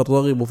العيوب،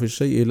 فالراغب في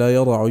الشيء لا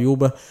يرى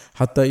عيوبه،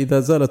 حتى إذا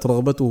زالت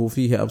رغبته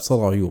فيه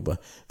أبصر عيوبه.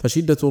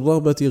 فشدة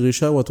الرغبة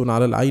غشاوة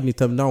على العين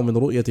تمنع من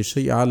رؤية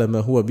الشيء على ما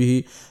هو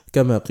به،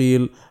 كما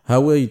قيل: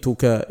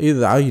 هويتك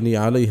إذ عيني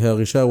عليها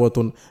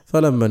غشاوة،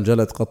 فلما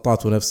انجلت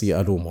قطعت نفسي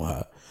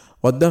ألومها.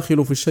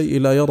 والداخل في الشيء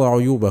لا يرى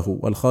عيوبه،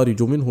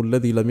 والخارج منه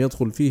الذي لم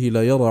يدخل فيه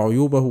لا يرى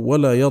عيوبه،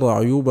 ولا يرى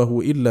عيوبه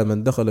إلا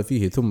من دخل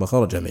فيه ثم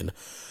خرج منه.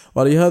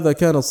 ولهذا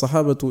كان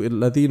الصحابة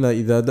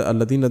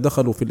الذين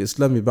دخلوا في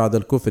الإسلام بعد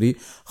الكفر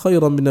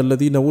خيرا من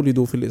الذين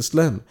ولدوا في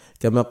الإسلام،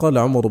 كما قال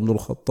عمر بن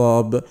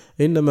الخطاب: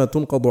 إنما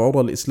تنقض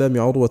عرى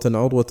الإسلام عروة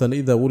عروة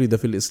إذا ولد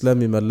في الإسلام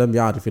من لم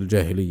يعرف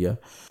الجاهلية.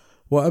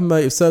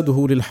 وأما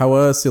إفساده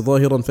للحواس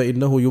ظاهرا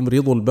فإنه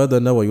يمرض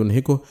البدن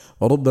وينهكه،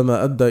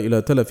 وربما أدى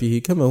إلى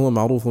تلفه، كما هو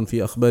معروف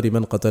في أخبار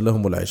من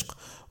قتلهم العشق.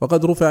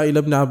 وقد رفع إلى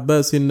ابن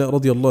عباس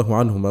رضي الله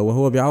عنهما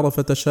وهو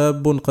بعرفة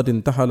شاب قد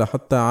انتحل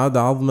حتى عاد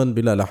عظما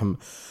بلا لحم،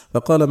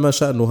 فقال: ما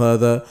شأن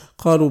هذا؟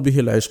 قالوا: به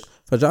العشق.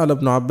 فجعل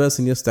ابن عباس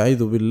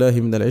يستعيذ بالله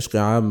من العشق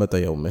عامة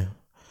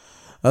يومه.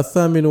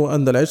 الثامن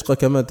أن العشق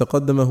كما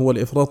تقدم هو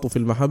الإفراط في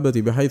المحبة،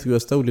 بحيث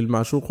يستولي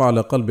المعشوق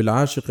على قلب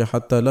العاشق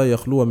حتى لا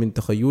يخلو من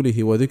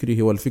تخيله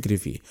وذكره والفكر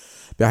فيه،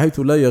 بحيث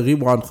لا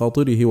يغيب عن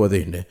خاطره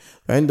وذهنه.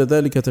 فعند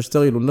ذلك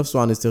تشتغل النفس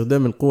عن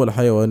استخدام القوى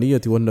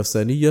الحيوانية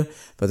والنفسانية،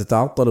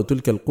 فتتعطل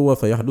تلك القوى،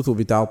 فيحدث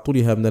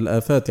بتعطلها من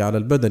الآفات على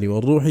البدن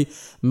والروح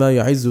ما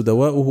يعز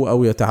دواؤه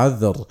أو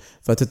يتعذر،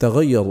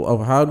 فتتغير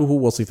أفعاله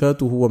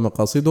وصفاته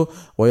ومقاصده،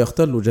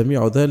 ويختل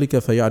جميع ذلك،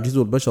 فيعجز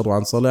البشر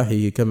عن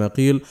صلاحه، كما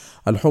قيل: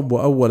 الحب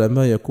أول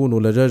ما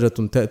يكون لجاجة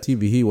تأتي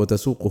به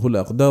وتسوقه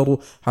الأقدار،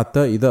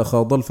 حتى إذا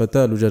خاض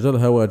الفتى لجج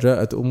الهوى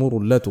جاءت أمور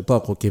لا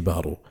تطاق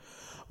كبار.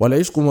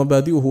 والعشق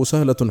مبادئه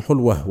سهلة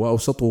حلوة،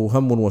 وأوسطه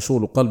هم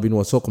وشول قلب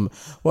وسقم،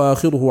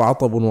 وآخره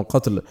عطب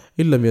وقتل،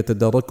 إن لم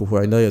يتداركه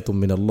عناية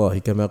من الله،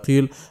 كما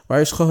قيل: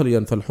 وعش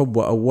خاليا فالحب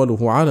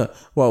أوله عنا،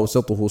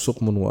 وأوسطه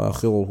سقم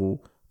وآخره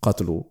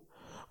قتل.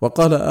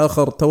 وقال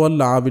آخر: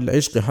 تولع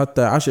بالعشق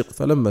حتى عشق،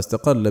 فلما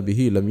استقل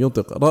به لم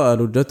ينطق، رأى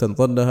لجة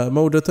ظنها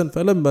موجة،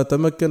 فلما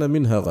تمكن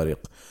منها غرق.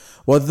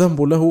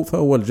 والذنب له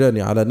فهو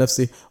الجاني على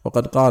نفسه،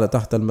 وقد قال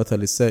تحت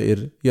المثل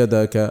السائر: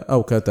 يداك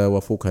أوكت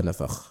وفوك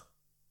نفخ.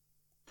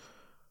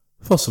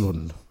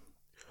 فصل.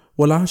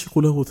 والعاشق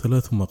له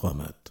 3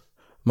 مقامات: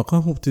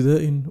 مقام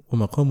ابتداء،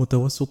 ومقام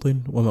توسط،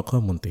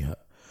 ومقام انتهاء.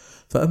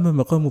 فأما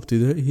مقام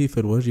ابتدائه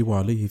فالواجب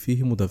عليه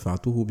فيه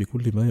مدافعته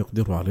بكل ما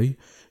يقدر عليه،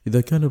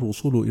 إذا كان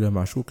الوصول إلى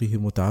معشوقه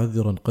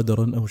متعذرا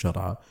قدرا أو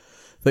شرعا،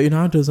 فإن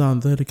عجز عن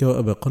ذلك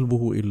وأبى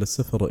قلبه إلا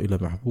السفر إلى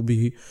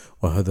محبوبه،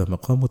 وهذا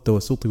مقام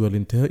التوسط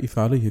والانتهاء،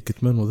 فعليه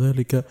كتمان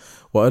ذلك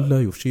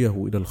وألا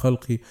يفشيه إلى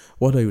الخلق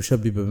ولا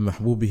يشبب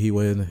بمحبوبه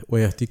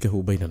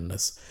ويهتكه بين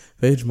الناس،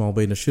 فيجمع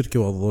بين الشرك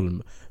والظلم،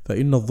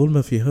 فإن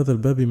الظلم في هذا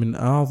الباب من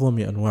أعظم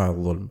أنواع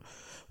الظلم،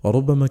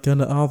 وربما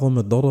كان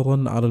أعظم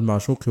ضررا على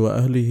المعشوق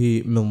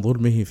وأهله من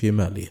ظلمه في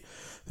ماله،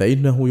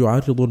 فإنه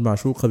يعرض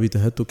المعشوق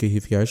بتهتكه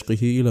في عشقه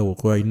إلى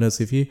وقوع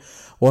الناس فيه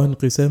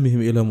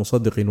وانقسامهم إلى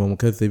مصدق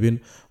ومكذب،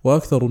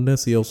 وأكثر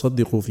الناس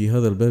يصدق في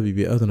هذا الباب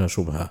بأدنى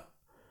شبهة.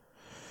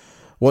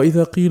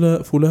 وإذا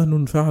قيل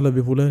فلان فعل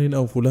بفلان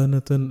أو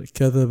فلانة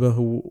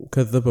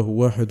كذبه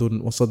واحد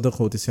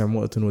وصدقه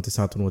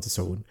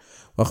 999،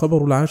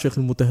 وخبر العاشق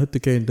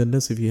المتهتك عند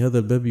الناس في هذا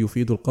الباب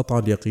يفيد القطع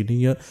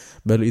اليقيني،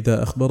 بل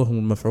إذا أخبرهم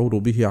المفعول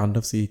به عن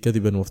نفسه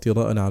كذبا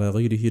وافتراء على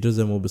غيره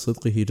جزموا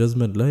بصدقه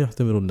جزما لا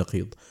يحتمل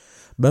النقيض،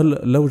 بل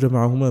لو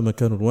جمعهما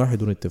مكان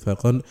واحد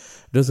اتفاقا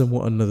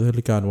جزموا أن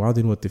ذلك عن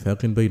وعد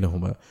واتفاق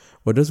بينهما،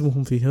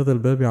 وجزمهم في هذا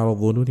الباب على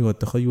الظنون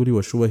والتخيل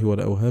والشبه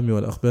والأوهام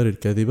والأخبار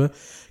الكاذبة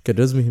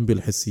كجزمهم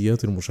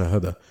بالحسيات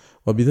المشاهدة،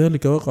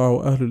 وبذلك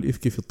وقعوا أهل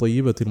الإفك في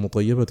الطيبة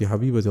المطيبة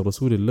حبيبة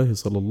رسول الله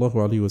صلى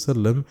الله عليه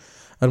وسلم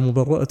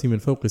المبرأة من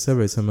فوق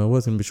 7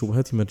 سماوات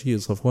بشبهة مجيء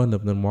صفوان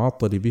بن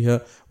المعطل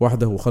بها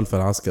وحده خلف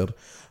العسكر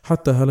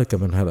حتى هلك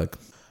من هلك،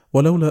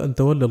 ولولا أن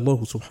تولى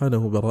الله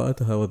سبحانه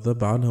براءتها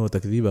والذب عنها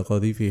وتكذيب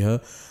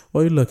قاذفها،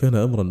 وإلا كان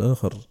أمرا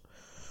آخر.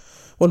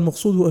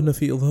 والمقصود أن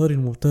في إظهار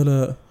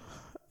المبتلى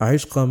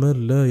عشق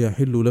من لا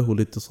يحل له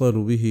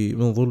الاتصال به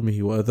من ظلمه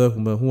وأذاه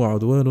ما هو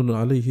عدوان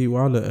عليه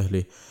وعلى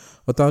أهله،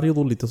 وتعريض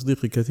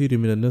لتصديق كثير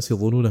من الناس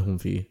ظنونهم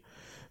فيه،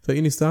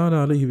 فإن استعان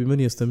عليه بمن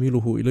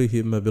يستميله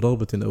إليه إما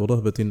برغبة أو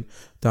رهبة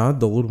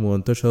تعدى الظلم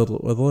وانتشر،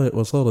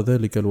 وصار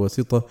ذلك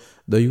الواسطة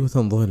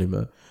ديوثا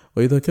ظالما.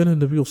 وإذا كان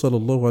النبي صلى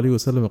الله عليه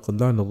وسلم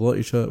قد لعن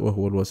الرائش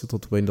وهو الواسطة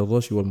بين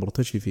الراشي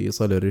والمرتشي في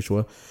إيصال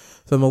الرشوة،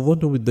 فما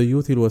الظن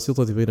بالديوث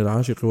الواسطة بين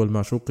العاشق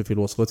والمعشوق في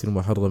الوصلة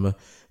المحرمة،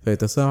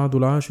 فيتساعد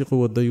العاشق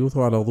والديوث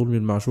على ظلم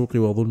المعشوق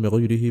وظلم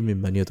غيره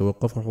ممن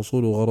يتوقف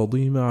حصول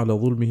غرضهما على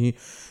ظلمه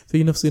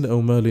في نفس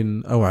أو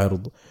مال أو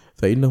عرض،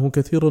 فإنه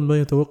كثيرا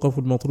ما يتوقف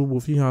المطلوب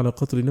فيه على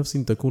قتل نفس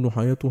تكون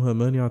حياتها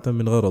مانعة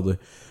من غرضه،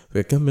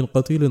 فكم من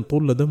قتيل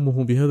طل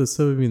دمه بهذا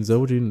السبب من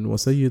زوج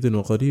وسيد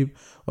وقريب،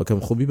 وكم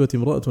خببت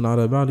امرأة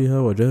على بعلها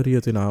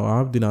وجارية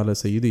وعبد على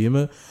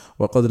سيدهما،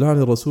 وقد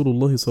لعن رسول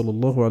الله صلى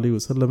الله عليه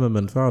وسلم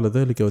من فعل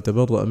ذلك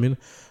وتبرأ منه،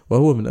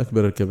 وهو من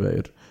أكبر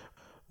الكبائر.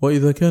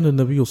 وإذا كان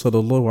النبي صلى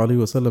الله عليه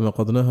وسلم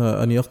قد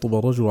نهى أن يخطب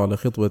الرجل على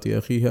خطبة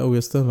أخيه أو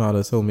يستهم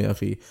على سوم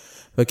أخيه،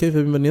 فكيف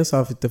بمن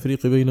يسعى في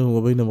التفريق بينه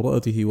وبين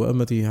امرأته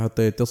وأمته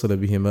حتى يتصل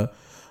بهما؟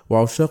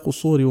 وعشاق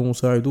الصور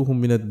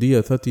ومساعدوهم من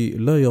الدياثة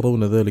لا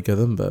يرون ذلك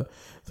ذنبا،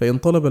 فإن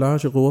طلب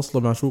العاشق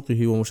وصل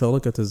معشوقه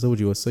ومشاركة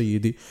الزوج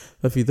والسيد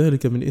ففي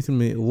ذلك من إثم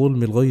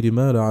ظلم الغير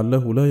ما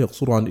لعله لا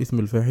يقصر عن إثم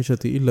الفاحشة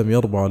إن لم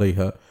يرب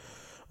عليها،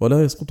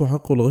 ولا يسقط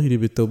حق الغير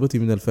بالتوبة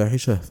من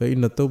الفاحشة،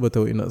 فإن التوبة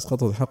وإن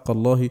أسقطت حق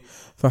الله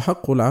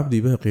فحق العبد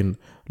باق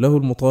له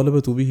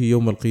المطالبة به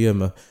يوم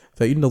القيامة،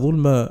 فإن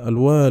ظلم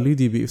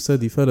الوالد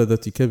بإفساد فلذة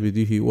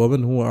كبده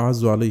ومن هو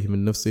أعز عليه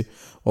من نفسه،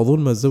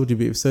 وظلم الزوج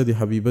بإفساد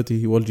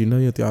حبيبته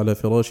والجناية على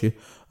فراشه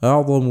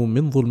أعظم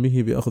من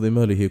ظلمه بأخذ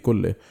ماله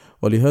كله،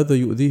 ولهذا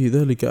يؤذيه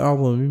ذلك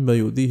أعظم مما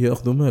يؤذيه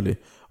أخذ ماله،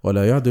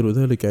 ولا يعدل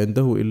ذلك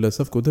عنده إلا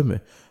سفك دمه،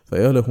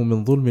 فيا له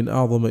من ظلم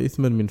أعظم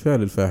إثما من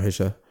فعل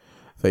الفاحشة.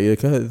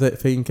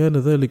 فإن كان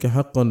ذلك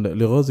حقا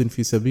لغاز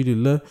في سبيل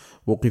الله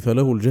وقف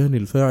له الجاني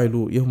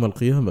الفاعل يوم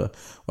القيامة،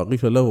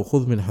 وقيل له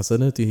خذ من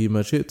حسناته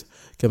ما شئت،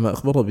 كما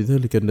أخبر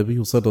بذلك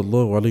النبي صلى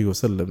الله عليه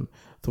وسلم.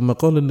 ثم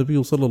قال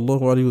النبي صلى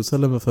الله عليه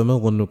وسلم فما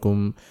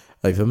ظنكم،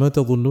 أي فما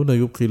تظنون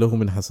يبقي له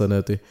من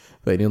حسناته،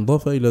 فإن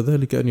انضاف إلى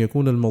ذلك أن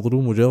يكون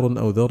المظلوم جارا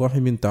أو ذا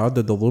رحم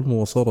تعدد الظلم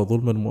وصار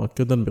ظلما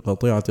مؤكدا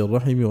بقطيعة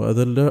الرحم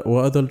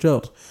وأذى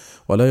الجار،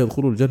 ولا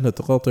يدخل الجنة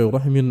قاطع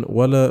رحم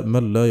ولا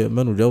من لا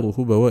يأمن جاره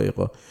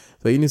بوائقه.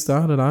 فإن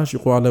استعان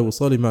العاشق على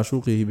وصال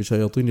معشوقه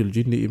بشياطين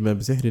الجن إما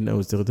بسحر أو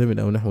استخدام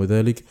أو نحو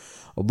ذلك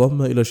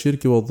ضم إلى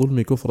الشرك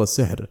والظلم كفر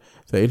السحر،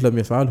 فإن لم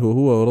يفعله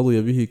هو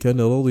ورضي به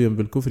كان راضيا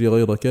بالكفر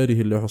غير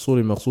كاره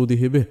لحصول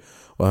مقصوده به،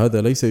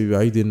 وهذا ليس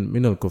ببعيد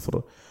من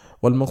الكفر.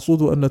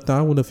 والمقصود أن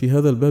التعاون في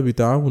هذا الباب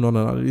تعاون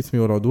على الإثم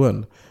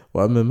والعدوان،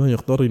 وأما ما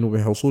يقترن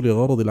بحصول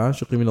غرض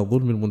العاشق من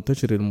الظلم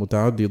المنتشر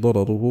المتعدي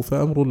ضرره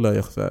فأمر لا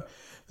يخفى،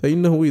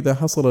 فإنه إذا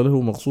حصل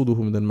له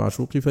مقصوده من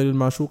المعشوق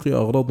فللمعشوق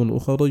أغراض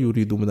أخرى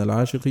يريد من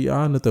العاشق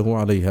إعانته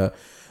عليها،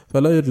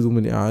 فلا يجد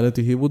من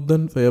إعانته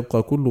بدا،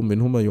 فيبقى كل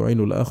منهما يعين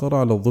الآخر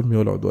على الظلم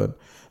والعدوان،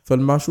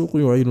 فالمعشوق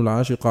يعين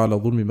العاشق على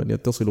ظلم من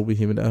يتصل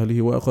به من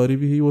أهله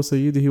وأقاربه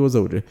وسيده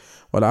وزوجه،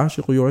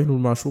 والعاشق يعين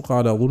المعشوق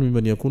على ظلم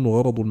من يكون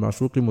غرض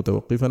المعشوق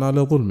متوقفا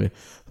على ظلمه،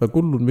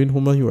 فكل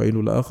منهما يعين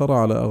الآخر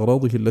على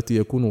أغراضه التي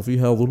يكون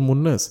فيها ظلم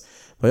الناس،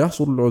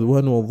 فيحصل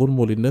العدوان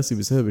والظلم للناس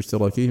بسبب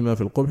اشتراكهما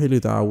في القبح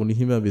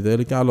لتعاونهما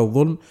بذلك على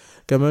الظلم،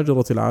 كما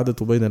جرت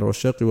العادة بين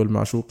العشاق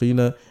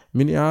والمعشوقين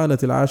من إعانة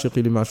العاشق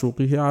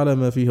لمعشوقه على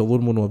ما فيه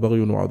ظلم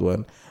وبغي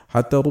وعدوان،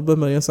 حتى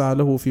ربما يسعى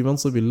له في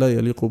منصب لا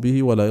يليق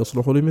به ولا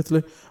يصلح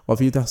لمثله،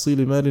 وفي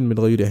تحصيل مال من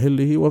غير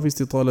حله، وفي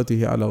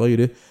استطالته على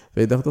غيره،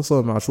 فإذا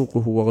اختصم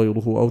معشوقه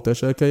وغيره أو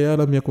تشاكيا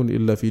لم يكن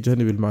إلا في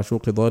جانب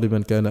المعشوق ظالما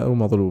كان أو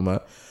مظلوما.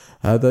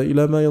 هذا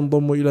إلى ما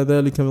ينضم إلى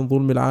ذلك من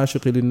ظلم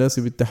العاشق للناس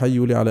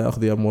بالتحيل على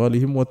أخذ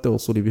أموالهم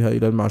والتوصل بها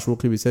إلى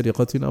المعشوق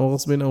بسرقة أو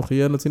غصب أو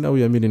خيانة أو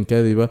يمين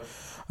كاذبة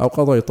أو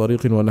قطع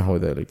طريق ونحو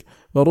ذلك،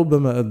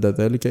 وربما أدى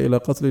ذلك إلى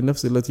قتل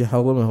النفس التي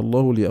حرمها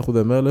الله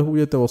ليأخذ ماله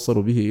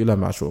يتوصل به إلى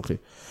معشوقه.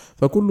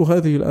 فكل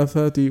هذه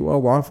الآفات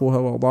وأضعافها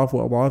وأضعاف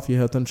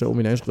أضعافها تنشأ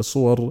من عشق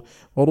الصور،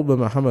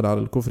 وربما حمل على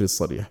الكفر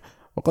الصريح.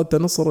 وقد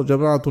تنصر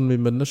جماعة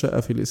ممن نشأ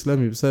في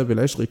الإسلام بسبب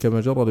العشق،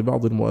 كما جرى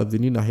لبعض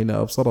المؤذنين حين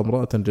أبصر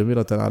امرأة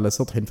جميلة على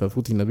سطح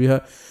ففتن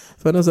بها،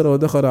 فنزل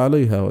ودخل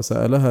عليها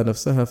وسألها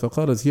نفسها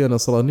فقالت هي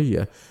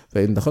نصرانية،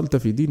 فإن دخلت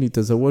في ديني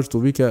تزوجت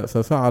بك،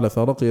 ففعل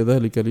فرقي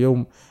ذلك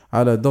اليوم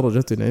على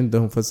درجة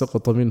عندهم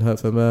فسقط منها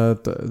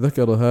فمات.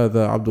 ذكر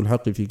هذا عبد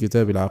الحق في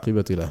كتاب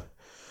العاقبة له.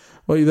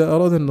 وإذا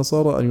أراد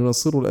النصارى أن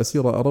ينصروا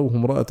الأسير أروه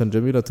امرأة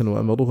جميلة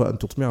وأمروها أن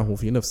تطمعه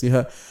في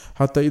نفسها،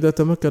 حتى إذا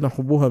تمكن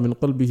حبها من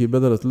قلبه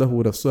بذلت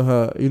له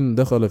نفسها إن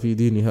دخل في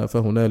دينها،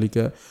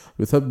 فهنالك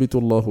يثبت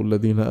الله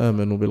الذين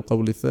آمنوا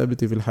بالقول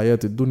الثابت في الحياة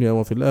الدنيا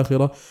وفي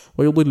الآخرة،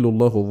 ويضل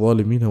الله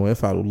الظالمين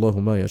ويفعل الله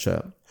ما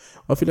يشاء.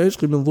 وفي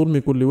العشق من ظلم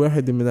كل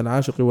واحد من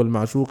العاشق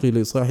والمعشوق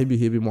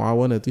لصاحبه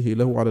بمعاونته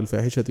له على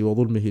الفاحشة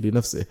وظلمه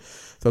لنفسه،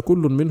 فكل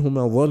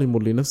منهما ظالم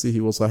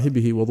لنفسه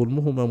وصاحبه،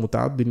 وظلمهما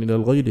متعد إلى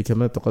الغير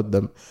كما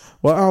تقدم.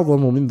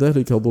 وأعظم من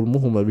ذلك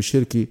ظلمهما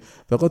بالشرك،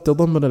 فقد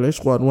تضمن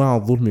العشق أنواع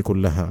الظلم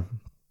كلها.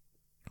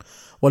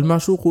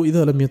 والمعشوق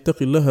إذا لم يتق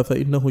الله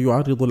فإنه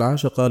يعرض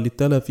العاشق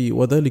للتلف،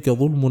 وذلك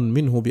ظلم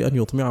منه بأن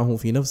يطمعه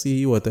في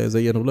نفسه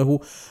ويتزين له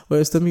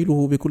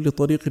ويستميله بكل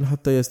طريق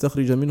حتى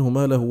يستخرج منه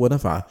ماله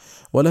ونفعه،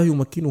 ولا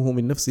يمكنه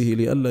من نفسه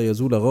لئلا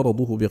يزول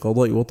غرضه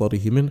بقضاء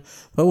وطره منه،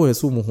 فهو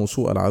يسومه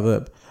سوء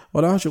العذاب.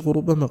 والعاشق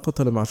ربما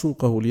قتل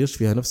معشوقه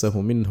ليشفي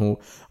نفسه منه،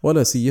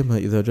 ولا سيما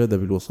إذا جاد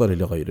بالوصال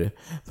لغيره،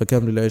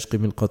 فكم للعشق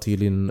من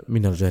قتيل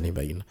من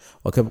الجانبين،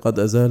 وكم قد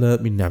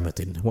أزال من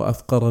نعمة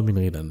وأفقر من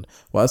غنى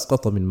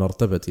وأسقط من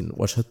مرتبة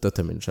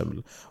وشتت من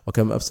شمل،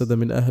 وكم أفسد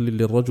من أهل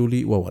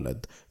للرجل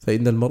وولد.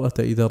 فإن المرأة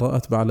إذا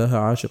رأت بعلها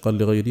عاشقا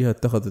لغيرها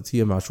اتخذت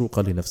هي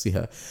معشوقة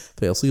لنفسها،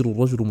 فيصير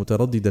الرجل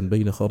مترددا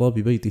بين خراب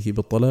بيته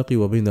بالطلاق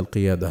وبين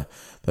القيادة،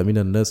 فمن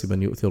الناس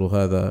من يؤثر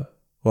هذا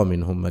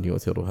ومنهم من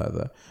يؤثر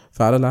هذا.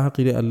 فعلى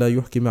العاقل ألا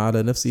يحكم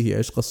على نفسه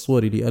عشق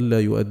الصور لئلا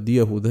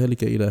يؤديه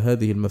ذلك إلى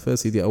هذه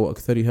المفاسد أو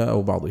أكثرها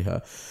أو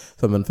بعضها،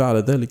 فمن فعل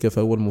ذلك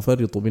فهو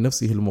المفرط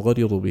بنفسه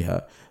المغرر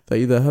بها،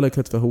 فإذا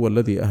هلكت فهو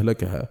الذي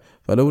أهلكها.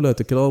 فلولا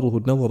تكراره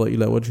النظر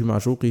إلى وجه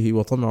معشوقه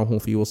وطمعه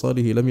في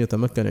وصاله لم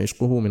يتمكن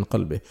عشقه من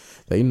قلبه،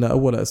 فإن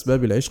أول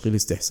أسباب العشق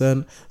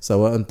الاستحسان،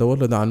 سواء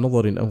تولد عن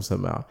نظر أو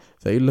سماع،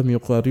 فإن لم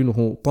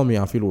يقارنه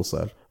طمع في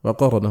الوصال،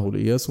 وقارنه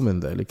الإياس من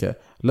ذلك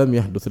لم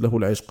يحدث له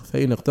العشق،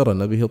 فإن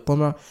اقترن به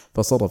الطمع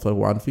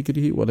فصرفه عن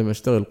فكره ولم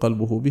يشتغل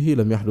قلبه به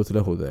لم يحدث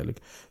له ذلك،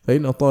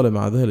 فإن أطال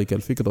مع ذلك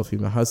الفكر في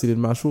محاسن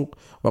المعشوق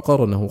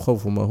وقارنه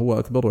خوف ما هو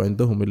أكبر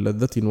عنده من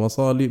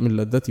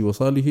لذة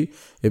وصاله،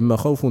 إما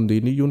خوف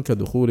ديني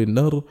كدخول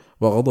النار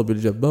وغضب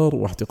الجبار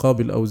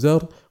واحتقاب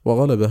الأوزار،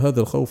 وغلب هذا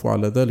الخوف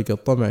على ذلك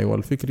الطمع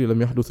والفكر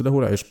لم يحدث له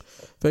العشق،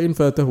 فإن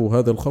فاته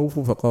هذا الخوف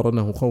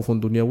فقارنه خوف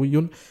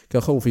دنيوي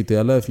كخوف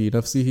تلاف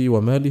نفسه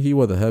وماله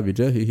وذهاب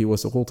جاهه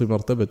وسقوط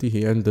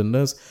مرتبته عند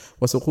الناس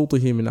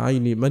وسقوطه من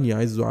عين من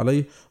يعز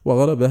عليه،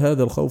 وغلب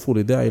هذا الخوف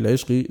لداعي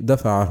العشق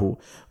دفعه.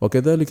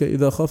 وكذلك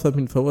إذا خاف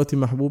من فوات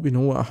محبوب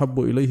هو أحب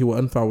إليه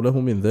وأنفع له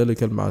من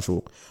ذلك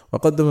المعشوق،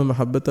 وقدم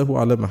محبته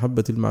على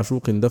محبة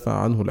المعشوق دفع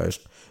عنه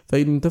العشق،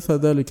 فإن انتفى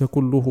ذلك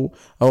كله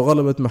أو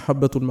غلبت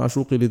محبة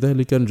المعشوق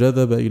لذلك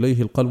انجذب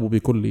إليه القلب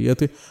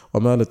بكليته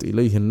ومالت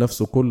إليه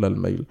النفس كل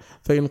الميل.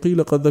 فإن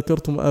قيل قد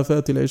ذكرتم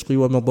آفات العشق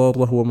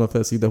ومضاره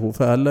ومفاسده،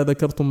 فهلا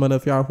ذكرتم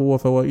منافعه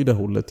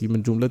وفوائده التي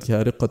من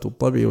جملتها رقة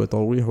الطبع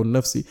وترويح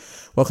النفس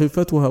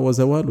وخفتها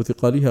وزوال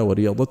ثقلها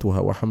ورياضتها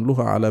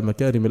وحملها على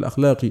مكارم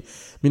الأخلاق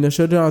من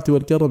الشجاعة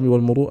والكرم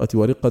والمروءة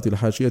ورقة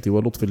الحاشية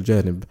ولطف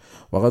الجانب.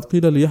 وقد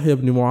قيل ليحيى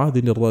بن معاذ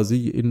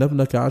الرازي إن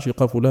ابنك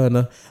عشق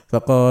فلانة،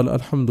 فقال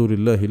الحمد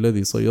لله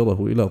الذي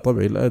صيره إلى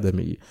طبع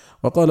الآدمي.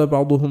 وقال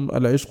بعضهم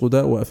العشق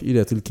داء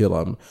أفئدة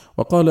الكرام،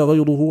 وقال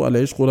غيره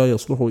العشق لا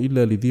يصلح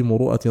إلا لذي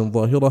مروءة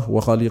ظاهرة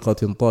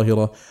وخليقة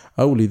طاهرة،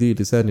 أو لذي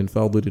لسان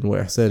فاضل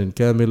وإحسان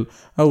كامل،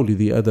 أو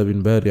لذي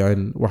أدب بارع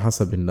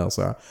وحسب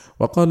ناصع.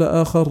 وقال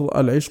آخر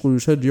العشق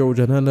يشجع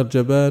جنان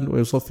الجبان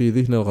ويصفي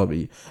ذهن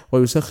الغبي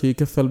ويسخي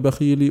كف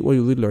البخيل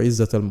ويذل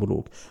عزة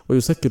الملوك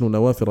ويسكن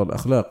نوافر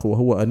الأخلاق،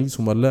 وهو أنيس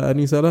من لا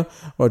أنيس له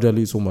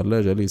وجليس من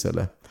لا جليس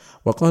له.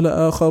 وقال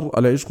آخر: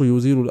 العشق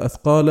يزيل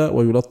الأثقال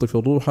ويلطف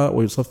الروح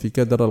ويصفي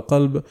كدر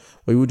القلب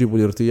ويوجب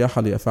الارتياح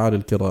لأفعال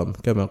الكرام،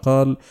 كما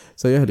قال: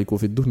 سيهلك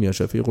في الدنيا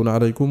شفيق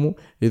عليكم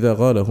إذا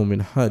غاله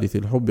من حادث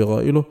الحب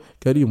غائله،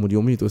 كريم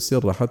يميت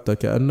السر حتى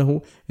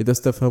كأنه إذا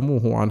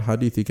استفهموه عن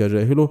حديثك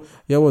جاهله،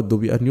 يود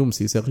بأن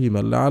يمسي سقيما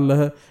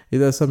لعلها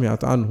إذا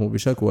سمعت عنه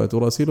بشكوى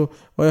تراسله،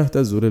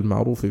 ويهتز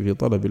للمعروف في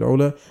طلب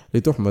العلا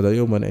لتحمد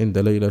يوما عند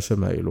ليلى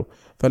شمائله.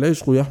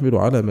 فالعشق يحمل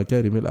على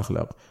مكارم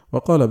الأخلاق.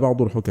 وقال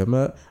بعض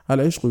الحكماء: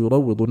 العشق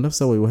يروض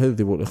النفس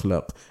ويهذب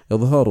الإخلاق،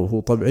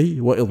 إظهاره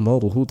طبعي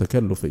وإضماره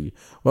تكلفي.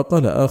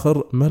 وقال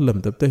آخر: من لم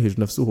تبتهج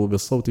نفسه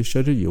بالصوت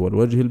الشجي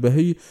والوجه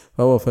البهي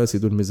فهو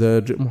فاسد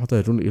المزاج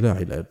محتاج إلى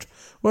علاج.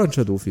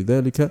 وأنشدوا في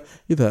ذلك: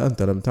 إذا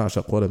أنت لم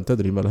تعشق ولم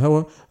تدري ما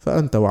الهوى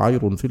فأنت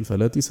وعير في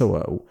الفلاة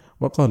سواء.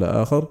 وقال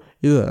آخر: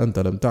 إذا أنت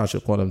لم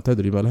تعشق ولم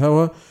تدري ما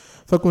الهوى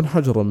فكن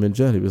حجرا من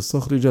جانب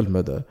الصخر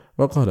جلمدا.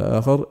 وقال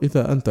آخر: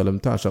 إذا أنت لم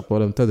تعشق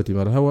ولم تدري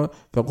ما الهوى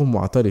فقم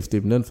معترف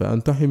تبنا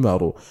فأنت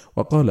حمار.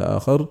 وقال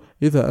آخر: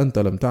 إذا أنت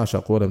لم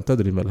تعشق ولم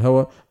تدري ما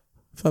الهوى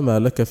فما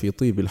لك في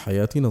طيب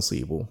الحياة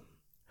نصيب.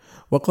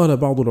 وقال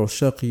بعض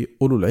العشاق: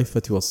 أولو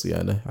العفة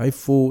والصيانة،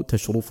 عفوا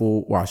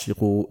تشرفوا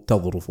وعشقوا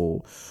تظرفوا.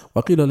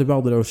 وقيل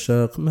لبعض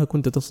العشاق: ما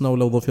كنت تصنع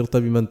لو ظفرت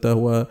بمن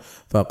تهوى؟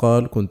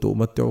 فقال: كنت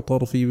أمتع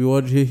طرفي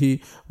بوجهه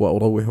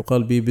وأروح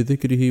قلبي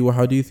بذكره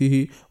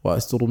وحديثه،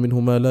 وأستر منه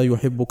ما لا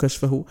يحب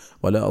كشفه،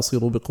 ولا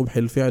أصير بقبح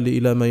الفعل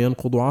إلى ما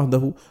ينقض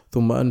عهده.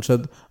 ثم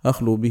أنشد: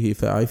 أخلو به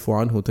فأعف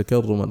عنه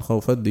تكرما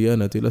خوف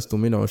الديانة، لست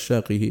من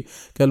عشاقه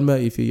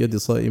كالماء في يد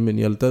صائم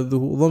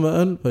يلتذه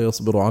ظمأ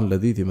فيصبر عن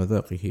لذيذ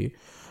مذاقه.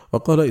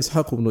 وقال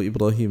إسحاق بن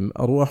إبراهيم: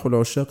 أرواح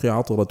العشاق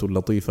عطرة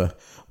لطيفة،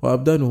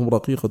 وأبدانهم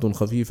رقيقة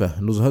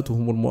خفيفة،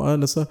 نزهتهم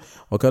المؤانسة،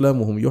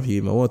 وكلامهم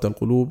يحيي موات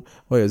القلوب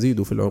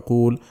ويزيد في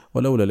العقول،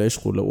 ولولا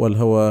العشق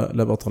والهوى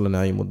لبطل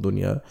نعيم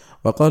الدنيا.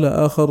 وقال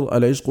آخر: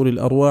 العشق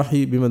للأرواح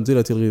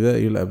بمنزلة الغذاء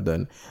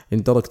للأبدان،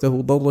 إن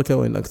تركته ضرك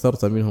وإن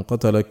أكثرت منه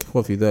قتلك.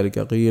 وفي ذلك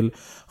قيل: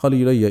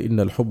 خليلي إن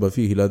الحب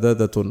فيه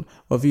لذاذة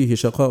وفيه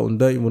شقاء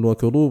دائم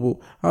وكروب،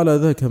 على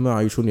ذاك ما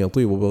عيش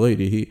يطيب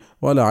بغيره،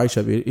 ولا عيش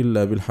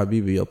إلا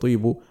بالحبيب يطيب،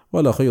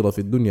 ولا خير في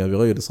الدنيا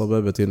بغير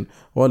صبابة،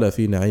 ولا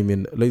في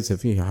نعيم ليس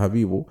فيه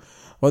حبيب.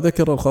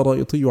 وذكر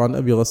الخرائطي عن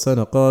أبي غسان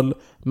قال: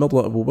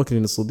 مر أبو بكر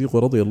الصديق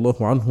رضي الله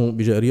عنه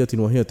بجارية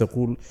وهي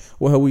تقول: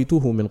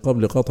 وهويته من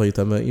قبل قطع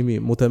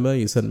تمائم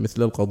متمايسا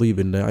مثل القضيب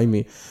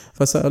الناعم،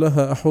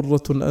 فسألها: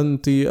 أحرة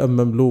أنت أم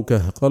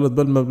مملوكة؟ قالت: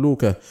 بل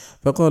مملوكة.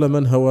 فقال: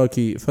 من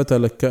هواك؟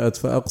 فتلكأت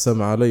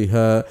فأقسم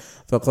عليها،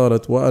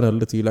 فقالت: وأنا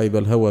التي لعب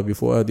الهوى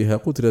بفؤادها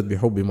قتلت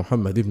بحب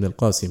محمد بن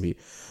القاسم.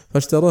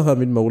 فاشتراها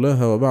من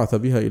مولاها وبعث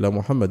بها إلى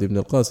محمد بن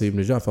القاسم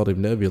بن جعفر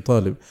بن أبي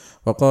طالب،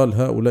 وقال: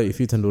 هؤلاء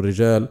فتن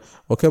الرجال،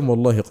 وكم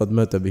والله قد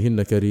مات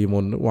بهن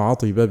كريم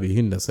وعطب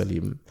بهن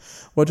سليم.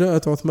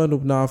 وجاءت عثمان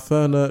بن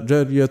عفان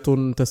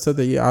جارية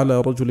تستدعي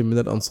على رجل من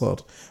الأنصار،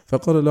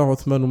 فقال له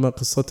عثمان: ما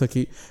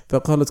قصتك؟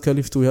 فقالت: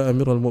 كلفت يا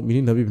أمير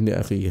المؤمنين بابن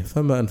أخيه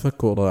فما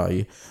أنفك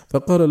راعيه.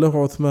 فقال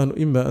له عثمان: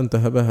 إما أن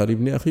تهبها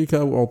لابن أخيك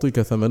أو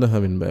أعطيك ثمنها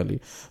من مالي.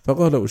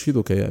 فقال: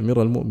 أشهدك يا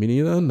أمير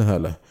المؤمنين أنها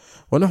له.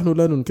 ونحن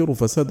لا ننكر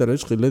فساد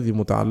العشق الذي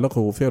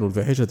متعلقه فعل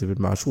الفاحشة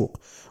بالمعشوق،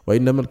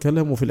 وإنما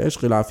الكلام في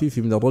العشق العفيف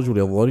من الرجل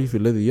الظريف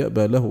الذي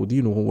يأبى له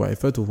دينه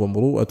وعفته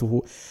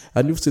ومروءته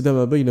أن يفسد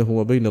ما بينه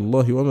وبين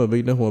الله وما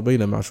بينه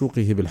وبين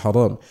معشوقه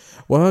بالحرام،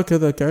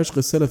 وهكذا كعشق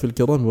السلف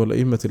الكرام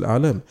والأئمة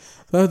الأعلام.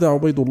 فهذا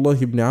عبيد الله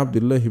بن عبد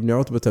الله بن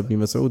عتبة بن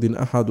مسعود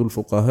أحد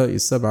الفقهاء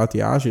السبعة،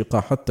 عشق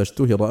حتى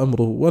اشتهر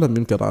أمره ولم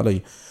ينكر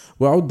عليه،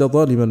 وعد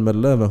ظالما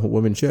من لامه.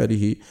 ومن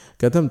شعره: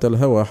 كتمت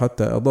الهوى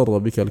حتى أضر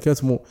بك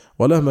الكتم،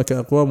 ولامك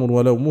أقوام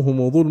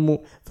ولومهم ظلم،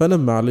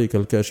 فنم عليك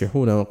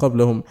الكاشحون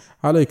وقبلهم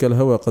عليك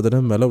الهوى قد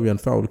نم لو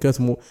ينفع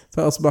الكتم،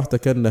 فأصبحت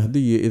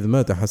كالنهدي إذ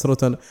مات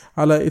حسرة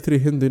على إثر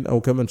هند،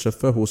 أو كمن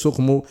شفاه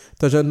سقم،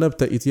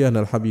 تجنبت إتيان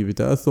الحبيب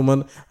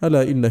تأثما،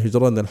 ألا إن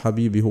هجران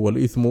الحبيب هو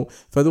الإثم،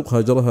 فذق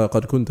هجرها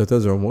قد كنت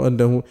تزعم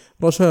أنه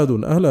رشاد،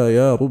 ألا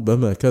يا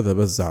ربما كذب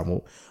الزعم.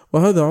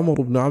 وهذا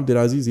عمر بن عبد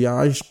العزيز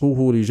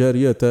عشقه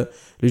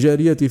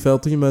لجارية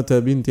فاطمة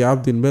بنت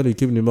عبد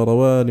الملك بن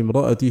مروان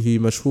امرأته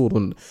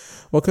مشهور،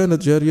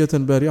 وكانت جارية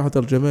بارعة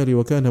الجمال،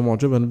 وكان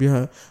معجبا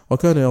بها،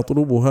 وكان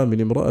يطلبها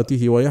من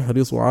امرأته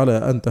ويحرص على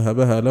أن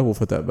تهبها له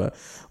فتأبى.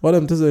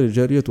 ولم تزل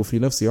الجارية في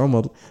نفس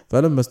عمر،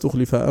 فلما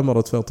استخلف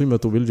أمرت فاطمة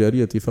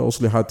بالجارية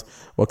فأصلحت،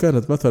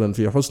 وكانت مثلا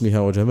في حسنها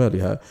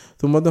وجمالها.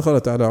 ثم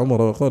دخلت على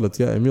عمر وقالت: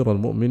 يا أمير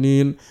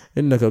المؤمنين،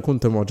 إنك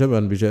كنت معجبا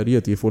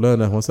بجارية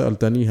فلانة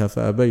وسألتنيها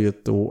فأبيت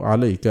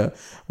عليك،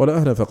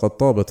 والآن فقد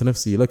طابت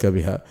نفسي لك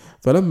بها.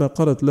 فلما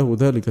قالت له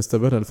ذلك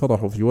استبان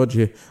الفرح في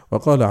وجهه،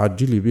 وقال: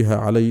 عجلي بها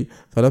علي.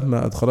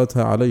 فلما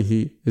أدخلتها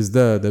عليه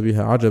ازداد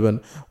بها عجبا،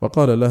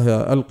 وقال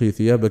لها: ألقي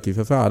ثيابك،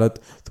 ففعلت.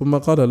 ثم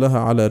قال لها: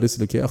 على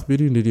رسلك،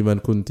 أخبريني لمن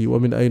كنت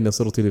ومن أين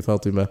صرت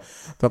لفاطمة؟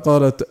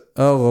 فقالت: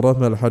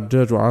 أغرم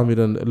الحجاج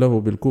عاملا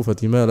له بالكوفة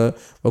مالا،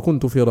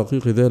 وكنت في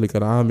رقيق ذلك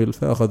العامل،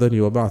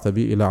 فأخذني وبعث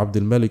بي إلى عبد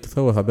الملك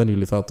فوهبني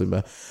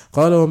لفاطمة.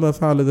 قال: وما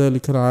فعل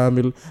ذلك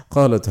العامل؟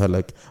 قالت: قالت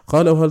هلك.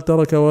 قال وهل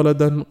ترك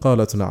ولدا؟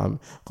 قالت نعم.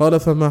 قال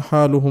فما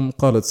حالهم؟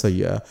 قالت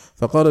سيئة.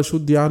 فقال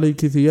شدي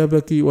عليك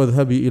ثيابك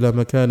واذهبي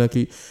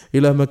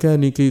إلى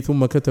مكانك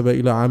ثم كتب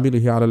إلى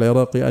عامله على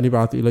العراق أن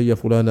ابعث إلي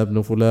فلان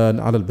بن فلان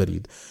على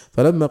البريد.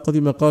 فلما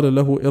قدم قال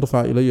له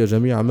ارفع إلي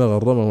جميع ما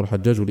غرمه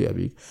الحجاج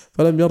لأبيك،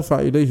 فلم يرفع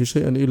إليه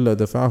شيئا إلا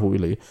دفعه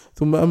إليه،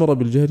 ثم أمر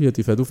بالجارية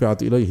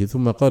فدفعت إليه،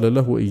 ثم قال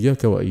له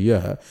إياك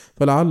وإياها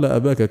فلعل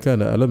أباك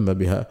كان ألم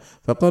بها.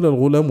 فقال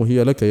الغلام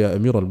هي لك يا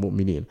أمير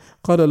المؤمنين.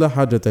 قال لا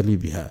حاجة لي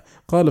بها.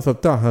 قال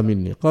فابتعها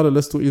مني. قال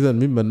لست إذن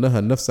ممن نهى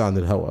النفس عن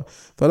الهوى.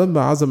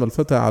 فلما عزم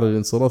الفتى على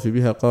الانصراف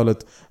بها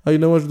قالت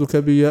أين وجدك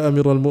بي يا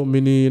أمير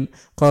المؤمنين؟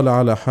 قال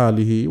على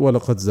حاله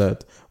ولقد زاد.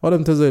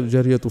 ولم تزل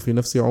الجارية في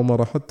نفس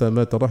عمر حتى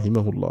مات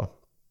رحمه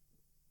الله.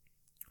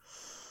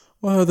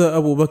 وهذا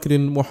أبو بكر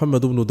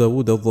محمد بن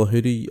داود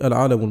الظاهري،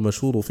 العالم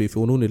المشهور في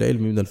فنون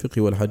العلم من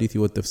الفقه والحديث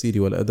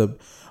والتفسير والأدب،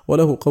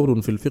 وله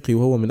قول في الفقه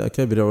وهو من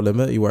أكابر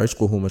العلماء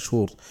وعشقه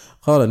مشهور.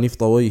 قال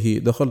نفطويه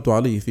دخلت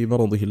عليه في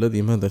مرضه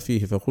الذي مات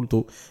فيه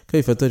فقلت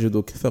كيف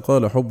تجدك؟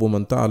 فقال حب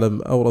من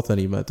تعلم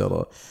أورثني ما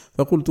ترى.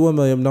 فقلت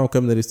وما يمنعك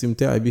من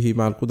الاستمتاع به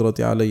مع القدرة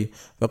عليه؟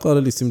 فقال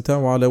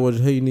الاستمتاع على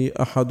وجهين،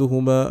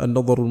 أحدهما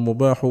النظر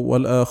المباح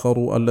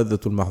والآخر اللذة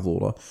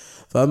المحظورة.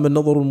 فأما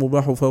النظر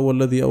المباح فهو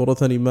الذي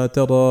أورثني ما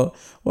ترى،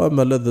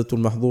 وأما اللذة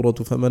المحظورة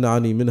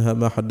فمنعني منها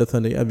ما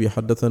حدثني أبي.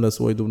 حدثنا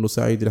سويد بن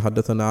سعيد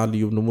حدثنا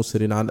علي بن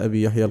مسهر عن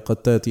أبي يحيى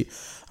القتاتي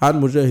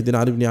عن مجاهد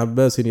عن ابن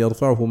عباس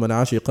يرفعه من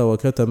عشق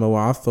وكتم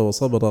وعف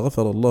وصبر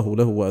غفر الله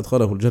له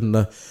وأدخله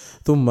الجنة.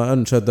 ثم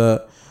أنشد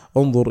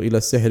انظر إلى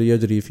السحر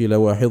يجري في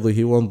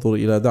لواحظه، وانظر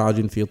إلى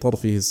دعج في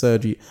طرفه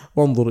الساجي،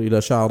 وانظر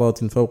إلى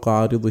شعرات فوق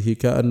عارضه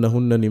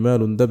كأنهن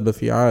نمال دب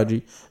في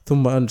عاج.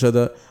 ثم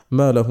أنشد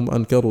ما لهم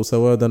أنكروا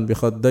سوادا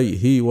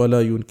بخديه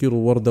ولا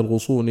ينكروا ورد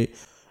الغصون،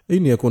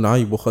 إن يكن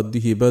عيب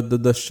خده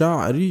بدد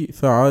الشعر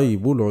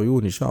فعيب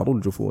العيون شعر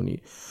الجفون.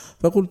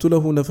 فقلت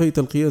له نفيت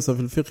القياس في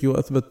الفقه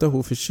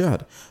وأثبته في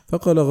الشعر.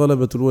 فقال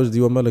غلبة الوجد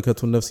وملكة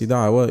النفس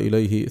دعوا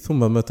إليه،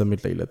 ثم مات من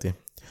ليلته.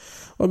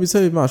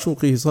 وبسبب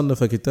معشوقه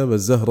صنف كتاب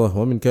الزهرة،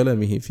 ومن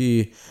كلامه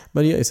فيه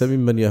من يأس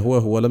ممن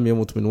يهواه ولم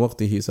يمت من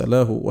وقته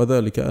سلاه،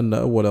 وذلك أن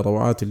أول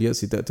روعات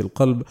اليأس تأتي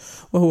القلب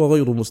وهو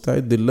غير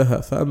مستعد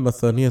لها، فأما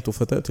الثانية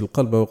فتأتي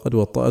القلب وقد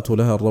وطأته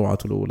لها الروعة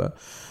الأولى.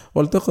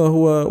 والتقى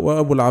هو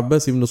وأبو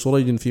العباس بن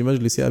سريج في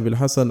مجلس أبي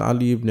الحسن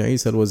علي بن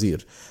عيسى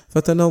الوزير،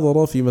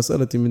 فتناظرا في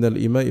مسألة من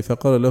الإيماء،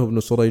 فقال له ابن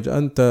سريج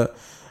أنت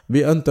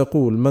بأن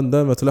تقول من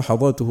دامت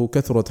لحظاته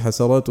كثرت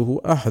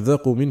حسراته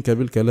أحذق منك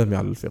بالكلام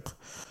على الفقه.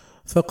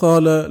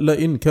 فقال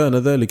لئن كان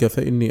ذلك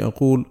فإني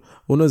أقول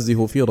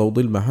أنزه في روض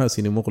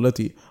المحاسن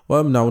مغلتي،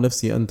 وأمنع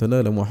نفسي أن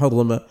تنال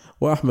محرما،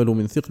 وأحمل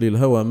من ثقل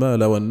الهوى ما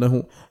لو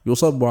أنه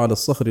يصب على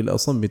الصخر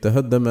الأصم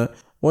تهدما،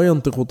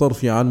 وينطق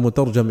طرفي عن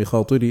مترجم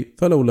خاطري،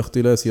 فلولا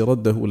اختلاسي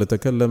رده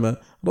لتكلم.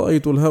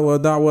 رأيت الهوى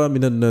دعوى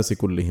من الناس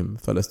كلهم،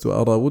 فلست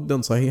أرى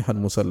ودا صحيحا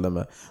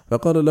مسلما.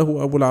 فقال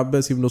له أبو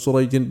العباس بن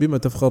سريج بما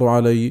تفخر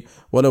علي؟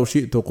 ولو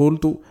شئت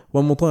قلت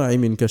ومطاع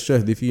منك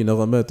الشهد في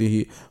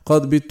نغماته،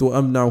 قد بت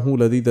أمنعه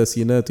لذيذ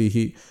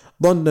سيناته،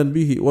 ظنا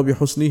به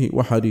وبحسنه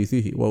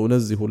وحديثه،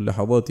 وأنزه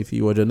اللحظات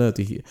في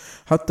وجناته،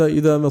 حتى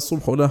إذا ما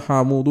الصبح لاح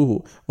عموده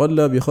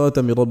ولا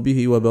بخاتم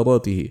ربه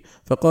وبراته.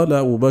 فقال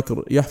أبو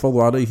بكر يحفظ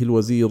عليه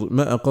الوزير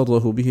ما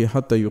أقره به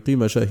حتى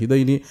يقيم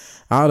شاهدين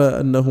على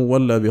أنه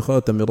ولا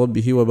بخاتم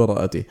ربه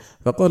وبراءته.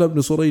 فقال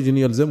ابن سريج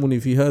يلزمني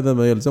في هذا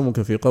ما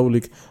يلزمك في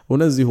قولك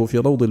أنزه في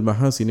روض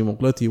المحاسن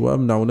مقلتي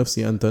وأمنع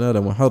نفسي أن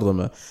تنال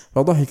محرما.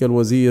 فضحك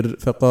الوزير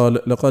فقال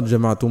لقد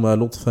جمعتما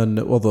لطفا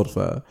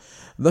وظرفا.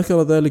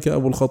 ذكر ذلك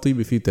أبو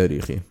الخطيب في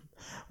تاريخه.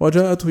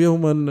 وجاءته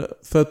يوما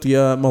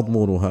فتيا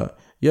مضمونها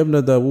يا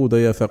ابن داود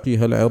يا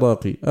فقيه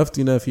العراق،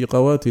 أفتنا في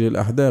قواتل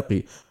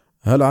الأحداق،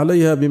 هل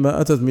عليها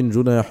بما أتت من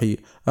جناحي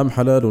أم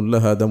حلال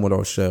لها دم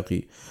العشاق؟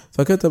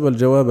 فكتب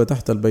الجواب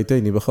تحت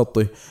البيتين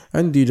بخطه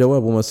عندي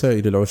جواب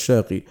مسائل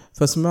العشاق،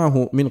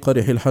 فاسمعه من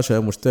قرح الحشا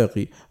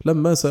مشتاقي،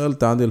 لما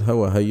سألت عن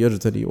الهوى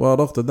هيجتني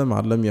وأرقت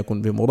دمعا لم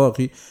يكن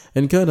بمراقي،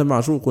 إن كان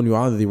معشوق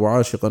يعذب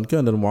عاشقا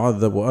كان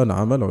المعذب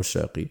أنعم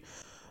العشاق.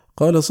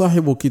 قال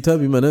صاحب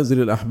كتاب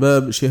منازل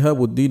الأحباب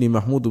شهاب الدين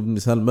محمود بن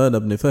سلمان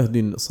بن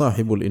فهد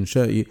صاحب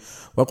الإنشاء،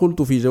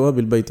 وقلت في جواب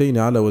البيتين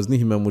على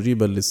وزنهما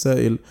مجيبا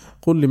للسائل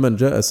قل لمن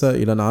جاء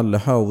سائلا عن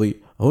لحاظي،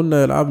 هن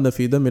يلعبن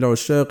في دم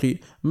العشاق،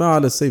 ما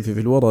على السيف في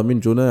الورى من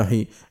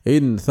جناحي،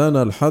 إن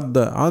ثنى الحد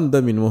عن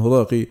دم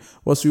مهراق،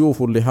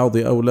 وسيوف اللحاظ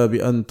أولى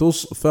بأن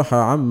تصفح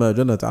عما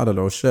جنت على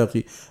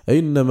العشاق،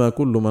 إنما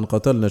كل من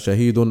قتلن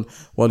شهيد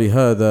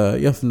ولهذا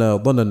يفنى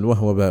ضنا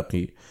وهو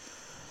باقي.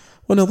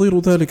 ونظير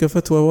ذلك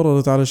فتوى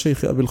وردت على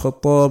الشيخ أبي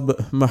الخطاب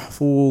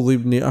محفوظ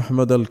بن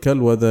أحمد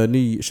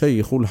الكلوذاني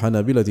شيخ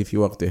الحنابلة في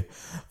وقته،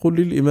 قل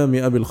للإمام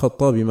أبي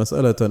الخطاب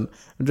مسألة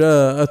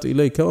جاءت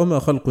إليك وما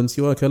خلق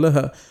سواك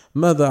لها،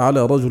 ماذا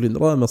على رجل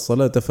رام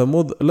الصلاة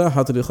فمذ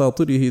لاحت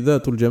لخاطره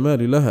ذات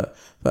الجمال لها؟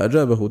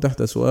 فأجابه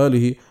تحت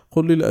سؤاله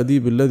قل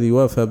للأديب الذي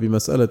وافى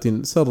بمسألة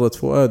سرت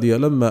فؤادي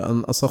لما أن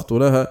أصخت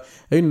لها،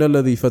 إن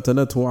الذي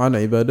فتنته عن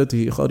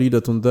عبادته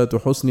خريدة ذات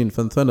حسن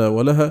فانثنى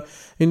ولها،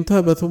 إن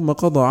تاب ثم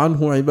قضى عنه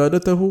عنه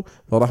عبادته،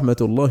 فرحمة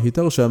الله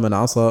تغشى من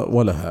عصى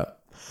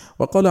ولها.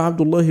 وقال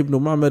عبد الله بن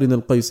معمر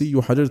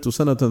القيسي: حججت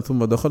سنة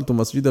ثم دخلت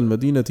مسجد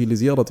المدينة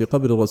لزيارة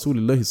قبر رسول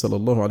الله صلى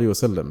الله عليه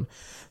وسلم،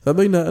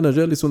 فبين أنا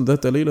جالس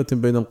ذات ليلة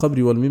بين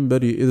القبر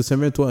والمنبر إذ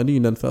سمعت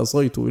أنينا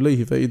فأصغيت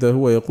إليه فإذا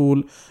هو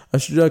يقول: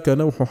 أشجاك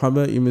نوح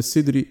حمائم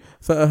السدر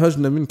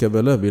فأهجن منك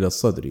بلابل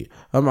الصدر،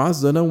 أم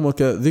عز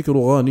نومك ذكر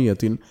غانية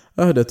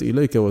أهدت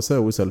إليك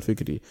وساوس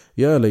الفكر،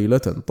 يا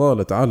ليلة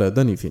طالت على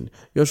دنف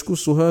يشكو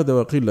السهاد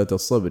وقلة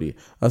الصبر،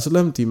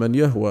 أسلمت من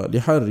يهوى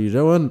لحر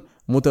جوى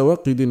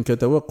متوقد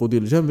كتوقد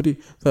الجمر،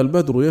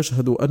 فالبدر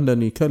يشهد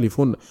أنني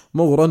كلف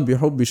مغرا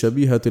بحب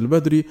شبيهة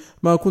البدر،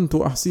 ما كنت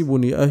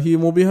أحسبني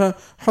أهيم بها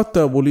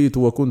حتى بليت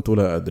وكنت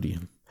لا أدري.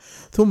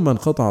 ثم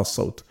انقطع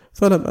الصوت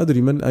فلم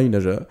أدري من أين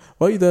جاء،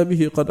 وإذا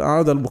به قد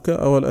أعاد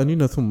البكاء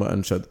والأنين ثم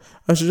أنشد: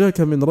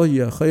 أشجاك من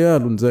ريا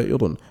خيال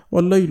زائر،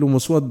 والليل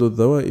مسود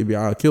الذوائب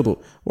عاكر،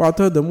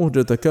 واعتاد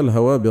مهجتك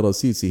الهوى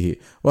برسيسه،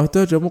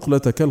 واهتاج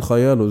مقلتك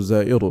الخيال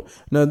الزائر،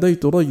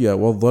 ناديت ريا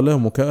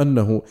والظلام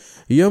كأنه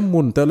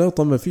يم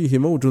تلاطم فيه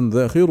موج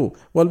ذاخر،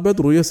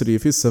 والبدر يسري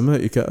في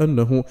السماء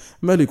كأنه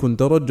ملك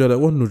ترجل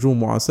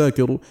والنجوم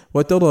عساكر،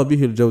 وترى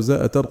به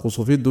الجوزاء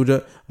ترقص في الدجى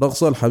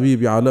رقص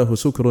الحبيب علاه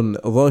سكر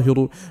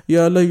ظاهر،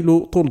 يا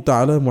ليل طلت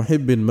على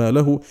محب ما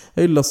له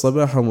إلا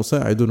الصباح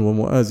مساعد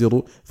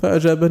ومؤازر،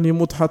 فأجابني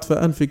مدحت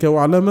فأنفك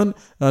واعلما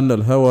أن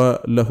الهوى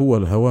لهو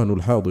الهوان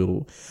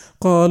الحاضر.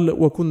 قال: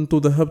 وكنت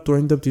ذهبت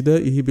عند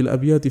ابتدائه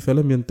بالأبيات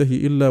فلم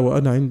ينتهي إلا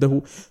وأنا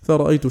عنده،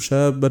 فرأيت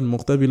شابا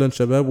مقتبلا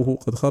شبابه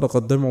قد خرق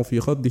الدمع في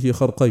خده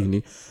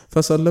خرقين،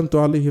 فسلمت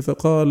عليه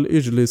فقال: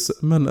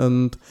 اجلس، من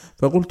أنت؟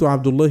 فقلت: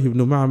 عبد الله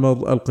بن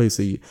معمر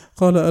القيسي.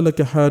 قال: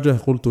 ألك حاجة؟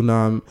 قلت: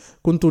 نعم.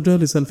 كنت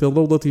جالسا في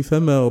الروضة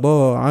فما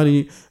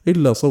راعني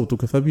إلا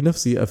صوتك،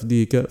 فبنفسي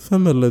أفديك،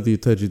 فما الذي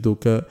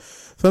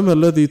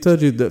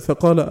تجد؟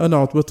 فقال: أنا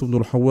عتبة بن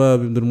الحواب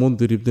بن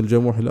المنذر بن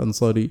الجموح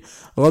الأنصاري،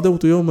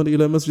 غدوت يوما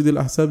إلى مسجد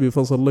الأحساب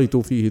فصليت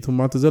فيه،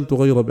 ثم اعتزلت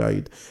غير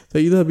بعيد،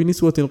 فإذا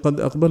بنسوة قد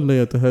أقبلن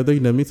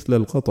يتهادين مثل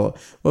القطا،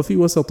 وفي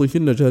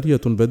وسطهن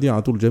جارية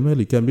بديعة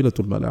الجمال كاملة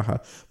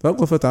الملاحة،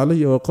 فوقفت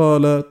علي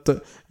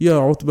وقالت: يا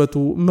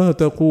عتبة، ما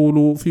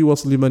تقول في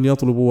وصل من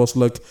يطلب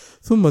وصلك؟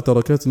 ثم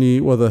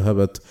تركتني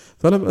وذهبت،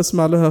 فلم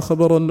أسمع لها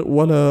خبرا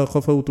ولا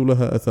خفوت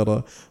لها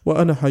أثرا،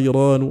 وأنا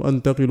حيران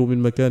أنتقل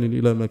من مكان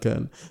إلى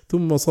مكان.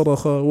 ثم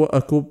صرخ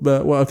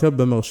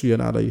وأكب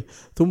مغشيا عليه،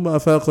 ثم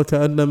أفاق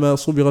كأنما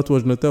صبغت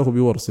وجنتاه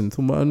بورس،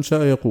 ثم أنشأ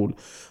يقول: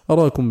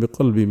 أراكم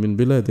بقلبي من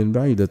بلاد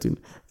بعيدة،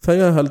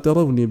 فيا هل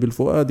تروني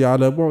بالفؤاد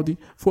على بعدي،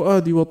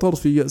 فؤادي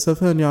وطرفي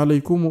يأسفان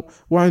عليكم،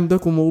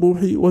 وعندكم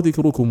روحي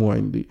وذكركم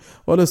عندي،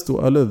 ولست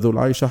ألذ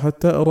العيش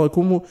حتى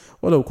أراكم،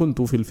 ولو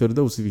كنت في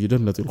الفردوس في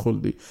جنة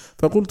الخلد.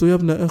 فقلت: يا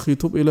ابن أخي،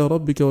 تب إلى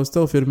ربك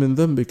واستغفر من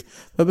ذنبك،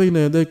 فبين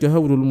يديك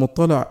هول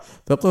المطلع.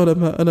 فقال: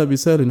 ما أنا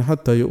بسال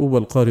حتى يؤوب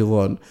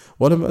القارضان.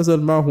 ولم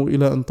أزل معه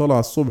إلى أن طلع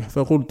الصبح،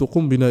 فقلت: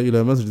 قم بنا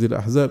إلى مسجد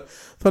الأحزاب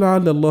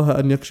فلعل الله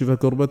أن يكشف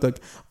كربتك.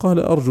 قال: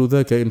 أرجو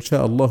ذاك إن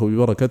شاء الله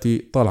ببركة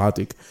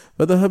طلعتك.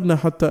 فذهبنا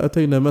حتى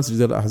أتينا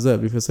مسجد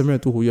الأحزاب،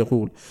 فسمعته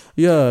يقول: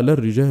 يا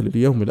للرجال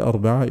اليوم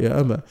الأربعاء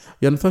يا أما،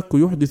 ينفك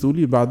يحدث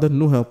لي بعد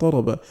النهى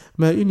طربا،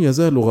 ما إن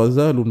يزال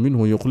غزال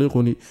منه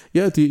يقلقني،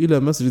 يأتي إلى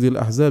مسجد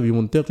الأحزاب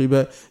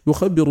منتقبا،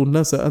 يخبر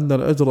الناس أن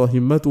الأجر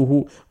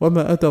همته،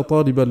 وما أتى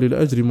طالبا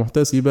للأجر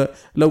محتسبا،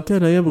 لو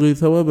كان يبغي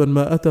ثوابا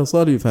ما أتى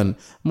صالفا،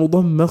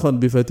 مضمخا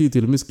بفتيت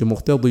المسك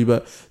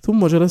مختضبا.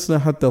 ثم جلسنا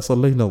حتى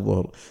صلينا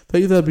الظهر،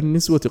 فإذا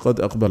بالنسوة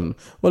قد أقبلن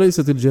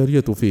وليست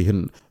الجارية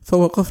فيهن،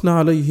 فوقفنا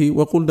عليه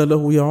وقلنا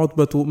له: يا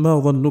عتبة، ما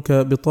ظنك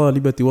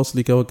بطالبة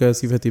وصلك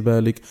وكاسفة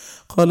بالك؟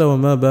 قال: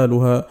 وما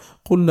بالها؟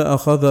 قلنا: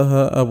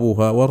 أخذها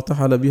أبوها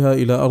وارتحل بها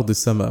إلى أرض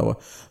السماوة.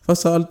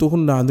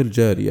 فسألتهن عن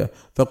الجارية،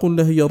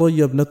 فقلنا: هي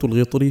ريا ابنة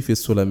الغطريف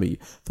السلمي.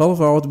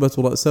 فرفع عتبة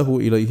رأسه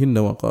إليهن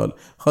وقال: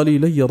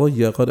 خليلي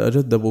ريا قد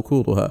أجد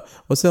بكورها،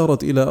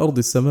 وسارت إلى أرض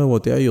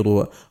السماوة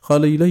عيرها،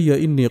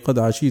 خليلي إني قد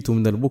عشيت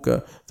من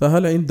البكاء،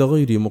 فهل عند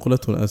غيري مقلة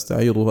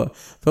أستعيرها؟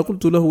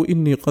 فقلت له: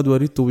 إني قد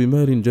وردت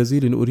بمال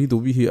جزيل أريد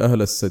به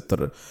أهل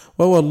الستر،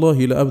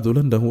 ووالله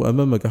لأبذلنه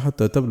أمامك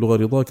حتى تبلغ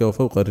رضاك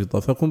وفوق الرضا،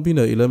 فقم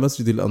بنا إلى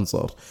مسجد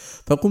الأنصار.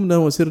 فقمنا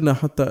وسرنا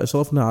حتى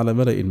أشرفنا على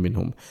ملأ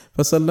منهم،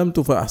 فسلمت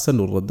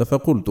فأحسنوا الرد،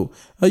 فقلت: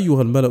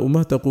 أيها الملأ،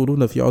 ما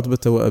تقولون في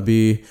عتبة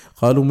وأبيه؟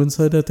 قالوا: من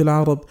سادات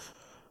العرب.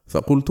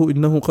 فقلت: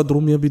 إنه قد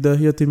رمي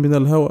بداهية من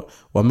الهوى،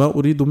 وما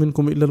أريد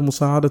منكم إلا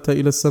المساعدة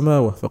إلى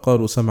السماوة.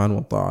 فقالوا: سمعا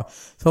وطاعة.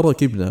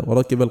 فركبنا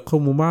وركب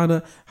القوم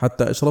معنا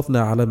حتى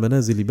أشرفنا على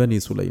منازل بني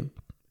سليم،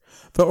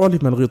 فأعلم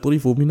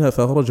الغطريف منها،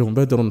 فخرج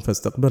مبادر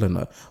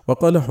فاستقبلنا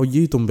وقال: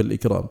 حييتم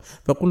بالإكرام.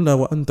 فقلنا: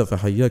 وأنت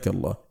فحياك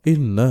الله،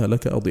 إنا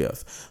لك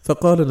أضياف.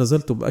 فقال: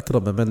 نزلت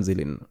بأكرم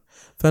منزل،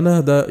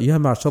 فنادى: يا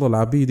معشر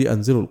العبيد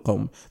أنزلوا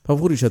القوم،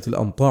 ففرشت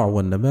الأنطاع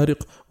والنمارق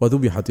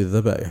وذبحت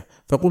الذبائح،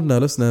 فقلنا: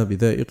 لسنا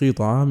بذائقي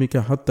طعامك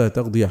حتى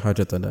تقضي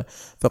حاجتنا.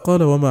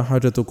 فقال: وما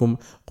حاجتكم؟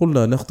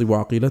 قلنا: نخطب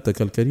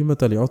عقيلتك الكريمة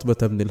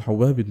لعتبة بن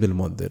الحواب بن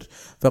المنذر.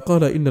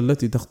 فقال: إن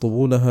التي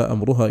تخطبونها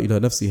أمرها إلى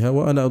نفسها،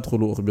 وأنا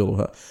أدخل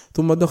أخبرها.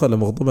 ثم دخل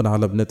مغضبا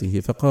على ابنته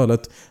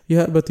فقالت: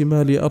 يا أبت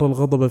ما لي أرى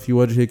الغضب في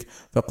وجهك؟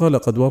 فقال: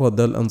 قد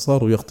ورد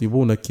الأنصار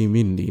يخطبونك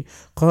مني.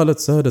 قالت: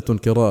 سادة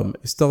كرام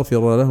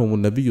استغفر لهم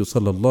النبي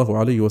صلى الله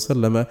عليه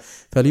وسلم،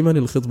 فلمن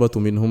الخطبة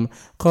منهم؟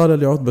 قال: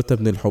 لعتبة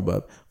بن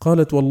الحباب.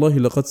 قالت: والله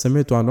لقد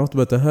سمعت عن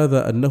عتبة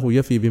هذا أنه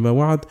يفي بما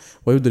وعد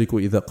ويدرك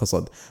إذا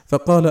قصد.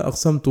 فقال: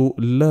 أقسمت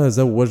لا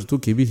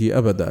زوجتك به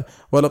أبدا،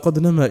 ولقد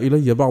نمى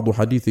إلي بعض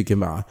حديثك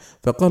معه.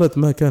 فقالت: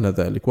 ما كان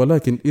ذلك،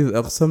 ولكن إذ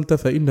أقسمت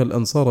فإن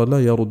الأنصار لا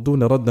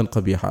يردون ردا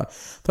قبيحا،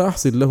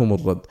 فأحسن لهم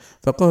الرد.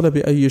 فقال: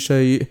 بأي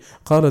شيء؟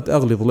 قالت: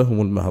 أغلظ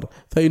لهم المهر،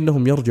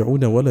 فإنهم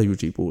يرجعون ولا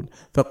يجيبون.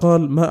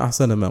 فقال: ما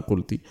أحسن ما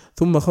قلت.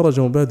 ثم خرج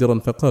مبادرا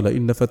فقال: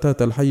 إن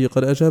فتاة الحي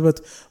قد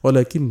أجابت،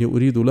 ولكني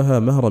أريد لها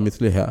مهر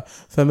مثلها،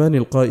 فمن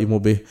القائم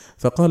به؟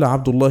 فقال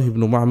عبد الله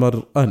بن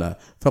معمر: أنا.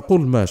 فقل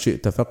ما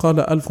شئت. فقال: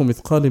 1000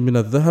 مثقال من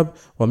الذهب،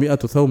 100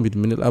 ثوب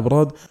من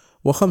الأبراد،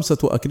 5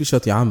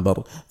 أكرشة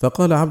عنبر.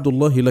 فقال عبد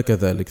الله: لك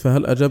ذلك،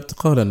 فهل أجبت؟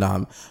 قال: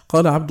 نعم.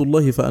 قال عبد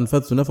الله: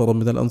 فأنفذت نفرا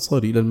من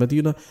الأنصار إلى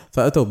المدينة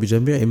فأتوا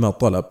بجميع ما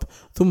طلب،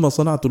 ثم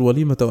صنعت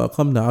الوليمة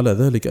وأقمنا على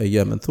ذلك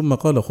أياما، ثم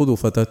قال: خذوا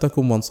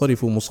فتاتكم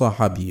وانصرفوا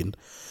مصاحبين.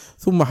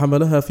 ثم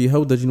حملها في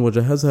هودج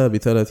وجهزها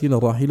ب30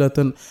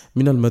 راحلة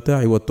من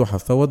المتاع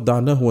والتحف،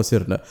 فودعناه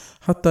وسرنا،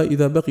 حتى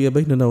إذا بقي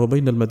بيننا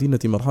وبين المدينة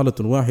مرحلة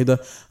واحدة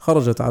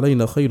خرجت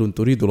علينا خيل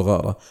تريد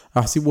الغارة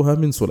أحسبها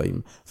من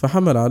سليم،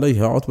 فحمل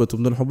عليها عتبة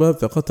بن الحباب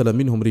فقتل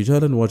منهم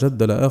رجالا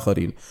وجدل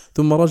آخرين،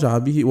 ثم رجع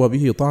به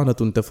وبه طعنة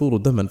تفور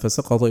دما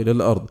فسقط إلى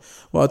الأرض،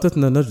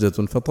 وأتتنا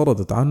نجدة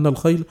فطردت عنا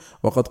الخيل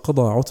وقد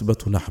قضى عتبة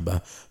نحبه،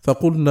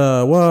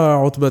 فقلنا: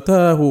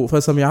 وعتبتاه،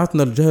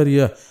 فسمعتنا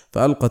الجارية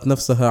فألقت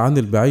نفسها عن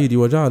البعير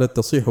وجعلت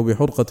تصيح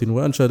بحرقة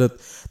وأنشدت: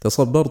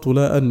 تصبرت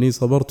لا أني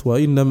صبرت،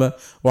 وإنما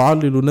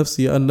أعلل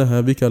نفسي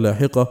أنها بك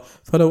لاحقة،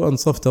 فلو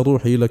أنصفت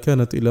روحي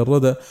لكانت إلى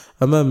الردى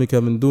أمامك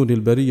من دون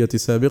البرية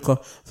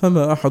سابقة،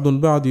 فما أحد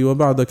بعدي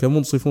وبعدك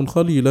منصف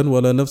خليلا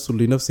ولا نفس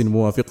لنفس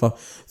موافقة.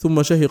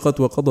 ثم شهقت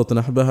وقضت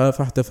نحبها،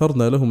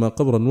 فاحتفرنا لهما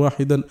قبرا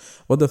واحدا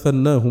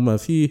ودفناهما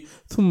فيه،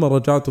 ثم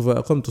رجعت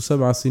فأقمت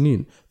 7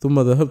 سنين، ثم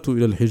ذهبت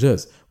إلى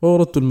الحجاز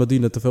ووردت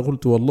المدينة،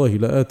 فقلت: والله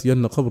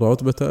لآتين قبر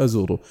عتبة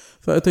أزوره،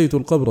 فأتيت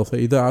القبر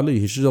فإذا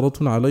عليه شجرة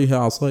عليها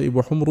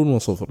عصائب حمر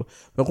وصفر،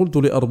 فقلت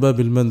لأرباب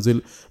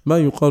المنزل: ما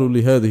يقال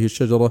لهذه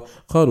الشجرة؟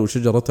 قالوا: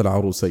 شجرة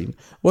العروسين.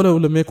 ولو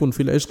لم يكن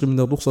في العشق من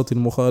الرخصة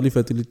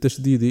المخالفة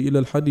للتشديد إلى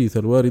الحديث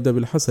الوارد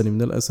بالحسن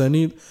من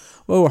الأسانيد،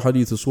 وهو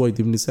حديث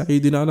سويد بن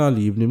سعيد عن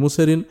علي بن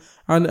مسر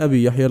عن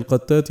أبي يحيى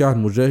القتات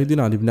عن مجاهد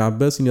عن ابن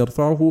عباس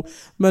يرفعه: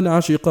 من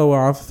عشق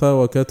وعف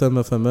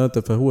وكتم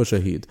فمات فهو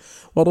شهيد.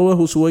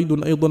 ورواه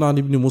سويد أيضا عن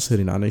ابن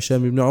مسر عن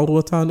هشام بن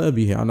عروة عن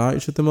أبيه عن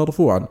عائشة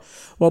مرفوعا.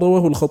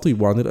 ورواه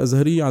الخطيب عن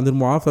الأزهري عن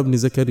المعافى بن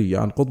زكريا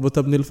عن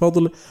قطبة بن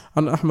الفضل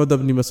عن أحمد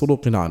بن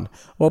مسروق عنه.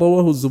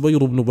 ورواه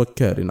الزبير بن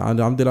بكار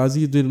عن عبد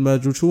العزيز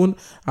الماجشون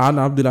عن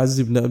عبد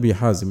العزيز بن أبي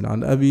حازم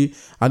عن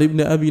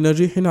ابن أبي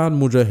نجيح عن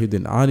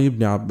مجاهد عن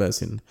ابن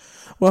عباس.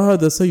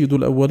 وهذا سيد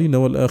الأولين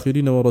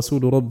والآخرين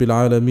ورسول رب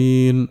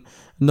العالمين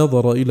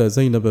نظر إلى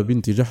زينب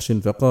بنت جحش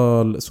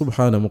فقال: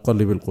 سبحان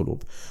مقلب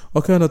القلوب.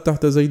 وكانت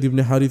تحت زيد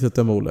بن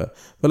حارثة مولى،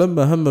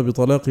 فلما هم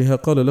بطلاقها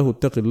قال له: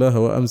 اتق الله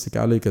وأمسك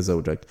عليك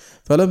زوجك.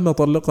 فلما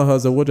طلقها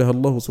زوجها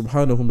الله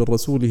سبحانه من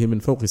رسوله من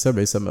فوق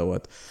 7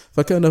 سماوات،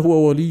 فكان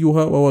هو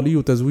وليها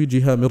وولي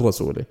تزويجها من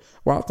رسوله،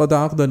 وعقد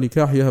عقد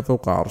نكاحها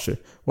فوق عرشه،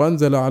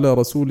 وأنزل على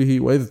رسوله: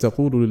 وإذ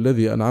تقول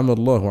للذي أنعم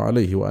الله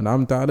عليه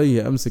وأنعمت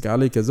عليه أمسك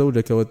عليك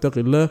زوجك واتق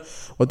الله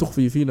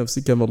وتخفي في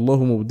نفسك ما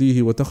الله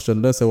مبديه وتخشى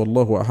الناس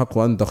والله أحق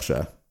أن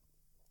تخشاه.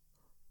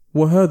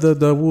 وهذا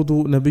داود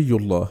نبي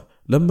الله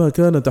لما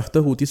كان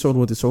تحته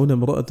 99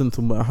 امرأة،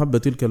 ثم أحب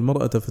تلك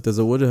المرأة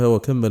فتزوجها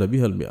وكمل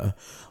بها 100.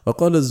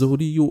 وقال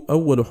الزهري: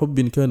 أول حب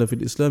كان في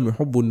الإسلام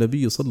حب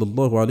النبي صلى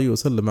الله عليه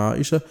وسلم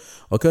عائشة،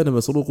 وكان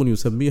مسروق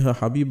يسميها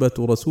حبيبة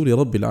رسول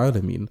رب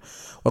العالمين.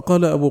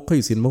 وقال أبو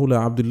قيس مولى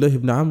عبد الله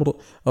بن عمرو: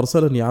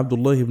 أرسلني عبد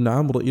الله بن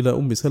عمرو إلى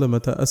أم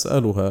سلمة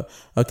أسألها: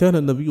 أكان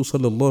النبي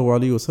صلى الله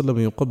عليه وسلم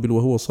يقبل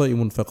وهو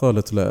صائم؟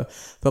 فقالت: لا.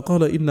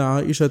 فقال: إن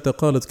عائشة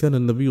قالت: كان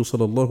النبي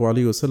صلى الله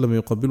عليه وسلم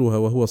يقبلها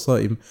وهو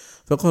صائم.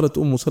 فقالت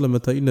أم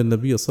سلمة: إن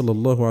النبي صلى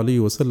الله عليه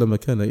وسلم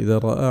كان إذا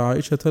رأى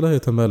عائشة لا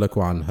يتمالك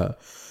عنها.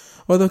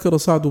 وذكر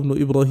سعد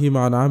بن إبراهيم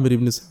عن عامر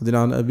بن سعد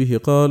عن أبيه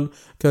قال: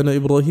 كان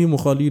إبراهيم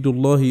خليل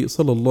الله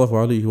صلى الله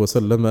عليه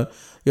وسلم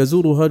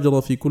يزور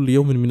هاجر في كل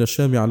يوم من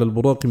الشام على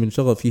البراق من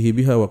شغفه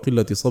بها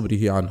وقلة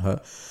صبره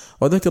عنها.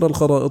 وذكر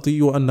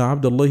الخرائطي أن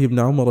عبد الله بن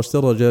عمر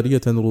اشترى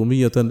جارية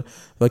رومية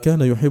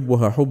فكان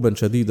يحبها حبا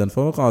شديدا،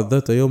 فوقعت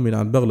ذات يوم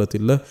عن بغلة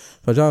له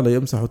فجعل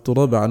يمسح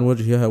التراب عن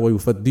وجهها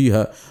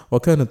ويفديها،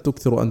 وكانت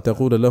تكثر أن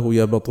تقول له: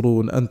 يا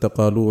بطرون أنت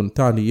قالون،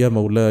 تعني يا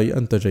مولاي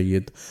أنت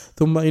جيد.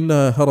 ثم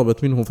إنها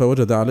هربت منه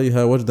فوجد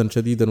عليها وجدا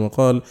شديدا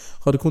وقال: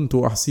 قد كنت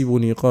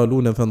أحسبني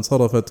قالون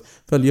فانصرفت،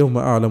 فاليوم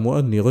أعلم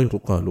أني غير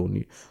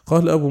قالوني.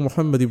 قال أبو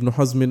محمد بن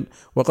حزم: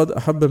 وقد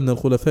أحب من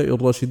الخلفاء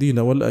الراشدين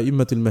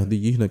والأئمة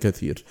المهديين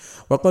كثير.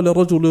 وقال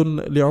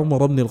رجل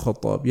لعمر بن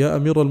الخطاب: يا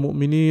أمير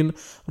المؤمنين،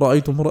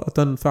 رأيت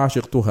امرأة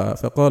فعشقتها.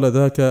 فقال: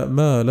 ذاك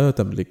ما لا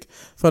تملك.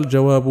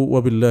 فالجواب: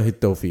 وبالله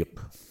التوفيق.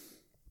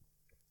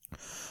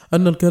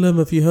 أن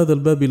الكلام في هذا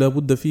الباب لا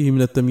بد فيه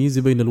من التمييز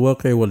بين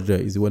الواقع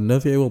والجائز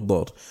والنافع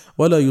والضار،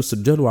 ولا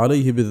يسجل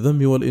عليه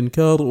بالذم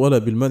والإنكار ولا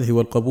بالمدح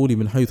والقبول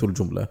من حيث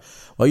الجملة،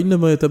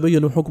 وإنما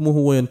يتبين حكمه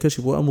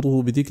وينكشف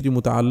أمره بذكر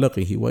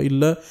متعلقه،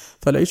 وإلا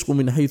فالعشق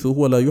من حيث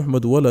هو لا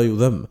يحمد ولا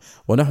يذم،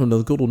 ونحن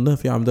نذكر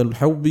النافع من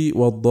الحب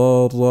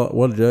والضار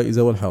والجائز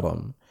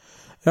والحرام.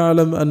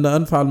 اعلم أن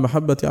أنفع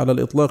المحبة على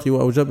الإطلاق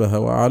وأوجبها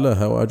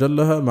وأعلاها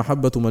وأجلها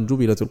محبة من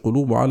جبلت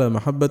القلوب على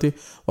محبته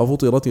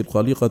وفطرت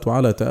الخليقة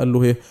على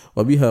تألهه،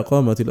 وبها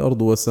قامت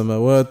الأرض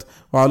والسماوات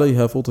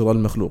وعليها فطر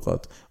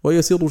المخلوقات،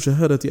 ويسر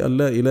شهادة أن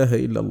لا إله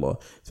إلا الله،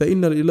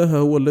 فإن الإله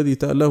هو الذي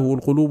تألهه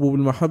القلوب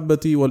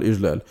بالمحبة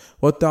والإجلال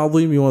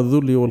والتعظيم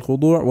والذل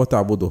والخضوع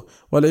وتعبده،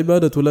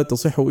 والعبادة لا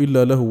تصح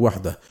إلا له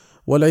وحده،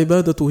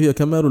 والعبادة هي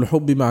كمال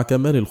الحب مع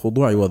كمال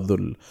الخضوع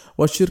والذل،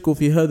 والشرك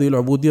في هذه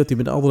العبودية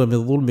من أظلم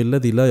الظلم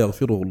الذي لا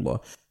يغفره الله،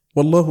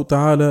 والله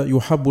تعالى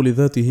يحب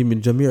لذاته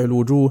من جميع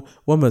الوجوه،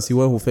 وما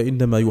سواه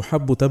فإنما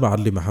يحب تبعا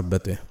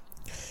لمحبته.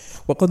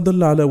 وقد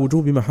دل على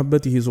وجوب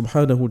محبته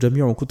سبحانه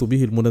جميع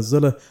كتبه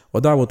المنزلة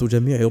ودعوة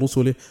جميع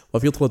رسله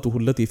وفطرته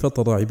التي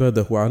فطر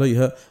عباده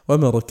عليها،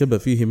 وما ركب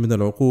فيهم من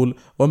العقول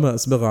وما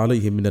أسبغ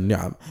عليهم من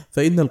النعم،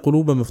 فإن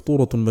القلوب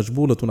مفطورة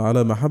مجبولة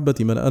على محبة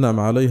من أنعم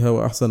عليها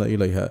وأحسن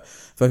إليها،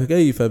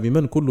 فكيف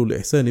بمن كل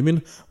الإحسان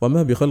منه،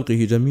 وما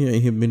بخلقه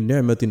جميعهم من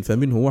نعمة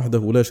فمنه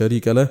وحده لا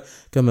شريك له،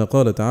 كما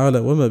قال تعالى: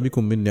 وما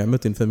بكم من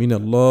نعمة فمن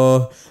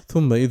الله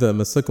ثم إذا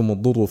مسكم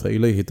الضر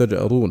فإليه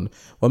تجأرون،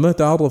 وما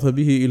تعرف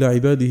به إلى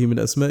عباده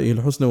من أسمائه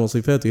الحسنى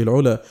وصفاته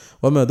العلى،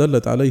 وما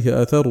دلت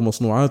عليه آثار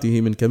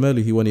مصنوعاته من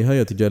كماله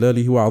ونهاية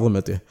جلاله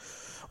وعظمته.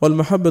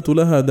 والمحبة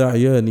لها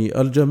داعيان: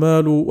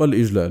 الجمال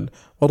والإجلال،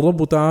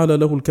 والرب تعالى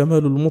له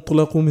الكمال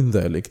المطلق من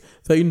ذلك،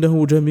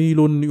 فإنه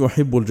جميل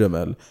يحب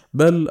الجمال،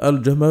 بل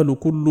الجمال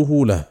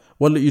كله له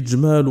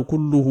والإجمال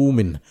كله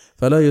منه،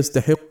 فلا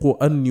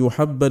يستحق أن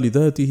يحب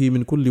لذاته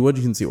من كل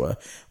وجه سواه.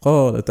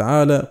 قال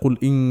تعالى: قل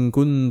إن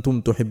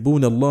كنتم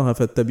تحبون الله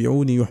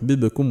فاتبعوني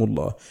يحببكم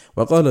الله.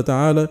 وقال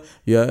تعالى: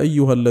 يا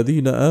أيها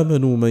الذين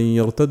آمنوا من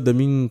يرتد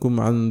منكم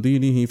عن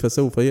دينه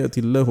فسوف يأتي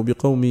الله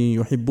بقوم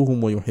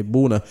يحبهم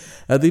ويحبونه،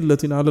 أذلة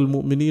على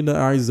المؤمنين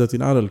أعزة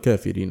على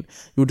الكافرين،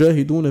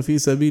 يجاهدون في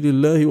سبيل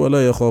الله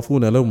ولا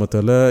يخافون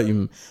لومة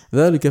لائم،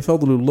 ذلك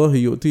فضل الله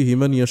يؤتيه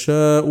من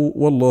يشاء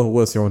والله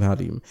واسع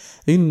عليم.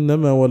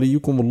 إنما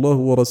وليكم الله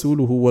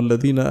ورسوله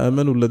والذين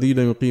آمنوا الذين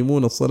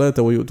يقيمون الصلاة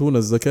ويؤتون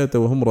الزكاة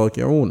وهم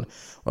راكعون،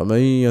 ومن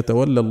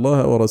يتولى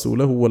الله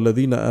ورسوله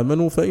والذين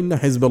آمنوا فإن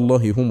حزب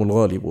الله هم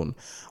الغالبون.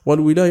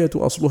 والولاية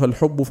أصلها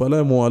الحب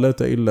فلا موالاة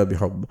إلا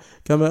بحب،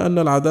 كما أن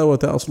العداوة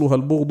أصلها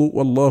البغض،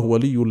 والله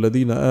ولي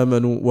الذين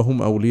آمنوا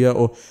وهم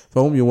أولياؤه،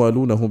 فهم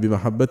يوالونه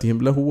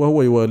بمحبتهم له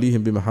وهو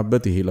يواليهم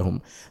بمحبته لهم،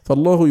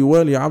 فالله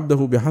يوالي عبده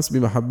بحسب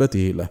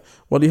محبته له.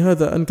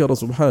 ولهذا أنكر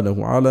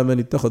سبحانه على من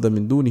اتخذ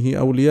من دونه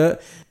أولياء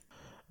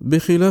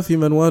بخلاف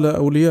من والى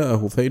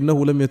أولياءه،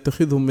 فإنه لم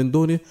يتخذهم من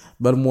دونه،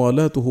 بل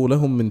موالاته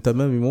لهم من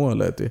تمام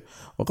موالاته.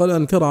 وقد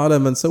أنكر على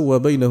من سوى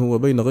بينه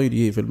وبين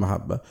غيره في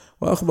المحبة،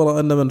 وأخبر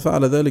أن من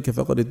فعل ذلك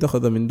فقد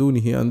اتخذ من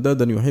دونه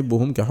أندادا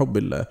يحبهم كحب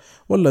الله،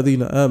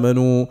 والذين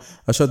آمنوا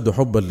أشد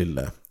حبا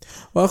لله.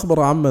 وأخبر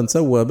عمن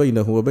سوى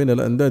بينه وبين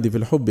الأنداد في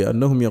الحب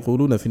أنهم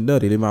يقولون في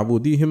النار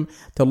لمعبوديهم: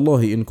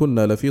 تالله إن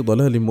كنا لفي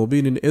ضلال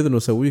مبين إذ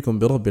نسويكم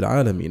برب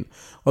العالمين.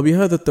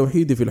 وبهذا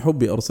التوحيد في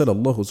الحب أرسل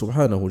الله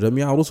سبحانه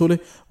جميع رسله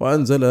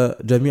وأنزل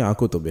جميع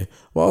كتبه،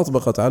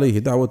 وأطبقت عليه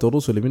دعوة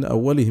الرسل من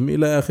أولهم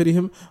إلى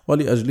آخرهم،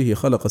 ولأجله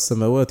خلق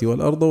السماوات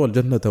والأرض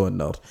والجنة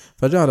والنار،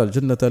 فجعل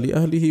الجنة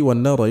لأهله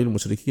والنار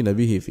للمشركين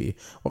به فيه.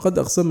 وقد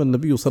أقسم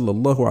النبي صلى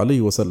الله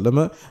عليه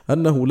وسلم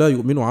أنه لا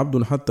يؤمن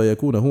عبد حتى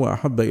يكون هو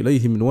أحب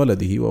إليه من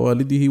ولده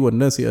ووالده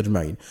والناس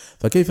أجمعين،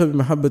 فكيف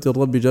بمحبة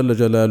الرب جل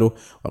جلاله؟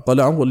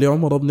 وقال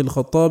لعمر بن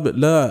الخطاب: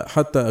 لا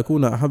حتى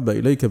أكون أحب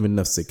إليك من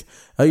نفسك،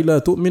 أي لا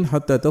تؤمن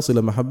حتى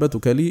تصل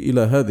محبتك لي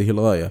إلى هذه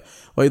الغاية.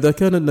 وإذا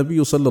كان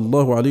النبي صلى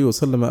الله عليه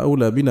وسلم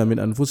أولى بنا من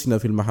أنفسنا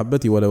في المحبة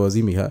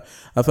ولوازمها،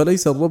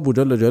 أفليس الرب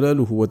جل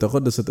جلاله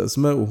وتقدست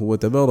أسماؤه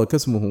وتبارك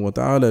اسمه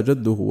وتعالى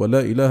جده ولا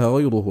إله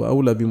غيره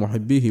أولى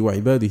بمحبيه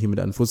وعباده من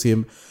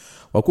أنفسهم؟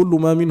 وكل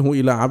ما منه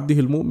إلى عبده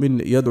المؤمن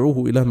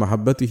يدعوه إلى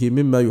محبته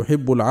مما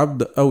يحب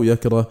العبد أو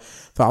يكره،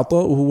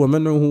 فعطاؤه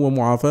ومنعه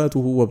ومعافاته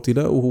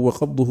وابتلاؤه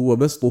وقبضه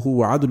وبسطه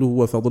وعدله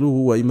وفضله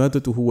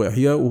وإماتته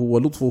وإحياؤه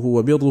ولطفه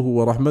وبره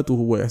ورحمته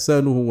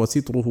وإحسانه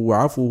وستره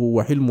وعفوه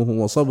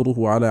وحلمه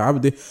وصبره على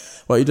عبده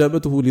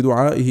وإجابته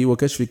لدعائه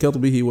وكشف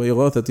كربه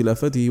وإغاثة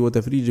لافته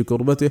وتفريج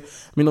كربته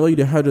من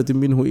غير حاجة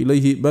منه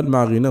إليه، بل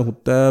مع غناه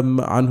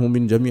التام عنه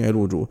من جميع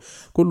الوجوه.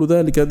 كل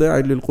ذلك داع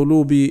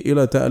للقلوب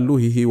إلى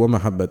تألهه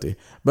ومحبته.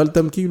 بل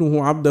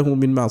تمكينه عبده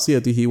من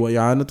معصيته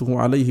وإعانته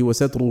عليه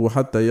وستره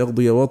حتى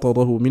يقضي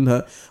وطره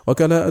منها،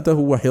 وكلاءته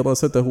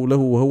وحراسته له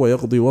وهو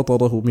يقضي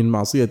وطره من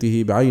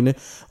معصيته بعينه،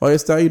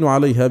 ويستعين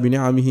عليها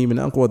بنعمه من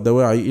أقوى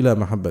الدواعي إلى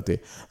محبته.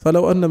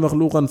 فلو أن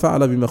مخلوقا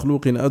فعل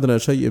بمخلوق أدنى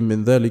شيء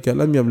من ذلك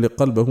لم يملك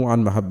قلبه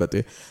عن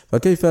محبته،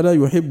 فكيف لا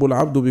يحب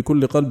العبد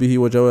بكل قلبه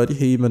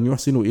وجوارحه من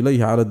يحسن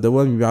إليه على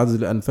الدوام بعزل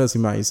الأنفاس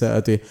مع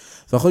إساءته،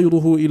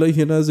 فخيره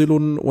إليه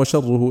نازل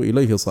وشره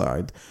إليه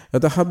صاعد،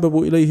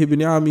 يتحبب إليه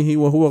بنعمه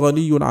وهو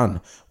غني عنه،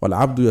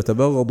 والعبد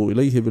يتبغض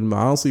إليه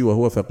بالمعاصي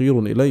وهو فقير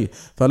إليه،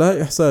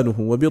 فلا إحسانه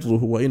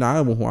وبره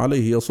وإنعامه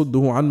عليه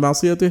يصده عن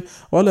معصيته،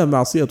 ولا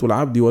معصية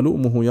العبد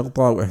ولؤمه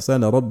يقطع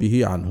إحسان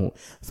ربه عنه.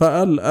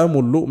 فألأم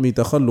اللؤم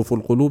تخلف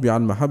القلوب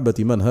عن محبة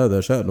من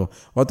هذا شأنه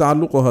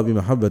وتعلقها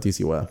بمحبة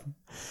سواه.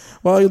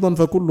 وأيضا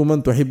فكل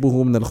من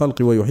تحبه من الخلق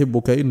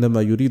ويحبك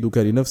إنما يريدك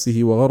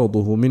لنفسه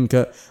وغرضه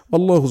منك،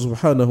 والله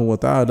سبحانه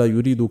وتعالى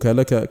يريدك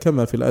لك،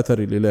 كما في الأثر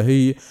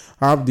الإلهي: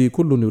 عبدي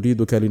كل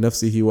يريدك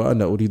لنفسه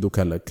وأنا أريدك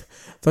لك.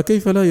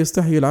 فكيف لا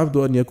يستحي العبد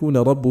أن يكون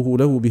ربه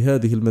له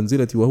بهذه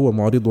المنزلة وهو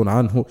معرض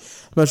عنه،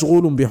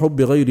 مشغول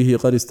بحب غيره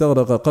قد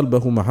استغرق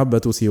قلبه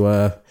محبة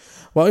سواه؟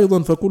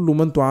 وأيضا فكل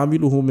من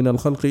تعامله من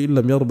الخلق إن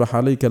لم يربح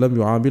عليك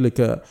لم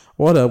يعاملك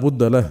ولا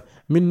بد له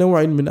من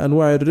نوع من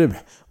أنواع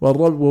الربح،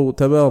 والرب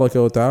تبارك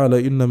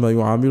وتعالى إنما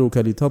يعاملك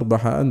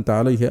لتربح أنت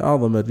عليه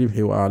أعظم الربح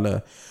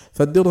وأعلاه.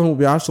 فالدرهم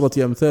ب10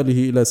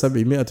 أمثاله إلى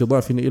 700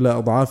 ضعف إلى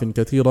أضعاف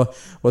كثيرة،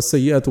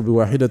 والسيئة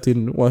بواحدة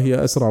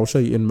وهي أسرع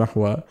شيء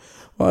محوى.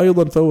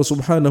 وأيضا فهو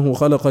سبحانه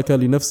خلقك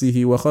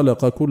لنفسه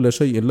وخلق كل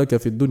شيء لك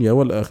في الدنيا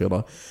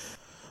والآخرة،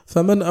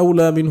 فمن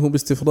أولى منه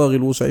باستفراغ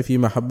الوسع في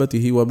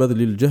محبته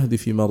وبذل الجهد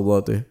في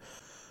مرضاته؟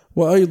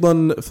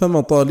 وأيضا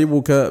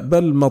فمطالبك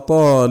بل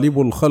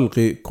مطالب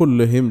الخلق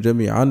كلهم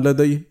جميعا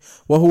لديه،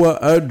 وهو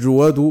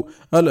أجود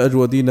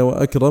الأجودين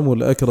وأكرم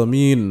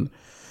الأكرمين،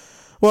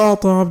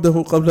 وأعطى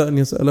عبده قبل أن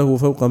يسأله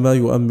فوق ما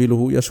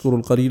يؤمله، يشكر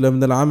القليل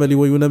من العمل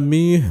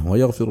وينميه،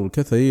 ويغفر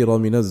الكثير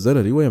من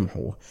الزلل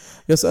ويمحوه.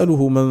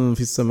 يسأله من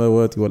في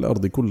السماوات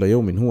والأرض كل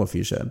يوم هو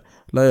في شأن،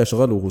 لا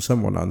يشغله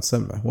سمع عن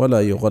سمع،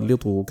 ولا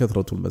يغلطه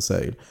كثرة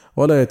المسائل،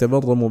 ولا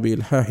يتبرم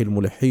بإلحاح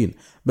الملحين،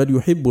 بل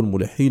يحب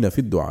الملحين في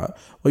الدعاء،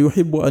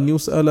 ويحب أن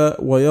يسأل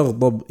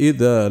ويغضب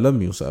إذا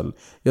لم يسأل.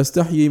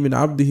 يستحيي من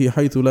عبده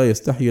حيث لا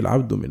يستحيي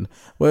العبد منه،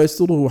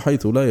 ويستره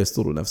حيث لا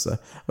يستر نفسه،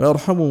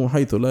 ويرحمه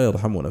حيث لا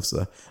يرحم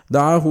نفسه.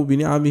 دعاه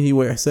بنعمه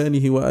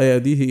وإحسانه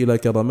وأياديه إلى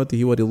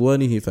كرامته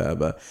ورضوانه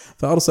فأبى،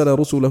 فأرسل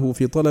رسله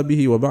في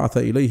طلبه وبعث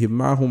إليهم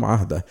معهم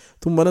عهده،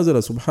 ثم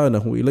نزل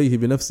سبحانه إليه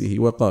بنفسه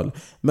وقال: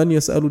 من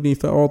يسألني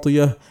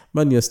فأعطيه،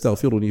 من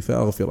يستغفرني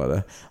فأغفر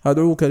له.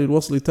 أدعوك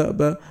للوصل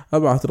تأبى،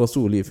 أبعث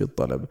رسولي في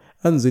الطلب،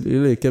 أنزل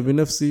إليك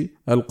بنفسي،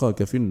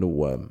 ألقاك في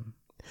النوام.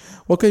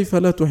 وكيف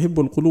لا تحب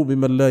القلوب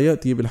من لا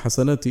يأتي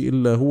بالحسنات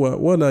إلا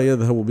هو، ولا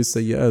يذهب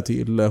بالسيئات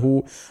إلا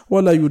هو،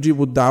 ولا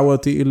يجيب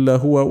الدعوات إلا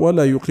هو،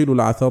 ولا يقيل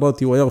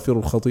العثرات ويغفر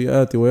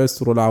الخطيئات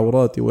ويستر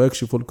العورات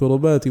ويكشف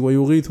الكربات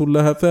ويغيث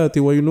اللهفات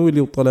وينوي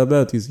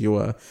الطلبات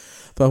سواه؟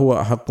 فهو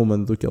أحق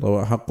من ذكر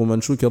وأحق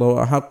من شكر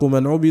وأحق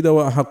من عبد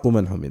وأحق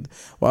من حمد،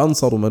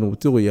 وأنصر من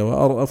ابتغي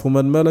وأرأف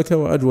من ملك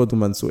وأجود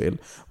من سئل،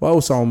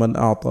 وأوسع من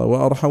أعطى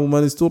وأرحم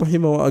من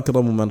استرحم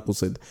وأكرم من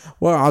قصد،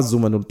 وأعز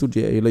من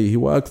التجئ إليه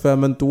وأكفى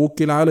من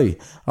توكل عليه،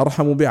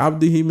 أرحم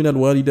بعبده من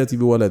الوالدة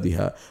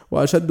بولدها،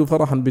 وأشد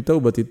فرحا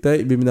بتوبة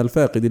التائب من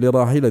الفاقد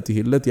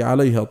لراحلته التي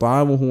عليها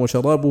طعامه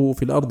وشرابه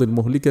في الأرض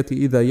المهلكة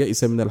إذا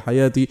يئس من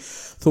الحياة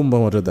ثم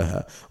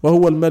وجدها.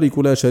 وهو الملك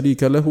لا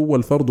شريك له،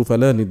 والفرد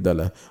فلا ند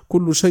له،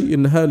 كل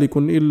شيء هالك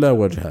إلا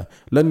وجهه،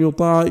 لن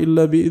يطاع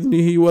إلا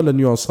بإذنه ولن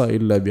يعصى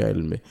إلا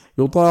بعلمه.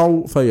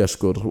 يطاع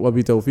فيشكر،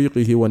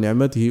 وبتوفيقه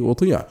ونعمته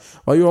أطيع،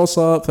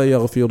 ويعصى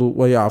فيغفر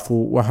ويعفو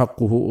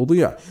وحقه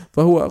أضيع.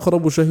 فهو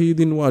أقرب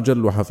شهيد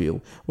وأجل حفيظ،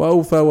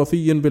 وأوفى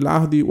وفي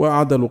بالعهد،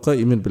 وأعدل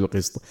قائم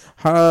بالقسط.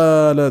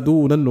 حال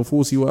دون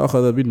النفوس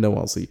وأخذ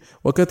بالنواصي،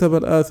 وكتب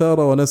الآثار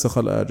ونسخ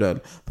الآجال.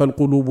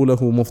 فالقلوب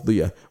له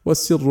مفضية،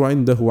 والسر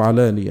عنده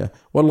علانية،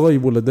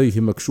 والغيب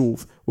لديه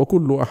مكشوف،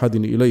 وكل أحد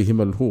إليه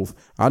ملهوف.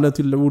 عنت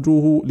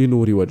الوجوه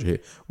لنور وجهه،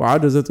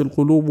 وعجزت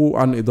القلوب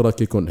عن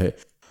إدراك كنهه،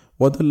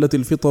 ودلت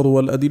الفطر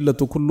والأدلة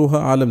كلها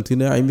على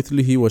امتناع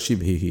مثله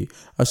وشبهه.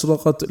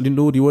 أشرقت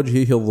لنور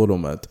وجهه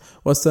الظلمات،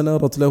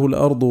 واستنارت له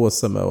الأرض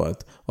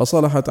والسماوات،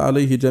 وصلحت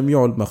عليه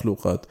جميع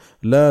المخلوقات.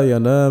 لا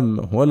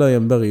ينام ولا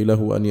ينبغي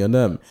له أن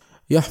ينام،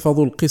 يحفظ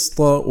القسط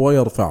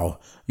ويرفعه.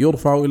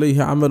 يرفع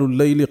إليه عمل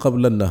الليل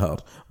قبل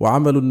النهار،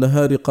 وعمل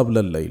النهار قبل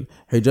الليل.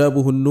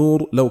 حجابه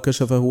النور، لو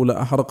كشفه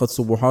لأحرقت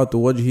سبحات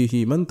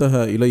وجهه ما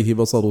انتهى إليه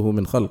بصره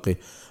من خلقه،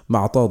 ما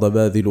اعتاض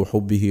باذل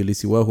حبه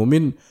لسواه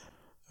من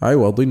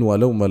عوض،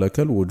 ولو ملك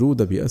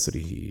الوجود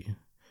بأسره.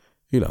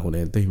 إلى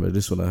هنا ينتهي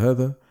مجلسنا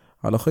هذا،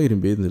 على خير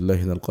بإذن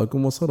الله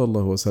نلقاكم، وصلى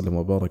الله وسلم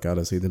وبارك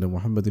على سيدنا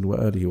محمد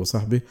وآله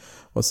وصحبه،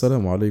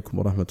 والسلام عليكم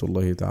ورحمة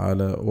الله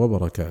تعالى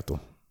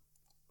وبركاته.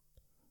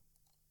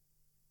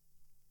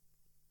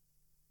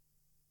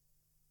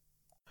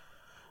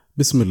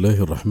 بسم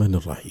الله الرحمن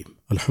الرحيم.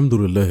 الحمد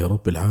لله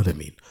رب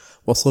العالمين،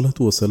 والصلاة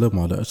والسلام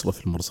على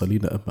أشرف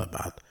المرسلين، أما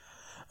بعد.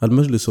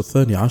 المجلس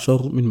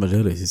 12 من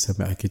مجالس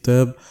سماع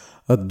كتاب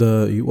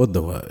الداء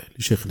والدواء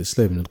لشيخ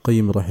الإسلام ابن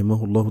القيم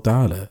رحمه الله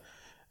تعالى.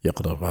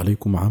 يقرأ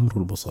عليكم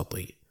عمرو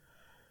البساطي.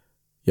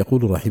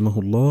 يقول رحمه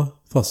الله: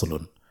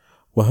 فصل.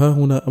 وها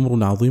هنا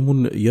أمر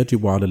عظيم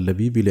يجب على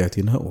اللبيب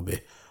الاعتناء به،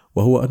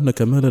 وهو أن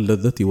كمال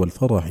اللذة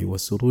والفرح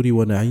والسرور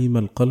ونعيم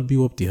القلب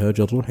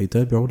وابتهاج الروح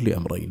تابع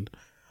لأمرين: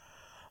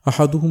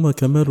 أحدهما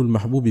كمال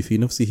المحبوب في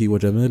نفسه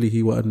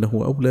وجماله، وأنه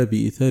أولى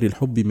بإيثار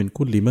الحب من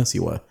كل ما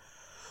سواه،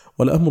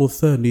 والأمر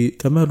الثاني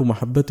كمال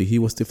محبته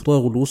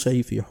واستفراغ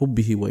الوسع في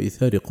حبه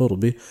وإيثار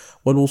قربه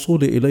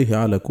والوصول إليه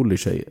على كل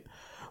شيء.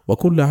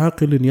 وكل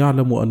عاقل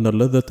يعلم أن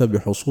اللذة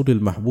بحصول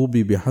المحبوب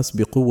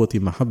بحسب قوة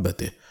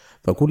محبته،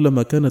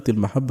 فكلما كانت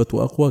المحبة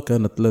أقوى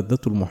كانت لذة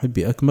المحب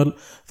أكمل،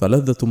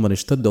 فلذة من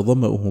اشتد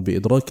ظمأه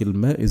بإدراك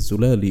الماء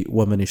الزلال،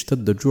 ومن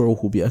اشتد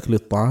جوعه بأكل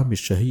الطعام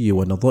الشهي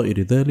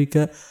ونظائر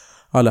ذلك،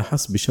 على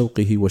حسب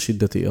شوقه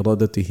وشدة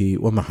إرادته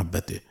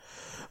ومحبته.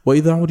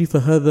 وإذا عرف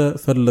هذا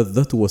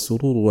فاللذة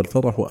والسرور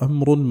والفرح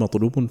أمر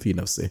مطلوب في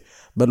نفسه،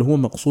 بل هو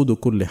مقصود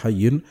كل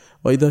حي.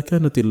 وإذا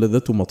كانت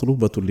اللذة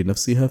مطلوبة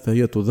لنفسها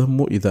فهي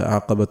تذم إذا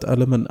أعقبت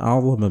ألما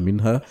أعظم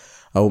منها،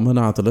 أو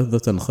منعت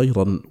لذة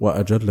خيرا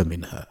وأجل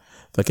منها،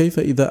 فكيف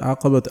إذا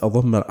أعقبت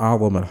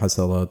أعظم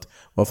الحسرات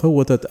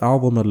وفوتت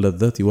أعظم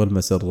اللذات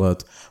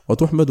والمسرات؟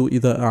 وتحمد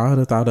إذا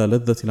أعانت على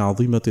لذة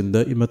عظيمة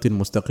دائمة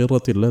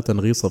مستقرة لا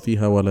تنغيص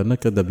فيها ولا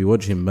نكد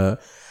بوجه ما،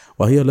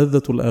 وهي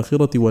لذة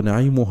الآخرة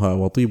ونعيمها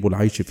وطيب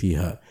العيش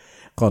فيها.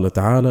 قال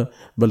تعالى: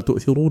 بل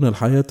تؤثرون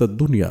الحياة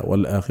الدنيا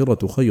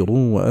والآخرة خير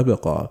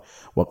وأبقى.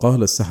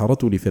 وقال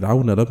السحرة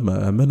لفرعون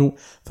لما آمنوا: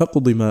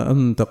 فاقض ما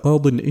أنت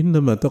قاض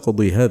إنما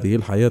تقضي هذه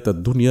الحياة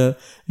الدنيا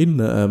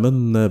إنا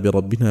آمنا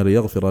بربنا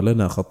ليغفر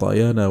لنا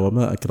خطايانا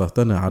وما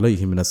أكرهتنا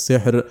عليه من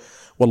السحر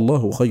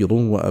والله خير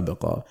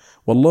وأبقى.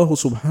 والله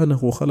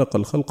سبحانه خلق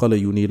الخلق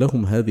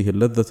لينيلهم هذه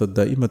اللذة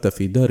الدائمة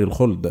في دار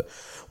الخلد،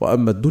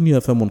 وأما الدنيا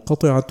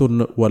فمنقطعة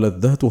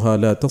ولذاتها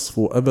لا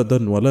تصفو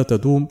أبدا ولا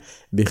تدوم،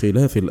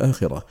 بخلاف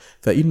الآخرة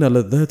فإن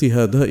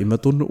لذاتها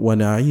دائمة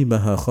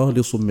ونعيمها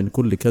خالص من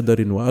كل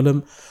كدر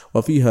وألم،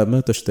 وفيها ما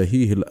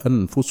تشتهيه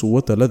الأنفس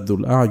وتلذ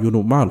الأعين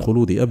مع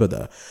الخلود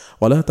أبدا،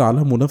 ولا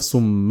تعلم نفس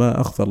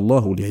ما أخفى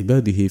الله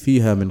لعباده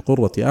فيها من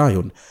قرة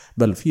أعين،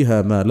 بل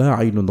فيها ما لا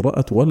عين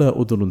رأت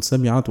ولا أذن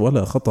سمعت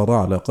ولا خطر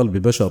على قلب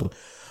بشر.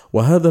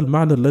 وهذا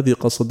المعنى الذي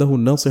قصده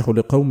الناصح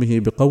لقومه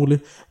بقوله: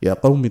 يا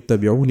قوم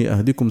اتبعون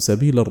أهدكم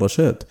سبيل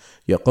الرشاد.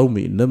 يا قوم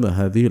إنما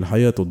هذه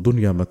الحياة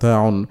الدنيا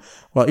متاع،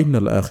 وإن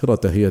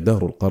الآخرة هي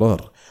دار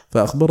القرار.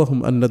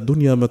 فأخبرهم أن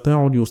الدنيا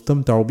متاع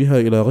يستمتع بها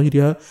إلى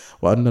غيرها،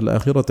 وأن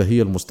الآخرة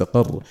هي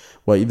المستقر.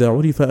 وإذا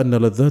عرف أن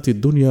لذات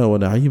الدنيا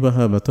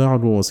ونعيمها متاع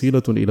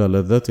ووسيلة إلى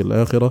لذات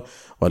الآخرة،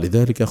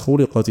 ولذلك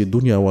خلقت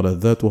الدنيا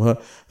ولذاتها،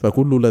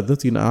 فكل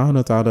لذة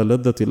أعانت على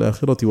لذة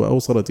الآخرة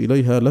وأوصلت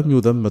إليها لم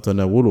يذم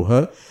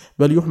تناولها،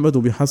 بل يحمد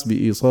بحسب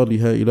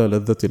إيصالها إلى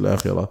لذة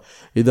الآخرة.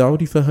 إذا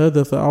عرف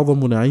هذا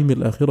فأعظم نعيم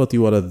الآخرة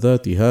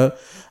ولذاتها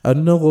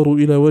النظر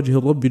إلى وجه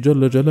الرب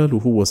جل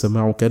جلاله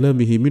وسماع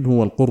كلامه منه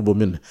والقرب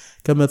منه،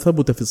 كما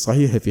ثبت في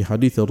الصحيح في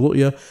حديث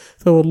الرؤيا: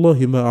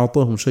 فوالله ما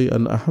أعطاهم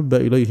شيئا أحب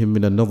إليهم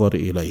من النظر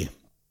إليه.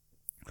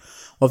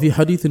 وفي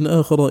حديث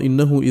آخر: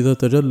 إنه إذا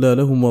تجلى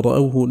لهم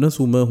ورأوه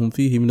نسوا ما هم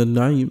فيه من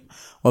النعيم.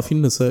 وفي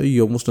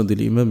النسائي ومسند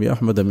الإمام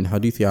أحمد من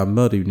حديث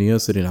عمار بن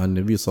ياسر عن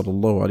النبي صلى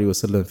الله عليه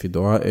وسلم في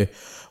دعائه: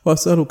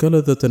 وأسألك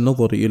لذة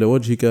النظر إلى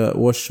وجهك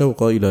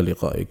والشوق إلى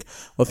لقائك.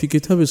 وفي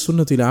كتاب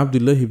السنة لعبد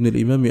الله بن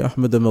الإمام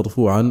أحمد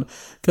مرفوعا: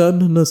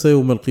 كأن الناس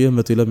يوم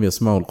القيامة لم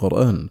يسمعوا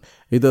القرآن،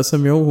 إذا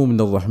سمعوه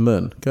من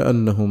الرحمن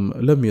كأنهم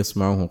لم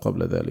يسمعوه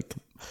قبل ذلك.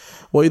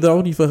 وإذا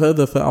عرف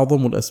هذا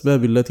فأعظم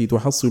الأسباب التي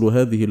تحصل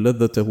هذه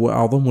اللذة هو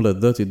أعظم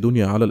لذات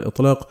الدنيا على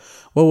الإطلاق،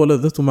 وهو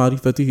لذة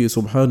معرفته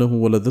سبحانه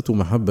ولذة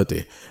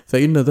محبته،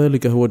 فإن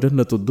ذلك هو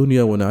جنة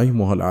الدنيا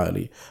ونعيمها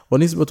العالي،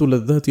 ونسبة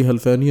لذاتها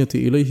الفانية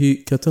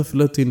إليه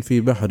كتفلة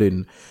في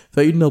بحر،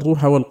 فإن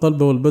الروح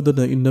والقلب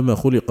والبدن إنما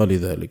خلق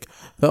لذلك.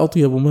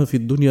 فأطيب ما في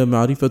الدنيا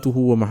معرفته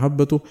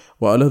ومحبته،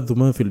 وألذ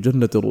ما في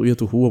الجنة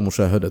رؤيته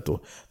ومشاهدته،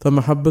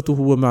 فمحبته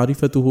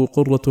ومعرفته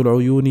قرة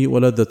العيون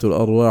ولذة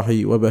الأرواح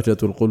وبهجة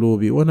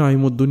القلوب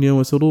ونعيم الدنيا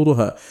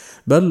وسرورها،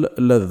 بل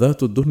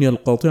لذات الدنيا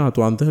القاطعة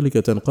عن ذلك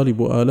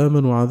تنقلب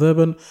آلاما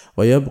وعذابا،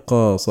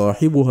 ويبقى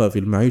صاحبها في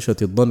المعيشة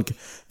الضنك،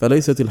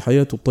 فليست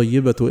الحياة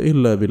الطيبة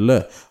إلا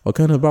بالله.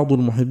 وكان بعض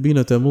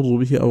المحبين تمر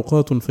به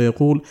أوقات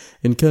فيقول: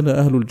 إن كان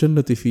أهل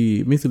الجنة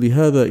في مثل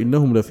هذا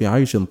إنهم لفي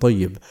عيش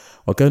طيب.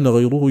 وكان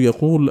غيره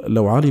يقول: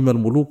 لو علم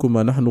الملوك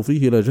ما نحن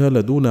فيه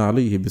لجالدون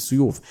عليه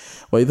بالسيوف.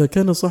 وإذا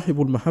كان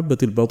صاحب المحبة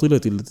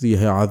الباطلة التي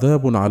هي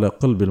عذاب على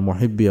قلب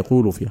المحب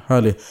يقول في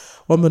حاله: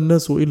 وما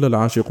الناس إلا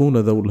العاشقون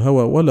ذو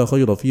الهوى، ولا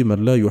خير في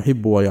من لا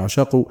يحب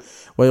ويعشق.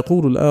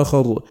 ويقول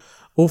الآخر: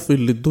 أف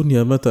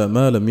للدنيا متى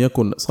ما لم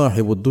يكن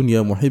صاحب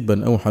الدنيا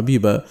محبا أو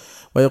حبيبا.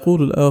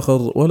 ويقول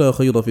الآخر: ولا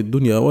خير في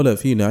الدنيا ولا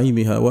في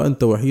نعيمها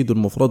وأنت وحيد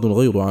مفرد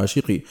غير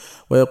عاشق.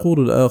 ويقول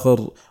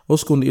الآخر: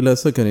 اسكن إلى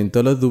سكن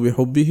تلذ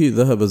بحبه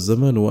ذهب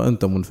الزمان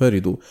وأنت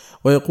منفرد.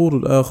 ويقول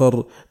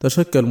الآخر: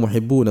 تشكى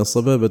المحبون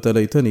الصبابة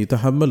ليتني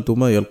تحملت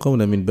ما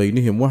يلقون من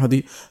بينهم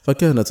وحدي،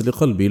 فكانت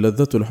لقلبي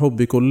لذة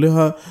الحب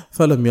كلها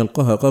فلم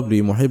يلقها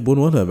قبلي محب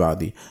ولا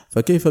بعدي.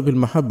 فكيف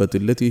بالمحبة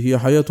التي هي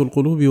حياة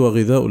القلوب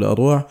وغذاء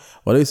الأرواح،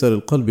 وليس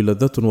للقلب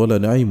لذة ولا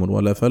نعيم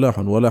ولا فلاح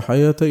ولا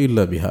حياة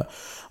إلا بها.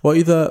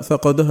 وإذا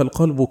فقدها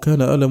القلب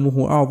كان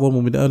ألمه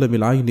أعظم من ألم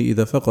العين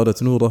إذا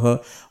فقدت نورها،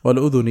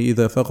 والأذن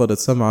إذا فقدت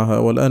سمعها،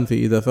 والأنف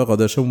إذا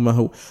فقد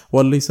شمه،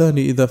 واللسان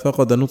إذا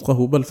فقد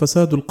نطقه. بل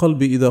فساد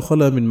القلب إذا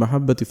خلا من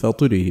محبة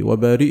فاطره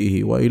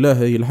وبارئه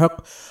وإلهه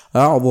الحق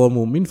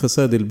أعظم من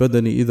فساد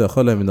البدن إذا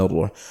خلا من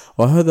الروح.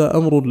 وهذا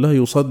أمر لا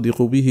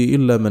يصدق به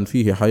إلا من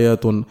فيه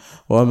حياة،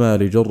 وما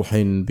لجرح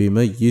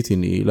بميت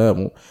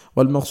إيلام.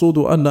 والمقصود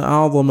أن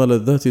أعظم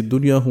لذات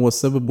الدنيا هو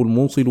السبب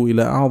الموصل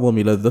إلى أعظم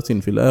لذة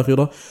في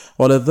الآخرة.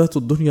 ولذات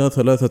الدنيا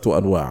 3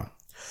 أنواع،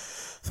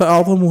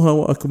 فأعظمها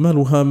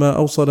وأكملها ما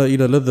أوصل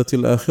إلى لذة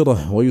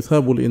الآخرة،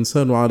 ويثاب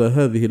الإنسان على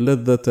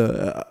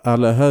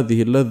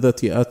هذه اللذة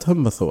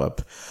أتم ثواب.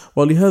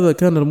 ولهذا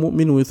كان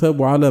المؤمن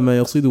يثاب على ما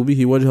يصيد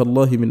به وجه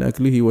الله من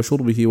أكله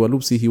وشربه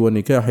ولبسه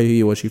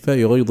ونكاحه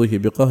وشفاء غيظه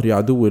بقهر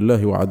عدو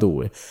الله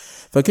وعدوه.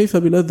 فكيف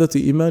بلذة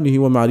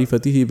إيمانه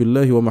ومعرفته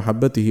بالله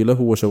ومحبته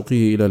له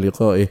وشوقه إلى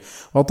لقائه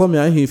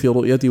وطمعه في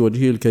رؤية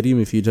وجهه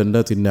الكريم في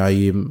جنات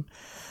النعيم.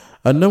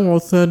 النوع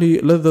الثاني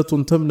لذة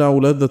تمنع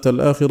لذة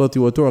الآخرة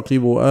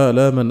وتعقب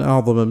آلاما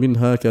أعظم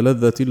منها،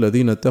 كلذة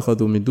الذين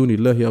اتخذوا من دون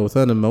الله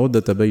أوثانا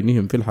مودة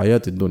بينهم في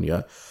الحياة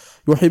الدنيا،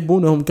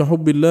 يحبونهم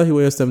كحب الله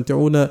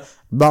ويستمتعون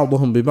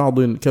بعضهم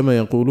ببعض، كما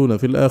يقولون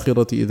في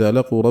الآخرة إذا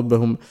لقوا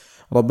ربهم: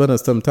 ربنا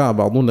استمتع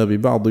بعضنا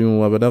ببعض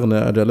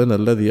وبلغنا أجلنا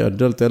الذي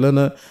أجلت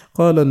لنا،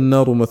 قال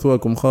النار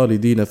مثواكم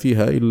خالدين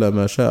فيها إلا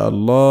ما شاء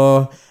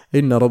الله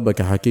إن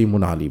ربك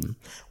حكيم عليم.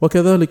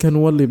 وكذلك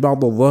نولي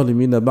بعض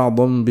الظالمين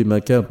بعضا بما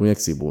كانوا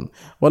يكسبون.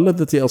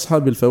 واللذة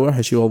أصحاب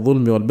الفواحش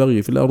والظلم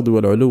والبغي في الأرض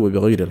والعلو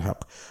بغير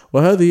الحق.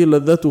 وهذه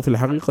اللذات في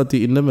الحقيقة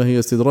إنما هي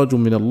استدراج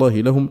من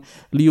الله لهم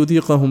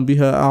ليذيقهم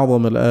بها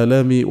أعظم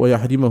الآلام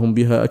ويحرمهم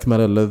بها أكمل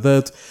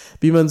اللذات،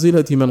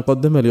 بمنزلة من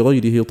قدم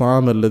لغيره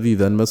طعاما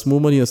لذيذا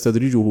مسموما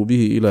يستدرجه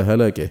به إلى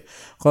هلاكه.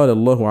 قال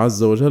الله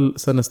عز وجل: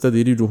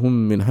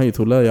 سنستدرجهم من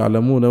حيث لا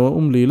يعلمون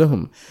وأملي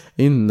لهم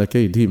إن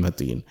كيدي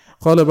متين.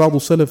 قال بعض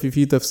السلف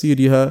في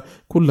تفسيرها: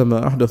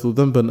 كلما أحدثوا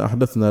ذنبا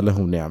أحدثنا له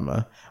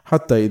نعمة،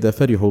 حتى إذا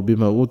فرحوا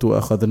بما أوتوا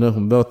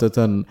أخذناهم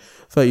بغتة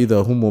فإذا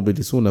هم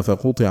مبلسون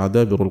فقطع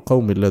دابر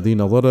القوم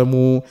الذين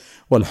ظلموا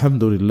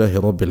والحمد لله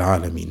رب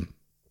العالمين.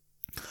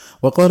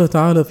 وقال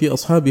تعالى في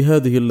أصحاب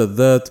هذه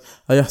اللذات: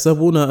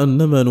 أيحسبون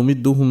أنما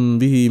نمدهم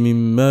به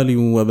من مال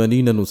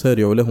وبنين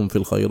نسارع لهم في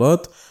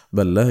الخيرات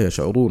بل لا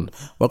يشعرون.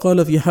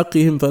 وقال في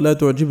حقهم: فلا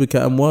تعجبك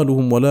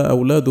أموالهم ولا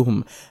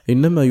أولادهم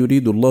إنما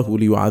يريد الله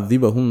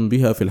ليعذبهم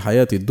بها في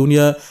الحياة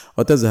الدنيا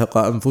وتزهق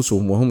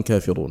أنفسهم وهم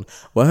كافرون.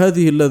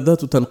 وهذه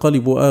اللذات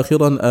تنقلب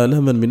آخرا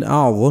آلاما من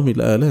أعظم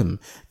الآلام،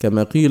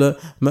 كما قيل: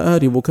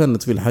 مآرب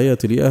كانت في الحياة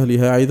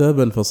لأهلها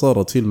عذابا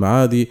فصارت في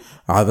المعاد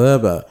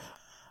عذابا.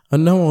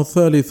 النوع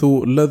الثالث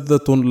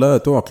لذة لا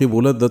تعقب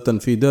لذة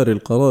في دار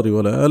القرار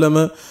ولا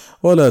ألم،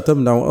 ولا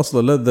تمنع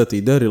أصل لذة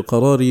دار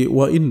القرار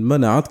وإن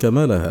منعت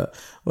كمالها.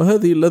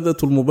 وهذه اللذة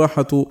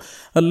المباحة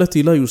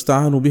التي لا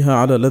يستعان بها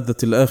على لذة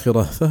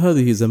الآخرة،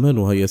 فهذه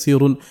زمانها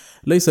يسير،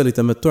 ليس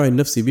لتمتع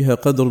النفس بها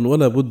قدر،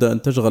 ولا بد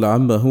أن تشغل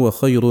عما هو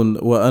خير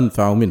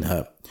وأنفع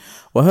منها.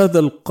 وهذا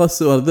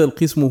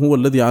القسم هو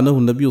الذي عناه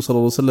النبي صلى الله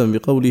عليه وسلم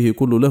بقوله: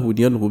 كل لهو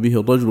يلهو به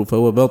الرجل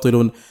فهو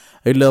باطل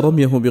إلا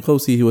رميه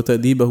بقوسه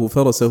وتأديبه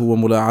فرسه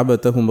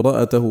وملاعبته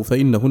امرأته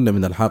فإنهن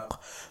من الحق.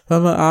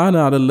 فما أعان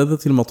على اللذة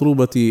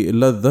المطلوبة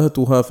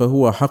لذاتها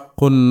فهو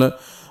حق،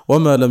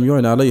 وما لم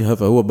يعن عليها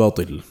فهو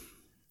باطل.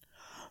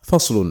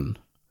 فصل: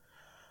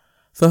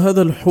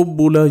 فهذا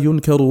الحب لا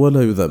ينكر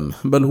ولا يذم،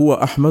 بل هو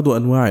أحمد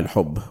أنواع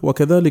الحب،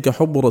 وكذلك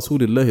حب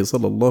رسول الله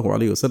صلى الله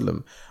عليه وسلم.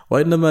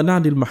 وإنما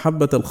نعني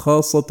المحبة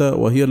الخاصة،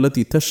 وهي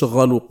التي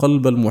تشغل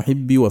قلب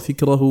المحب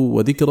وفكره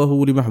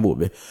وذكره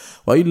لمحبوبه.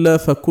 وإلا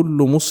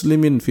فكل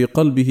مسلم في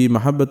قلبه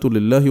محبة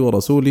لله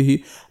ورسوله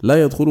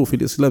لا يدخل في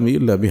الإسلام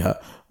إلا بها.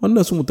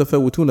 والناس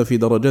متفاوتون في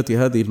درجات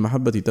هذه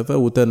المحبة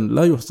تفاوتا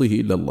لا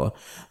يحصيه إلا الله،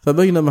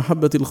 فبين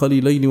محبة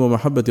الخليلين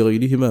ومحبة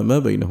غيرهما ما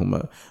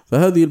بينهما.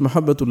 فهذه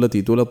المحبة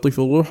التي تلطف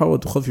الروح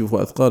وتخفف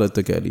أثقال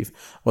التكاليف،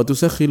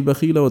 وتسخي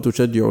البخيل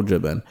وتشجع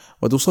الجبان،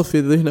 وتصفي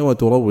الذهن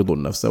وتروض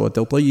النفس،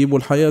 وتطيب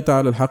الحياة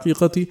على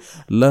الحقيقة،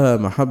 لا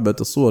محبة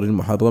الصور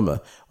المحرمة.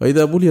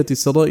 وإذا بليت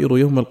السرائر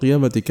يوم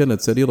القيامة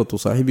كانت سريرة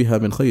صاحبها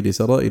من خير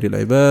سرائر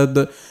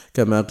العباد،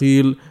 كما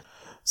قيل: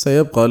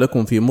 سيبقى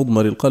لكم في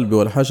مضمر القلب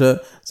والحشا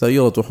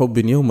سيرة حب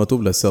يوم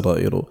تبلى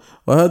السرائر.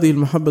 وهذه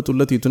المحبة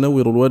التي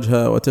تنور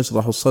الوجه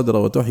وتشرح الصدر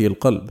وتحيي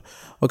القلب.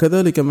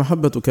 وكذلك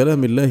محبة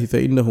كلام الله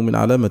فإنه من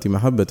علامة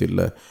محبة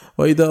الله.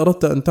 وإذا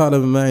أردت أن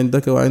تعلم ما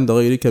عندك وعند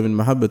غيرك من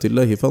محبة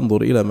الله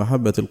فانظر إلى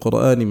محبة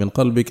القرآن من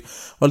قلبك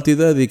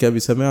والتذاذك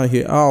بسماعه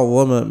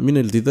أعظم من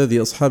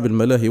التذاذ أصحاب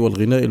الملاهي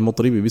والغناء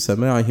المطرب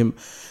بسماعهم،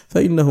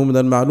 فإنه من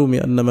المعلوم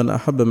أن من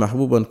أحب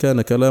محبوبا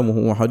كان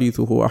كلامه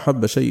وحديثه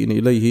أحب شيء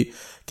إليه،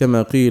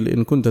 كما قيل: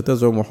 إن كنت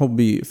تزعم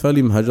حبي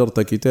فلم هجرت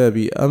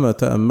كتابي، أما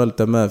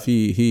تأملت ما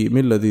فيه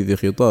من لذيذ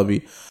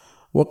خطابي.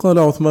 وقال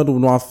عثمان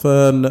بن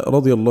عفان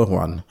رضي الله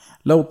عنه: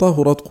 لو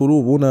طهرت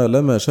قلوبنا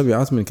لما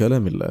شبعت من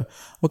كلام الله.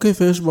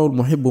 وكيف يشبع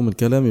المحب من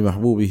كلام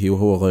محبوبه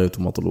وهو غاية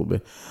مطلوبه؟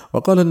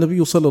 وقال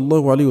النبي صلى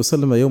الله عليه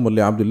وسلم يوما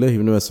لعبد الله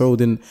بن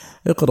مسعود: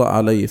 اقرأ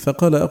علي،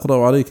 فقال: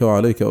 أقرأ عليك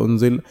وعليك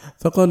أنزل.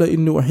 فقال: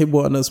 إني أحب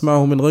أن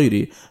أسمعه من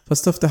غيري،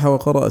 فاستفتح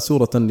وقرأ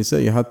سورة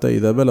النساء حتى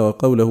إذا بلغ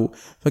قوله: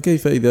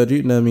 فكيف إذا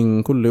جئنا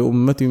من كل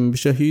أمة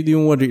بشهيد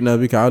وجئنا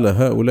بك على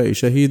هؤلاء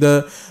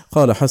شهيدا،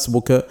 قال: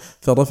 حسبك.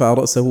 فرفع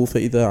رأسه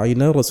فإذا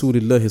عينا رسول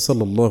الله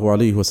صلى الله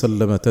عليه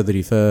وسلم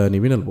تذرفان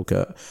من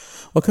البكاء.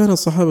 وكان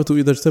الصحابة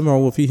إذا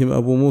اجتمعوا وفيهم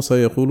أبو موسى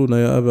يقولون: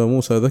 يا أبا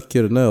موسى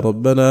ذكرنا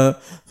ربنا،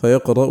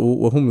 فيقرأوا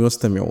وهم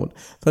يستمعون.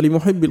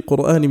 فلمحب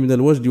القرآن من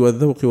الوجد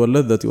والذوق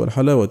واللذة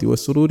والحلاوة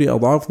والسرور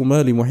أضعاف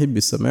ما لمحب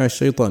السماع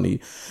الشيطاني.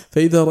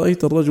 فإذا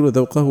رأيت الرجل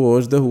ذوقه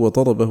ووجده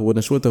وطربه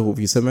ونشوته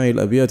في سماع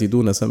الأبيات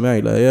دون سماع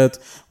الآيات،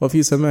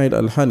 وفي سماع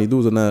الألحان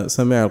دون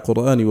سماع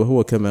القرآن،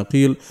 وهو كما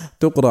قيل: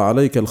 تقرأ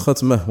عليك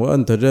الختمة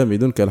وأنت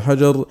جامد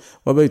كالحجر،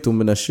 وبيت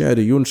من الشعر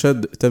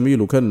ينشد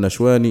تميل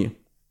كالنشوان.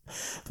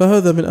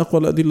 فهذا من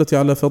أقوى الأدلة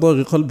على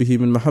فراغ قلبه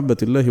من محبة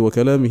الله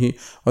وكلامه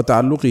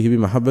وتعلقه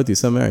بمحبة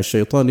سماع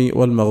الشيطان،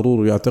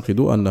 والمغرور يعتقد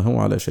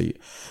أنه على شيء.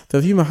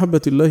 ففي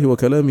محبة الله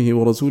وكلامه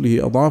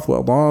ورسوله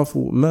أضعاف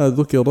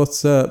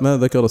ما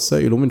ذكر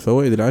السائل من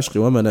فوائد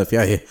العشق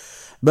ومنافعه،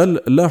 بل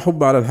لا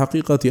حب على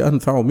الحقيقة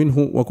أنفع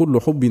منه،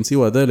 وكل حب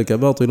سوى ذلك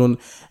باطل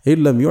إن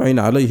لم يعن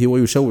عليه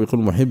ويشوق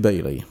المحب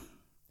إليه.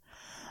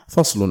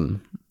 فصل.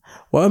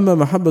 وأما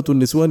محبة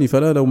النسوان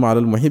فلا لوم على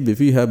المحب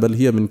فيها، بل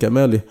هي من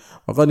كماله،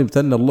 وقد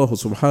امتن الله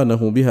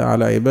سبحانه بها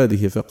على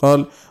عباده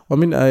فقال: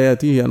 ومن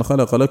آياته أن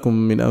خلق لكم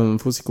من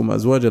أنفسكم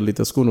أزواجا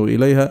لتسكنوا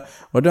إليها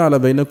وجعل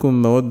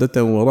بينكم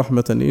مودة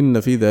ورحمة إن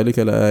في ذلك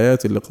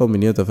لآيات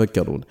لقوم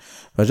يتفكرون.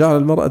 فجعل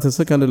المرأة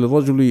سكنا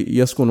للرجل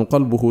يسكن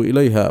قلبه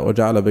إليها،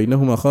 وجعل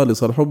بينهما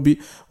خالص الحب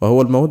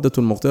وهو المودة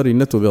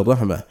المقترنة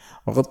بالرحمة.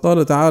 وقد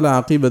قال تعالى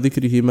عقيب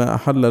ذكره ما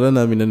أحل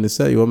لنا من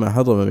النساء وما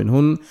حرم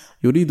منهن: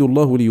 يريد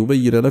الله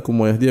ليبين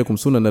لكم ويهديكم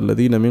سنن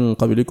الذين من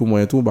قبلكم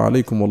ويتوب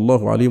عليكم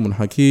والله عليم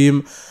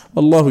حكيم.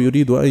 الله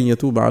يريد أن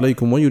يتوب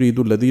عليكم ويريد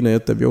الذين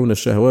يتبعون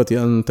الشهوات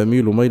أن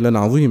تميلوا ميلا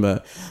عظيما.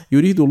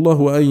 يريد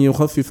الله أن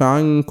يخفف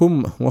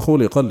عنكم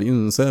وخلق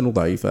الإنسان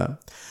ضعيفا.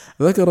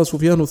 ذكر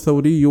سفيان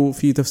الثوري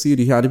في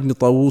تفسيره عن ابن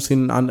طاووس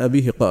عن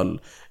أبيه قال: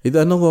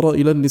 إذا نظر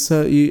إلى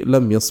النساء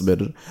لم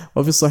يصبر.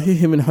 وفي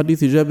الصحيح من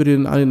حديث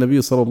جابر عن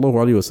النبي صلى الله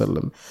عليه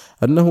وسلم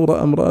أنه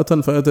رأى امرأة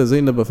فأتى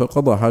زينب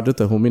فقضى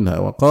حاجته منها،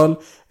 وقال: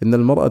 إن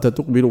المرأة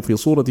تقبل في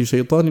صورة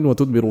شيطان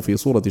وتدبر في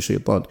صورة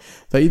شيطان،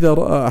 فإذا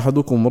رأى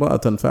أحدكم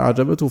امرأة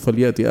فأعجبته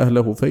فليأتي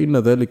أهله فإن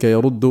ذلك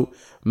يرد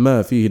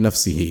ما في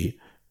نفسه.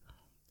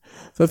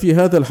 ففي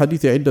هذا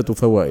الحديث عدة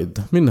فوائد،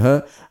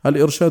 منها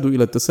الإرشاد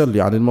إلى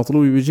التسلي عن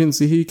المطلوب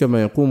بجنسه،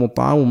 كما يقوم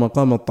الطعام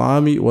مقام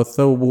الطعام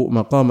والثوب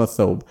مقام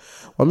الثوب.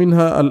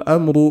 ومنها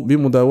الأمر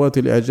بمداواة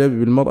الإعجاب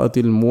بالمرأة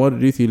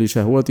المورث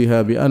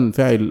لشهوتها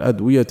بأنفع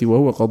الأدوية،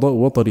 وهو قضاء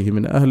وطره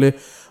من أهله،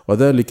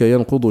 وذلك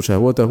ينقض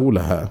شهوته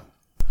لها.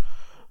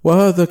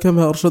 وهذا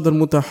كما أرشد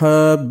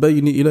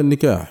المتحابين إلى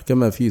النكاح،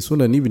 كما في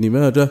سنن ابن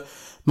ماجه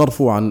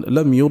مرفوعا: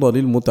 لم ير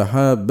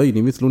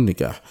للمتحابين مثل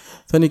النكاح.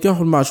 فنكاح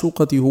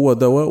المعشوقة هو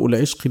دواء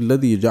العشق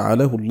الذي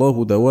جعله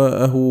الله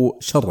دواءه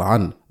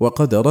شرعا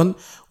وقدرا،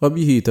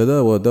 وبه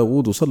تداوى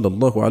داود صلى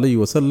الله عليه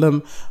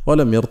وسلم،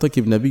 ولم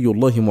يرتكب نبي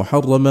الله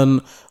محرما،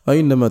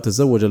 وإنما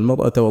تزوج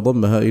المرأة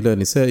وضمها إلى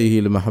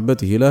نسائه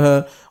لمحبته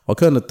لها،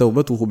 وكانت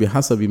توبته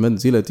بحسب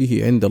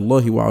منزلته عند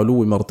الله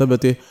وعلو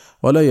مرتبته،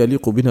 ولا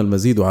يليق بنا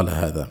المزيد على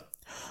هذا.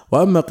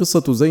 وأما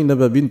قصة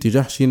زينب بنت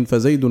جحش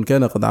فزيد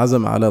كان قد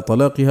عزم على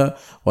طلاقها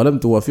ولم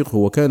توافقه،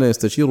 وكان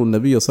يستشير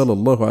النبي صلى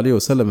الله عليه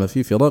وسلم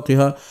في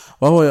فراقها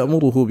وهو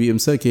يأمره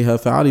بإمساكها،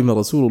 فعلم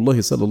رسول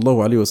الله صلى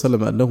الله عليه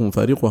وسلم أنه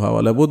مفارقها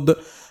ولا بد،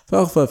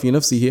 فأخفى في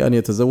نفسه أن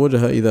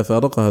يتزوجها إذا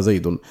فارقها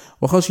زيد،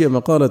 وخشي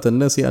مقالة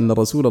الناس أن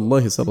رسول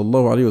الله صلى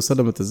الله عليه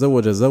وسلم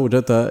تزوج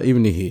زوجة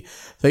ابنه،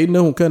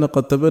 فإنه كان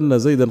قد تبنى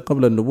زيدا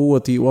قبل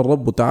النبوة،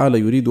 والرب تعالى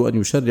يريد أن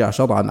يشرع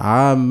شرعا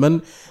عاما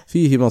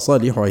فيه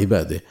مصالح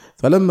عباده.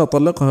 فلما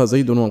طلقها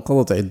زيد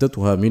وانقضت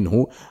عدتها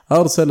منه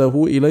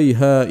أرسله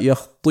إليها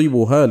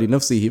يخطبها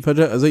لنفسه،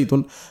 فجاء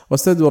زيد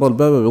واستدبر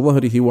الباب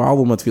بظهره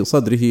وعظمت في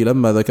صدره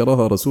لما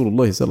ذكرها رسول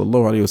الله صلى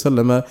الله عليه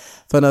وسلم،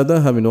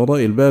 فناداها من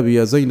وراء الباب: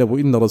 يا زينب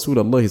إن رسول رسول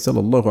الله صلى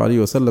الله عليه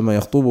وسلم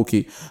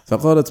يخطبك،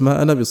 فقالت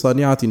ما أنا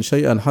بصانعة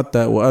شيئا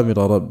حتى أؤامر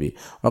ربي،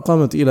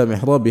 وقامت إلى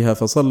محرابها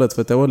فصلت،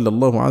 فتولى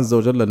الله عز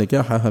وجل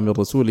نكاحها من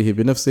رسوله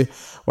بنفسه،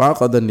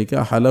 وعقد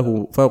النكاح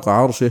له فوق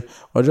عرشه،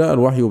 وجاء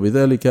الوحي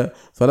بذلك.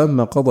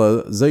 فلما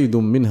قضى زيد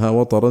منها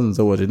وطرا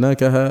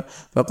زوجناكها،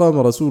 فقام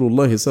رسول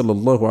الله صلى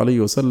الله عليه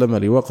وسلم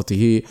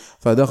لوقته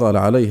فدخل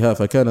عليها،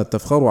 فكانت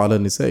تفخر على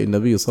نساء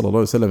النبي صلى الله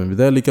عليه وسلم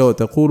بذلك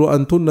وتقول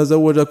أنتن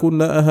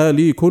زوجكن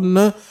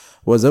أهاليكن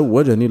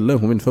وزوجني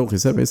الله من فوق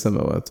 7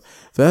 سماوات.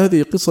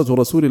 فهذه قصة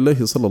رسول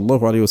الله صلى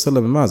الله عليه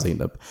وسلم مع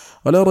زينب.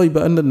 ولا ريب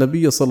أن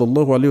النبي صلى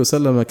الله عليه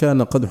وسلم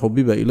كان قد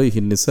حبب إليه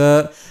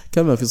النساء،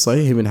 كما في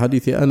الصحيح من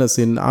حديث أنس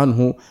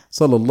عنه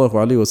صلى الله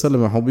عليه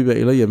وسلم حبب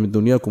إلي من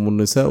دنياكم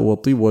النساء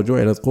والطيب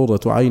وجعلت قرة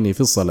عيني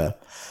في الصلاة.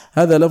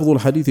 هذا لفظ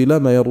الحديث، لا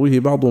ما يرويه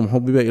بعضهم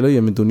حبب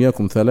إلي من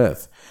دنياكم 3.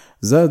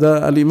 زاد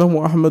الإمام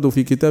أحمد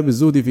في كتاب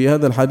الزهد في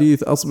هذا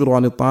الحديث أصبر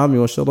عن الطعام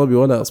والشراب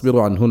ولا أصبر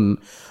عنهن.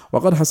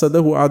 وقد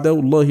حسده أعداء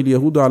الله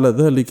اليهود على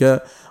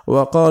ذلك،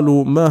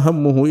 وقالوا ما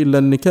همه إلا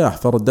النكاح،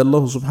 فرد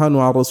الله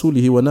سبحانه عن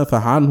رسوله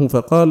ونافح عنه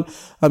فقال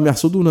أم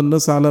يحسدون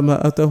الناس على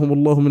ما آتاهم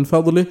الله من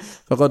فضله،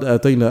 فقد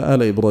آتينا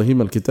آل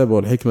إبراهيم الكتاب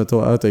والحكمة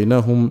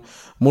وآتيناهم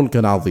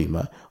ملكا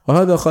عظيما.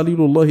 وهذا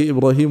خليل الله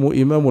إبراهيم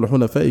إمام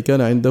الحنفاء،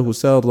 كان عنده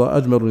سارة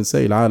أجمل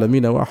نساء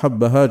العالمين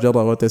وأحب هاجر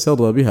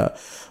وتسرى بها.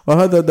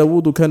 وهذا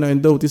داود كان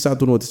عنده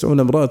 99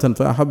 امرأة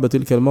فأحب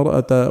تلك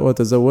المرأة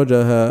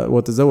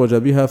وتزوج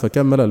بها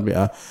فكمل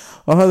 100.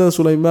 وهذا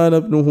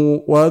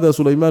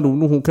سليمان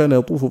ابنه كان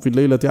يطوف في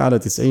الليلة على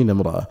 90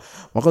 امرأة.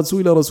 وقد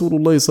سئل رسول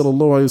الله صلى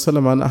الله عليه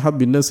وسلم عن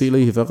أحب الناس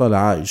إليه فقال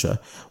عائشة.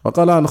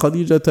 وقال عن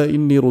خديجة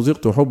إني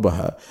رزقت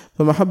حبها.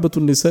 فمحبة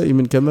النساء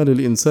من كمال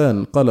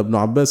الإنسان. قال ابن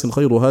عباس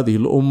خير هذه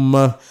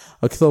الأمة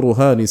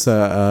أكثرها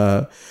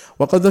نساء.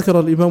 وقد ذكر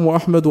الإمام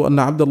أحمد أن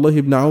عبد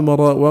الله بن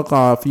عمر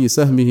وقع في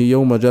سهمه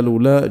يوم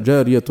جلولاء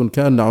جارية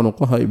كأن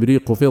عنقها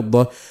إبريق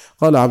فضة.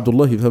 قال عبد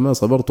الله فما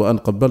صبرت أن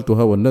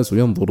قبلتها والناس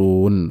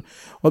ينظرون.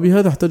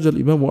 وبهذا احتج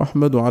الإمام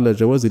أحمد على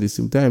جواز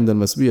الاستمتاع من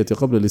المسبية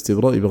قبل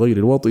الاستبراء بغير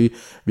الوطء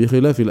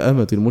بخلاف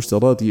الآمة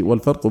المشتراة،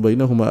 والفرق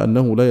بينهما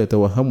أنه لا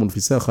يتوهم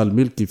انفساخ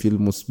الملك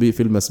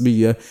في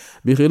المسبية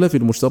بخلاف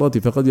المشتراة،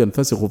 فقد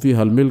ينفسخ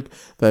فيها الملك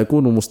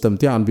فيكون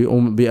مستمتعا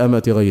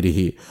بأمة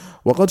غيره.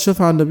 وقد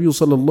شفع النبي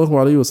صلى الله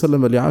عليه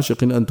وسلم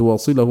لعاشق أن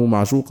تواصله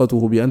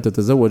معشوقته بأن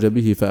تتزوج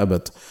به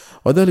فأبت،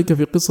 وذلك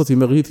في قصة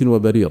مغيث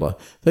وبريرة،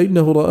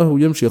 فإنه رآه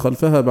يمشي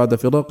خلفها بعد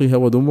فراقها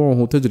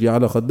ودموعه تجري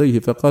على خديه،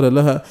 فقال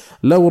لها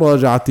لو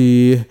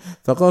راجعتيه،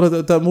 فقالت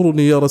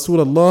أتأمرني يا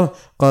رسول الله؟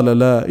 قال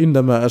لا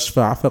إنما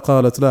أشفع،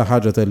 فقالت لا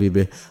حاجة لي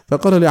به.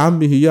 فقال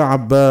لعمه يا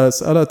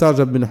عباس ألا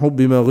تعجب من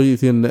حب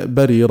مغيث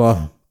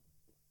بريرة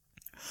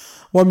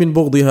ومن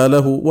بغضها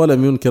له،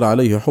 ولم ينكر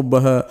عليه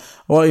حبها،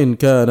 وإن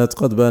كانت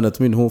قد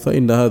بانت منه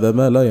فإن هذا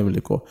ما لا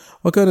يملكه.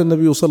 وكان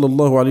النبي صلى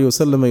الله عليه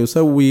وسلم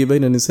يسوي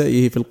بين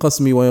نسائه في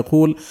القسم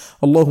ويقول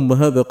اللهم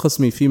هذا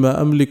قسمي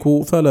فيما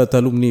أملك فلا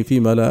تلمني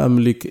فيما لا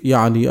أملك،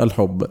 يعني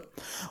الحب.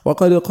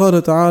 وقد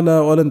قال تعالى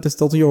ولن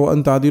تستطيعوا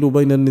أن تعدلوا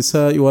بين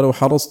النساء ولو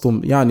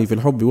حرصتم، يعني في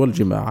الحب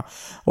والجماع.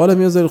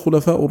 ولم يزل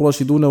الخلفاء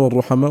الراشدون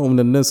والرحماء من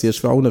الناس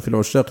يشفعون في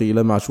العشاق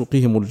إلى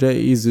معشوقهم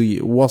الجائز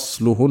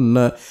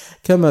وصلهن،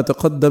 كما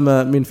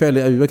تقدم من فعل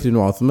أبي بكر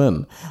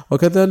وعثمان.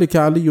 وكذلك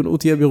علي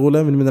أتي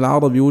بغلام من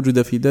العرب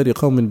وجد في دار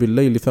قوم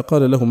بالليل،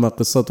 فقال له ما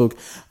قصتك؟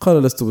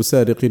 قال لست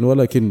بسارق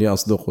ولكني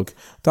أصدقك.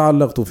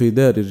 تعلقت في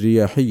دار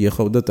الرياحي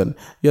خودة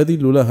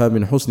يدل لها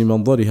من حسن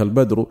منظرها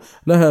البدر،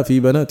 لها في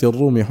بنات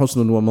الروم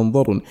حسن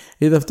ومنظر،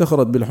 إذا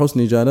افتخرت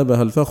بالحسن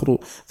جانبها الفخر.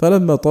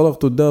 فلما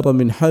طلقت الدار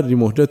من حر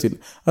مهجة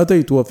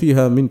أتيت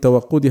وفيها من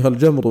توقدها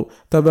الجمر،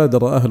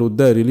 تبادر أهل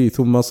الدار لي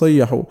ثم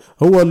صيحوا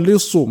هو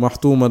اللص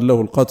محتوما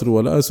له القتل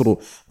والأسر.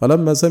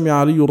 فلما سمع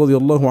علي رضي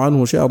الله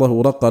عنه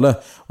شعره رق له،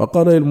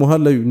 وقال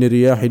للمهلب بن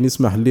رياح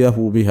اسمح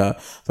له بها،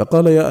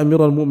 فقال يا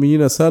أمير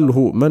المؤمنين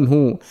سأله من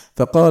هو؟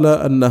 فقال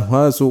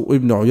النهاس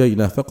ابن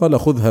عيينة، فقال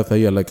خذها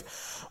فهي لك.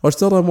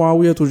 واشترى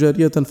معاوية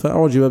جارية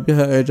فأعجب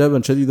بها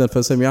إعجابا شديدا،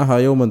 فسمعها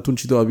يوما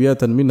تنشد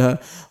أبياتا منها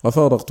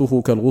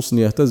وفارقته كالغصن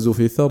يهتز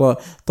في الثرى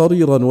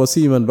طريرا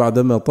وسيما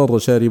بعدما طر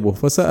شاربه،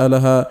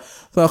 فسألها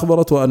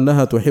فأخبرته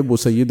أنها تحب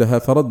سيدها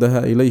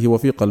فردها إليه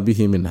وفي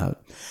قلبه منها.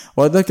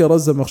 وذكر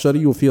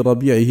الزمخشري في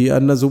ربيعه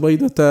أن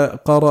زبيدة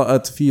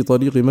قرأت في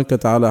طريق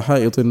مكة على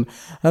حائط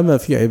أما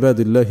في عباد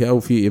الله أو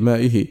في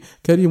إمائه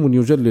كريم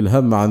يجلي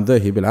الهم عن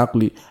ذاهب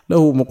العقل،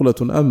 له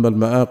مقلة أما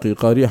المآقي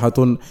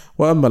قارحة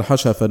وأما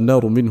الحشى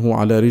فالنار منه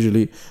على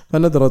رجلي،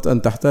 فندرت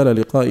أن تحتال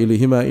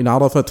لقائلهما إن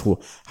عرفته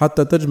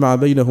حتى تجمع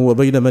بينه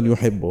وبين من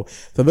يحبه.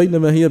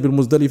 فبينما هي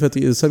بالمزدلفة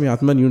إذ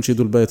سمعت من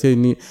ينشد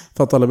البيتين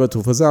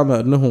فطلبته، فزعم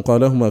أنه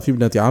قالهما في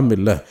ابنة عم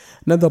الله،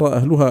 ندر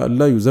أهلها أن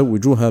لا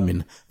يزوجوها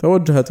منه،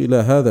 فوجهت إلى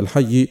هذا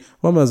الحي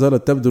وما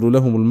زالت تبذل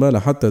لهم المال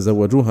حتى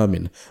زوجوها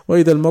منه.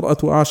 وإذا المرأة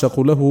أعشق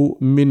له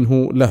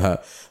منه لها،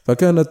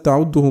 فكانت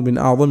تعده من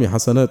أعظم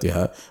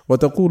حسناتها،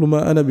 وتقول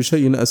ما أنا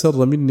بشيء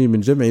أسر مني من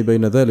جمع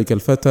بين ذلك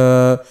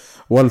الفتى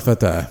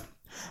والفتاة.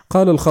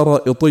 قال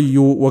الخرائطي: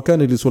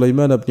 وكان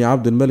لسليمان بن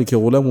عبد الملك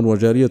غلام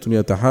وجارية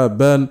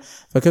يتحابان،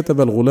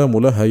 فكتب الغلام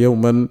لها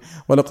يوما: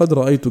 ولقد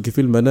رأيتك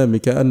في المنام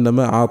كأن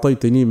ما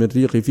أعطيتني من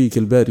ريق فيك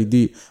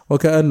البارد،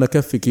 وكأن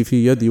كفك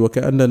في يدي،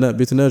 وكأننا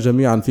بتنا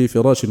جميعا في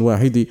فراش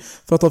واحد،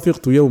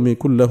 فطفقت يومي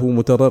كله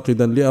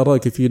متراقدا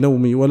لأراك في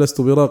نومي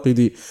ولست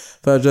براقدي.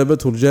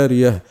 فأجابته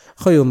الجارية: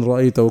 خيرا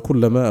رأيت،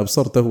 وكل ما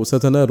أبصرته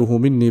ستناله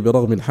مني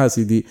برغم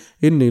الحاسد،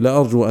 إني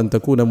لأرجو أن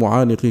تكون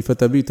معانقي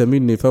فتبيت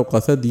مني فوق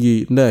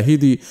ثدي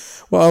ناهدي،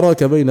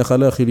 وأراك بين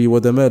خلاخلي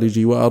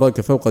ودمارجي،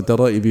 وأراك فوق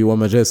ترائبي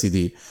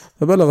ومجاسدي.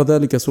 فبلغ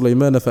ذلك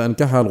سليمان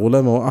فأنكحها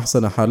الغلام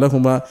وأحسن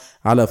حالهما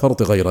على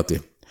فرط غيرته.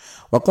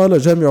 وقال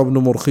جامع بن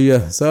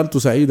مرخية: سألت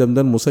سعيد بن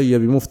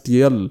المسيب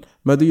مفتي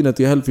المدينة: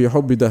 هل في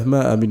حب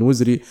دهماء من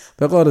وزري؟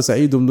 فقال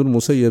سعيد بن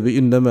المسيب: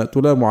 إنما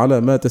تلام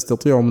على ما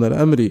تستطيع من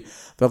الأمر.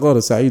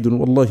 فقال سعيد: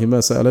 والله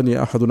ما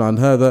سألني أحد عن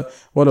هذا،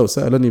 ولو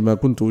سألني ما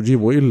كنت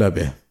أجيب إلا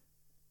به.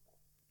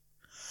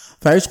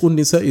 فعشق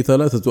النساء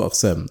 3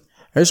 أقسام: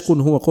 عشق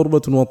هو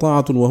قربة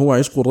وطاعة، وهو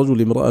عشق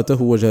الرجل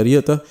امرأته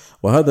وجاريته،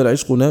 وهذا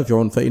العشق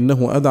نافع،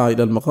 فإنه أدعى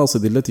إلى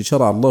المقاصد التي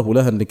شرع الله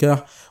لها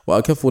النكاح،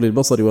 وأكف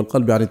للبصر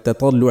والقلب عن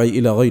التطلع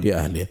إلى غير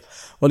أهله،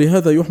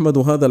 ولهذا يحمد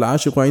هذا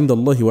العاشق عند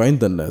الله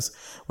وعند الناس.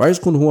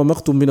 وعشق هو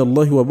مقت من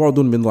الله وبعد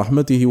من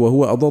رحمته،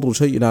 وهو أضر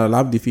شيء على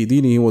العبد في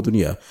دينه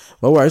ودنياه،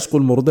 وهو عشق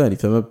المردان،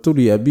 فما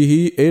ابتلي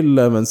به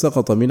إلا من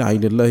سقط من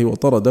عين الله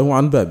وطرده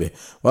عن بابه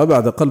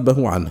وأبعد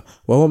قلبه عنه،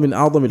 وهو من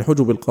أعظم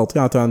الحجب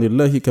القاطعة عن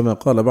الله، كما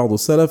قال بعض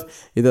السلف: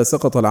 إذا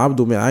سقط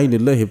العبد من عين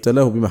الله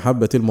ابتلاه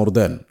بمحبة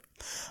المردان.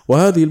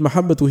 وهذه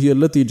المحبة هي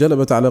التي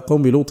جلبت على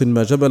قوم لوط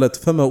ما جبلت،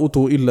 فما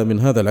أتوا إلا من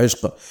هذا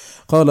العشق.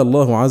 قال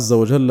الله عز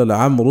وجل: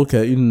 لعمرك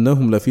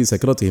إنهم لفي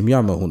سكرتهم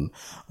يعمهون.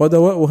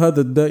 ودواء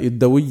هذا الداء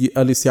الدوي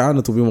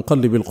الاستعانة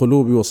بمقلب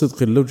القلوب،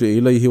 وصدق اللجئ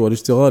إليه،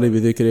 والاشتغال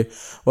بذكره،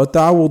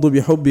 والتعوض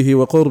بحبه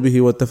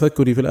وقربه،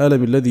 والتفكر في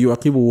الآلم الذي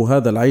يعقبه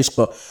هذا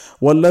العشق،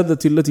 واللذة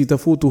التي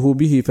تفوته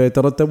به،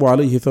 فيترتب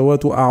عليه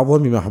فوات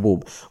أعظم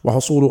محبوب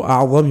وحصول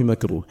أعظم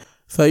مكروه.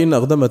 فإن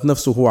أقدمت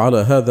نفسه على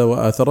هذا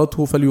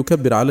وآثرته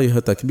فليكبر عليها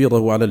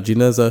تكبيره على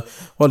الجنازة،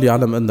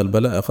 وليعلم أن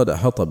البلاء قد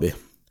أحاط به.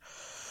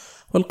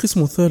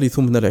 والقسم الثالث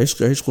من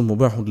العشق: عشق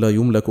مباح لا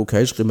يملك،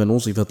 كعشق من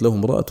وصفت له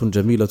امرأة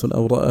جميلة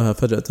أو رآها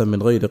فجأة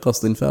من غير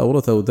قصد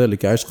فأورثه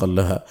ذلك عشقا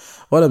لها،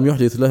 ولم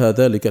يحدث لها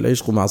ذلك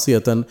العشق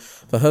معصية،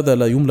 فهذا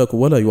لا يملك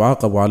ولا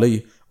يعاقب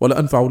عليه، ولا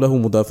أنفع له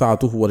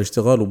مدافعته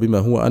والاشتغال بما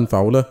هو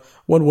أنفع له.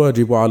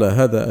 والواجب على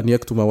هذا أن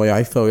يكتم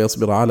ويعف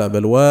ويصبر على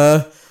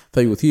بلواه،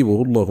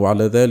 فيثيبه الله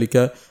على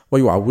ذلك،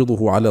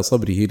 ويعوضه على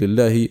صبره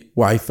لله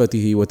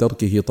وعفته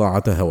وتركه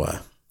طاعة هواه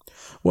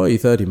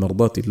وإيثار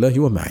مرضات الله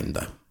وما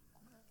عنده.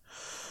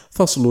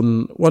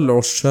 فصل: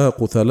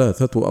 والعشاق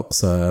 3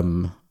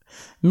 أقسام: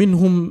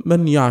 منهم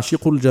من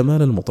يعشق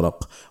الجمال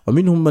المطلق،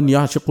 ومنهم من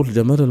يعشق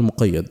الجمال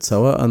المقيد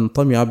سواء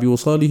طمع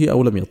بوصاله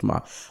أو لم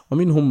يطمع،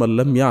 ومنهم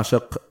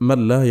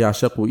من لا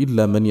يعشق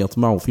إلا من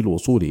يطمع في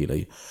الوصول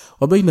إليه.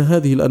 وبين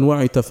هذه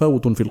الأنواع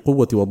تفاوت في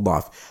القوة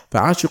والضعف،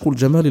 فعاشق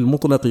الجمال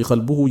المطلق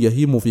قلبه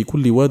يهيم في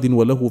كل واد،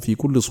 وله في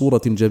كل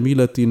صورة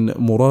جميلة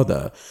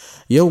مرادة،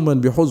 يوما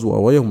بحزوة،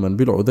 ويوما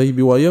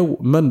بالعذيب،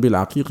 ويوما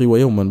بالعقيق،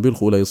 ويوما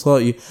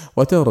بالخليصاء،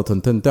 وتارة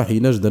تنتحي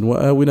نجدا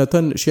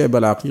وآونة شعب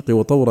العقيق،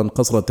 وطورا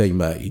قصرتي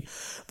ماء.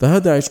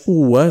 فهذا عشقه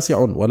واسع،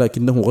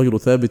 ولكنه غير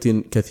ثابت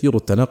كثير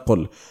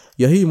التنقل،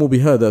 يهيم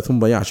بهذا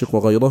ثم يعشق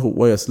غيره،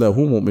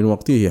 ويسلاهم من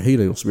وقته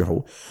حين يصبح.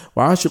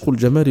 وعاشق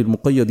الجمال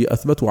المقيد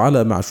أثبت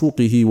على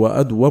معشوقه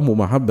وأدوم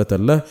محبة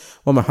له،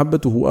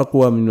 ومحبته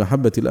أقوى من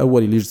محبة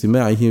الأول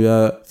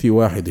لاجتماعهما في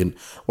واحد،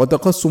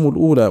 وتقسم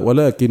الأولى،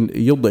 ولكن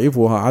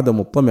يضعفها عدم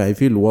الطمع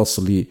في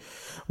الوصل.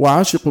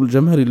 وعاشق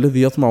الجمال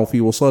الذي يطمع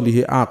في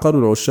وصاله أعقل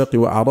العشاق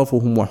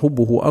وأعرفهم،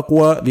 وحبه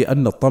أقوى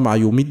لأن الطمع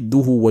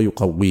يمده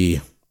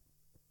ويقويه.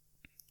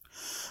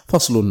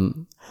 فصل: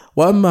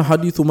 وأما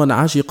حديث من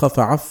عشق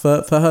فعف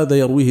فهذا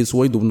يرويه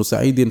سويد بن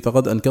سعيد،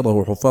 فقد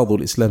أنكره حفاظ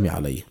الإسلام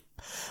عليه.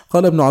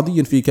 قال ابن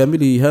عدي في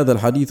كامله: هذا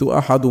الحديث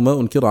أحد ما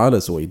أنكر على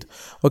سويد،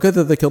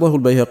 وكذا ذكره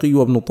البيهقي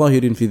وابن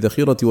طاهر في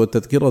الذخيرة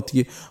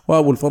والتذكرة،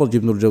 وأبو الفرج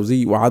بن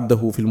الجوزي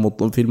وعده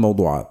في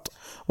الموضوعات،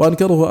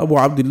 وأنكره أبو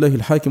عبد الله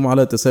الحاكم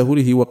على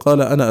تساهله،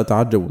 وقال: أنا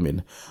أتعجب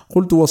منه.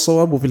 قلت: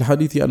 والصواب في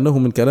الحديث أنه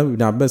من كلام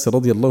ابن عباس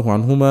رضي الله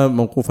عنهما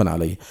موقوفا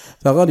عليه،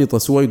 فغلط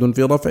سويد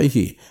في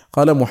رفعه.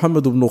 قال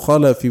محمد بن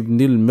خالف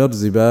بن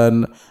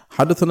المرزبان: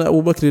 حدثنا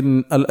أبو بكر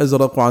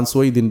الأزرق عن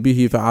سويد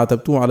به،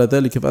 فعاتبته على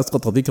ذلك،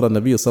 فأسقط ذكر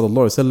النبي صلى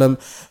الله عليه وسلم،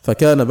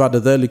 فكان بعد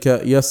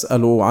ذلك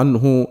يسأل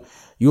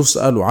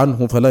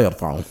عنه فلا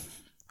يرفعه.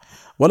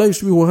 ولا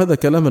يشبه هذا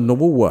كلام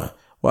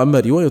النبوة. وأما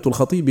رواية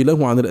الخطيب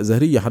له عن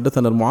الأزهري: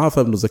 حدثنا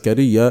المعافى بن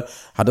زكريا،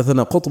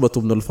 حدثنا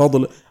قطبة بن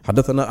الفضل،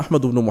 حدثنا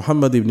أحمد بن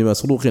محمد بن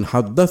مسروق،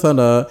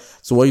 حدثنا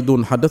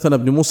سويد، حدثنا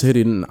ابن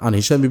مسهر عن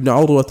هشام بن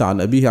عروة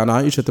عن أبيه عن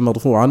عائشة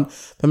مرفوعا،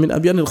 فمن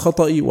أبيان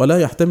الخطأ، ولا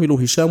يحتمل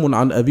هشام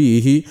عن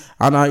أبيه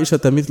عن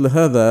عائشة مثل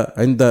هذا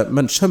عند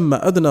من شم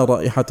أدنى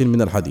رائحة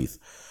من الحديث.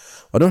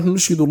 ونحن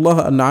نشهد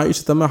الله أن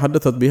عائشة ما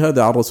حدثت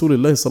بهذا عن رسول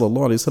الله صلى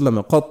الله عليه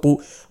وسلم قط،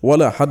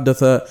 ولا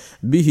حدث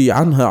به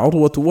عنها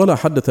عروة، ولا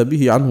حدث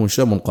به عنه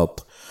هشام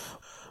قط.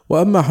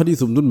 وأما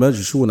حديث ابن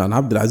الماجشون عن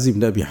عبد العزيز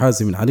بن أبي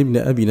حازم عن ابن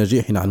أبي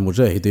نجيح عن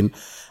مجاهد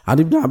عن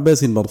ابن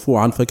عباس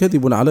مرفوعا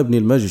فكذب على ابن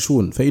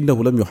الماجشون،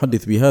 فإنه لم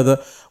يحدث بهذا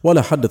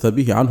ولا حدث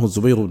به عنه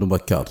الزبير بن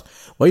بكار،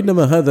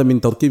 وإنما هذا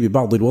من تركيب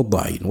بعض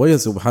الوضاعين. ويا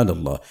سبحان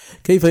الله،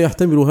 كيف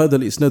يحتمل هذا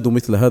الإسناد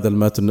مثل هذا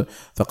المتن؟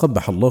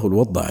 فقبح الله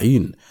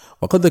الوضاعين.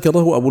 وقد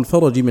ذكره أبو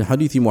الفرج من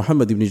حديث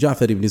محمد بن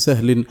جعفر بن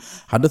سهل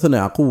حدثنا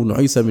يعقوب بن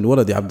عيسى من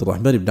ولد عبد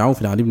الرحمن بن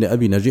عوف عن ابن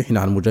أبي نجيح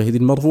عن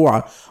مجاهد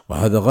مرفوعا،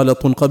 وهذا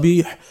غلط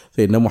قبيح،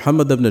 فإن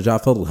محمد بن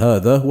جعفر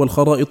هذا هو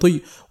الخرائطي،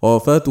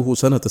 ووفاته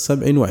سنة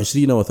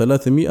 27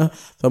 و300،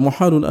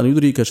 فمحال أن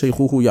يدرك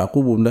شيخه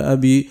يعقوب بن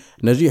أبي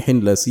نجيح،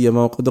 لا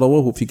سيما وقد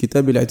رواه في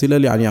كتاب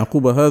الاعتلال عن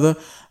يعقوب هذا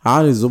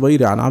عن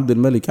الزبير عن عبد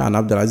الملك عن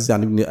عبد العزيز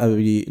عن ابن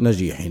أبي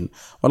نجيح.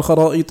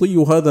 والخرائطي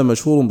هذا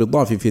مشهور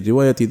بالضعف في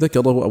الرواية،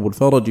 ذكره أبو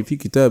الفرج في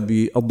كتاب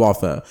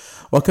الضعفاء.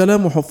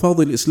 وكلام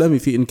حفاظ الإسلام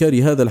في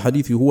إنكار هذا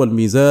الحديث هو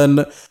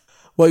الميزان،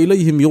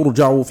 وإليهم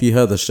يرجع في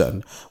هذا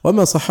الشأن.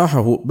 وما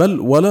صححه بل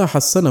ولا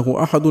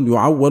حسنه أحد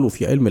يعول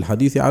في علم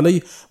الحديث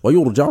عليه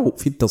ويرجع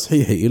في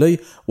التصحيح إليه،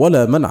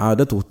 ولا من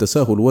عادته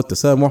التساهل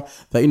والتسامح،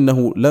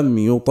 فإنه لم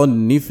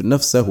يطنف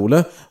نفسه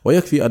له.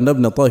 ويكفي أن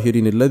ابن طاهر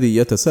الذي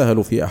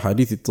يتساهل في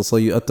أحاديث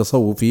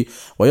التصوف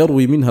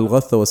ويروي منها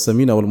الغث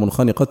والسمين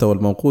والمنخنقة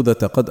والموقوذة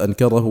قد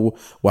أنكره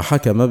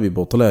وحكم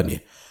ببطلانه.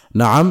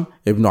 نعم،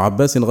 ابن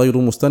عباس غير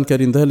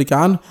مستنكر ذلك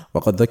عنه.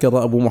 وقد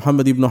ذكر أبو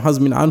محمد بن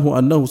حزم عنه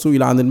أنه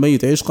سئل عن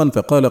الميت عشقا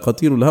فقال: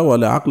 قتيل الهوى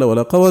لا عقل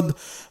ولا قود.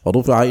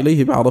 ورفع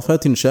إليه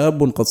بعرفات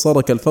شاب قد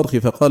صار كالفرخ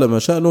فقال: ما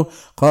شأنه؟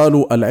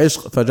 قالوا: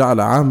 العشق، فجعل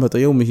عامة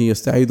يومه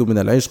يستعيذ من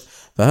العشق.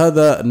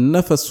 فهذا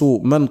نفس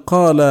من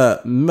قال: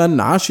 من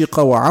عشق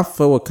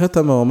وعف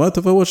وكتم ومات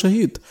فهو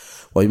شهيد.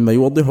 وإما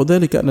يوضح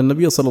ذلك أن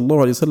النبي صلى الله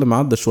عليه وسلم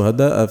عد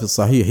الشهداء في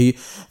الصحيح،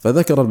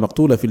 فذكر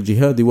المقتول في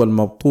الجهاد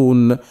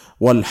والمبطون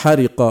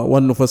والحرق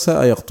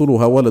والنفساء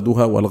يقتلها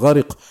ولدها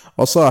والغرق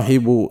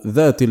وصاحب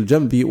ذات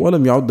الجنب،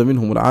 ولم يعد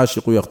منهم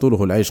العاشق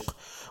يقتله العشق.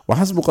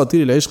 وحسب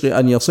قتيل العشق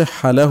أن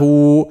يصح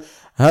له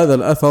هذا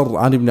الأثر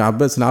عن ابن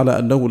عباس على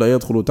أنه لا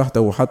يدخل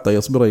تحته حتى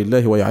يصبر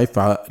لله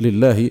ويعف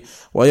لله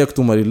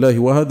ويكتم لله،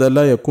 وهذا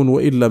لا يكون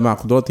إلا مع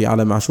قدرته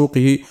على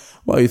معشوقه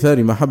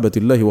وإيثار محبة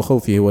الله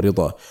وخوفه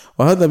ورضاه.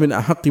 وهذا من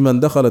أحق من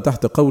دخل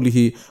تحت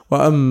قوله: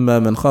 وأما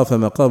من خاف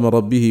مقام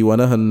ربه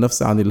ونهى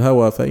النفس عن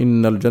الهوى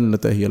فإن الجنة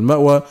هي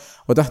المأوى،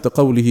 وتحت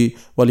قوله: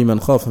 ولمن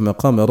خاف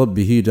مقام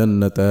ربه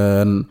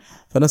جنتان.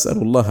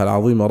 فنسأل الله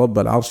العظيم رب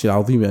العرش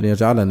العظيم أن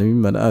يجعلنا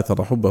ممن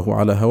آثر حبه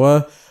على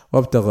هواه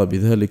وابتغى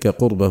بذلك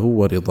قربه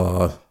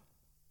ورضاه.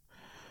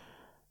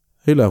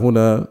 إلى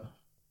هنا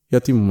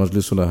يتم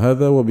مجلسنا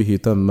هذا،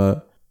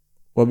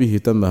 وبه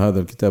تم هذا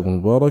الكتاب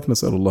المبارك.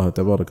 نسأل الله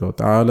تبارك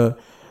وتعالى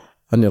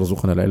أن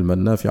يرزقنا العلم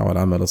النافع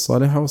والعمل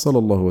الصالح، وصلى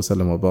الله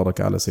وسلم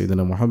وبارك على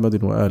سيدنا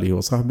محمد وآله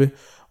وصحبه،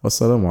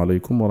 والسلام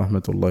عليكم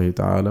ورحمة الله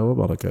تعالى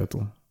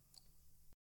وبركاته.